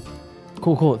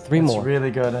 Cool, cool. 3 That's more.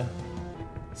 really good.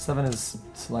 7 is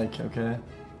it's like, okay.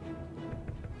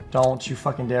 Don't you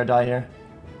fucking dare die here.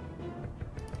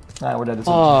 Alright, we're dead. It's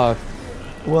Fuck.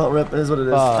 well, rip, it is what it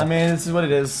is. Fuck. I mean, this is what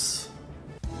it is.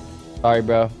 Sorry,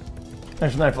 bro.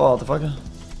 Thanks for my fault, the fuck?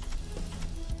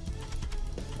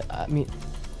 I mean,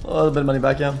 A little bit of money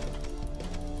back, yeah.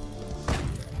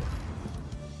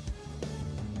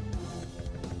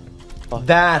 Fuck.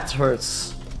 That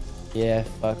hurts. yeah,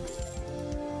 fuck.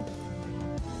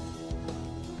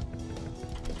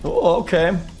 Oh,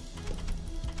 okay.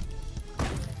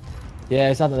 Yeah,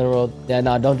 it's not the end of the world. Yeah,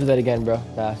 nah, don't do that again, bro.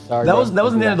 Nah, sorry. That bro. wasn't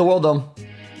Don't the do end of the world, though.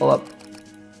 Hold up.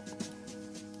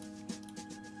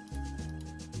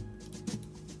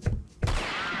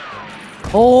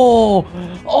 Oh,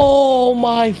 oh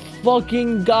my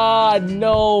fucking god,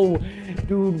 no,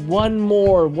 dude, one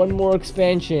more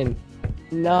expansion.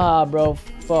 Nah, bro,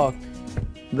 fuck.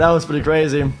 That was pretty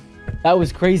crazy. That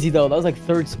was crazy though. That was like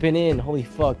 3rd spin in. Holy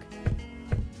fuck.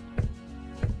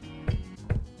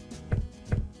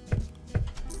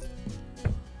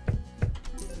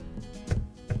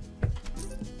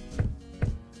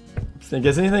 Think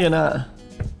it's anything or not?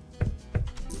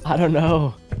 I don't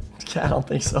know. I don't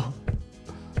think so.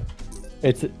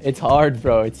 It's hard,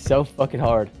 bro. It's so fucking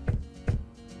hard.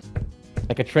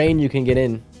 Like a train, you can get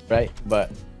in, right?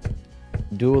 But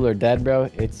duel or dead, bro.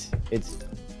 It's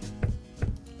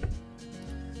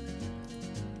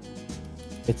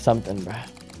something, bro.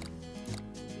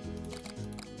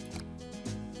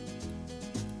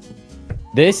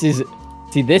 This is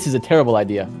a terrible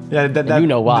idea. Yeah, you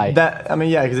know why. I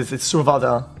mean, yeah, because it's super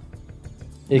volatile.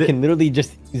 It can literally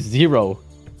just 0.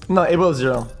 No, it will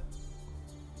 0.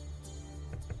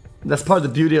 That's part of the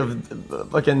beauty of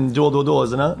fucking duel,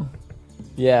 isn't it?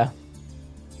 Yeah.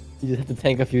 You just have to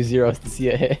tank a few zeros to see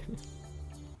a hit.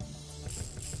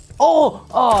 Oh!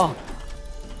 Oh!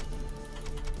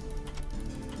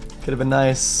 Could have been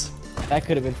nice. That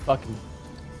could have been fucking...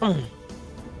 Bro.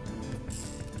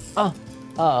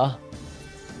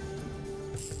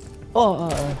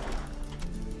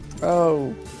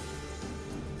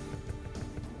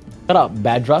 Shut up,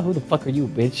 Badra. Who the fuck are you,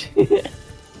 bitch?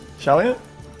 Shall we?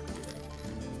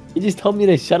 You just told me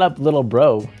to shut up, little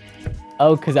bro.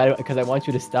 Oh, cause I want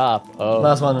you to stop. Oh.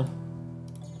 Last one.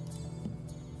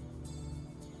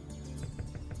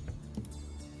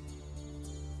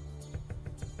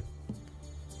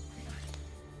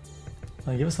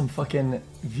 Give us some fucking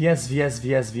VS,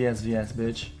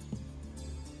 bitch.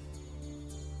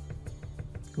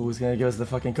 Who's gonna give us the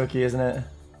fucking cookie, isn't it?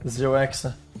 The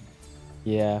 0x.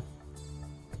 Yeah.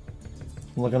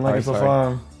 Looking like it so Sorry.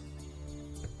 far.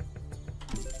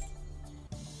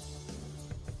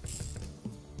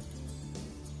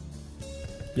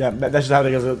 Yeah, that's just how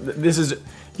it goes. This is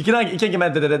you can't get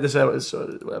mad that this is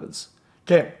what happens.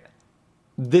 Okay,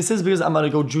 this is because I'm gonna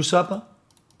go juice up.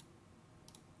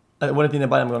 When I think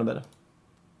about it, I'm going to bed.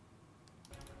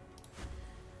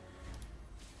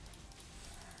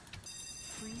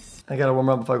 I gotta warm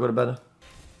up before I go to bed.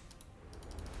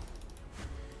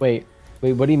 Wait,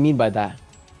 what do you mean by that?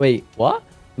 Wait, what?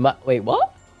 Wait,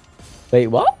 what? Wait,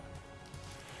 what?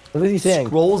 What is he saying?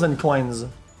 Scrolls and coins.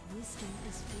 Wisdom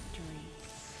is victory.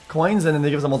 Coins, and then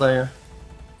they give us a multi-year.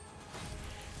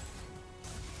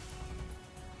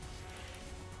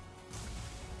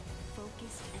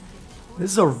 Focus and victorious.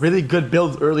 This is a really good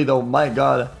build early, though. My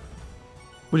god.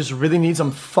 We just really need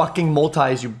some fucking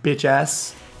multis, you bitch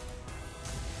ass.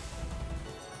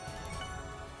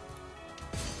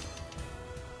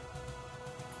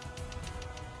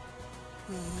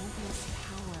 Relentless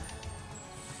power.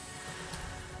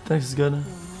 Thanks is good.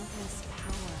 Relentless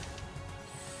power.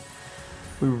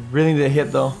 We really need a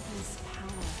hit, though. Relentless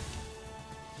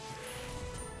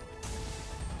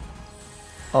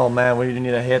power. Oh man, we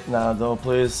need a hit now, though,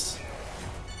 please.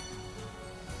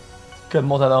 Good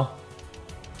multi, though.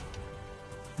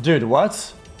 Dude,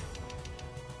 what?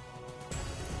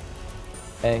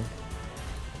 Dang.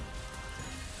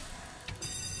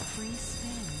 Free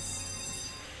spins.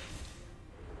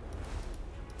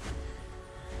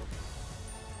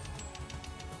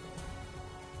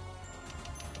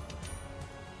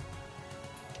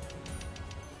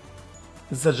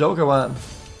 Is this a joke or what?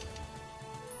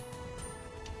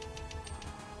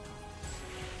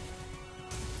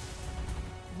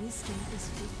 Wisdom is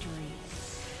victory.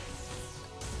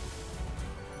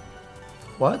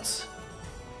 What?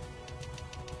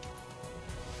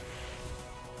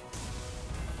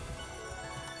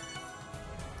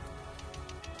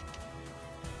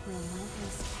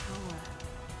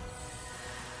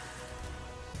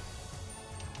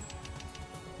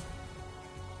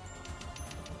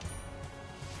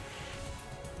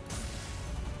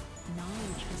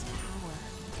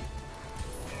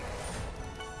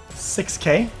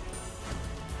 6K?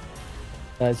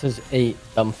 It says 8,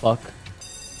 dumb fuck.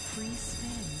 Free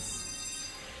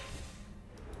spins.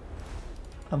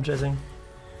 I'm chasing.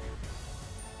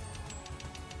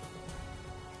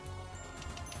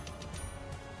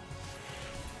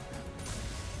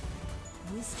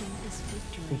 Wisdom is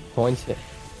victory. Points it.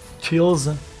 Chills.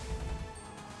 Can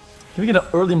we get an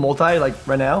early multi, like,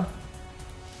 right now?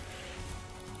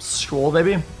 Scroll,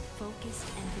 maybe? Focused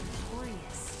and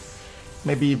victorious.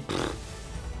 Maybe...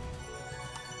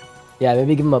 Yeah,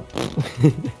 maybe give him a.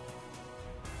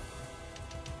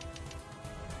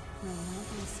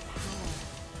 Relentless power.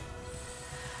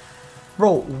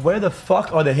 Bro, where the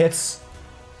fuck are the hits?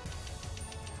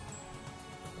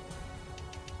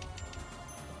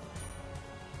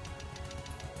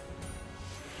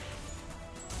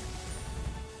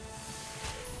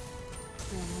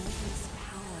 Relentless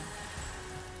power.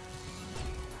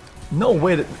 No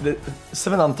way, the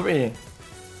 7 on 3.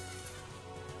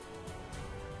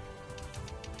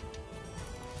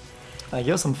 I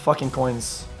give us some fucking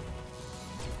coins.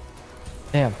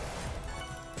 Damn.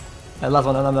 And last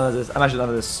one, I'm done with this. I'm actually done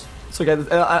with this. It's okay,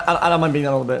 I don't mind being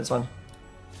done a little bit, it's fine.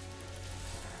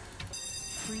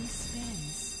 Free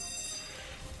spins.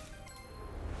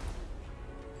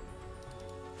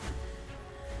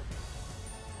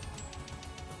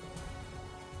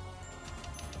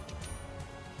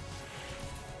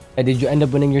 Hey, did you end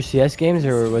up winning your CS games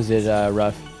or was it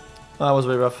rough? That was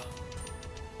very rough.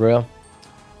 Real?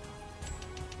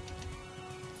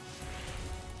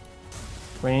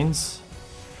 Rains.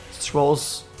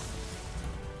 Scrolls.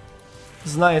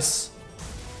 This is nice.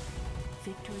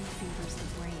 Victory favors the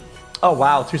brave. Oh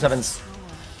wow, 2 sevens. Power.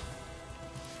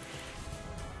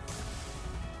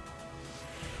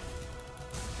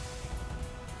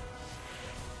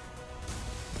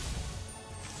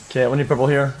 Okay, we need purple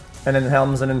here. And then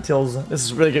Helms and then Tills. This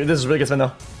is really good. This is really good spin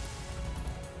though.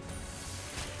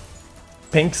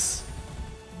 Pinks.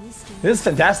 Wisdom. This is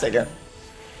fantastic.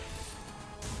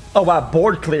 Oh wow,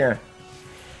 board clear.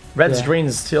 Reds, Yeah.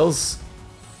 greens, Tills.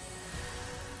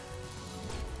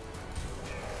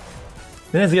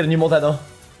 Then has to get a new multi though.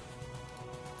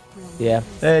 Yeah.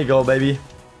 There you go, baby.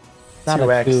 Not a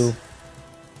 2x. 2.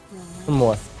 One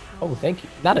more. Oh, thank you.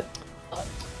 Not a.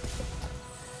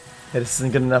 Yeah, this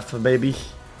isn't good enough, baby.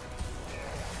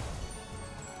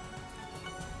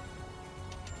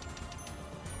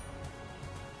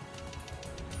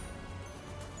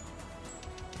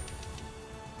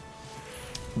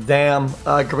 Damn,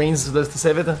 greens to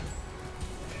save it.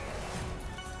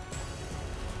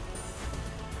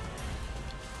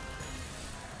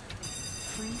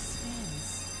 Free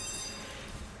spins.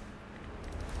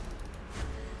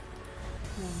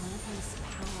 Relentless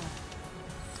power.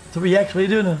 Do we actually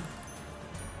do now?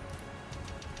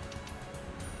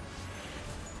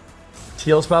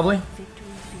 Teals probably. Victory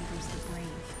favors the brave.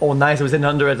 Oh, nice. It was in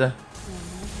under it.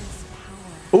 Relentless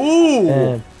power. Ooh.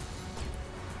 Damn.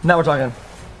 Now we're talking.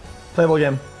 Playable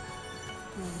game.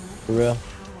 For real.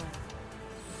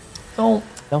 Oh.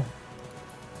 No.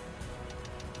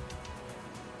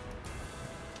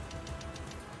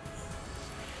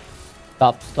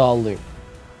 Stop stalling.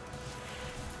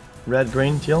 Red,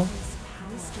 green, teal.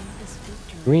 Wisdom is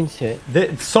victory. Green's hit.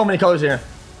 So many colors here.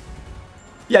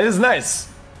 Yeah, this is nice.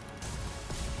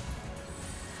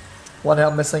 One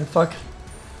help missing. Fuck.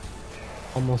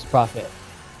 Almost profit.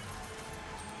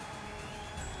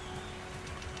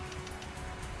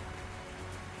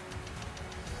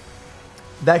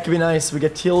 That could be nice. We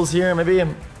get teals here, maybe.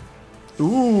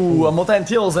 Ooh, a multi and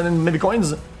teals, and then maybe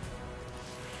coins.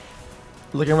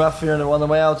 Looking rough here on the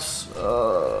way out.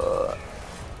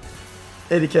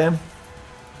 80k.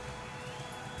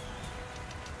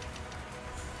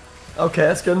 Okay,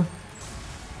 that's good.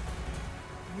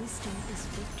 Wisdom is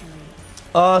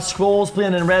victory. Scrolls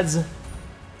playing in reds.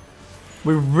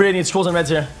 We really need scrolls and reds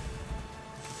here.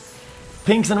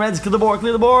 Pinks and reds, clear the board,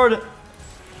 clear the board.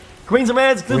 Greens and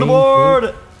reds, clear the Green,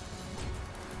 board.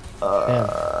 Damn.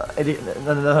 80,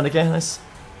 another 100k, nice.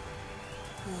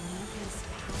 Relentless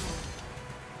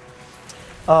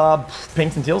power.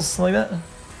 Pinks and teals, something like that.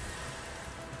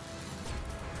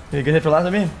 Maybe a good hit for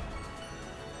last, maybe.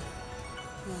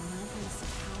 Relentless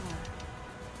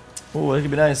power. Ooh, that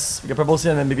could be nice. We got purples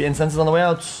here and then maybe incenses on the way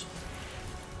out.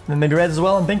 And then maybe reds as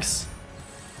well and pinks.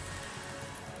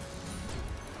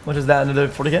 What is that, another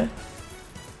 40k?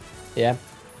 Yeah.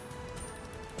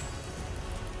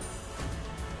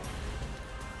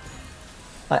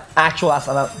 My actual ass,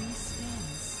 I'm out. Free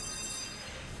spins.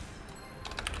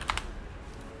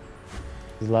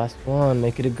 This last one.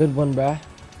 Make it a good one, bruh.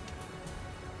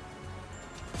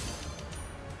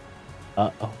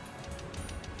 Uh-oh.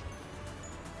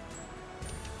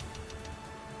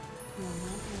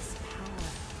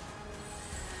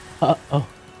 Oh.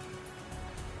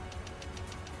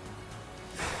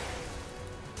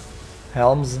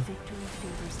 Helms. Victory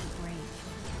favors the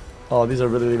brave. Oh, these are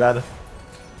really, really bad.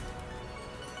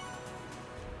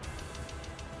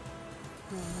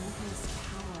 Relentless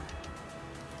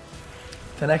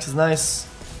power. 10x is nice.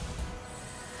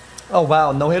 Oh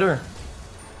wow, no hitter.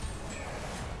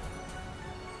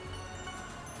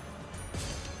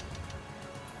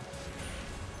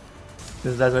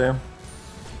 This is that right here.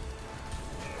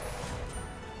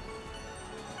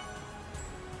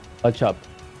 Touch up.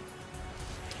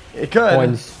 It could.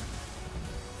 Coins.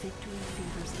 Victory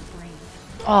favors the brave.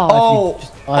 Oh, Oh, if you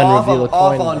just off, unreveal a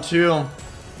off coin. on two.